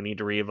probably need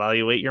to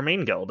reevaluate your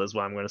main guild, is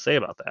what I'm going to say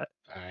about that.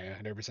 I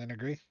 100%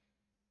 agree.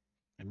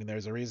 I mean,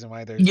 there's a reason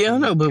why there's Yeah, I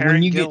know, but when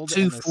parent you get guild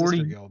and the sister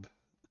 240, guild.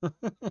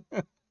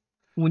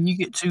 when you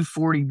get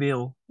 240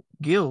 bill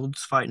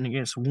guilds fighting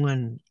against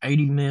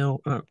 180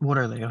 mil, what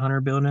are they,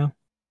 100 bill now?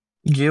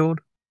 Guild,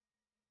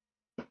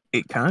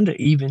 it kind of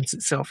evens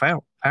itself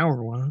out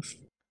power wise.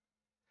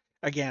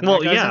 Again,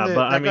 Well, yeah,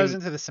 but I that goes mean,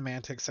 into the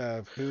semantics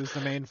of who's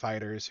the main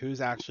fighters,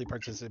 who's actually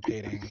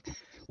participating,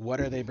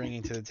 what are they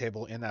bringing to the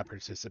table in that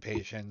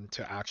participation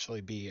to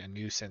actually be a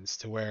nuisance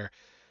to where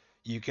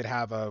you could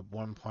have a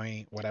 1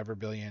 point whatever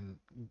billion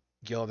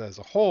guild as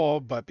a whole,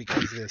 but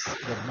because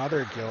the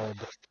mother guild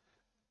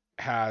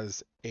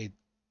has a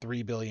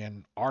 3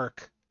 billion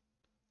arc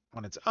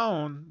on its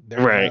own,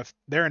 right.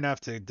 they're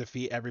enough to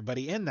defeat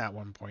everybody in that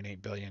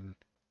 1.8 billion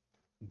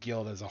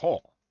guild as a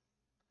whole.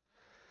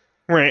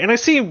 Right, and I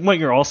see what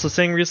you're also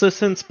saying,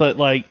 resistance, but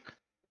like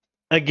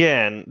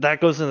again, that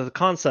goes into the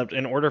concept.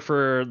 In order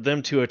for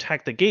them to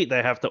attack the gate,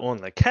 they have to own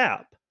the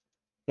cap,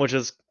 which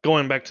is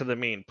going back to the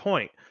main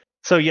point.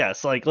 So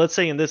yes, like let's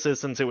say in this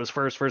instance it was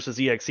first versus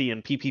EXE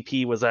and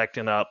PPP was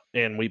acting up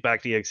and we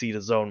backed EXE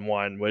to zone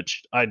 1,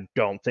 which I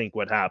don't think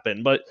would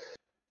happen, but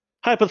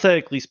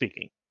hypothetically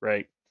speaking,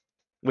 right?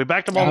 We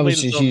backed them all I the way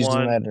was to just zone using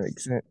 1.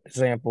 that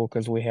example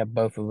because we have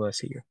both of us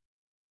here.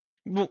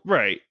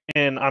 Right,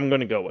 and I'm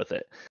going to go with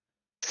it.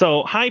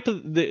 So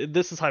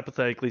this is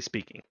hypothetically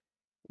speaking.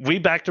 We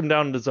backed them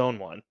down to zone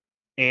 1,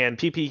 and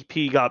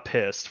PPP got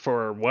pissed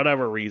for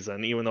whatever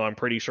reason, even though I'm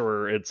pretty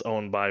sure it's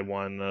owned by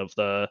one of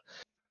the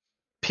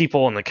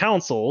people in the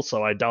council,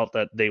 so I doubt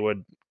that they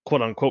would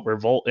quote unquote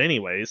revolt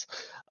anyways.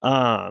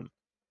 But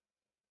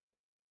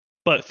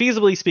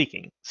feasibly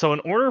speaking, so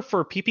in order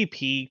for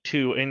PPP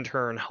to in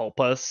turn help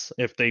us,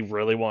 if they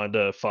really wanted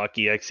to fuck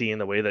EXE in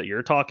the way that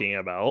you're talking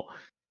about,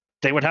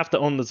 they would have to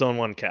own the zone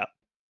 1 cap.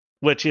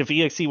 Which, if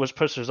EXE was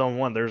pushed to zone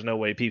 1, there's no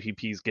way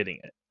PPP is getting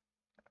it.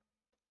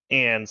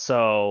 And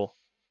so,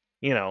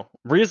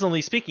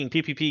 reasonably speaking,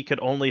 PPP could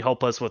only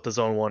help us with the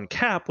zone 1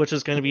 cap, which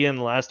is going to be in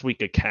the last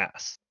week of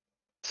cast.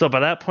 So by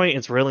that point,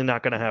 it's really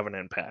not going to have an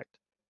impact.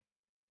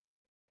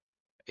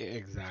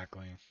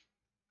 Exactly.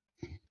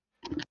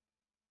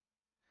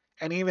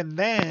 And even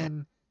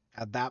then,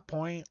 at that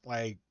point,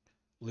 like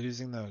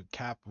losing the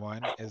cap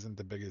 1 isn't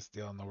the biggest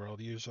deal in the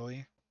world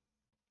usually.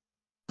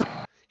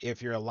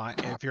 If you're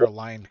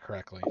aligned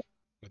correctly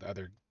with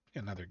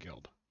another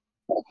guild.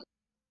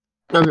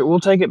 Okay, we'll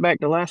take it back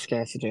to last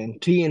cast then.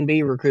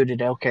 TNB recruited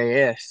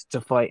LKS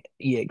to fight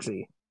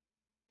EXE.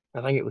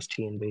 I think it was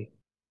TNB.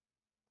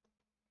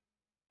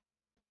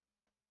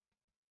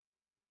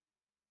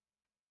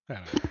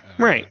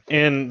 Right,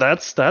 and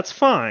that's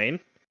fine.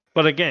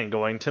 But again,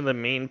 going to the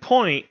main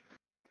point,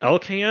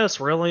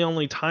 LKS really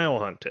only tile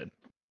hunted.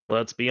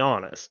 Let's be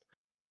honest.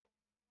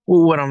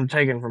 Well, what I'm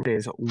taking from it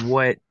is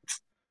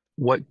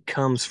what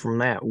comes from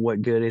that?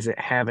 What good is it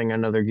having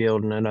another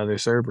guild and another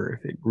server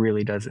if it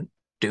really doesn't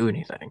do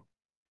anything?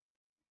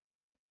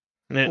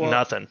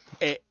 Nothing.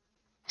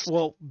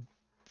 Well,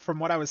 from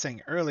what I was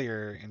saying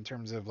earlier, in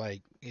terms of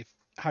like if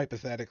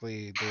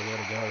hypothetically they were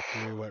to go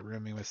through what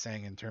Rumi was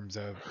saying in terms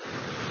of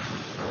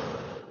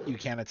you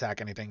can't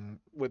attack anything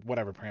with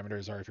whatever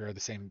parameters are. If you're the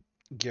same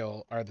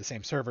guild or the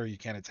same server, you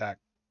can't attack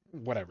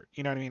whatever.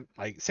 You know what I mean?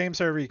 Like same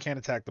server, you can't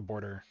attack the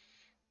border.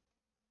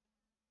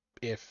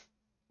 If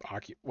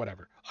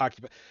whatever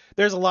occupy,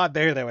 there's a lot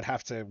there that would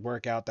have to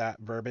work out that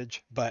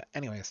verbiage. But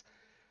anyways,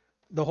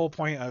 the whole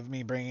point of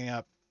me bringing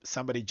up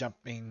somebody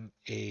jumping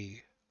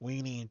a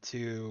weenie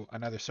to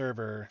another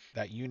server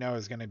that you know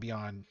is going to be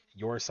on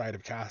your side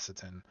of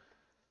Cassiton,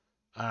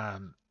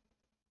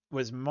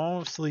 was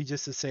mostly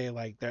just to say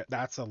like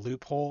that's a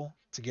loophole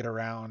to get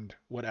around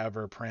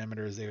whatever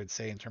parameters they would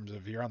say in terms of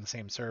if you're on the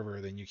same server,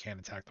 then you can't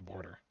attack the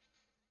border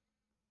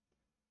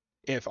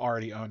if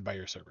already owned by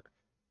your server.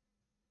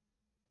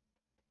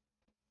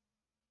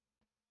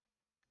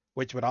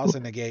 Which would also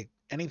negate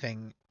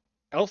anything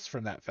else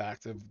from that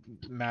fact of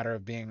matter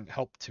of being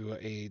helped to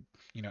a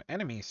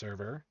enemy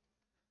server,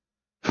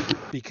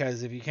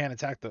 because if you can't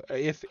attack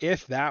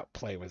if that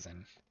play was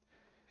in,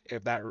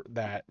 if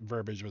that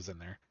verbiage was in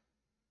there,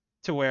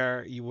 to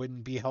where you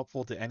wouldn't be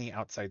helpful to any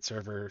outside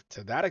server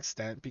to that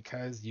extent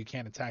because you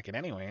can't attack it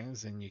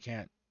anyways and you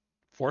can't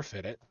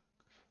forfeit it.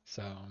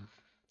 So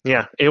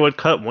yeah, it would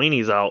cut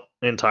weenies out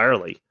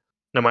entirely,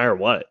 no matter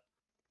what.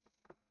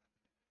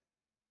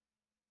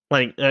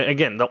 Like,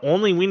 again, the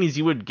only weenies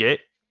you would get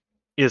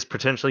is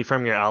potentially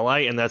from your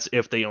ally, and that's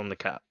if they own the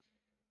cap.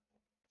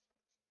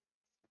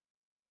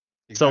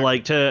 Exactly. So,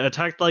 like, to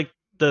attack, like,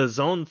 the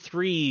Zone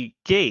 3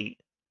 gate,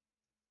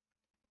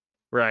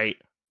 right,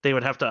 they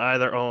would have to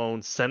either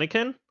own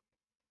Senecan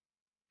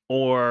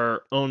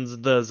or owns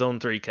the Zone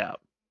 3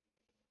 cap.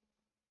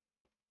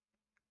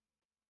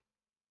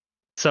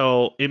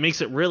 So, it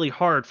makes it really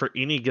hard for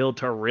any guild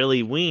to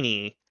really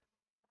weenie.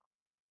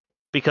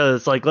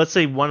 Because, like, let's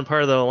say one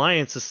part of the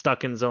alliance is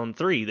stuck in Zone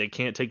 3. They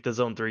can't take the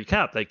Zone 3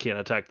 cap. They can't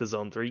attack the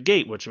Zone 3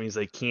 gate, which means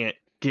they can't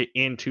get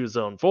into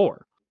Zone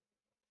 4.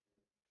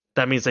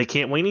 That means they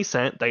can't weenie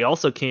Scent. They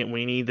also can't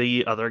weenie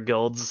the other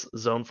guild's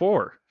Zone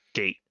 4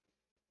 gate.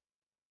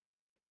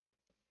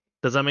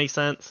 Does that make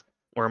sense?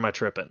 Or am I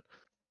tripping?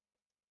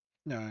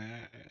 No, I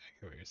get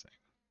what you're saying.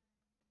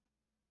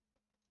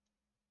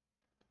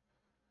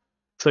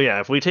 So yeah,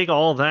 if we take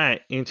all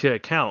that into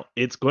account,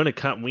 it's going to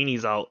cut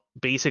weenies out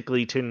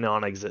basically to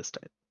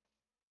non-existent.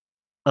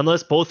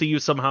 Unless both of you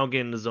somehow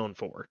get into zone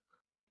 4.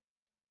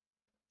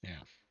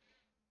 Yeah.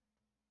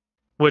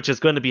 Which is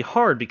going to be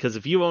hard because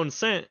if you own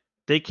Scent,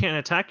 they can't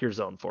attack your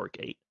zone 4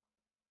 gate.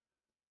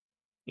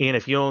 And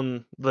if you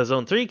own the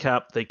zone 3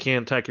 cap, they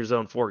can't attack your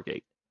zone 4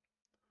 gate.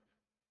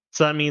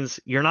 So that means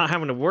you're not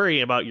having to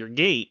worry about your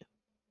gate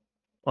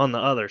on the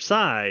other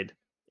side,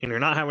 and you're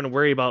not having to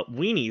worry about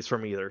weenies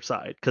from either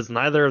side, because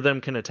neither of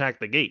them can attack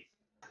the gate.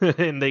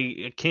 And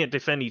they can't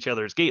defend each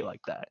other's gate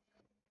like that.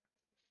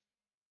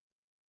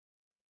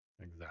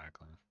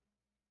 Exactly.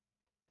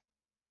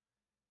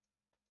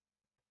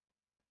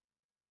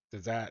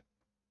 Does that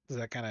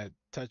kind of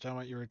touch on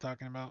what you were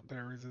talking about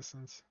there,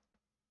 Resistance?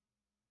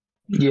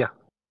 Yeah.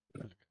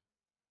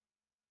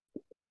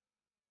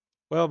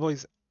 Well,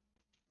 boys,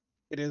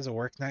 it is a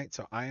work night,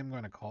 so I am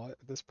going to call it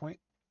at this point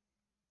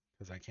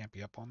because I can't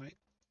be up all night.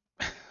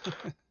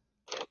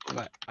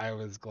 But I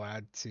was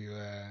glad to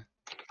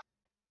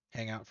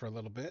hang out for a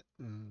little bit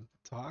and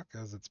talk,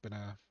 as it's been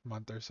a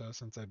month or so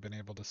since I've been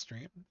able to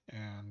stream,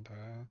 and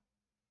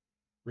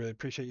really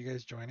appreciate you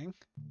guys joining,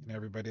 and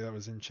everybody that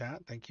was in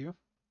chat. Thank you,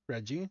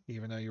 Reggie,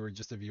 even though you were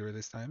just a viewer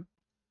this time.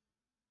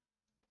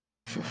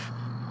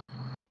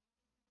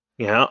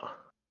 Yeah.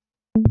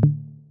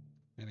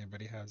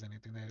 Anybody has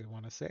anything they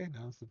want to say?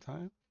 Now's the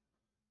time.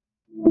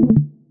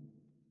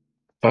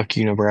 Fuck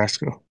you,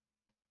 Nebraska.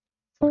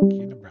 Fuck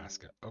you,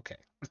 Nebraska. Okay.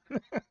 I'm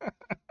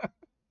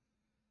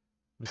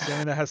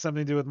assuming that has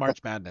something to do with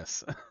March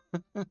Madness.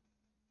 I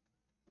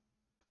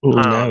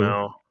don't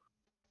know.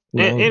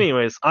 No.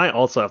 Anyways, I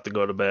also have to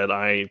go to bed.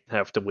 I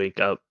have to wake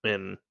up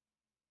in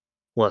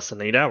less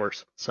than 8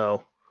 hours.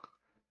 So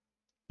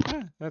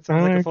Yeah, that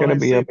sounds like a full gotta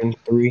night's be sleep. up in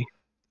 3.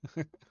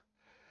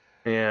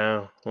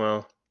 yeah,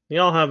 well,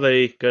 y'all have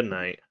a good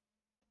night.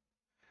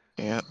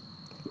 Yeah.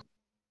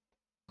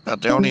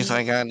 But the only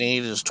thing I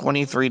need is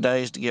 23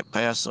 days to get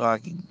past so I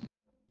can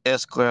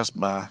S-Quest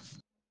my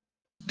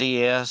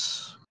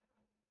DS.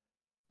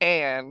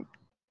 And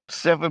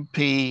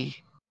 7P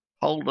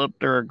hold up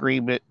their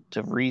agreement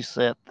to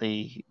reset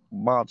the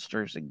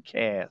monsters and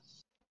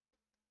casts.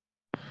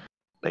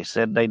 They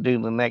said they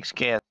do the next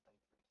cast